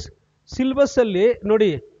ಸಿಂಥಸಿಸ್ ಸಿಲೆಬಸ್ ಅಲ್ಲಿ ನೋಡಿ,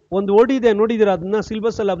 ಒಂದು ವರ್ಡ್ ಇದೆ, ನೋಡಿದ್ದೀರಾ? ಅದನ್ನ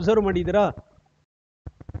ಸಿಲೆಬಸ್ ಅಲ್ಲಿ ಅಬ್ಸರ್ವ್ ಮಾಡಿದ್ದೀರಾ?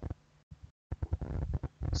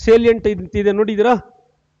 ಸೇಲಿಯಂಟ್ ಇದೆ, ನೋಡಿದ್ದೀರಾ?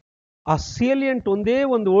 ಆ ಸೇಲಿಯಂಟ್ ಒಂದೇ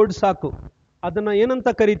ಒಂದು ವರ್ಡ್ ಸಾಕು. ಅದನ್ನ ಏನಂತ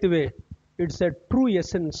ಕರಿತೀವಿ? It's A true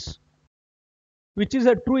essence. Which is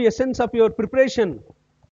a true essence of your preparation?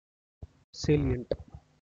 Salient.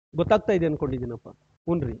 ಗೊತ್ತಾಗ್ತಾ ಇದೆ ಅನ್ಕೊಂಡಿದ್ದೀನಪ್ಪ.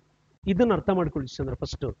 ಹುನ್ರಿ, ಇದನ್ನ ಅರ್ಥ ಮಾಡ್ಕೊಳ್ಳಿ ಚಂದ್ರ.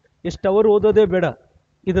 ಫಸ್ಟ್ ಎಷ್ಟು ಅವರ್ ಓದೋದೇ ಬೇಡ,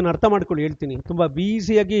 ಇದನ್ನ ಅರ್ಥ ಮಾಡ್ಕೊಳ್ಳಿ. ಹೇಳ್ತೀನಿ ತುಂಬಾ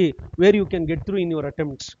ಈಸಿಯಾಗಿ, where you can get through in your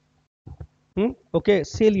attempts. Okay,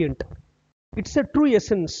 salient, it's A true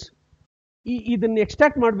essence. ಇದನ್ನ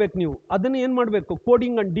ಎಕ್ಸ್ಟ್ರಾಕ್ಟ್ ಮಾಡ್ಬೇಕು ನೀವು. ಅದನ್ನ ಏನ್ ಮಾಡಬೇಕು?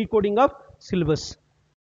 Coding and decoding of syllabus.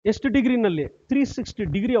 ಎಷ್ಟು ಡಿಗ್ರಿನಲ್ಲಿ? 360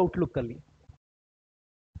 ಡಿಗ್ರಿ ಔಟ್ಲುಕ್ ಅಲ್ಲಿ.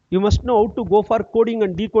 You must know how to go for coding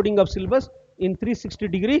and decoding of syllabus in 360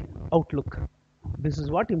 degree outlook. This is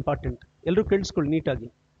what important. ಎಲ್ಲರೂ ಕೇಳಿಸ್ಕೊಳ್ಳಿ ನೀಟಾಗಿ.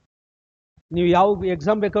 ನೀವು ಯಾವ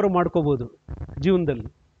ಎಕ್ಸಾಮ್ ಬೇಕಾದ್ರೂ ಮಾಡ್ಕೋಬಹುದು ಜೀವನದಲ್ಲಿ.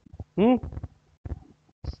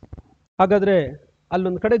 ಹಾಗಾದ್ರೆ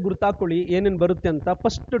ಅಲ್ಲೊಂದು ಕಡೆ ಗುರ್ತಾಕೊಳ್ಳಿ ಏನೇನು ಬರುತ್ತೆ ಅಂತ.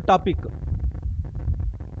 First topic,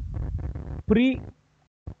 pre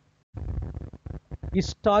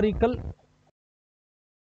historical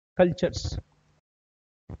cultures.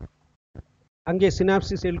 ಹಂಗೆ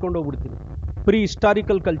ಸಿನಾಪ್ಸಿಸ್ ಹೇಳ್ಕೊಂಡು ಹೋಗ್ಬಿಡ್ತೀನಿ. Pre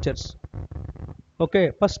historical cultures. Okay,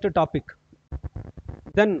 first topic.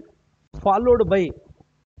 Then followed by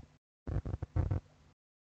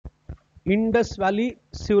Indus valley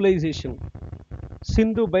civilisation,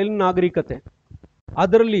 Sindhu ಬಯಲು ನಾಗರಿಕತೆ.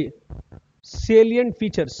 ಅದರಲ್ಲಿ ಸೇಲಿಯಂಟ್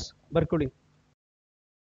ಫೀಚರ್ಸ್ ಬರ್ಕೊಳ್ಳಿ.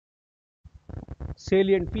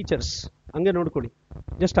 ಸೇಲಿಯಂಟ್ ಫೀಚರ್ಸ್ ಹಂಗೆ ನೋಡ್ಕೊಳ್ಳಿ,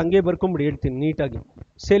 ಜಸ್ಟ್ ಹಂಗೆ ಬರ್ಕೊಂಬಿಡಿ, ಹೇಳ್ತೀನಿ ನೀಟಾಗಿ.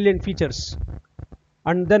 Salient features.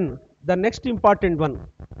 And then the next important one,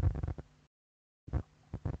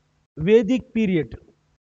 Vedic period.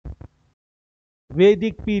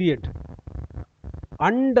 Vedic period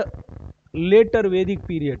and litre Vedic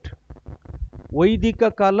period. ವೈದಿಕ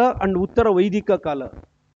ಕಾಲ ಅಂಡ್ ಉತ್ತರ ವೈದಿಕ ಕಾಲ.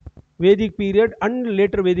 Vedic period and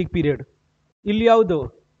litre Vedic period. ಇಲ್ಲಿ ಯಾವುದು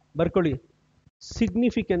ಬರ್ಕೊಳ್ಳಿ?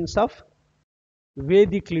 Significance of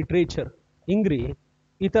Vedic literature. ಹಿಂಗ್ರಿ,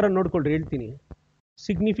 ಈ ತರ ನೋಡ್ಕೊಳ್ರಿ, ಹೇಳ್ತೀನಿ.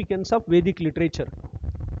 Significance of Vedic literature.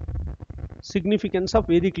 Significance of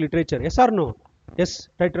Vedic literature. S R no? S,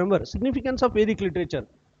 right. Remember significance of Vedic literature.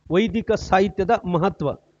 ವೈದಿಕ ಸಾಹಿತ್ಯದ ಮಹತ್ವ.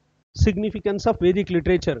 Significance of Vedic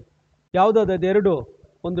literature. ಯಾವುದಾದ ಎರಡು?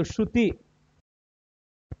 ಒಂದು ಶ್ರುತಿ,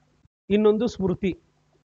 ಇನ್ನೊಂದು ಸ್ಮೃತಿ.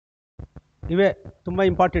 ಇವೇ ತುಂಬಾ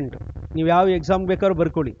ಇಂಪಾರ್ಟೆಂಟ್. ನೀವು ಯಾವ ಎಕ್ಸಾಮ್ ಬೇಕಾದ್ರೂ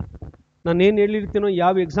ಬರ್ಕೊಳ್ಳಿ. ನಾನೇನು ಹೇಳಿರ್ತೀನೋ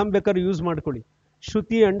ಯಾವ ಎಕ್ಸಾಮ್ ಬೇಕಾದ್ರೂ ಯೂಸ್ ಮಾಡ್ಕೊಳ್ಳಿ.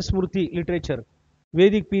 ಶ್ರುತಿ and Smriti literature,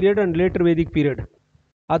 Vedic period and litre Vedic period.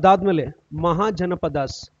 ಅದಾದ್ಮೇಲೆ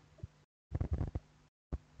mahajanapadas.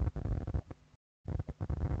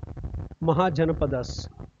 Mahajanapadas.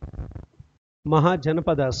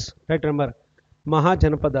 Mahajanapadas. Right, remember.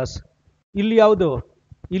 Mahajanapadas. ಇಲ್ಲಿ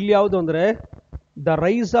ಯಾವುದು ಅಂದ್ರೆ the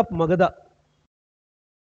rise of Magadha.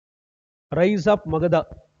 Rise of Magadha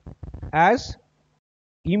as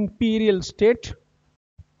imperial state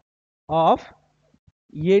of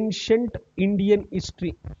ancient Indian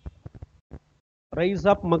history. Rise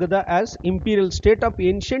of Magadha as imperial state of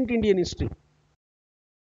ancient Indian history.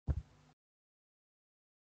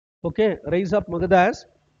 Okay, rise of Magadha as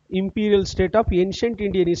imperial state of ancient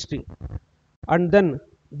Indian history. And then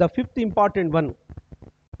the fifth important one,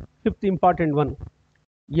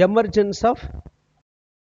 emergence of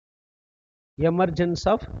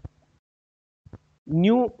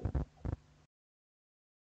new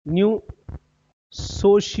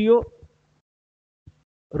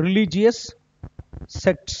socio-religious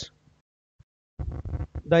sects.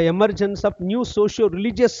 The emergence of new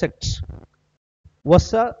socio-religious sects.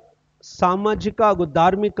 ಹೊಸ ಸಾಮಾಜಿಕ ಹಾಗೂ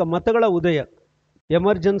ಧಾರ್ಮಿಕ ಮತಗಳ ಉದಯ.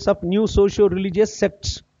 Emergence of new socio religious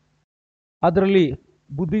sects. ಅದರಲ್ಲಿ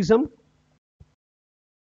Buddhism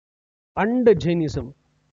and Jainism.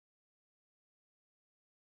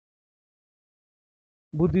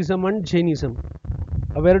 Buddhism and Jainism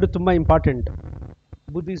ಅವೆರಡು ತುಂಬಾ important.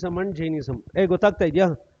 Buddhism and Jainism ಗೊತ್ತಾಗ್ತಾ ಇದೆಯಾ?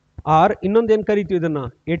 ಆರ್ ಇನ್ನೊಂದೇನು ಕರಿತೀವಿ ಇದನ್ನ?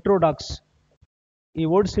 ಹೆಟ್ರೋಡಾಕ್ಸ್. ಈ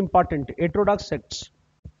words important. ಹೆಟ್ರೋಡಾಕ್ಸ್ sects.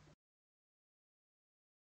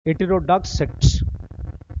 ಹೆಟೆರೋಡಾಕ್ಸ್ sects.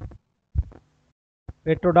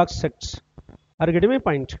 ಹೆಟ್ರೋಡಾಕ್ಸ್ sects. Are getting my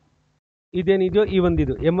point? ಇದೇನಿದೆಯೋ ಈ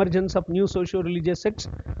ಒಂದಿದು emergence of new socio religious sects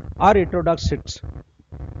R ಹೆಟ್ರೋಡಾಕ್ಸ್ sects.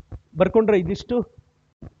 ಬರ್ಕೊಂಡ್ರೆ ಇದಿಷ್ಟು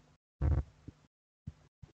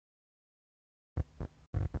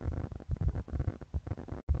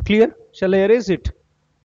clear? Shall I erase it?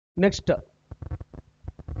 Next,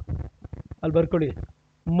 ಅಲ್ಲಿ ಬರ್ಕೊಳ್ಳಿ,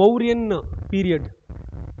 ಮೌರ್ಯನ್ ಪೀರಿಯಡ್.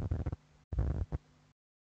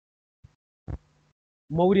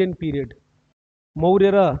 ಮೌರ್ಯನ್ ಪೀರಿಯಡ್,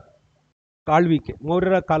 ಮೌರ್ಯರ ಆಳ್ವಿಕೆ,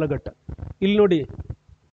 ಮೌರ್ಯರ ಕಾಲಘಟ್ಟ. ಇಲ್ಲಿ ನೋಡಿ,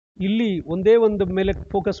 ಇಲ್ಲಿ ಒಂದೇ ಒಂದು ಮೇಲೆ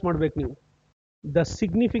ಫೋಕಸ್ ಮಾಡ್ಬೇಕು ನೀವು. The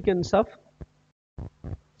significance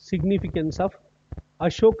of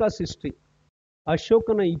ಅಶೋಕಾಸ್ history.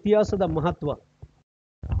 ಅಶೋಕನ ಇತಿಹಾಸದ ಮಹತ್ವ.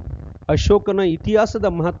 ಅಶೋಕನ ಇತಿಹಾಸದ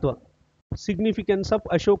ಮಹತ್ವ. Significance of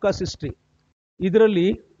ಅಶೋಕಾಸ್ history. ಇದರಲ್ಲಿ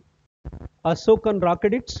ಅಶೋಕನ್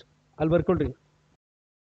ರಾಕೆಡಿಟ್ಸ್, ಅಲ್ಲಿ ಬರ್ಕೊಳ್ರಿ,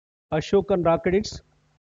 ಅಶೋಕನ್ ರಾಕೆಡಿಟ್ಸ್,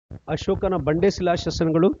 ಅಶೋಕನ ಬಂಡೆ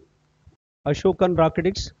ಶಿಲಾಶಾಸನಗಳು, ಅಶೋಕನ್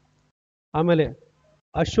ರಾಕೆಡಿಟ್ಸ್, ಆಮೇಲೆ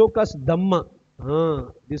ಅಶೋಕಾಸ್ ದಮ್ಮ.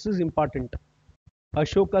 This is important.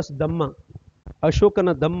 ಅಶೋಕಾಸ್ ದಮ್ಮ, ಅಶೋಕನ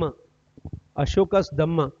ದಮ್ಮ, ಅಶೋಕಾಸ್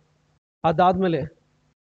ದಮ್ಮ. ಅದಾದ್ಮೇಲೆ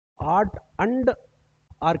art and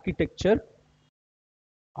architecture,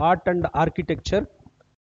 art and architecture,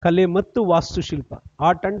 ಕಲೆ ಮತ್ತು ವಾಸ್ತುಶಿಲ್ಪ.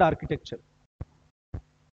 Art and architecture,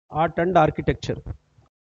 art and architecture.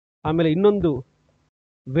 ಆಮೇಲೆ ಇನ್ನೊಂದು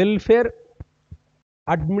ವೆಲ್ಫೇರ್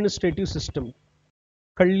ಅಡ್ಮಿನಿಸ್ಟ್ರೇಟಿವ್ ಸಿಸ್ಟಮ್,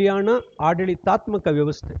 ಕಲ್ಯಾಣ ಆಡಳಿತಾತ್ಮಕ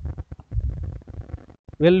ವ್ಯವಸ್ಥೆ.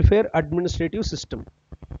 Welfare administrative system.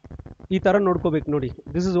 ಈ ತರ ನೋಡ್ಕೋಬೇಕು ನೋಡಿ.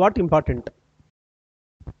 This is what important.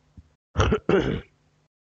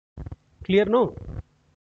 Clear no?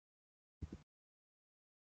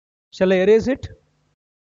 Shall I erase it?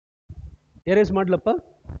 Erase ಮಾಡ್ಲಪ್ಪ.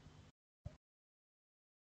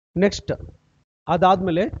 Next,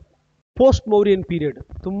 ಅದಾದ್ಮೇಲೆ ಪೋಸ್ಟ್ ಮೌರ್ಯನ್ ಪೀರಿಯಡ್.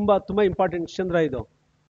 ತುಂಬಾ ಇಂಪಾರ್ಟೆಂಟ್ ಚಂದ್ರ ಇದು.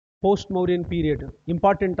 ಪೋಸ್ಟ್ ಮೌರ್ಯನ್ ಪೀರಿಯಡ್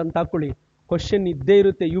ಇಂಪಾರ್ಟೆಂಟ್ ಅಂತ ಹಾಕೊಳ್ಳಿ. ಕ್ವಶನ್ ಇದ್ದೇ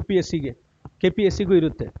ಇರುತ್ತೆ UPSCಗೆ, KPSCಗೂ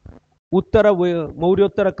ಇರುತ್ತೆ.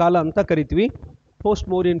 ಮೌರ್ಯೋತ್ತರ ಕಾಲ ಅಂತ ಕರಿತೀವಿ, ಪೋಸ್ಟ್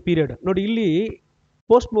ಮೌರ್ಯನ್ ಪೀರಿಯಡ್. ನೋಡಿ, ಇಲ್ಲಿ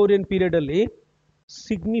ಪೋಸ್ಟ್ ಮೌರ್ಯನ್ ಪೀರಿಯಡ್ ಅಲ್ಲಿ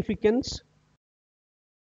significance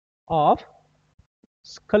of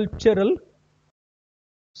ಸ್ಕಲ್ಪ್ಚರಲ್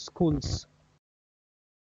schools.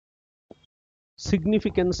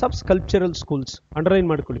 Significance of ಸ್ಕಲ್ಪ್ಚರಲ್ schools underline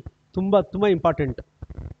ಮಾಡ್ಕೊಳ್ಳಿ. ತುಂಬಾ important.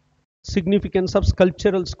 Significance of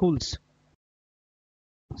ಸ್ಕಲ್ಪ್ಚರಲ್ schools.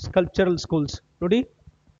 ಸ್ಕಲ್ಪ್ಚರಲ್ schools ನೋಡಿ,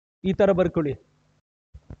 ಈ ತರ ಬರ್ಕೊಳ್ಳಿ.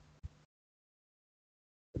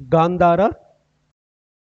 ಗಾಂಧಾರ,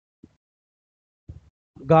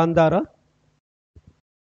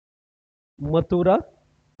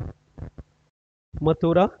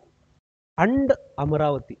 ಮಥುರಾ ಅಂಡ್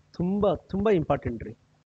ಅಮರಾವತಿ. ತುಂಬಾ ಇಂಪಾರ್ಟೆಂಟ್ ರೀ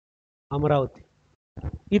ಅಮರಾವತಿ.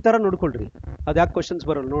 ಈ ತರ ನೋಡ್ಕೊಳ್ರಿ. ಅದ್ಯಾಕೆ ಕ್ವಶನ್ಸ್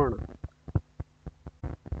ಬರಲ್ಲ ನೋಡೋಣ.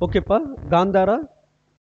 ಓಕೆಪ್ಪ, Gandhara,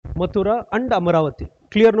 Mathura and Amaravati.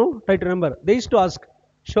 Clear no? Right, remember they is to ask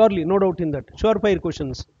surely, no doubt in that. Sure fire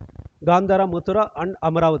questions. Gandhara, Mathura and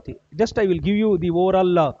Amaravati. Just I will give you the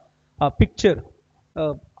overall picture,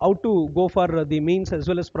 how to go for the mains as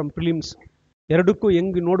well as from prelims. ಎರಡಕ್ಕೂ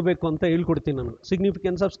ಹೆಂಗ್ ನೋಡ್ಬೇಕು ಅಂತ ಹೇಳ್ಕೊಡ್ತೀನಿ ನಾನು.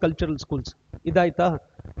 Significance of cultural schools ಇದಾಯ್ತಾ?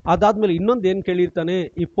 ಅದಾದ್ಮೇಲೆ ಇನ್ನೊಂದು ಏನ್ ಕೇಳಿರ್ತಾನೆ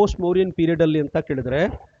ಈ ಪೋಸ್ಟ್ ಮೌರ್ಯನ್ ಪೀರಿಯಡ್ ಅಲ್ಲಿ ಅಂತ ಕೇಳಿದ್ರೆ,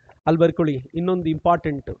 ಅಲ್ಲಿ ಬರ್ಕೊಳ್ಳಿ ಇನ್ನೊಂದು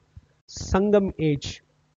important Sangam age.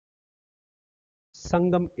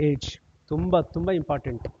 Sangam age ತುಂಬ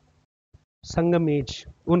ಇಂಪಾರ್ಟೆಂಟ್. ಸಂಗಮ್ ಏಜ್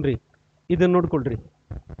ಉನ್ರಿ, ಇದನ್ನ ನೋಡ್ಕೊಳ್ರಿ.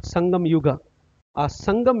 ಸಂಗಮ್ ಯುಗ. ಆ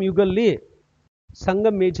ಸಂಗಮ್ ಯುಗಲ್ಲಿ,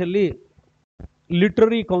 ಸಂಗಮ್ ಏಜಲ್ಲಿ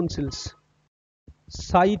ಲಿಟ್ರರಿ ಕೌನ್ಸಿಲ್ಸ್,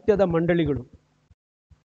 ಸಾಹಿತ್ಯದ ಮಂಡಳಿಗಳು,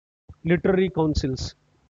 ಲಿಟ್ರರಿ ಕೌನ್ಸಿಲ್ಸ್,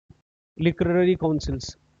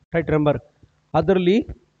 ರೈಟ್ ರಿಮೆಂಬರ್. ಅದರಲ್ಲಿ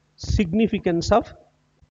ಸಿಗ್ನಿಫಿಕೆನ್ಸ್ ಆಫ್,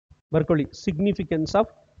 ಬರ್ಕೊಳ್ಳಿ, significance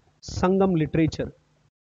of Sangam literature,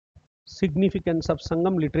 significance of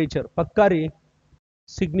Sangam literature. ಪಕ್ಕಾರಿ,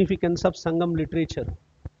 significance of Sangam literature.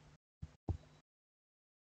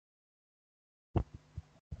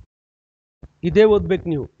 ಇದೇ ಓದ್ಬೇಕು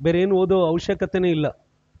ನೀವು, ಬೇರೆ ಏನು ಓದೋ ಅವಶ್ಯಕತೆನೇ ಇಲ್ಲ.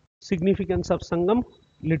 Significance of Sangam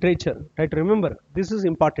literature, right remember, this is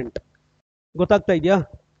important. ಗೊತ್ತಾಗ್ತಾ ಇದೆಯಾ?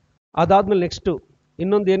 ಅದಾದ್ಮೇಲೆ ನೆಕ್ಸ್ಟು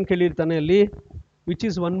ಇನ್ನೊಂದು ಏನು ಕೇಳಿರ್ತಾನೆ ಅಲ್ಲಿ, which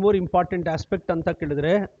is one more important aspect ಅಂತ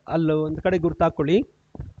ಕೇಳಿದ್ರೆ, ಅಲ್ಲಿ ಒಂದು ಕಡೆ ಗುರ್ತಾಕೊಳ್ಳಿ,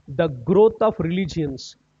 ದ ಗ್ರೋತ್ ಆಫ್ ರಿಲಿಜಿಯನ್ಸ್.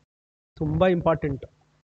 ತುಂಬ important.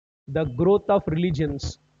 The growth of religions,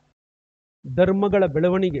 ಧರ್ಮಗಳ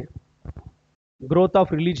ಬೆಳವಣಿಗೆ. Growth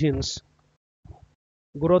of religions,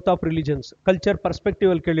 growth of religions, culture perspective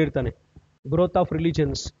ಅಲ್ಲಿ ಕೇಳಿರ್ತಾನೆ, ಗ್ರೋತ್ ಆಫ್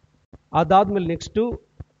ರಿಲಿಜನ್ಸ್. ಅದಾದ್ಮೇಲೆ ನೆಕ್ಸ್ಟು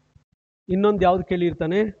ಇನ್ನೊಂದು ಯಾವ್ದು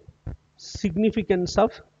ಕೇಳಿರ್ತಾನೆ, significance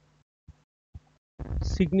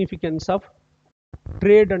of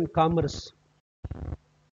trade and commerce.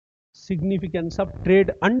 Significance of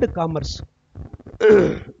trade and commerce,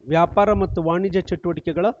 ವ್ಯಾಪಾರ ಮತ್ತು ವಾಣಿಜ್ಯ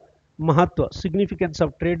ಚಟುವಟಿಕೆಗಳ ಮಹತ್ವ, significance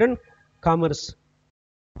of trade and commerce.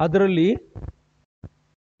 ಅದರಲ್ಲಿ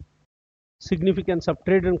significance of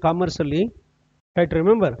trade and commerce ಅಲ್ಲಿ, ರೈಟ್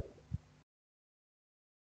ರಿಮೆಂಬರ್,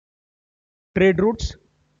 ಟ್ರೇಡ್ ರೂಟ್ಸ್,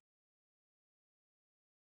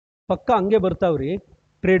 ಪಕ್ಕ ಹಂಗೆ ಬರ್ತಾವ್ರಿ.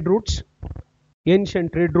 Trade roots,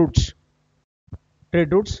 ancient trade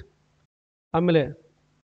roots, ಆಮೇಲೆ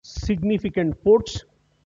ಸಿಗ್ನಿಫಿಕೆಂಟ್ ಪೋರ್ಟ್ಸ್,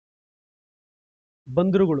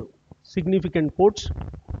 ಬಂದರುಗಳು, significant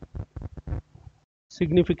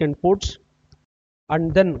ports, and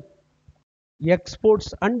then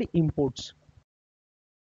exports and imports.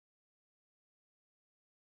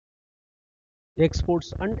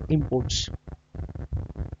 Exports and imports.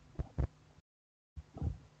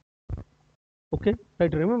 Okay,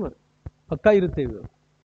 right remember, ಪಕ್ಕಾ ಇರುತ್ತೆ ಇದು,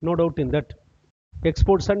 no doubt in that.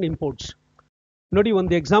 Exports and imports. ನೋಡಿ,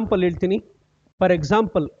 ಒಂದು example ಹೇಳ್ತೀನಿ. ಫಾರ್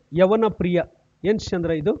ಎಕ್ಸಾಂಪಲ್, ಯವನ ಪ್ರಿಯ. ಏನ್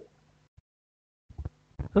ಚಂದ್ರ ಇದು?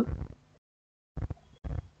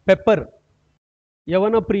 ಪೆಪ್ಪರ್.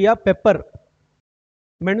 ಯವನ ಪ್ರಿಯ ಪೆಪ್ಪರ್,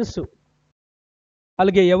 ಮೆಣಸು.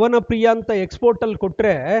 ಅಲ್ಲಿಗೆ ಯವನ ಪ್ರಿಯ ಅಂತ ಎಕ್ಸ್ಪೋರ್ಟ್ ಅಲ್ಲಿ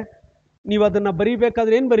ಕೊಟ್ರೆ, ನೀವು ಅದನ್ನ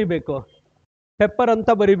ಬರಿಬೇಕಾದ್ರೆ ಏನ್ ಬರಿಬೇಕು? ಪೆಪ್ಪರ್ ಅಂತ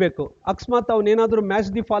ಬರಿಬೇಕು. ಅಕಸ್ಮಾತ್ ಅವನೇನಾದ್ರೂ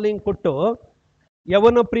ಮ್ಯಾಚ್ ದಿ ಫಾಲೋಯಿಂಗ್ ಕೊಟ್ಟು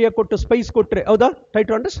ಯವನ ಪ್ರಿಯ ಕೊಟ್ಟು ಸ್ಪೈಸ್ ಕೊಟ್ರೆ, ಹೌದಾ? Try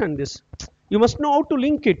to understand this. You must know how to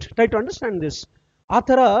link it. Try to understand this. ಆ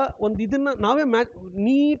ಥರ ಒಂದು ಇದನ್ನ ನಾವೇ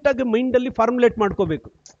ನೀಟಾಗಿ ಮೈಂಡಲ್ಲಿ ಫಾರ್ಮುಲೇಟ್ ಮಾಡ್ಕೋಬೇಕು.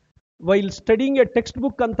 While studying A text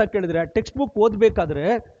book ಅಂತ ಕೇಳಿದ್ರೆ, ಟೆಕ್ಸ್ಟ್ ಬುಕ್ ಓದಬೇಕಾದ್ರೆ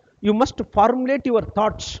you must formulate your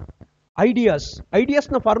thoughts,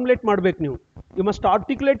 ಐಡಿಯಾಸ್ನ formulate ಮಾಡ್ಬೇಕು ನೀವು. You must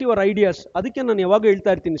articulate your ideas. ಅದಕ್ಕೆ ನಾನು ಯಾವಾಗ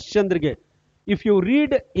ಹೇಳ್ತಾ ಇರ್ತೀನಿ ಶಿಷ್ಯಂದ್ರಿಗೆ, if you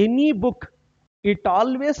read any book, it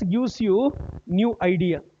always gives you new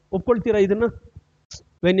idea. ಒಪ್ಕೊಳ್ತೀರಾ ಇದನ್ನ?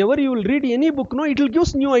 Whenever you will read any book, no, it will give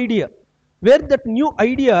new idea. Where that new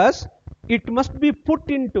ideas, it must be put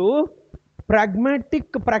into pragmatic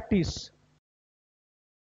practice.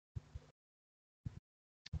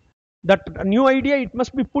 That new idea, it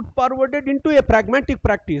must be put forwarded into a pragmatic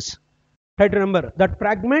practice. Try to remember that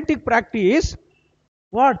pragmatic practice,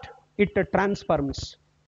 what? It transforms.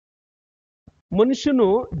 ಮನುಷ್ಯನು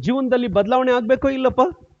ಜೀವನದಲ್ಲಿ ಬದಲಾವಣೆ ಆಗ್ಬೇಕೋ ಇಲ್ಲಪ್ಪ?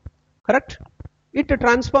 Correct? It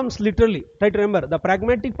transforms literally. Try to remember, the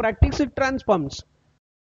pragmatic practice, it transforms.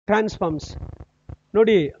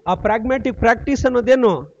 ನೋಡಿ, ಆ pragmatic practice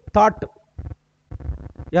ಅನ್ನೋದೇನು? Thought.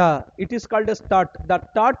 It is called as thought. That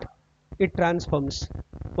thought, it transforms.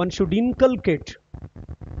 One should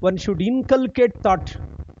inculcate thought.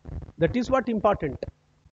 That is what important.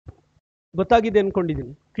 ಗೊತ್ತಾಗಿದೆ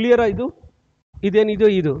ಅನ್ಕೊಂಡಿದ್ದೀನಿ. ಕ್ಲಿಯರಾ ಇದು? ಇದೇನಿದು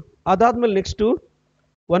ಇದು. ಅದಾದ್ಮೇಲೆ next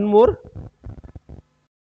one more,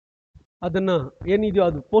 ಅದನ್ನ ಏನಿದೆಯೋ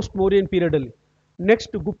ಅದು ಪೋಸ್ಟ್ ಮೌರ್ಯನ್ ಪೀರಿಯಡ್ ಅಲ್ಲಿ.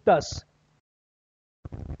 Next Guptas.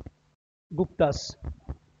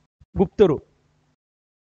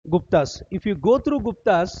 If you go through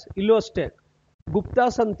Guptas, ಇಲ್ಲೂ ಅಷ್ಟೇ,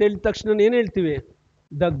 ಗುಪ್ತಾಸ್ ಅಂತ ಹೇಳಿದ ತಕ್ಷಣ ಏನ್ ಹೇಳ್ತೀವಿ?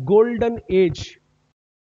 The golden age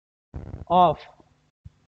of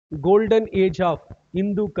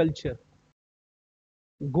Hindu culture.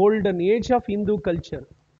 Golden age of Hindu culture,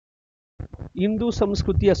 Hindu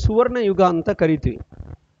ಸಂಸ್ಕೃತಿಯ ಸುವರ್ಣ ಯುಗ ಅಂತ ಕರಿತೀವಿ.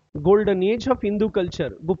 Golden age of Hindu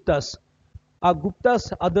culture, Guptas. ಆ ಗುಪ್ತಾಸ್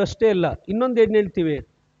ಅದಷ್ಟೇ ಅಲ್ಲ, ಇನ್ನೊಂದು ಏನ್ ಹೇಳ್ತೀವಿ?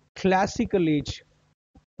 Classical age.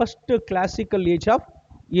 First classical age of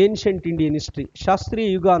ancient Indian history, ಶಾಸ್ತ್ರೀಯ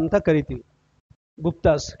ಯುಗ ಅಂತ ಕರಿತೀವಿ.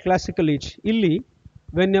 Guptas, classical age. ಇಲ್ಲಿ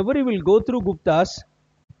when ever you will go through Guptas,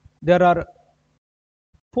 there are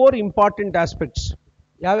 4 important aspects.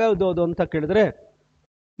 ಯಾವ್ಯಾವುದು ಅದು ಅಂತ ಕೇಳಿದ್ರೆ,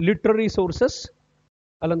 ಲಿಟ್ರರಿ ಸೋರ್ಸಸ್,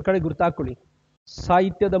 ಅಲ್ಲೊಂದು ಕಡೆ ಗುರ್ತಾಕೊಳ್ಳಿ,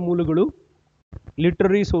 ಸಾಹಿತ್ಯದ ಮೂಲಗಳು,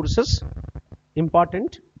 literary sources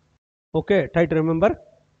important. Okay, try to remember.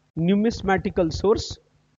 ನ್ಯೂಮಿಸ್ಮ್ಯಾಟಿಕಲ್ source,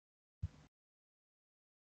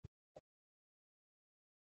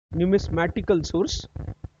 ನ್ಯೂಮಿಸ್ಮ್ಯಾಟಿಕಲ್ source,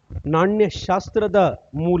 ನಾಣ್ಯಶಾಸ್ತ್ರದ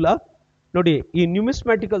ಮೂಲ. ನೋಡಿ, ಈ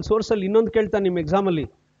ನ್ಯೂಮಿಸ್ಮ್ಯಾಟಿಕಲ್ ಸೋರ್ಸ್ ಅಲ್ಲಿ ಇನ್ನೊಂದು ಕೇಳ್ತಾನೆ ನಿಮ್ಮ ಎಕ್ಸಾಮ್ ಅಲ್ಲಿ,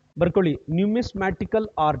 ಬರ್ಕೊಳ್ಳಿ. ನ್ಯೂಮಿಸ್ಮ್ಯಾಟಿಕಲ್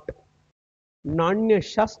ಆರ್ಟ್,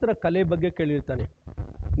 ನಾಣ್ಯಶಾಸ್ತ್ರ ಕಲೆ ಬಗ್ಗೆ ಕೇಳಿರ್ತಾನೆ.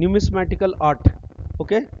 ನ್ಯೂಮಿಸ್ಮ್ಯಾಟಿಕಲ್ ಆರ್ಟ್.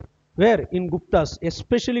 ಓಕೆ, ವೇರ್ ಇನ್ ಗುಪ್ತಾಸ್,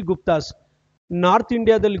 ಎಸ್ಪೆಷಲಿ ಗುಪ್ತಾಸ್. ನಾರ್ತ್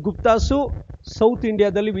ಇಂಡಿಯಾದಲ್ಲಿ ಗುಪ್ತಾಸು, ಸೌತ್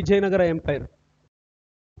ಇಂಡಿಯಾದಲ್ಲಿ Vijayanagara empire.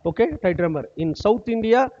 Okay, try to remember. In south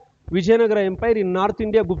India Vijayanagara empire, in north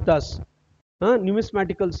India Guptas.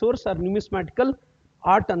 ನ್ಯೂಮಿಸ್ಮ್ಯಾಟಿಕಲ್ source R ನ್ಯೂಮಿಸ್ಮ್ಯಾಟಿಕಲ್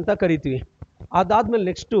art ಅಂತ ಕರಿತೀವಿ. ಅದಾದ್ಮೇಲೆ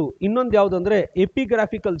ನೆಕ್ಸ್ಟು ಇನ್ನೊಂದು ಯಾವುದು ಅಂದರೆ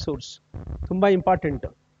ಎಪಿಗ್ರಾಫಿಕಲ್ ಸೋರ್ಸ್, ತುಂಬ ಇಂಪಾರ್ಟೆಂಟ್.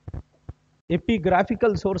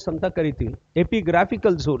 ಎಪಿಗ್ರಾಫಿಕಲ್ ಸೋರ್ಸ್ ಅಂತ ಕರಿತೀವಿ.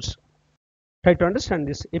 Epigraphical source, try to understand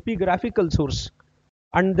this. Epigraphical source.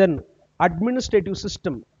 And then administrative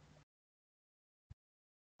system,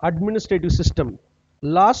 administrative system.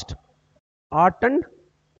 Last art and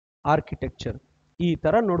architecture. ಈ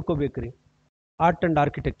ಥರ ನೋಡ್ಕೋಬೇಕ್ರಿ, art and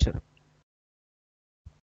architecture.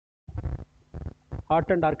 Art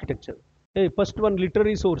and architecture. Hey, first one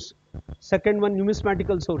literary source, second one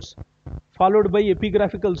numismatical source, followed by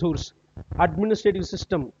epigraphical source, administrative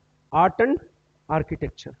system, art and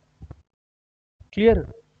architecture. Clear?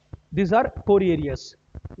 These are 4 areas.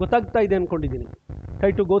 Gottagta ide ankondiddini.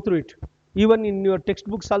 Try to go through it. Even in your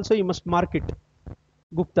textbooks also you must mark it.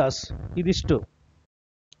 Guptas, idishtu.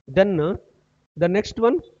 Then the next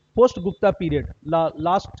one, post Gupta period, the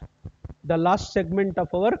last segment of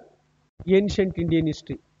our ancient Indian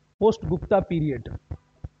history. Post Gupta period,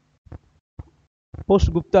 post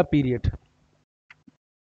Gupta period,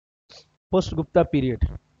 post Gupta period.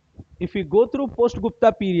 If we go through post Gupta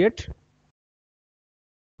period,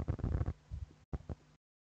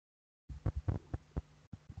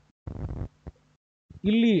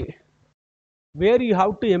 illi where you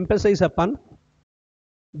have to emphasize upon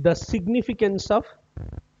the significance of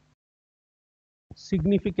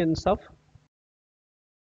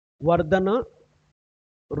Vardhana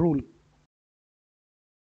rule.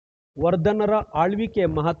 ವರ್ಧನರ ಆಳ್ವಿಕೆಯ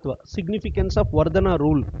ಮಹತ್ವ, significance of Vardhana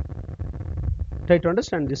rule. Try to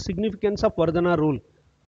understand this, significance of Vardhana rule.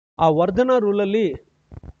 ಆ ವರ್ಧನ ರೂಲಲ್ಲಿ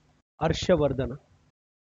Harshvardhan,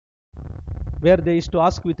 where they is to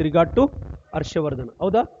ask with regard to Harshvardhan.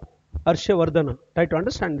 ಹೌದಾ? Harshvardhan. Try to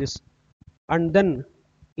understand this. And then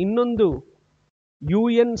ಇನ್ನೊಂದು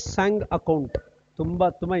UN ಸ್ಯಾಂಗ್ account,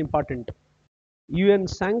 ತುಂಬ important. UN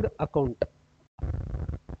Sang account.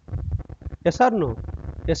 Yes or no?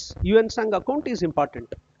 Yes, UN Sang account is important.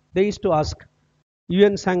 They used to ask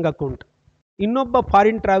UN Sang account. ಇನ್ನೊಬ್ಬ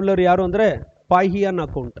foreign traveller ಯಾರು ಅಂದರೆ ಪಾಹಿಯನ್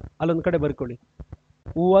account. ಅಲ್ಲೊಂದು ಕಡೆ ಬರ್ಕೊಳ್ಳಿ.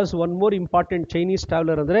 Who was one more important Chinese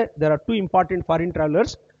traveller ಅಂದರೆ there are 2 important foreign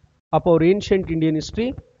travellers of our ancient Indian history.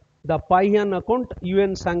 The ಪಾಹಿಯನ್ account,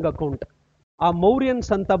 UN Sang account. ಆ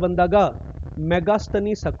ಮೌರ್ಯನ್ಸ್ ಅಂತ ಬಂದಾಗ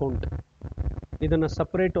ಮೆಗಾಸ್ತನೀಸ್ ಅಕೌಂಟ್. ಇದನ್ನು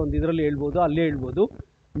ಸಪ್ರೇಟ್ ಒಂದು ಇದರಲ್ಲಿ ಹೇಳ್ಬೋದು, ಅಲ್ಲೇ ಹೇಳ್ಬೋದು.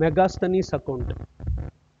 Megasthenes account.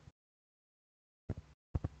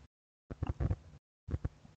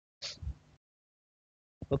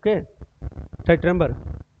 Okay, try to remember.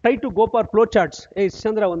 Try to go for flow charts.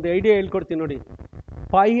 ಚಂದ್ರ ಒಂದು ಐಡಿಯಾ ಹೇಳ್ಕೊಡ್ತೀನಿ ನೋಡಿ.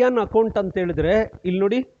 ಪಾಹಿಯನ್ ಅಕೌಂಟ್ ಅಂತ ಹೇಳಿದ್ರೆ ಇಲ್ಲಿ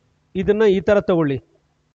ನೋಡಿ, ಇದನ್ನ ಈ ತರ ತಗೊಳ್ಳಿ.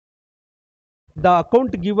 The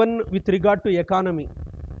account given with regard to economy,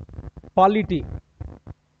 polity,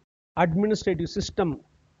 administrative system,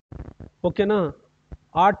 ಓಕೆನಾ,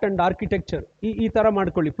 ಆರ್ಟ್ ಅಂಡ್ ಆರ್ಕಿಟೆಕ್ಚರ್. ಈ ತರ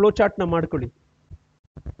ಮಾಡ್ಕೊಳ್ಳಿ, ಫ್ಲೋ ಚಾರ್ಟ್ನ ಮಾಡ್ಕೊಳ್ಳಿ.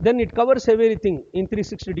 Then it covers everything in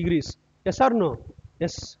 360 degrees. S R no?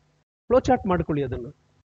 S. Flow chart ಮಾಡ್ಕೊಳ್ಳಿ, ಅದನ್ನು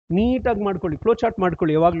ನೀಟಾಗಿ ಮಾಡ್ಕೊಳ್ಳಿ. ಫ್ಲೋ ಚಾರ್ಟ್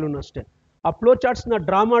ಮಾಡ್ಕೊಳ್ಳಿ ಯಾವಾಗ್ಲೂ ಅಷ್ಟೇ. ಆ ಫ್ಲೋ ಚಾರ್ಟ್ಸ್ನ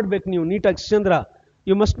ಡ್ರಾ ಮಾಡ್ಬೇಕು ನೀವು ನೀಟಾಗಿ. ಚಂದ್ರ,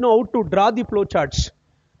 you must know how to draw the flow charts.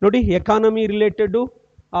 ನೋಡಿ, ಎಕಾನಮಿ ರಿಲೇಟೆಡು,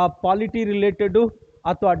 ಆ ಪಾಲಿಟಿ ರಿಲೇಟೆಡು,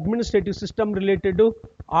 ಅಥವಾ administrative system related,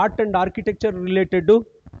 art and architecture related.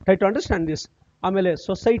 Try to understand this. ಆಮೇಲೆ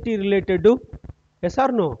society related. S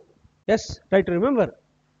R no? S. Try to remember.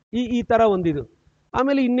 ಈ ಥರ ಒಂದಿದು.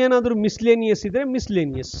 ಆಮೇಲೆ ಇನ್ನೇನಾದರೂ miscellaneous ಇದ್ರೆ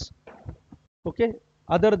miscellaneous. Okay,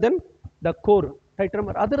 other then the core. Try to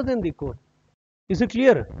remember, other then the core. Is it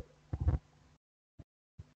clear?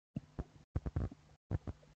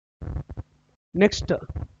 Next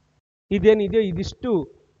ಇದೇನಿದೆಯೋ ಇದಿಷ್ಟು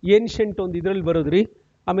ancient ಒಂದು ಇದರಲ್ಲಿ ಬರೋದ್ರಿ.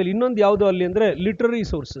 ಆಮೇಲೆ ಇನ್ನೊಂದು ಯಾವುದು ಅಲ್ಲಿ ಅಂದರೆ literary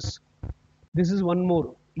sources. This is one more,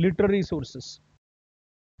 literary sources.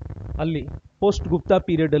 ಅಲ್ಲಿ ಪೋಸ್ಟ್ ಗುಪ್ತಾ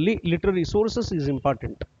ಪೀರಿಯಡ್ ಅಲ್ಲಿ ಲಿಟರರಿ ಸೋರ್ಸಸ್ ಈಸ್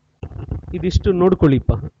ಇಂಪಾರ್ಟೆಂಟ್. ಇದಿಷ್ಟು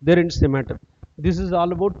ನೋಡ್ಕೊಳ್ಳಿಪ್ಪ, there ends the matter. This is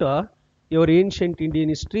all about your ancient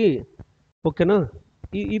Indian history. ಓಕೆನಾ?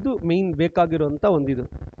 ಇದು main ಬೇಕಾಗಿರೋಂಥ ಒಂದಿದು.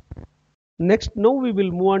 Next now we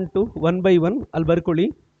will move on to one by one. ಅಲ್ಲಿ ಬರ್ಕೊಳ್ಳಿ,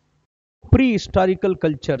 pre historical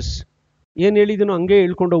cultures. ಏನು ಹೇಳಿದನೋ ಹಂಗೆ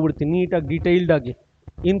ಹೇಳ್ಕೊಂಡು ಹೋಗ್ಬಿಡ್ತೀನಿ ನೀಟಾಗಿ ಡೀಟೈಲ್ಡ್ ಆಗಿ,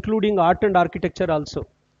 including art and architecture also.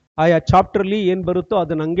 ಆಯಾ ಚಾಪ್ಟರ್ಲಿ ಏನು ಬರುತ್ತೋ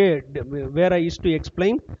ಅದನ್ನ ಹಂಗೆ where I use to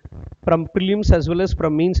explain from prelims as well as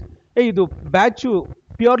from means. ಇದು batch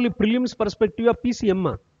purely prelims perspective P C M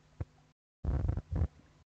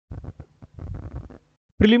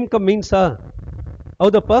prelim come ಮೀನ್ಸಾ?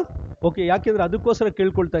 ಹೌದಪ್ಪ? ಓಕೆ. ಯಾಕೆಂದ್ರೆ ಅದಕ್ಕೋಸ್ಕರ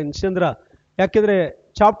ಕೇಳ್ಕೊಳ್ತಾ ಇದ್ದೀನಿ ಚಂದ್ರ, ಯಾಕೆಂದ್ರೆ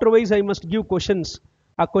chapter wise I must give questions.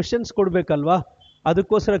 ಆ ಕ್ವಶನ್ಸ್ ಕೊಡ್ಬೇಕಲ್ವಾ,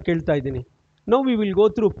 ಅದಕ್ಕೋಸ್ಕರ ಕೇಳ್ತಾ ಇದ್ದೀನಿ. Now we will go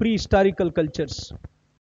through pre historical cultures.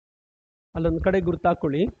 ಅಲ್ಲೊಂದು ಕಡೆ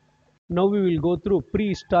ಗುರ್ತಾಕೊಳ್ಳಿ, now we will go through pre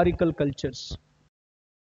historical cultures.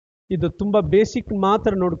 ಇದು ತುಂಬಾ ಬೇಸಿಕ್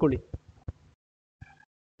ಮಾತ್ರ ನೋಡ್ಕೊಳ್ಳಿ.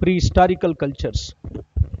 Pre historical cultures.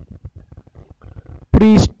 Pre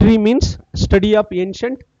history means study of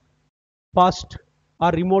ancient past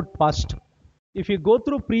R remote past. If you go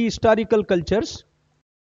through pre historical cultures,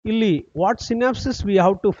 ಇಲ್ಲಿ what synopsis we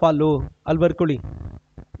have to follow ಅಲ್ಲಿ ಬರ್ಕೊಳ್ಳಿ.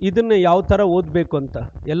 ಇದನ್ನ ಯಾವ ಥರ ಓದಬೇಕು ಅಂತ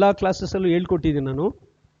ಎಲ್ಲ ಕ್ಲಾಸಸ್ಸಲ್ಲೂ ಹೇಳ್ಕೊಟ್ಟಿದ್ದೀನಿ ನಾನು.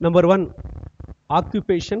 ನಂಬರ್ 1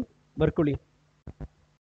 ಆಕ್ಯುಪೇಷನ್ ಬರ್ಕೊಳ್ಳಿ.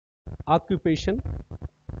 Occupation,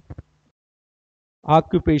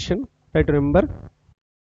 occupation, try to remember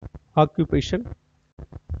occupation.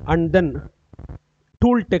 And then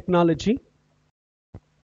tool technology,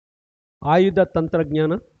 ಆಯುಧ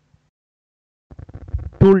ತಂತ್ರಜ್ಞಾನ,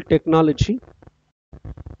 tool technology,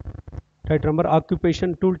 try to remember occupation,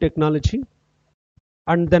 tool technology.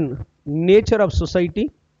 And then nature of society,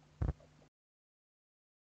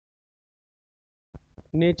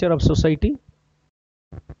 nature of society,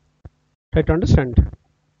 try to understand.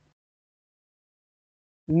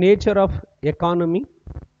 Nature of economy,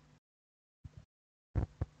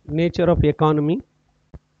 nature of economy,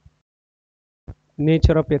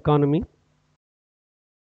 nature of economy.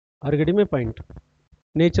 Are you getting my point?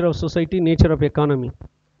 Nature of society, nature of economy.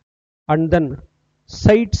 And then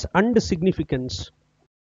sites and significance,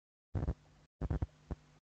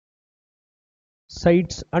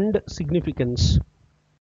 sites and significance,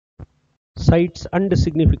 sites and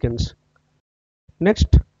significance.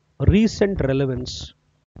 Next, recent relevance,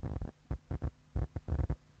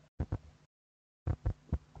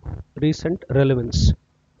 recent relevance,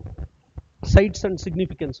 sites and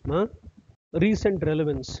significance ma, recent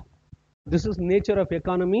relevance. This is nature of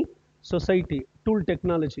economy, society, tool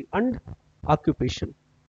technology and occupation.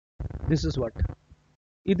 This is what.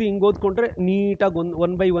 ಇದು ಹಿಂಗೆ ಓದ್ಕೊಂಡ್ರೆ ನೀಟಾಗಿ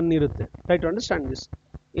one by one ಇರುತ್ತೆ. Try to understand this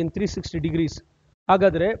in 360 degrees.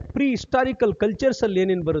 ಹಾಗಾದ್ರೆ pre historical cultures ಅಲ್ಲಿ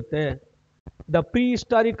ಏನೇನು ಬರುತ್ತೆ? The pre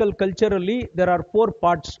historical culture ಅಲ್ಲಿ there are 4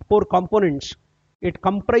 parts, 4 components. It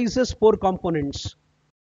comprises 4 components.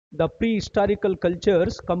 The pre historical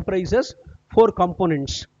cultures comprises 4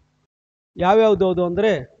 components. ಯಾವ್ಯಾವುದು ಅದು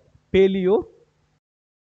ಅಂದರೆ palaeo,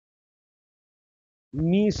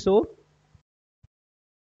 meso,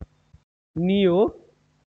 neo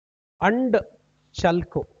and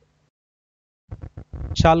chalco.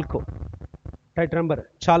 Chalco, try to remember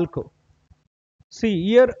chalco. See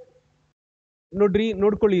here, nodri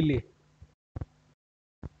nodkolli illi.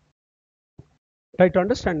 Try to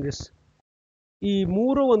understand this. ಈ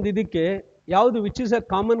ಮೂರು ಒಂದು ಇದಕ್ಕೆ ಯಾವುದು which is A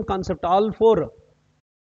common concept, all 4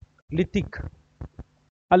 lithic.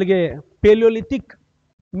 ಅಲ್ಲಿಗೆ Palaeolithic,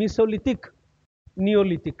 ಮೀಸೋಲಿಥಿಕ್,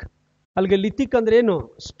 Neolithic. ಅಲ್ಲಿಗೆ ಲಿಥಿಕ್ ಅಂದ್ರೆ ಏನು?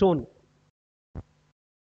 Stone.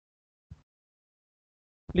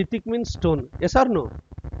 Lithic means stone. Yes or no?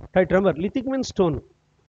 Right, remember, lithic means stone.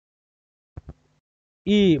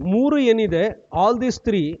 ಈ ಮೂರು ಏನಿದೆ, all these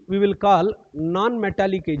 3 we will call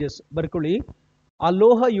non-metallic ages. ಬರ್ಕೊಳ್ಳಿ,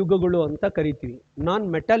 ಅಲೋಹ ಯುಗಗಳು ಅಂತ ಕರಿತೀವಿ.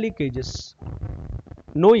 Non-metallic ages.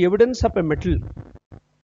 No evidence of a metal.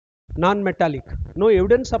 Non-metallic. No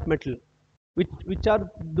evidence of metal. Which are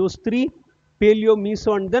those 3? Paleo,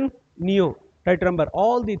 Meso and then Neo. Right, remember,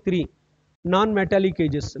 all the 3 non-metallic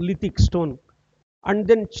ages. Lithic, stone. And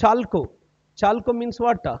then chalco. Chalco means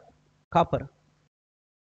what? Copper.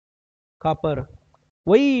 Copper.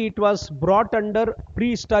 Why it was brought under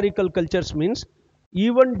prehistorical cultures means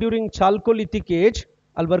even during chalcolithic age,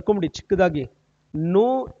 alvarkomdi chikkadagi, no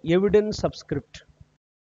evidence of script.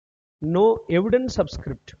 No evidence of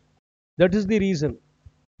script. That is the reason.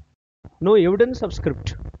 No evidence of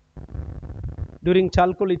script during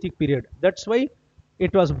chalcolithic period. That's why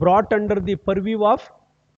it was brought under the purview of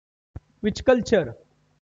which culture?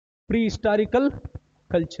 Prehistorical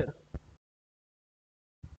culture.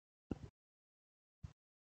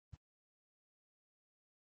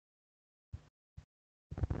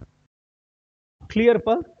 Clear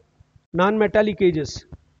pa? Non-metallic ages.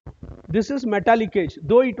 This is metallic age.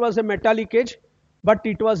 Though it was a metallic age, but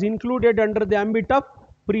it was included under the ambit of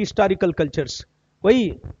prehistorical cultures. Why?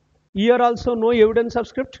 Here also no evidence of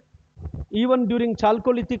script. Even during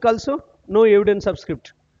Chalcolithic also no evidence of script.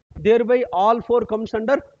 Thereby all four comes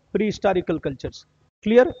under prehistorical cultures.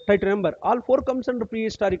 Clear? Try to remember. All four comes under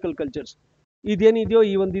prehistorical cultures. ಇದೇನಿದೆಯೋ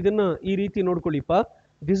ಈ ಒಂದು ಇದನ್ನ ಈ ರೀತಿ ನೋಡ್ಕೊಳ್ಳಿಪ್ಪ.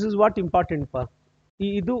 This is what important ಪಾ.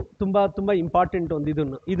 ಇದು ತುಂಬಾ ತುಂಬಾ important ಒಂದು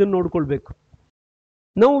ಇದನ್ನ ನೋಡ್ಕೊಳ್ಬೇಕು.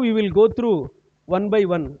 Now we will go through one by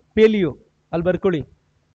one. Palaeo ಅಲ್ಲಿ ಬರ್ಕೊಳ್ಳಿ,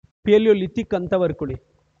 ಪೇಲಿಯೋಲಿಥಿಕ್ ಅಂತ ಬರ್ಕೊಳ್ಳಿ.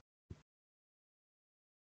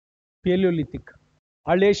 ಪೇಲಿಯೋಲಿಥಿಕ್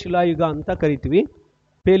ಹಳೆ ಶಿಲಾಯುಗ ಅಂತ ಕರಿತೀವಿ.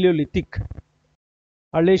 ಪೇಲಿಯೋಲಿಥಿಕ್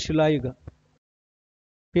ಹಳೆ ಶಿಲಾಯುಗ,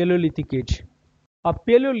 ಪೇಲಿಯೋಲಿಥಿಕ್ ಏಜ್. ಆ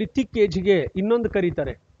ಪೇಲಿಯೋಲಿಥಿಕ್ ಏಜ್ಗೆ ಇನ್ನೊಂದು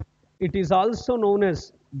ಕರೀತಾರೆ, it is also known as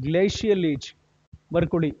glacial age.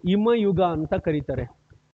 ಬರ್ಕೊಳ್ಳಿ, ಹಿಮಯುಗ ಅಂತ ಕರೀತಾರೆ.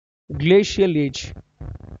 Glacial age,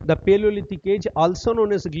 the Palaeolithic age also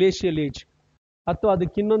known as glacial age. ಅಥವಾ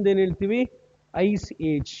ಅದಕ್ಕೆ ಇನ್ನೊಂದು ಏನು ಹೇಳ್ತೀವಿ, ice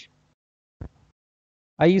age.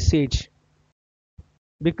 Ice age,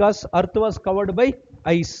 because earth was covered by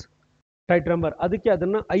ice. Right remember, ಅದಕ್ಕೆ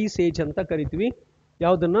ಅದನ್ನ ಐಸ್ ಏಜ್ ಅಂತ ಕರಿತೀವಿ.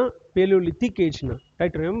 ಯಾವುದನ್ನ? Palaeolithic ಏಜ್ನ.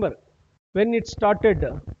 Right remember, when it started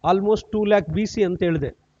almost 2 lakh BC ಅಂತ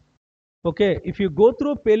ಹೇಳಿದೆ. Okay, if you go through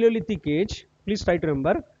Palaeolithic age, please try to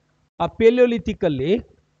remember, ಆ Palaeolithic ಅಲ್ಲಿ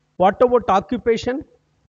what about occupation?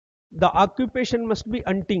 The occupation must be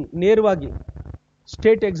hunting. ನೇರವಾಗಿ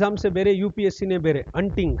state ಎಕ್ಸಾಮ್ಸೇ ಬೇರೆ, UPSCನೇ ಬೇರೆ.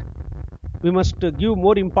 Hunting, we must give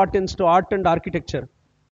more importance to art and architecture.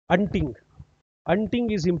 Hunting,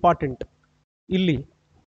 hunting is important. ಇಲ್ಲಿ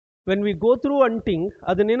when we go through hunting,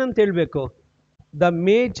 ಅದನ್ನೇನಂತ ಹೇಳಬೇಕು? The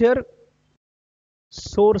major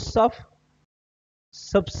source of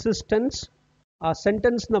subsistence. ಆ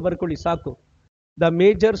ಸೆಂಟೆನ್ಸ್ನ ಬರ್ಕೊಳ್ಳಿ ಸಾಕು. The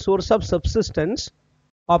major source of subsistence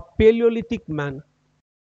of Palaeolithic man.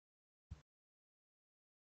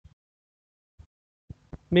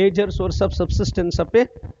 Major source of subsistence of A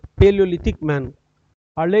Palaeolithic man.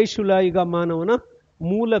 ಹಳೆ ಶಿಲಾಯುಗ ಮಾನವನ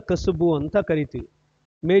ಮೂಲ ಕಸುಬು ಅಂತ ಕರಿತೀವಿ.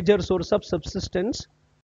 Major source of subsistence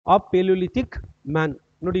of Palaeolithic man.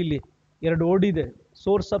 ನೋಡಿ ಇಲ್ಲಿ ಎರಡು ಓಡಿದೆ,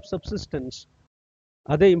 ಸೋರ್ಸ್ ಆಫ್ ಸಬ್ಸಿಸ್ಟೆನ್ಸ್,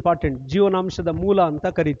 ಅದೇ ಇಂಪಾರ್ಟೆಂಟ್. ಜೀವನಾಂಶದ ಮೂಲ ಅಂತ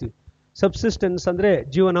ಕರಿತೀವಿ. ಸಬ್ಸಿಸ್ಟೆನ್ಸ್ ಅಂದ್ರೆ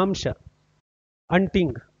ಜೀವನಾಂಶ.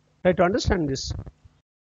 Hunting, try to understand this.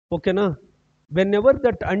 ಓಕೆನಾ? When ever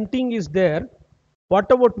that hunting is there,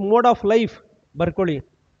 what about mode of life? ಬರ್ಕೊಳ್ಳಿ,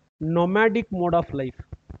 nomadic mode of life.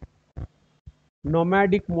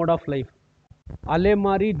 Nomadic mode of life,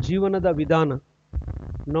 ಅಲೆಮಾರಿ ಜೀವನದ ವಿಧಾನ.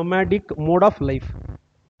 Nomadic mode of life.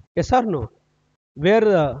 S R no? Wear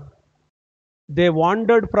they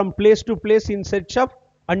wandered from place to place in search of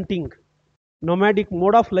hunting. Nomadic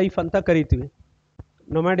mode of life ಅಂತ ಕರಿತೀವಿ.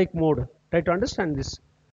 Nomadic mode. Try to understand this.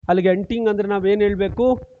 ಅಲ್ಲಿಗೆ hunting ಅಂದ್ರೆ ನಾವೇನು ಹೇಳಬೇಕು?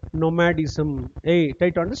 Nomadism. Hey, try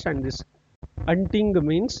to understand this. Hunting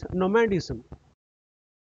means nomadism.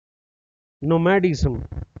 Nomadism.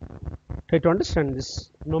 Try to understand this.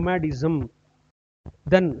 Nomadism.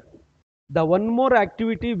 Then the one more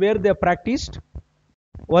activity where they practiced,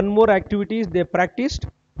 one more activity is they practiced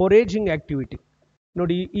ಫೊರೇಜಿಂಗ್ activity.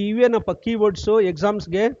 ನೋಡಿ, ಇವೇನಪ್ಪ keywords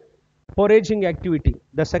ಎಕ್ಸಾಮ್ಸ್ಗೆ. ಫೊರೇಜಿಂಗ್ activity,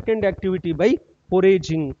 the second activity by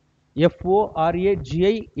ಫೊರೇಜಿಂಗ್.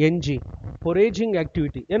 FORAGING, ಫೊರೇಜಿಂಗ್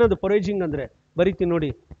activity. ಏನದು ಫೊರೇಜಿಂಗ್ ಅಂದ್ರೆ? ಬರೀತೀನಿ ನೋಡಿ,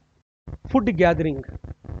 food gathering,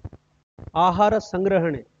 ಆಹಾರ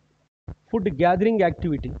ಸಂಗ್ರಹಣೆ. Food gathering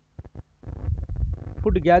activity,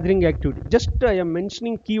 food gathering activity. Just I am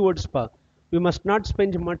mentioning keywords ಪಾ. We must not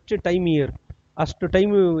spend much time year. ಅಷ್ಟು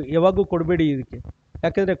time ಯಾವಾಗೂ ಕೊಡಬೇಡಿ ಇದಕ್ಕೆ.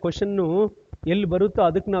 ಯಾಕಂದರೆ ಕ್ವಶನ್ನು ಎಲ್ಲಿ ಬರುತ್ತೋ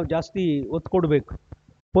ಅದಕ್ಕೆ ನಾವು ಜಾಸ್ತಿ ಒತ್ತು ಕೊಡಬೇಕು.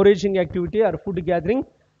 ಫೊರೇಜಿಂಗ್ activity R food gathering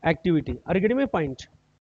activity. Are getting my point?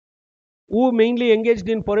 Who mainly engaged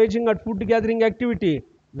in ಫೊರೇಜಿಂಗ್ R food gathering activity?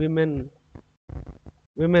 Women.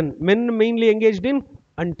 Women. Men mainly engaged in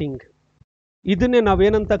hunting. ಇದನ್ನೇ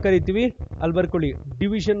ನಾವೇನಂತ ಕರಿತೀವಿ? ಅಲ್ಲಿ ಬರ್ಕೊಳ್ಳಿ,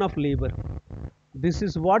 division of labour. This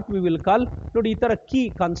is what we will call. ನೋಡಿ, ಈ ಥರ key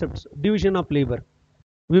concepts. Division of labour.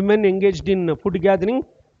 Women engaged in food gathering,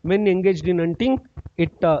 men engaged in hunting.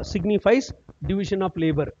 It signifies division of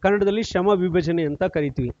labour. ಕನ್ನಡದಲ್ಲಿ ಶ್ರಮ ವಿಭಜನೆ ಅಂತ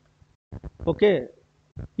ಕರಿತೀವಿ. Okay,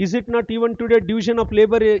 is it not even today division of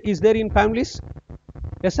labour is there in families?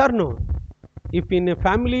 S R no? If in a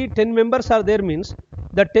family 10 members are there, means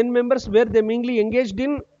the 10 members where they mainly engaged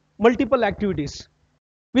in multiple activities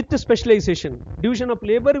with specialization. Division of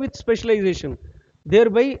labor with specialization.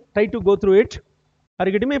 Thereby try to go through it. Are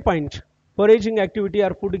you getting my point? Foraging activity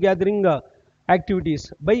or food gathering activities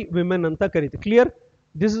by women anta karite. Clear?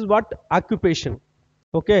 This is what occupation.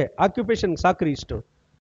 Okay, occupation ಸಾಕ್ರಿ ಇಷ್ಟು.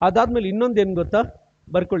 ಅದಾದ್ಮೇಲೆ ಇನ್ನೊಂದು ಏನು ಗೊತ್ತಾ?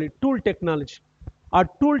 ಬರ್ಕೊಳ್ಳಿ, tool technology. ಆ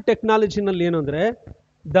tool ಟೆಕ್ನಾಲಜಿನಲ್ಲಿ ಏನು ಅಂದರೆ,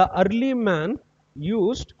 the early man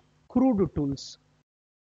used crude tools.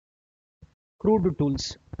 Crude tools.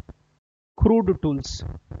 Crude tools.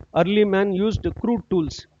 Early man used crude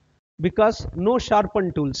tools because no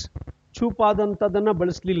sharpened tools. ಚೂಪಾದಂಥದನ್ನು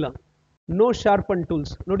ಬಳಸಲಿಲ್ಲ. No sharpened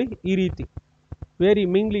tools. ನೋಡಿ ಈ ರೀತಿ. Where he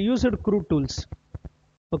mainly used crude tools.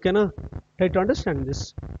 Okay na? Try to understand this.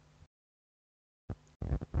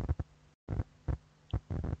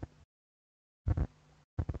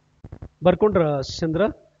 ಬರ್ಕೊಂಡ್ರ ಚಂದ್ರ?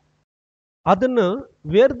 ಅದನ್ನ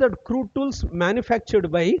where the crude tools manufactured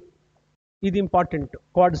by is important.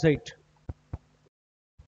 Quartzite.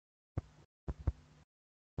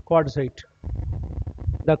 Quartzite.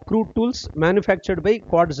 The crude tools manufactured by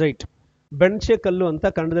quartzite. ಬೆಣ್ಚೆ ಕಲ್ಲು ಅಂತ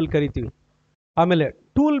ಕನ್ನಡದಲ್ಲಿ ಕರಿತೀವಿ. ಆಮೇಲೆ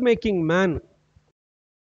tool making man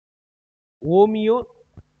ಓಮಿಯೋ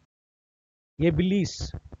ಎಬಿಲಿಸ್.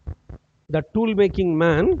 The tool making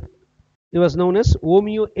man he was known as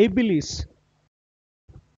Omeo Abilis.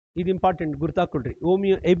 ಇದು important, ಗುರ್ತಾಕೊಳ್ರಿ.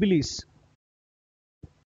 Omeo Abilis.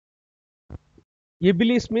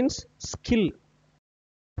 Abilis means skill,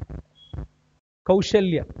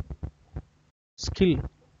 kaushalya, skill.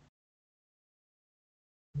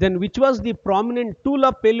 Then which was the prominent tool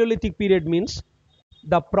of Paleolithic period means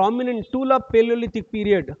the prominent tool of Paleolithic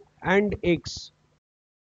period and axe.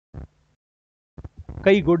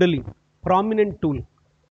 Kai godali, prominent tool.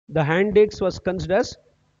 The hand axe was considered as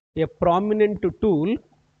a prominent tool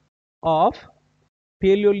of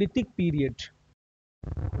Paleolithic period.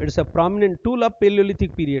 It is a prominent tool of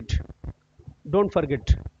Paleolithic period. Don't forget.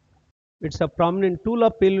 It's a prominent tool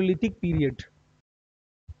of Paleolithic period.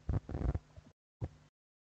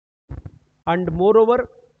 And moreover,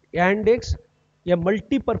 hand axe a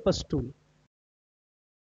multi-purpose tool.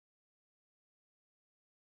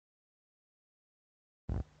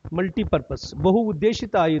 Multi-purpose, ಬಹು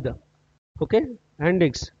ಉದ್ದೇಶಿತ ಆಯುಧ. Okay, hand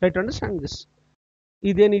X. Right, understand this.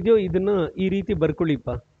 ಇದೇನಿದೆಯೋ ಇದನ್ನ ಈ ರೀತಿ ಬರ್ಕೊಳ್ಳಿಪ್ಪ.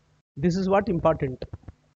 This is what important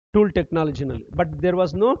tool ಟೆಕ್ನಾಲಜಿನಲ್ಲಿ. But there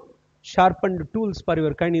was no ಶಾರ್ಪನ್ಡ್ tools for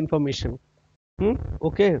your kind information.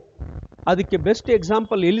 Okay, ಅದಕ್ಕೆ best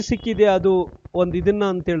example ಎಲ್ಲಿ ಸಿಕ್ಕಿದೆ ಅದು ಒಂದು ಇದನ್ನ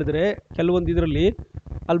ಅಂತ ಹೇಳಿದ್ರೆ, ಕೆಲವೊಂದು ಇದರಲ್ಲಿ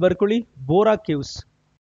ಅಲ್ಲಿ ಬರ್ಕೊಳ್ಳಿ, ಬೋರಾ ಕೇವ್ಸ್.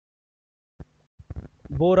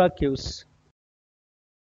 ಬೋರಾ ಕೇವ್ಸ್,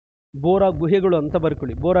 ಬೋರಾ ಗುಹೆಗಳು ಅಂತ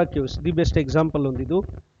ಬರ್ಕೊಳ್ಳಿ. Bora caves the best example ಒಂದಿದು.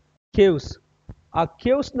 Caves, ಆ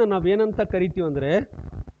ಕೇವ್ಸ್ನ ನಾವೇನಂತ ಕರಿತೀವಿ ಅಂದರೆ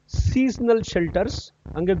ಸೀಸನಲ್ ಶೆಲ್ಟರ್ಸ್.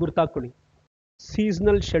 ಹಂಗೆ ಗುರ್ತಾಕೊಳ್ಳಿ,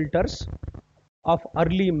 seasonal shelters of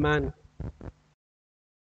early man.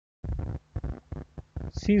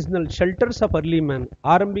 Seasonal shelters of early man,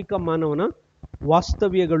 ಆರಂಭಿಕ ಮಾನವನ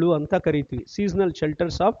ವಾಸ್ತವ್ಯಗಳು ಅಂತ ಕರಿತೀವಿ. ಸೀಸನಲ್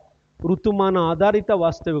ಶೆಲ್ಟರ್ಸ್ ಆಫ್ ಋತುಮಾನ ಆಧಾರಿತ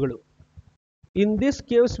ವಾಸ್ತವ್ಯಗಳು. In this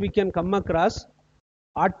caves we can come across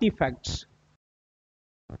artefacts.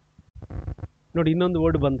 ನೋಡಿ, ಇನ್ನೊಂದು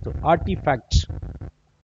ವರ್ಡ್ ಬಂತು, ಆರ್ಟಿಫ್ಯಾಕ್ಟ್ಸ್.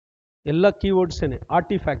 ಎಲ್ಲ ಕೀವರ್ಡ್ಸ್ ಏನೆ,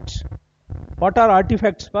 ಆರ್ಟಿಫ್ಯಾಕ್ಟ್ಸ್. ವಾಟ್ ಆರ್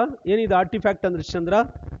ಆರ್ಟಿಫ್ಯಾಕ್ಟ್ಸ್ ಪಾ? ಏನಿದೆ ಆರ್ಟಿಫ್ಯಾಕ್ಟ್ ಅಂದ್ರೆ ಚಂದ್ರ?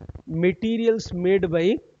 Materials made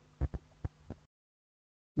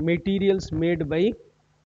by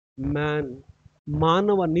man.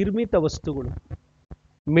 ಮಾನವ ನಿರ್ಮಿತ ವಸ್ತುಗಳು.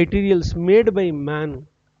 Materials made by man.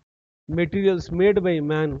 Materials made by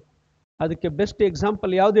man. ಅದಕ್ಕೆ ಬೆಸ್ಟ್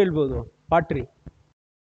ಎಕ್ಸಾಂಪಲ್ ಯಾವ್ದು ಹೇಳ್ಬೋದು? ಪಾಟ್ರಿ.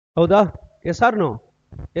 ಹೌದಾ? S R no?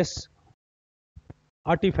 S,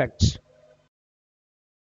 artefacts.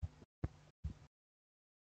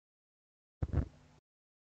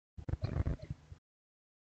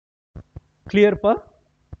 Clear ಪಾ?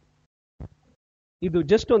 ಇದು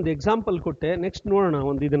ಜಸ್ಟ್ ಒಂದು ಎಕ್ಸಾಂಪಲ್ ಕೊಟ್ಟೆ. ನೆಕ್ಸ್ಟ್ ನೋಡೋಣ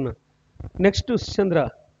ಒಂದು ಇದನ್ನ. ನೆಕ್ಸ್ಟ್ ಚಂದ್ರ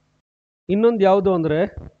ಇನ್ನೊಂದು ಯಾವುದು ಅಂದ್ರೆ,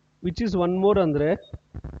 ವಿಚ್ ಇಸ್ ಒನ್ ಮೋರ್ ಅಂದ್ರೆ,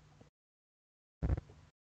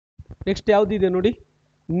 ನೆಕ್ಸ್ಟ್ ಯಾವ್ದಿದೆ ನೋಡಿ,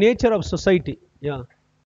 ನೇಚರ್ ಆಫ್ ಸೊಸೈಟಿ. ಯಾ,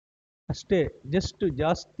 ಅಷ್ಟೇ, ಜಸ್ಟ್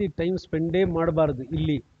ಜಾಸ್ತಿ ಟೈಮ್ ಸ್ಪೆಂಡೇ ಮಾಡಬಾರ್ದು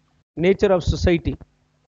ಇಲ್ಲಿ. ನೇಚರ್ ಆಫ್ ಸೊಸೈಟಿ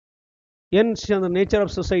ಏನ್ ಚಂದ್ರ? Nature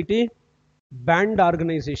of society, band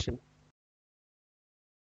organisation.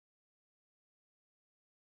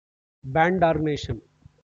 Band organisation,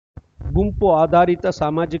 ಗುಂಪು ಆಧಾರಿತ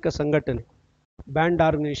ಸಾಮಾಜಿಕ ಸಂಘಟನೆ. Band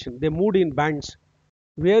organisation, they mood in bands.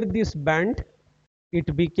 Where this band it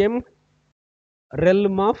became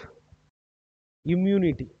realm of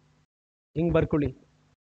immunity. ಹಿಂಗ್ ಬರ್ಕೊಳ್ಳಿ,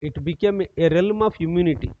 it became A realm of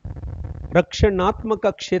immunity. ರಕ್ಷಣಾತ್ಮಕ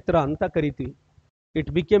ಕ್ಷೇತ್ರ ಅಂತ ಕರಿತೀವಿ.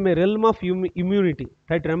 It became A realm of immunity.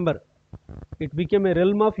 Right, remember, it became A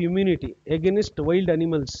realm of immunity against wild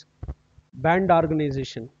animals. Band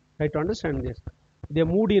organisation. Try to understand this. They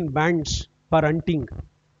moved in bands for hunting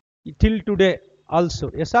till today also.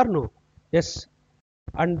 Yes or no? Yes.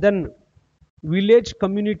 And then village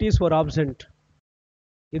communities were absent.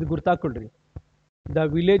 Idu gurtakolri. The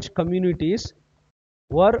village communities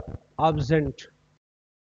were absent.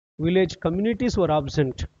 Village communities were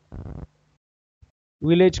absent.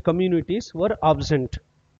 Village communities were absent.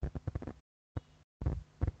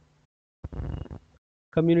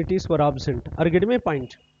 communities were absent. Are you getting my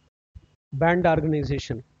point? Band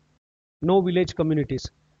organization, no village communities.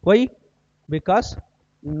 Why? Because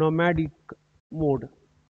nomadic mode.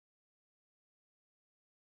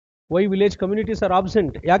 Why village communities are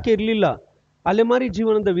absent? ಯಾಕೆ ಇರಲಿಲ್ಲ? ಅಲೆಮಾರಿ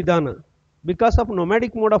ಜೀವನದ ವಿಧಾನ. Because of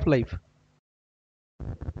nomadic mode of life.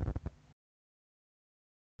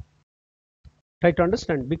 Try to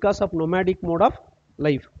understand. Because of nomadic mode of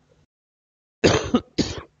life.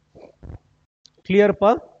 Clear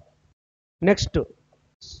pa? Next,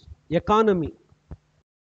 economy.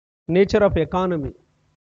 Nature of economy.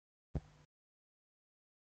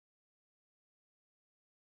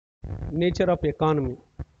 Nature of economy.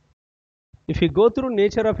 If you go through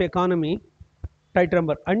nature of economy, try to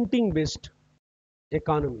remember hunting based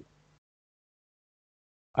economy.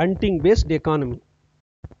 Hunting based economy.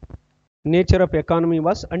 Nature of economy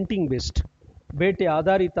was hunting based. ಬೇಟೆ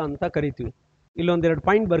ಆಧಾರಿತ ಅಂತ ಕರಿತೀವಿ. ಇಲ್ಲೊಂದೆರಡು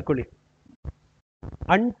point ಬರ್ಕೊಳ್ಳಿ.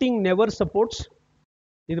 Hunting never supports,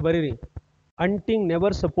 ಇದು ಬರೀರಿ, hunting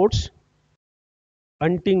never supports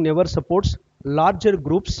larger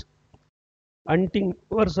groups. Hunting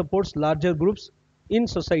never supports larger groups in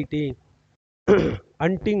society.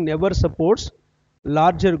 Hunting never supports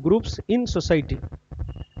larger groups in society.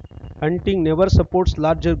 Hunting never supports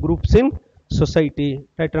larger groups in society.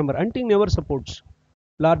 Right, remember, hunting never supports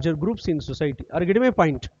larger groups in society. Are you getting my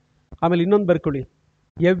point? ಆಮೇಲೆ ಇನ್ನೊಂದು ಬರ್ಕೊಳ್ಳಿ.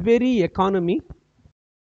 Every economy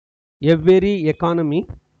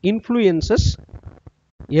influences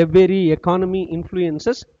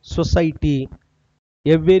society.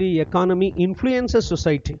 Every economy influences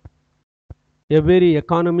society. Every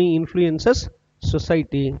economy influences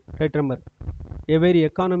society. Right, remember, every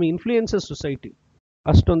economy influences society.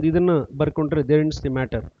 ಅಷ್ಟೊಂದು ಇದನ್ನು ಬರ್ಕೊಂಡ್ರೆ there ends the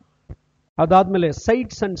matter. ಅದಾದ್ಮೇಲೆ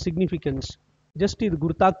sites and significance. Just ಇದು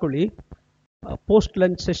ಗುರ್ತಾಕೊಳ್ಳಿ. Post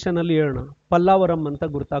lunch session ಅಲ್ಲಿ ಹೇಳೋಣ. ಪಲ್ಲಾವರಂ ಅಂತ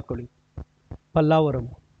ಗುರ್ತಾಕೊಳ್ಳಿ.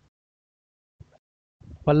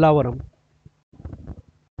 ಪಲ್ಲಾವರಂ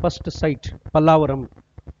ಫಸ್ಟ್ ಸೈಟ್ ಪಲ್ಲಾವರಂ.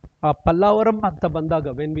 ಆ ಪಲ್ಲಾವರಂ ಅಂತ ಬಂದಾಗ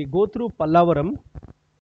when we go through ಪಲ್ಲಾವರಂ,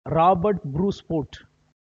 Robert Bruce fort,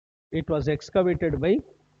 it was excavated by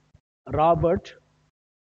Robert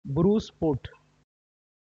Bruce Fort.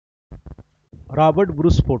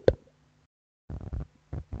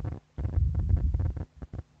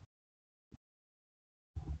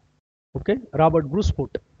 Okay, Robert Bruce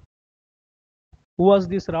Fort. Who was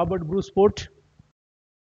this Robert Bruce Fort?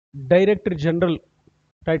 Director General,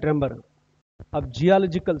 right, remember, of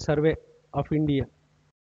Geological Survey of India.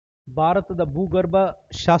 ಭಾರತದ ಭೂಗರ್ಭ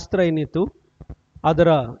ಶಾಸ್ತ್ರ ಏನಿತ್ತು ಅದರ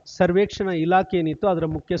ಸರ್ವೇಕ್ಷಣಾ ಇಲಾಖೆ ಏನಿತ್ತು ಅದರ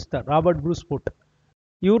ಮುಖ್ಯಸ್ಥ Robert Bruce fort.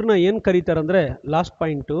 ಇವ್ರನ್ನ ಏನು ಕರೀತಾರಂದ್ರೆ, last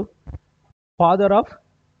point, father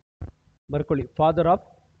of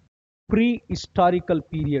pre historical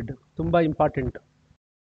period. ತುಂಬ important.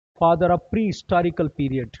 Father of pre historical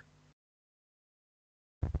period.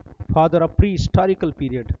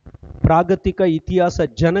 ಪ್ರಾಗತಿಕ ಇತಿಹಾಸ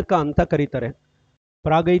ಜನಕ ಅಂತ ಕರೀತಾರೆ.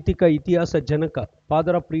 ಪ್ರಾಗೈತಿಕ ಇತಿಹಾಸ ಜನಕ,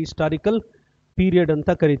 father of pre historical period ಅಂತ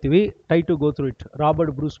ಕರಿತೀವಿ. Try to go through it.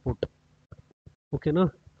 Robert Bruce fort. ಓಕೆನಾ?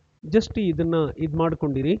 ಜಸ್ಟ್ ಇದನ್ನ ಇದು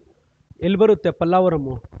ಮಾಡ್ಕೊಂಡಿರಿ. ಎಲ್ಲಿ ಬರುತ್ತೆ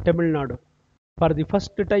ಪಲ್ಲಾವರಮು? Tamil Nadu. For the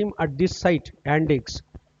first time at this site ಆ್ಯಂಡೆಕ್ಸ್.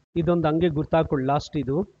 ಇದೊಂದು ಹಂಗೆ ಗುರ್ತಾಕೊಳ್ಳಿ. ಲಾಸ್ಟ್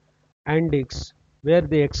ಇದು ಆ್ಯಂಡೆಕ್ಸ್, ವೇರ್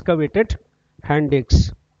ದೇ ಎಕ್ಸ್ಕವೇಟೆಡ್ ಹ್ಯಾಂಡೆಕ್ಸ್.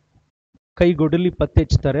 ಕೈಗೊಡಲಿ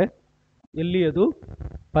ಪತ್ತೆಚ್ತಾರೆ. ಎಲ್ಲಿ ಅದು?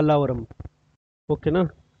 ಪಲ್ಲಾವರಂ. ಓಕೆನಾ?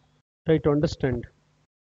 Try to understand.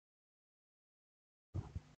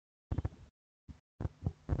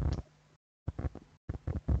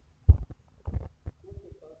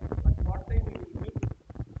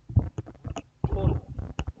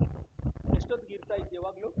 ಎಷ್ಟೊತ್ತಿಗೆ ಇರ್ತಾ ಇತ್ತು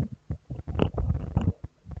ಯಾವಾಗಲೂ?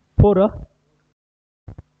 4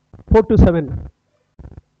 to 7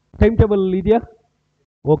 ಟೈಮ್ ಟೇಬಲ್ ಇದೆಯಾ?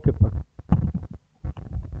 ಓಕೆಪ್ಪ.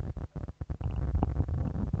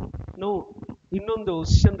 ನಾವು ಇನ್ನೊಂದು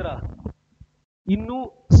ಚಂದ್ರ ಇನ್ನೂ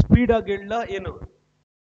ಸ್ಪೀಡ್ ಆಗಿ ಹೇಳ ಏನು?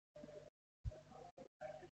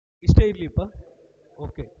 ಇಷ್ಟೇ ಇರ್ಲಿಪ್ಪ.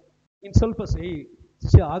 ಓಕೆ, ಇನ್ನು ಸ್ವಲ್ಪ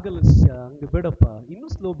ಶಿಷ್ಯ ಆಗಲ್ಲ ಶಿಷ್ಯ, ಹಂಗೆ ಬೇಡಪ್ಪ, ಇನ್ನೂ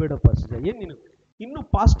ಸ್ಲೋ ಬೇಡಪ್ಪ ಶಿಷ್ಯ. ಏನು ನೀನು ಇನ್ನೂ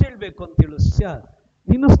ಫಾಸ್ಟ್ ಹೇಳ್ಬೇಕು ಅಂತೇಳು ಶಿಷ್ಯ,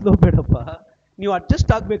 ನೀನು ಸ್ಲೋ ಬೇಡಪ್ಪ, ನೀವು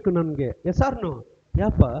ಅಡ್ಜಸ್ಟ್ ಆಗಬೇಕು ನನಗೆ. ಎಸಾರ್ನು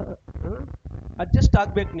ಯಾಪ ಅಡ್ಜಸ್ಟ್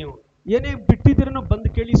ಆಗ್ಬೇಕು ನೀವು. ಏನೇ ಬಿಟ್ಟಿದ್ದೀರನೋ ಬಂದು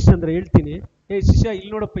ಕೇಳಿ ಅಂದ್ರೆ ಹೇಳ್ತೀನಿ. ಶಿಷ್ಯ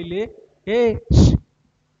ಇಲ್ಲಿ ನೋಡಪ್ಪ, ಇಲ್ಲಿ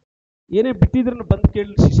ಏನೇ ಬಿಟ್ಟಿದ್ರನ್ನು ಬಂದು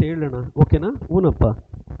ಕೇಳಿ ಶಿಷ್ಯ ಹೇಳೋಣ. ಓಕೆನಾ? ಹೂನಪ್ಪ.